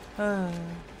 Can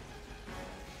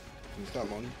you stop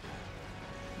moaning?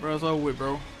 Bro, it's over with,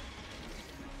 bro.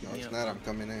 No, it's not. I'm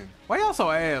coming in. Why y'all so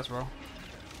ass, bro?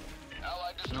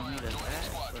 Allied destroyer joining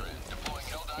squadron. Deploying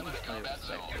Helldiver to combat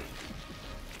zone.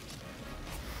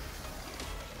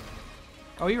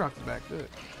 Oh, he rocked his back good.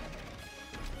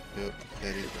 Yep,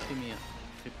 that is Pick me up.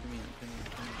 Pick me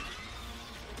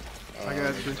up. I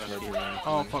got you.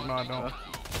 Oh, fuck no, I don't.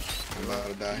 I'm about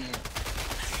to die.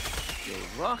 Yo,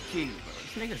 Rocky, bro.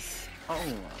 This nigga's. Oh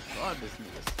my god, this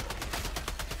nigga's.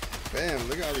 Bam,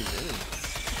 look at all these enemies.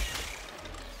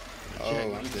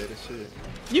 Oh, I'm dead as shit.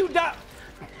 You die!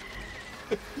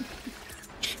 I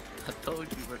told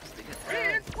you, bro. This nigga.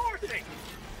 Reinforcing.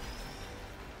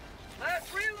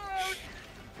 Let's reload.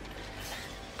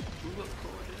 Move up,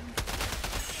 Gordon.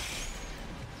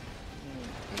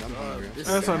 And I'm hungry.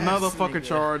 That's another fucking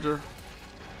charger.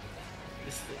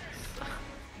 This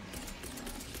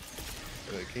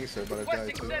The Kingster about to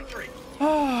die too.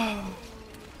 Oh.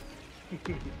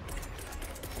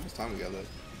 How much time we got left?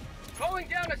 Calling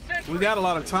down a sentry. We got a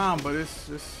lot of time, but it's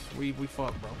we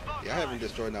fucked, bro. Yeah, I haven't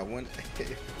destroyed not one.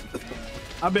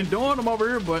 I've been doing them over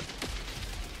here, but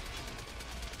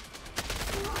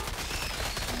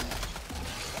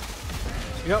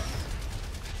yep.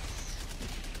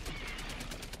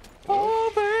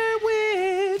 Over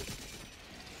with.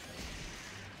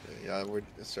 Yeah, we're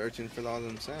searching for all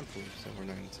them samples that we're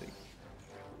not gonna take.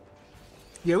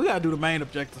 Yeah, we gotta do the main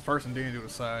objective first and then do the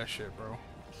side shit, bro.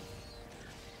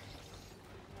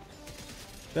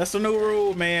 That's the new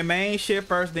rule, man. Main shit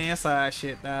first, then side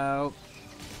shit, dog.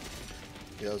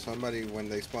 Yo, somebody, when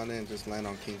they spawn in, just land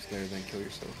on Kingslayer, then kill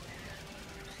yourself.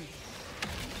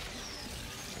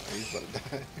 Oh, he's about to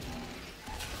die.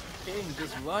 King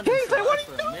just run. Kingslayer, what are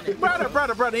you doing?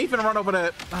 Brother, he finna run over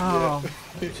that. Oh,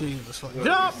 Jesus.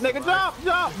 Jump, nigga,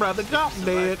 jump, brother, jump,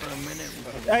 dead.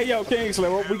 Hey, yo,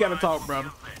 Kingslayer, we gotta talk,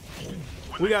 brother.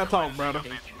 We gotta talk, brother.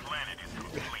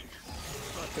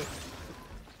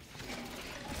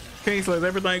 Kingslayer, is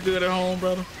everything good at home,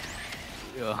 brother?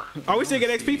 Yeah. Oh, we still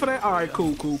get XP for that? Alright,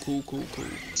 cool.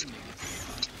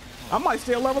 I might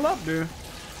still level up, dude.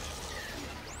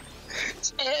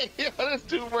 Hey, yeah, this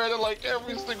dude ran like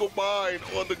every single mine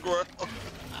on the ground.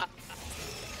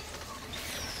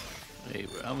 Hey,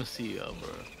 bro, I'ma see y'all, bro.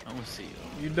 I'ma see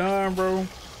y'all. You done, bro?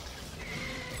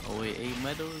 Oh, wait, 8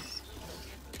 medals?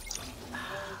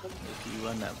 If you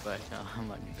run that back, I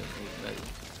might need them 8 medals.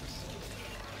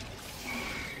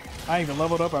 I ain't even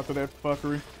leveled up after that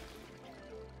fuckery.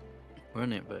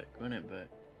 Run it back. I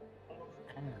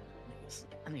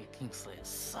need Kingslayer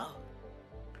suck.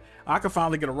 I can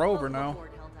finally get a rover now.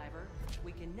 Helldiver.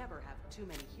 We can never have too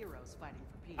many heroes fighting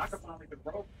for peace. I can finally get a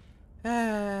rover.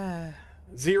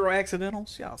 0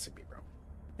 accidentals. Y'all see me, bro.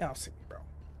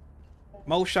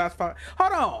 Most shots fired.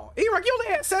 Hold on, E-Rock, you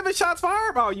only had 7 shots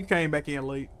fired. Oh, you came back in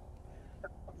late.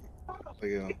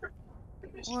 Yeah.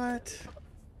 What?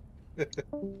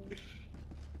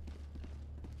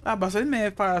 I about to say, this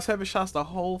man fired 7 shots the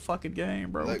whole fucking game,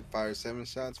 bro. Like, fired 7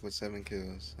 shots with 7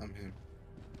 kills. I'm him.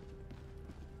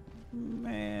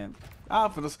 Man, I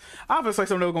was say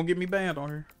something that was gonna get me banned on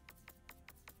here.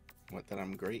 What, that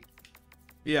I'm great?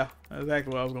 Yeah, that's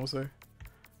exactly what I was gonna say.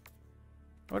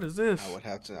 What is this? I would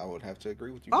have to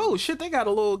agree with you. Oh shit, they got a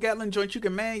little Gatling joint you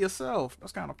can man yourself.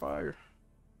 That's kind of fire.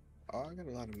 Oh, I got a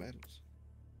lot of medals.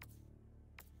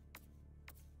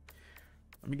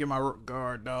 Let me get my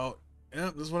guard, dog.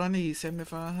 Yep, this is what I need.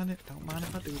 7,500. Don't mind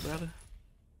if I do, brother.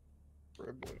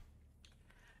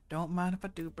 Don't mind if I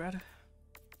do, brother.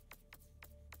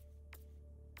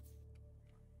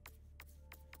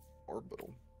 Orbital.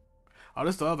 Oh,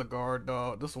 this the other guard,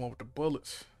 dog. This is the one with the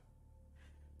bullets.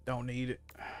 Don't need it.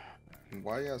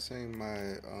 Why y'all saying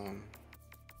my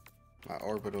my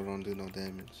orbital don't do no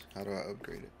damage? How do I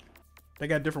upgrade it? They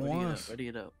got different ones. Ready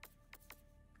it up.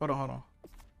 Hold on.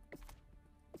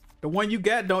 The one you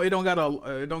got don't got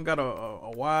a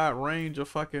wide range of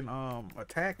fucking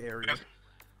attack area.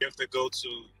 You have to go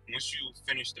to, once you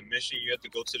finish the mission, you have to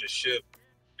go to the ship.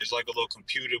 It's like a little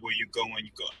computer where you go and you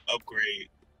can upgrade.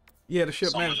 Yeah, the ship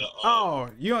some of management.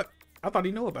 the, I thought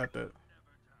he knew about that.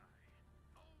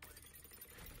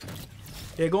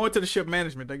 Yeah, go into the ship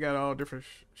management. They got all different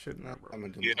shit in there, bro.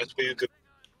 Yeah, that's where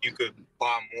you could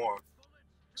buy more.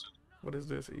 What is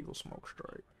this? Eagle Smoke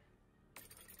Strike.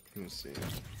 Let me see.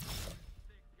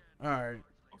 All right.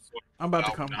 I'm about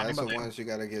to come. That's the ones you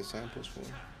gotta get samples for.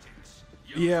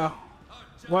 Yeah.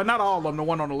 Well, not all of them. The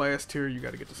one on the last tier you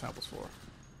got to get the samples for.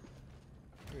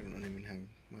 We don't even have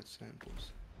much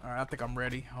samples. All right, I think I'm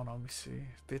ready. Hold on, let me see.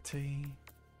 15.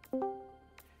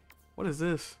 What is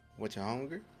this? What, you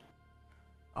hungry?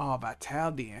 Oh,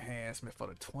 Vitality Enhancement for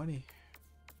the 20.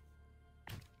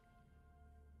 I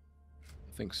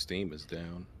think Steam is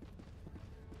down.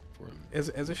 For him. As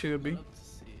it should be.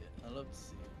 I love to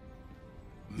see it.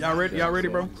 Y'all ready? Y'all ready,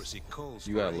 bro?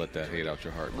 You gotta let that hate out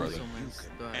your heart, brother.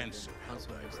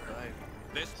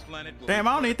 Damn,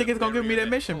 I don't even think it's gonna give me that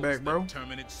mission back, bro.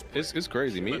 It's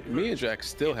crazy. Me and Jack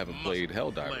still haven't played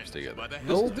Helldivers together.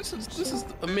 This is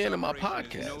a man in my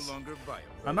podcast.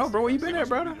 I know, bro. Where you been at,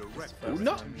 brother?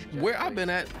 No, where I've been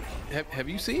at. Have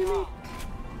you seen me?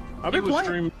 I've been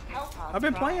playing. I've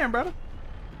been playing, brother.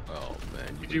 Oh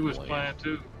man, you was playing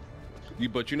too.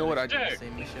 But you know what I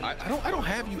don't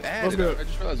have you added. I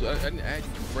just realized I didn't add you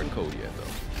to friend code yet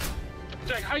though.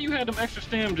 Jack, how you had them extra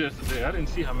stems yesterday? I didn't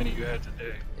see how many you had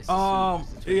today. Yeah,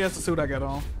 it's the suit I got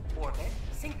on.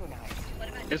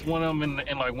 It's one of them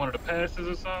in like one of the passes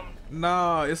or something?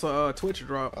 Nah, it's a Twitch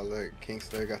drop. Oh look,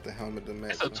 Kingslayer got the helmet to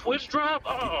match. It's a Twitch drop?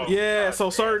 Oh. Yeah,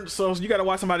 so you gotta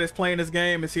watch somebody that's playing this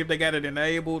game and see if they got it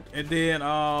enabled, and then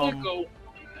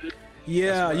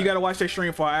yeah, right. You gotta watch their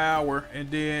stream for an hour,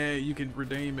 and then you can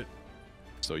redeem it.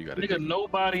 So you gotta. Nigga,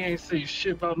 nobody ain't say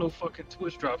shit about no fucking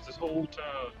Twitch drops this whole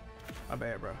time. My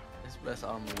bad, bro. It's best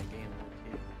armor in the game.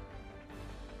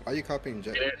 Why are you copying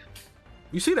Jack? Yeah.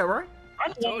 You see that, right?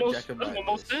 I want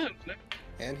most stems, nigga.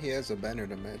 And he has a banner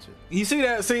to match it. You see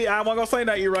that? See, I wasn't gonna say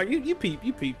that. You're right. You peep,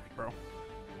 bro.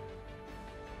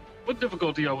 What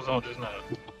difficulty I was on just now?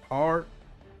 Hard.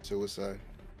 Suicide.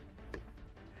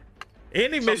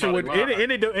 Any mission with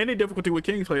any difficulty with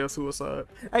Kingslayer suicide.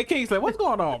 Hey Kingslayer, what's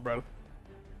going on, brother?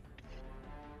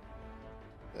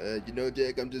 You know,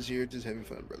 Jack, I'm just here, just having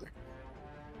fun, brother.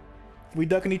 We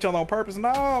ducking each other on purpose?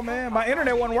 No, man. My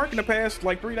internet wasn't working the past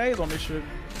like 3 days on this shit.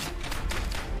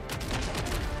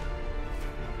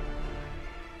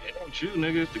 It ain't you,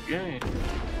 nigga. It's the game.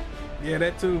 Yeah,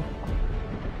 that too.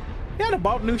 You had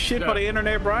bought new shit for the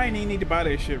internet, bro. I ain't even need to buy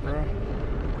that shit, bro.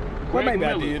 Well, maybe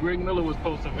I did. Greg Miller was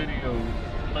posting videos.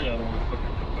 I don't know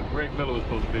what but Greg Miller was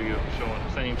posting videos showing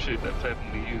the same shit that's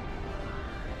happening to you.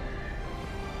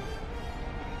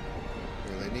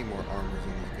 Yeah, they need more armors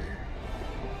in this game.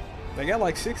 They got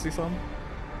like 60 something.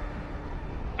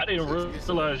 I didn't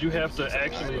realize you have to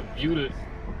actually view the.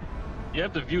 You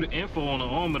have to view the info on the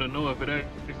armor to know if it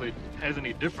actually has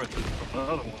any differences from the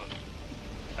other one.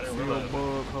 I didn't realize.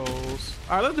 Bug holes.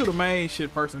 All right, let's do the main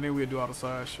shit first, and then we'll do all the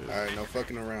side shit. All right, no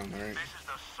fucking around. All right.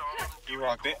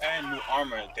 D-Rock, they add new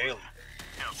armor daily.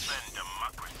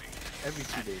 Every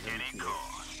 2 days. Every 2 days.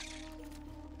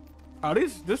 Oh,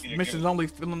 this mission's only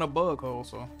filling up bug holes,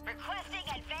 so.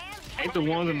 Ain't the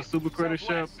ones in the super credit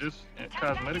shop just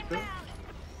cosmetic though?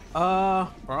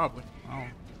 Probably. I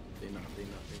don't.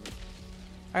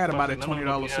 I had about a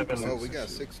 $20 super. Oh, we got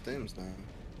 6 stems now.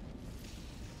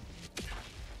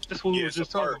 That's what we were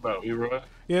just talking about, right?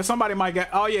 Yeah, somebody might get.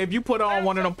 Oh yeah, if you put on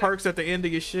one of them perks at the end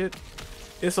of your shit,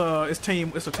 it's a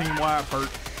team wide perk.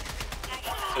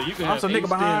 So you can have a nigga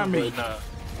behind me. Nah.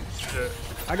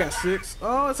 I got 6.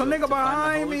 Oh, it's a nigga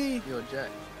behind me. Yo, Jack,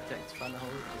 find the hole.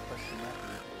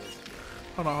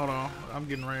 Hold on. I'm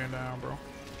getting ran down, bro.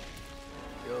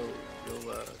 Yo,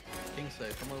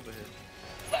 Kingslayer, come over here.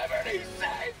 Liberty,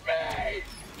 save me!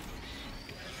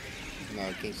 No,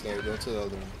 Kingslayer, go to the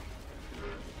other one.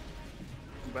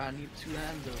 Bro, I need 2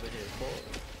 hands over here, boy.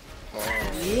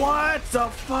 Oh. What the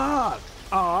fuck?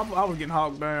 Oh, I was getting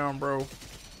hogged down, bro.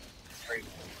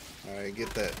 Alright, get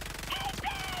that.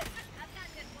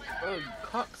 Bro, you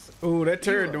cocks. Ooh, that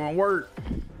turret doing work.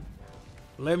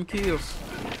 11 kills.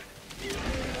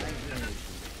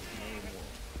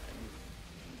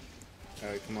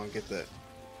 Alright, come on, get that.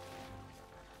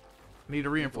 Need a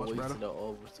reinforce, brother.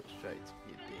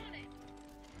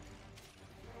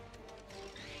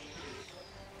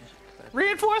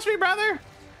 Reinforce me, brother.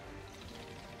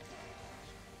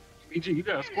 BG, you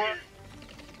got a squad?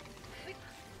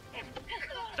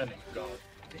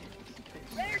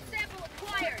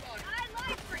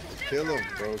 Kill him,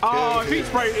 bro. Oh,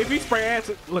 if he spray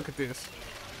acid, look at this.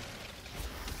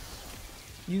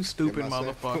 You stupid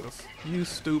motherfuckers. You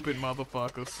stupid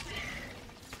motherfuckers.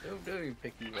 Don't even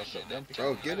pick you up.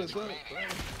 Bro, get us up.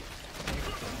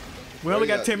 We only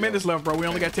got 10 minutes left, bro. We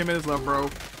only got 10 minutes left, bro. Man,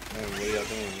 what are y'all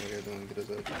doing? What are y'all doing? Get us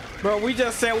up. Bro, we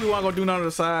just said we weren't gonna do none of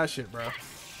the side shit, bro.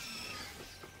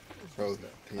 Bro,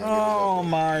 oh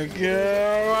my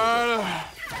god.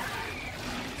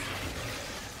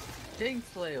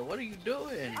 Kingslayer, what are you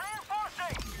doing?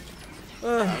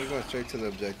 I'm going straight to the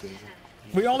objective.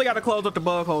 We only got to close up the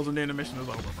bug holes and then the mission is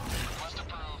over.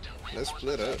 Let's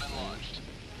split up.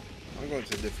 I'm going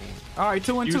to a different one. All right,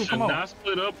 2 and 2. You should Come on. not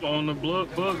split up on the bug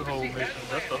hole mission.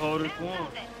 That's the hardest one.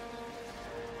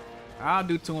 I'll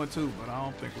do 2 and 2, but I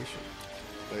don't think we should.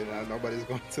 Wait, now nobody's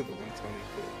going to the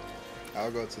 124.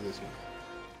 I'll go to this one.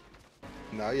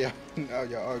 Now, yeah, now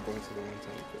y'all are going to the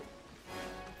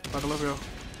 124. Buckle up, yo.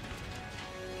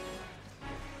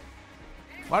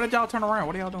 Why did y'all turn around?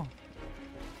 What are y'all doing?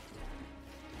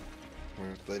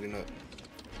 We're splitting up.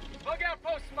 Bug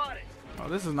outpost spotted. Oh,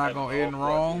 this is not gonna end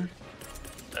wrong.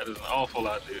 That is an awful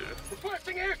idea.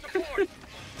 Requesting air support.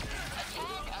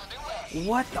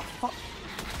 What the fuck?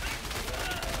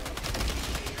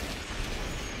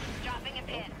 Dropping a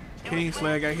pin.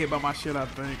 Kingslayer got hit by my shit, I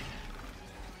think.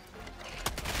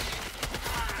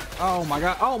 Oh my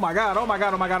god, oh my god, oh my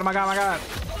god, oh my god, oh my god, oh my god.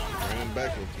 Running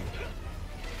back with you.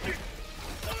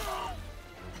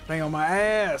 Thing on my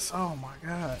ass. Oh my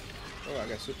god. Oh, I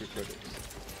got super credits.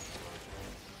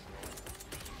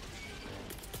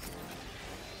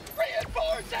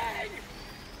 Reinforcing!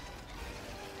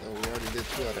 Oh, we already did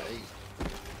 2 out of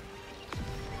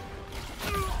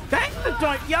 8. Dang the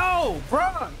joint, yo,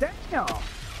 bro, damn.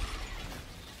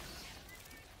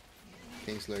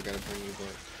 Kingslayer gotta bring you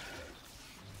back.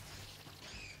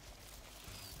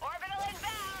 Orbital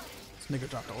inbound. This nigga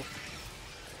dropped off.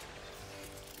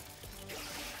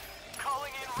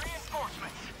 Calling in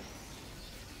reinforcements.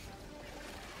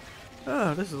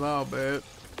 Oh, this is all bad.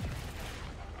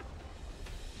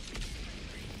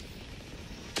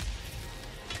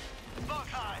 Bug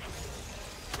high.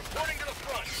 Reporting to the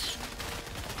front.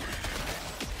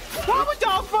 Why would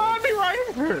y'all find me right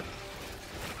here?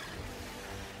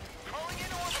 Calling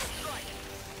in orbital strike.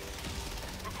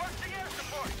 Requesting air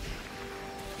support.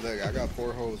 Look, I got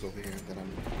 4 holes over here that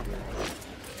I'm.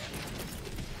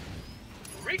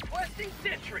 Requesting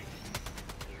sentry.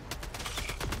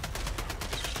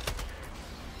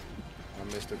 I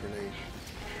missed a grenade.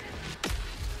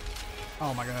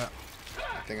 Oh my god.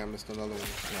 I think I missed another one. No,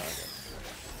 I got it.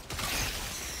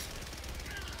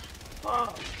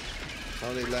 Oh.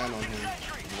 How they land on him? I'm not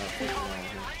pushing on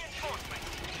him.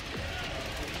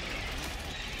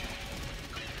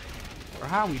 Bro,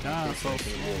 how we dying so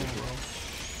slow, bro?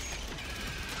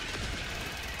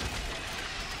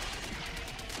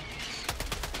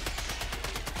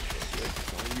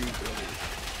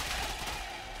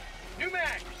 New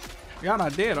mag. Y'all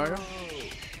not dead, are y'all?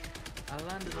 I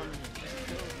landed on him.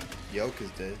 Yoke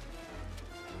is dead.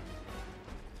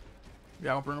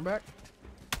 Y'all gonna bring him back?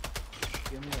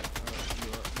 Give me up.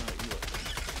 You up. No, you up.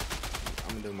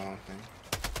 I'm gonna do my own thing.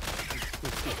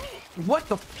 What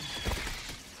the?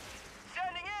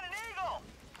 Sending in an eagle.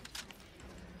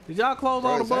 Did y'all close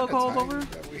all the bug holes over here?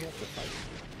 Yeah, we have to fight.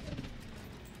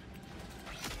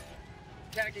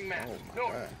 Tagging map. Oh my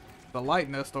North. god. The light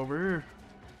nest over here.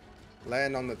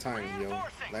 Land on the time, yo.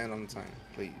 Land on the time,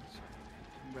 please.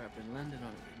 Bro, I've been landing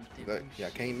on it. Look, y'all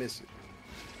can't miss it.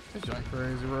 This joint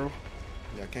crazy, bro.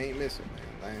 Y'all can't miss it, man.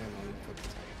 Land on the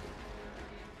fucking time.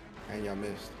 And y'all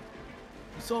missed.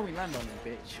 You saw me land on it,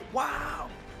 bitch. Wow.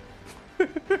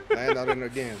 Land on it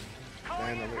again.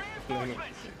 Land on it. Land on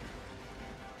it.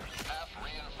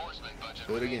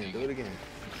 Do it again. Do it again.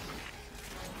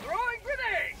 Throwing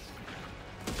grenade.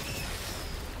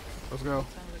 Let's go.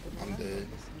 I'm dead.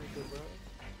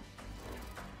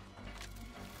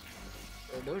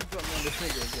 Don't drop me on this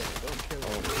nigga again. Don't kill him.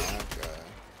 Oh my god.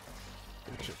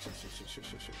 Shit.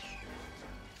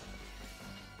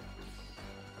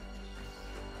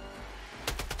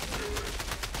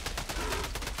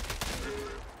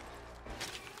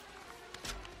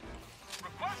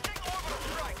 Requesting orbital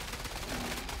strike.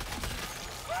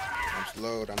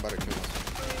 explode. I'm about to kill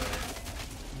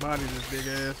myself. Body this big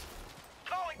ass.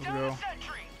 Let's go.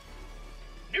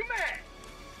 New man.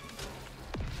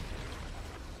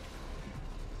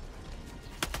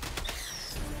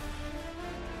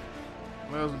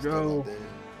 Let's go.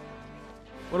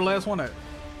 What the last one at?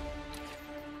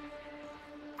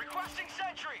 Requesting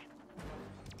sentry.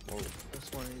 Whoa.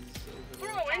 This one is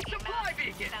Throwing supply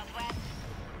beacon.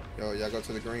 Yo, y'all go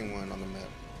to the green one on the map.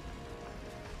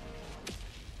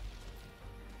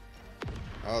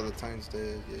 Oh, the Titan's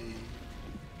dead. Yay.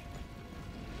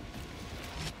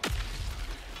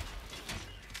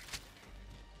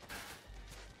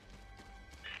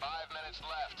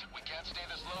 Left. We can't stay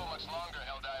this low much longer,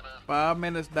 Helldiver. 5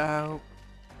 minutes down.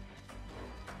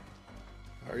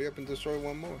 Hurry up and destroy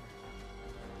one more.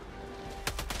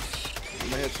 I'm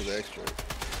gonna head to the extra.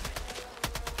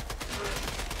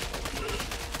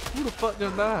 Who the fuck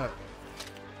just died?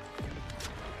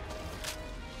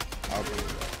 I'll bring it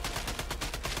back.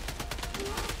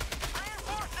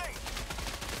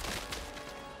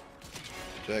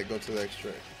 Jack, go to the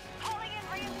extract.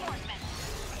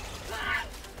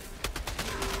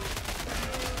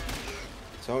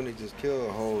 Tony just killed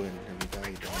a hole and he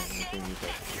died.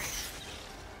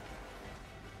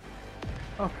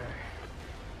 Okay.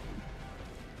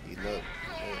 He looked.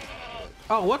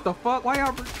 Oh, what the fuck? Why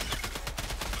y'all?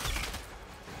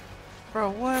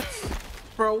 Bro, what?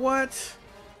 Bro, what?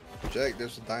 Jack,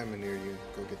 there's a diamond near you.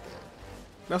 Go get that.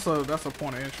 That's a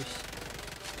point of interest.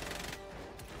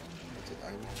 That's a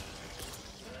diamond.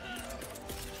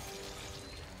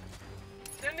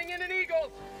 Sending in an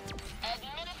eagle.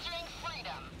 Administering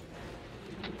freedom.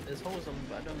 There's holes on me,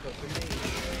 but I don't got grenades.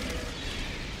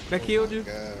 That killed you?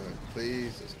 God,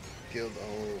 please just kill the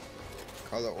whole.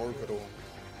 Call it orbital.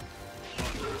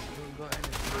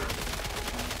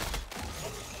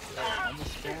 I'm gonna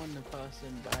spawn the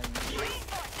person by me.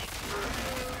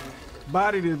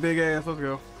 Body this big ass. Let's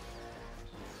go.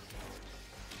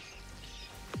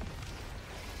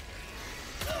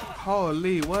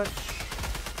 Holy, what?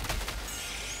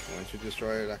 Once you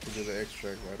destroy it, I can do the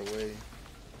extract right away.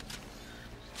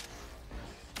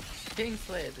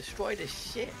 Kingslayer, destroy this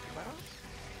shit, bro.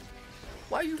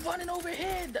 Why are you running over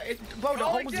here? Bro, the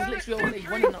hose is literally over there.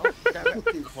 Running in the opposite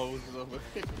direction. Hose is over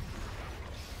here.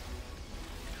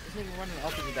 This nigga running in the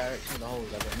opposite direction of the hose.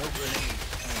 I got no grenades.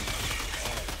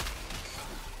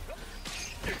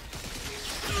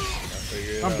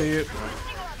 I'm dead.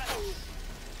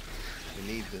 We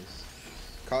need this.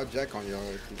 Call Jack on y'all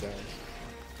if he dies.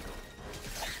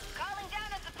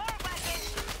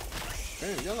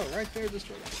 Damn, y'all are right there.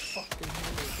 Destroy that fucking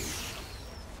hole, dude.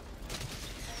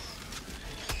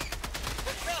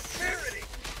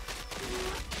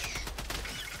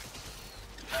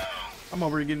 I'm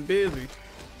over here getting busy.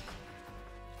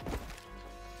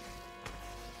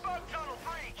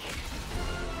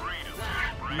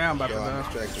 Now I'm about to die.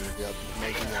 Distraction. If y'all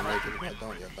make it, y'all make it. If y'all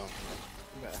don't, y'all don't.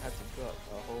 You gotta have to drop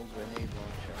a whole grenade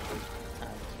launcher and wait for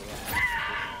time to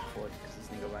because this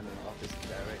nigga ran in the opposite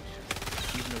direction.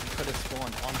 Even if he could have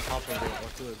spawned on top of it or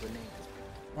threw a grenade.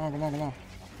 Come on.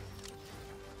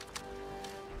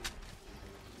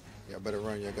 Y'all better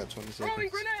run. Y'all got 20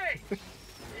 seconds. Grenade!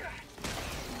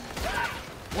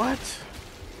 What?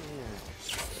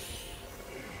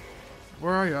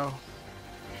 Where are y'all?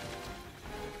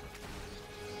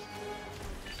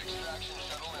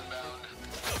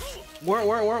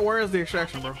 Where is the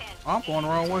extraction, bro? I'm going the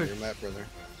wrong way. Your map, brother.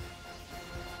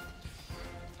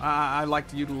 I like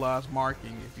to utilize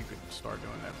marking. If you could start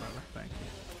doing that, brother. Thank you.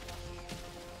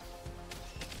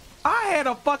 I had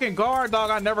a fucking guard dog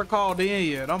I never called in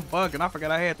yet. I'm bugging. I forgot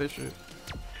I had this shit.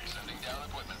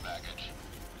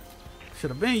 Should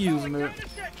have been using it.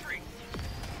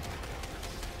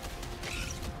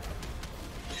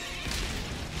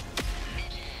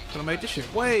 Gonna make this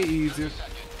shit way easier.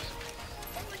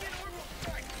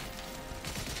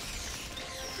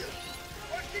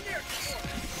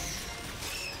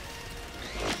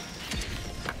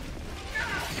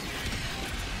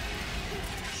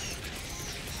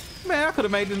 Man, I could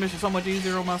have made this mission so much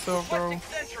easier on myself, bro.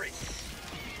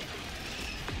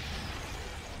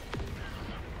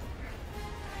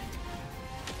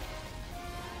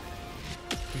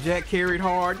 Jack carried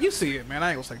hard. You see it, man. I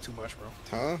ain't gonna say too much, bro.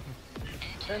 Huh?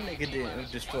 That nigga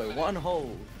didn't destroy one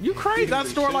hole. You crazy? I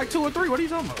destroyed like 2 or 3. What are you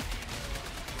talking about?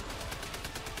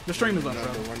 The stream is up, bro.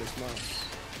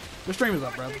 The stream is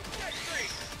up, brother.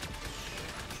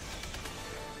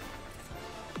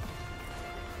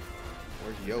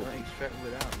 Where's Yo?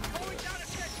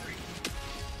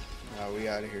 Nah, we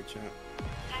out of here, champ.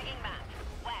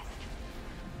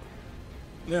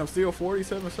 Yeah, I'm still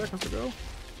 47 seconds to go.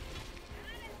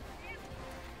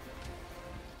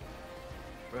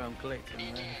 I'm collecting,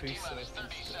 man. Resources.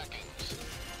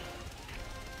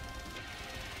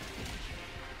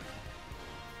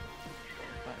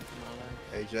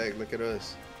 Hey Jack, look at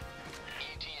us.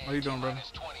 What you doing, brother?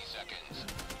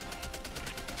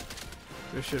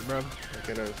 Good shit, brother. Look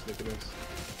at us, look at us.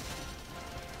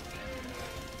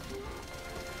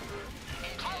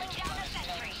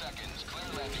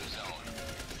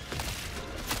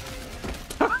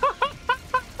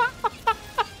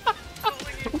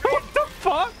 What the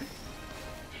fuck?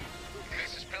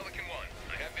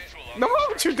 No, why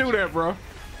would you do that, bro?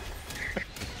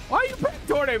 Why you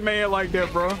backdoor that man like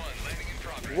that, bro?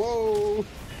 Whoa,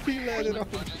 he landed on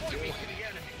him.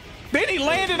 Then he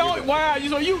landed on. Wow,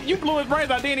 you blew his brains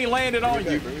out. Then he landed on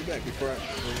you. Bring me back before I run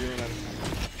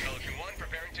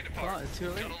out of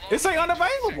time. It say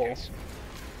unavailable.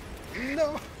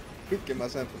 No. Get my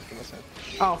samples. Get my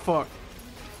samples. Oh fuck.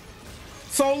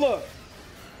 So look,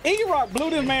 E-Rock blew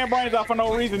this man brains out for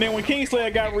no reason. Then when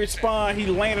Kingslayer got respawn, he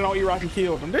landed on E-Rock and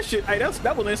killed him. This shit, hey,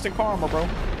 that was instant karma, bro.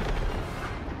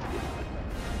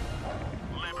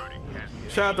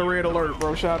 Shout out to Red Alert,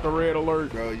 bro. Shout out to Red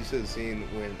Alert. Bro, you should have seen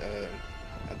when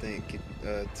I think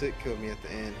Tick killed me at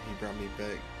the end. He brought me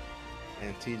back,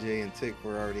 and TJ and Tick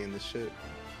were already in the ship,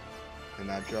 and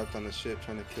I dropped on the ship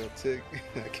trying to kill Tick.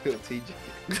 I killed TJ.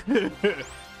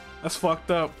 That's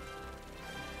fucked up.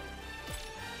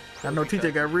 I know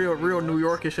TJ got real New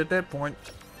Yorkish at that point.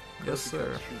 Yes,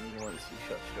 sir.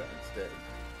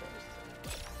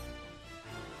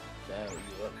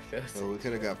 So we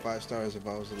could have got 5 stars if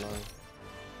I was alive.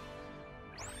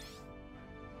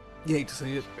 You hate to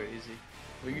see it. Crazy.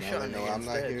 But you now shot they know I'm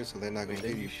not instead. here, so they're not gonna But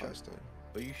then give you shot- 5 stars.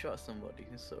 But you shot somebody,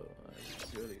 so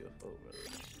it's really your fault, brother.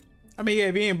 I mean, yeah,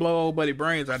 if he didn't blow old buddy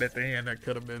brains out at the end, that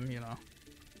could have been, you know.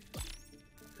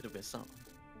 Could have been something.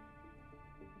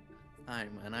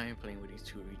 Alright, man, I ain't playing with these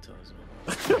two retards, man.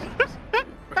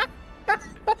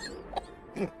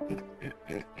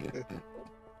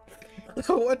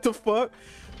 What the fuck?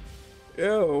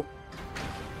 Yo.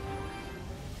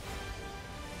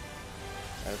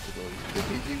 I have to go. Did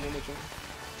PG win the joint?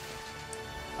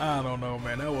 I don't know,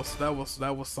 man. That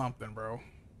was something, bro.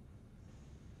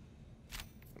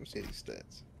 Let me see these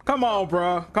stats. Come on,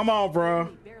 bro. Come on, bro.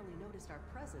 We barely noticed our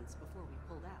presence before we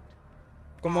pulled out.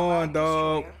 Come on,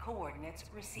 dog. Coordinates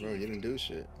received. Bro, you didn't do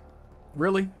shit.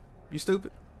 Really? You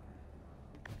stupid?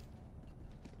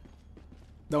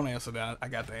 Don't answer that. I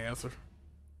got the answer.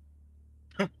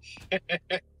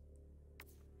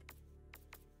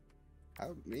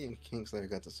 Me and Kingslayer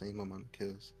got the same amount of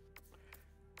kills.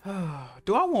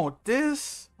 Do I want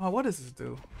this? Oh, what does this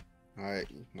do? Alright,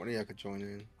 one of y'all could join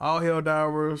in. All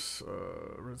Helldivers,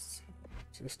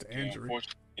 just the injury.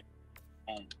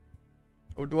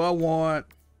 Or do I want?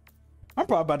 I'm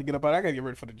probably about to get up out. I gotta get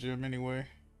ready for the gym anyway.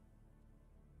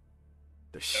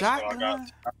 The shotgun.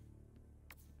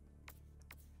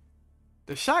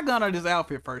 The shotgun or this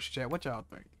outfit first, chat? What y'all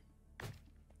think?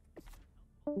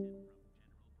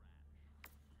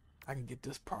 I can get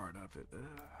this part of it.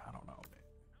 I don't know, man.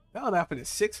 That other outfit is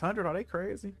 600. Are they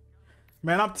crazy?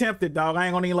 Man, I'm tempted, dog. I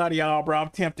ain't gonna even lie to y'all, bro. I'm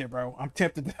tempted, bro. I'm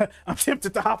tempted. I'm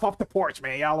tempted to hop off the porch,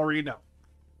 man. Y'all already know.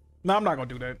 No, I'm not gonna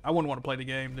do that. I wouldn't want to play the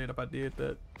game then if I did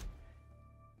that.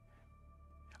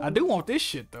 I do want this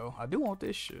shit though. I do want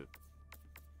this shit.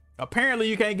 Apparently,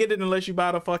 you can't get it unless you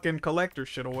buy the fucking collector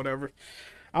shit or whatever.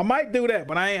 I might do that,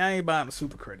 but I ain't buying the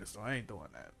super credits, so I ain't doing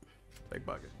that. They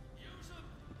bug it.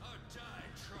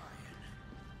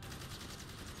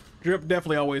 Drip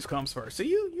definitely always comes first. See,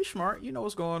 you smart. You know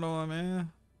what's going on,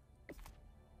 man. Can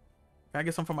I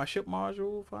get some for my ship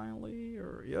module finally?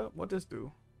 Or, yep, what this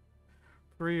do?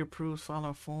 3 approves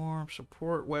following form.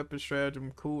 Support weapon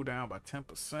stratagem cooldown by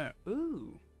 10%.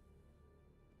 Ooh.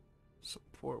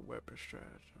 Support weapon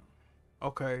stratagem.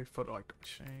 Okay, for like the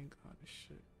machine gun and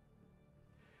shit.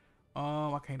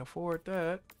 I can't afford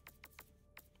that.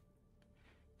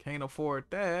 Can't afford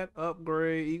that.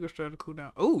 Upgrade, eagle stratagem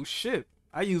cooldown. Oh shit.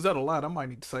 I use that a lot. I might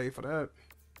need to save for that.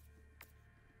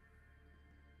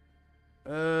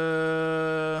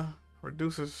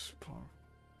 Reduces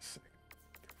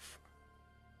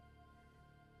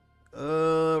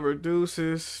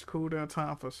reduces cooldown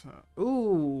time for some.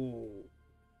 Ooh.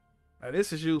 Now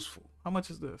this is useful. How much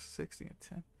is this? 60 and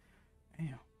 10.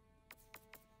 Damn.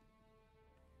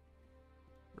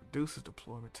 Reduces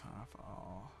deployment time for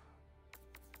all.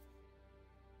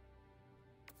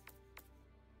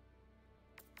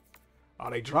 Oh,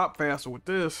 they drop faster with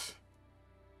this.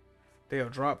 They'll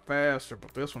drop faster,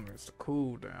 but this one is the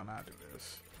cooldown. I do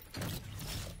this.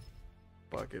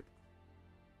 Bucket.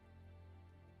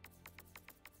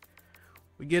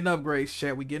 We getting upgrades,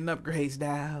 chat. We getting upgrades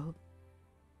now.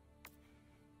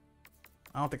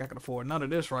 I don't think I can afford none of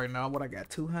this right now. What I got,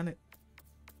 200,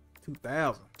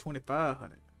 2,000,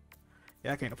 2,500.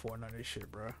 Yeah, I can't afford none of this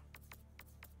shit, bro.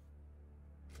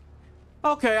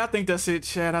 Okay, I think that's it,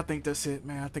 Chad. I think that's it,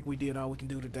 man. I think we did all we can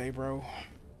do today, bro.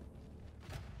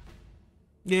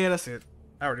 Yeah, that's it.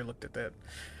 I already looked at that.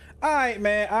 All right,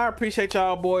 man. I appreciate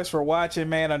y'all boys for watching,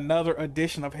 man. Another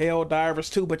edition of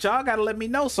Helldivers 2. But y'all got to let me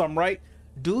know something, right?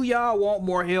 Do y'all want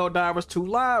more Helldivers 2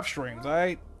 live streams, all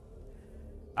right?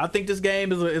 I think this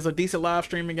game is a decent live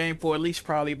streaming game for at least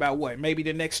probably about what? Maybe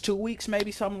the next 2 weeks,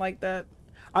 maybe something like that.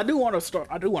 I do want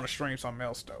to stream something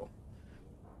else though.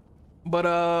 But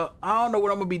I don't know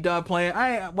what I'm gonna be done playing.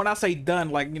 When I say done,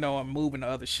 like, you know, I'm moving to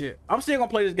other shit. I'm still gonna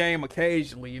play this game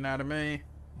occasionally, you know what I mean?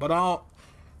 But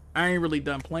I ain't really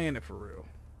done playing it for real.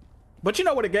 But you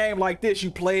know, with a game like this,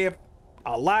 you play it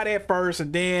a lot at first,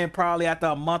 and then probably after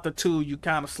a month or two, you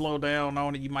kind of slow down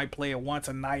on it. You might play it once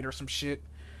a night or some shit.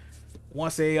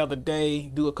 Once every other day,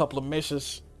 do a couple of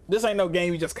missions. This ain't no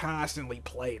game you just constantly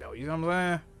play though, you know what I'm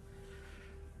saying?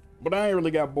 But I ain't really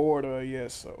got bored of it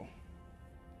yet, so.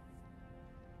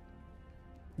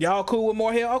 Y'all cool with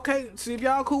more Hell? Okay, see if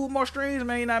y'all cool with more streams,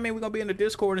 man. You know what I mean? We're gonna be in the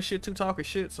Discord and shit too, talking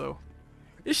shit, so.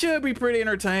 It should be pretty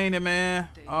entertaining, man.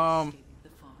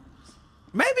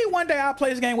 Maybe one day I'll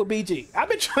play this game with BG. I've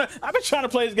been trying to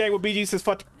play this game with BG since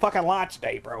fucking launch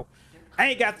day, bro. I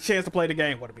ain't got the chance to play the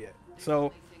game with him yet.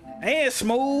 So, and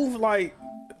Smooth, like,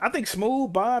 I think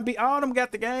Smooth, Bond, B, all of them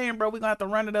got the game, bro. We gonna have to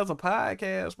run it as a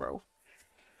podcast, bro.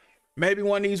 Maybe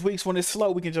one of these weeks when it's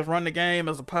slow, we can just run the game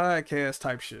as a podcast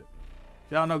type shit.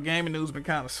 Y'all know gaming news been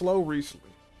kind of slow recently.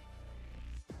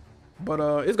 But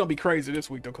it's gonna be crazy this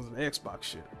week though because of the Xbox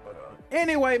shit. But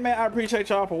anyway, man, I appreciate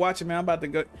y'all for watching, man. I'm about to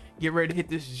get ready to hit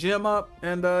this gym up,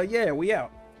 and yeah, we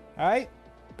out. All right,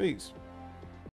 peace.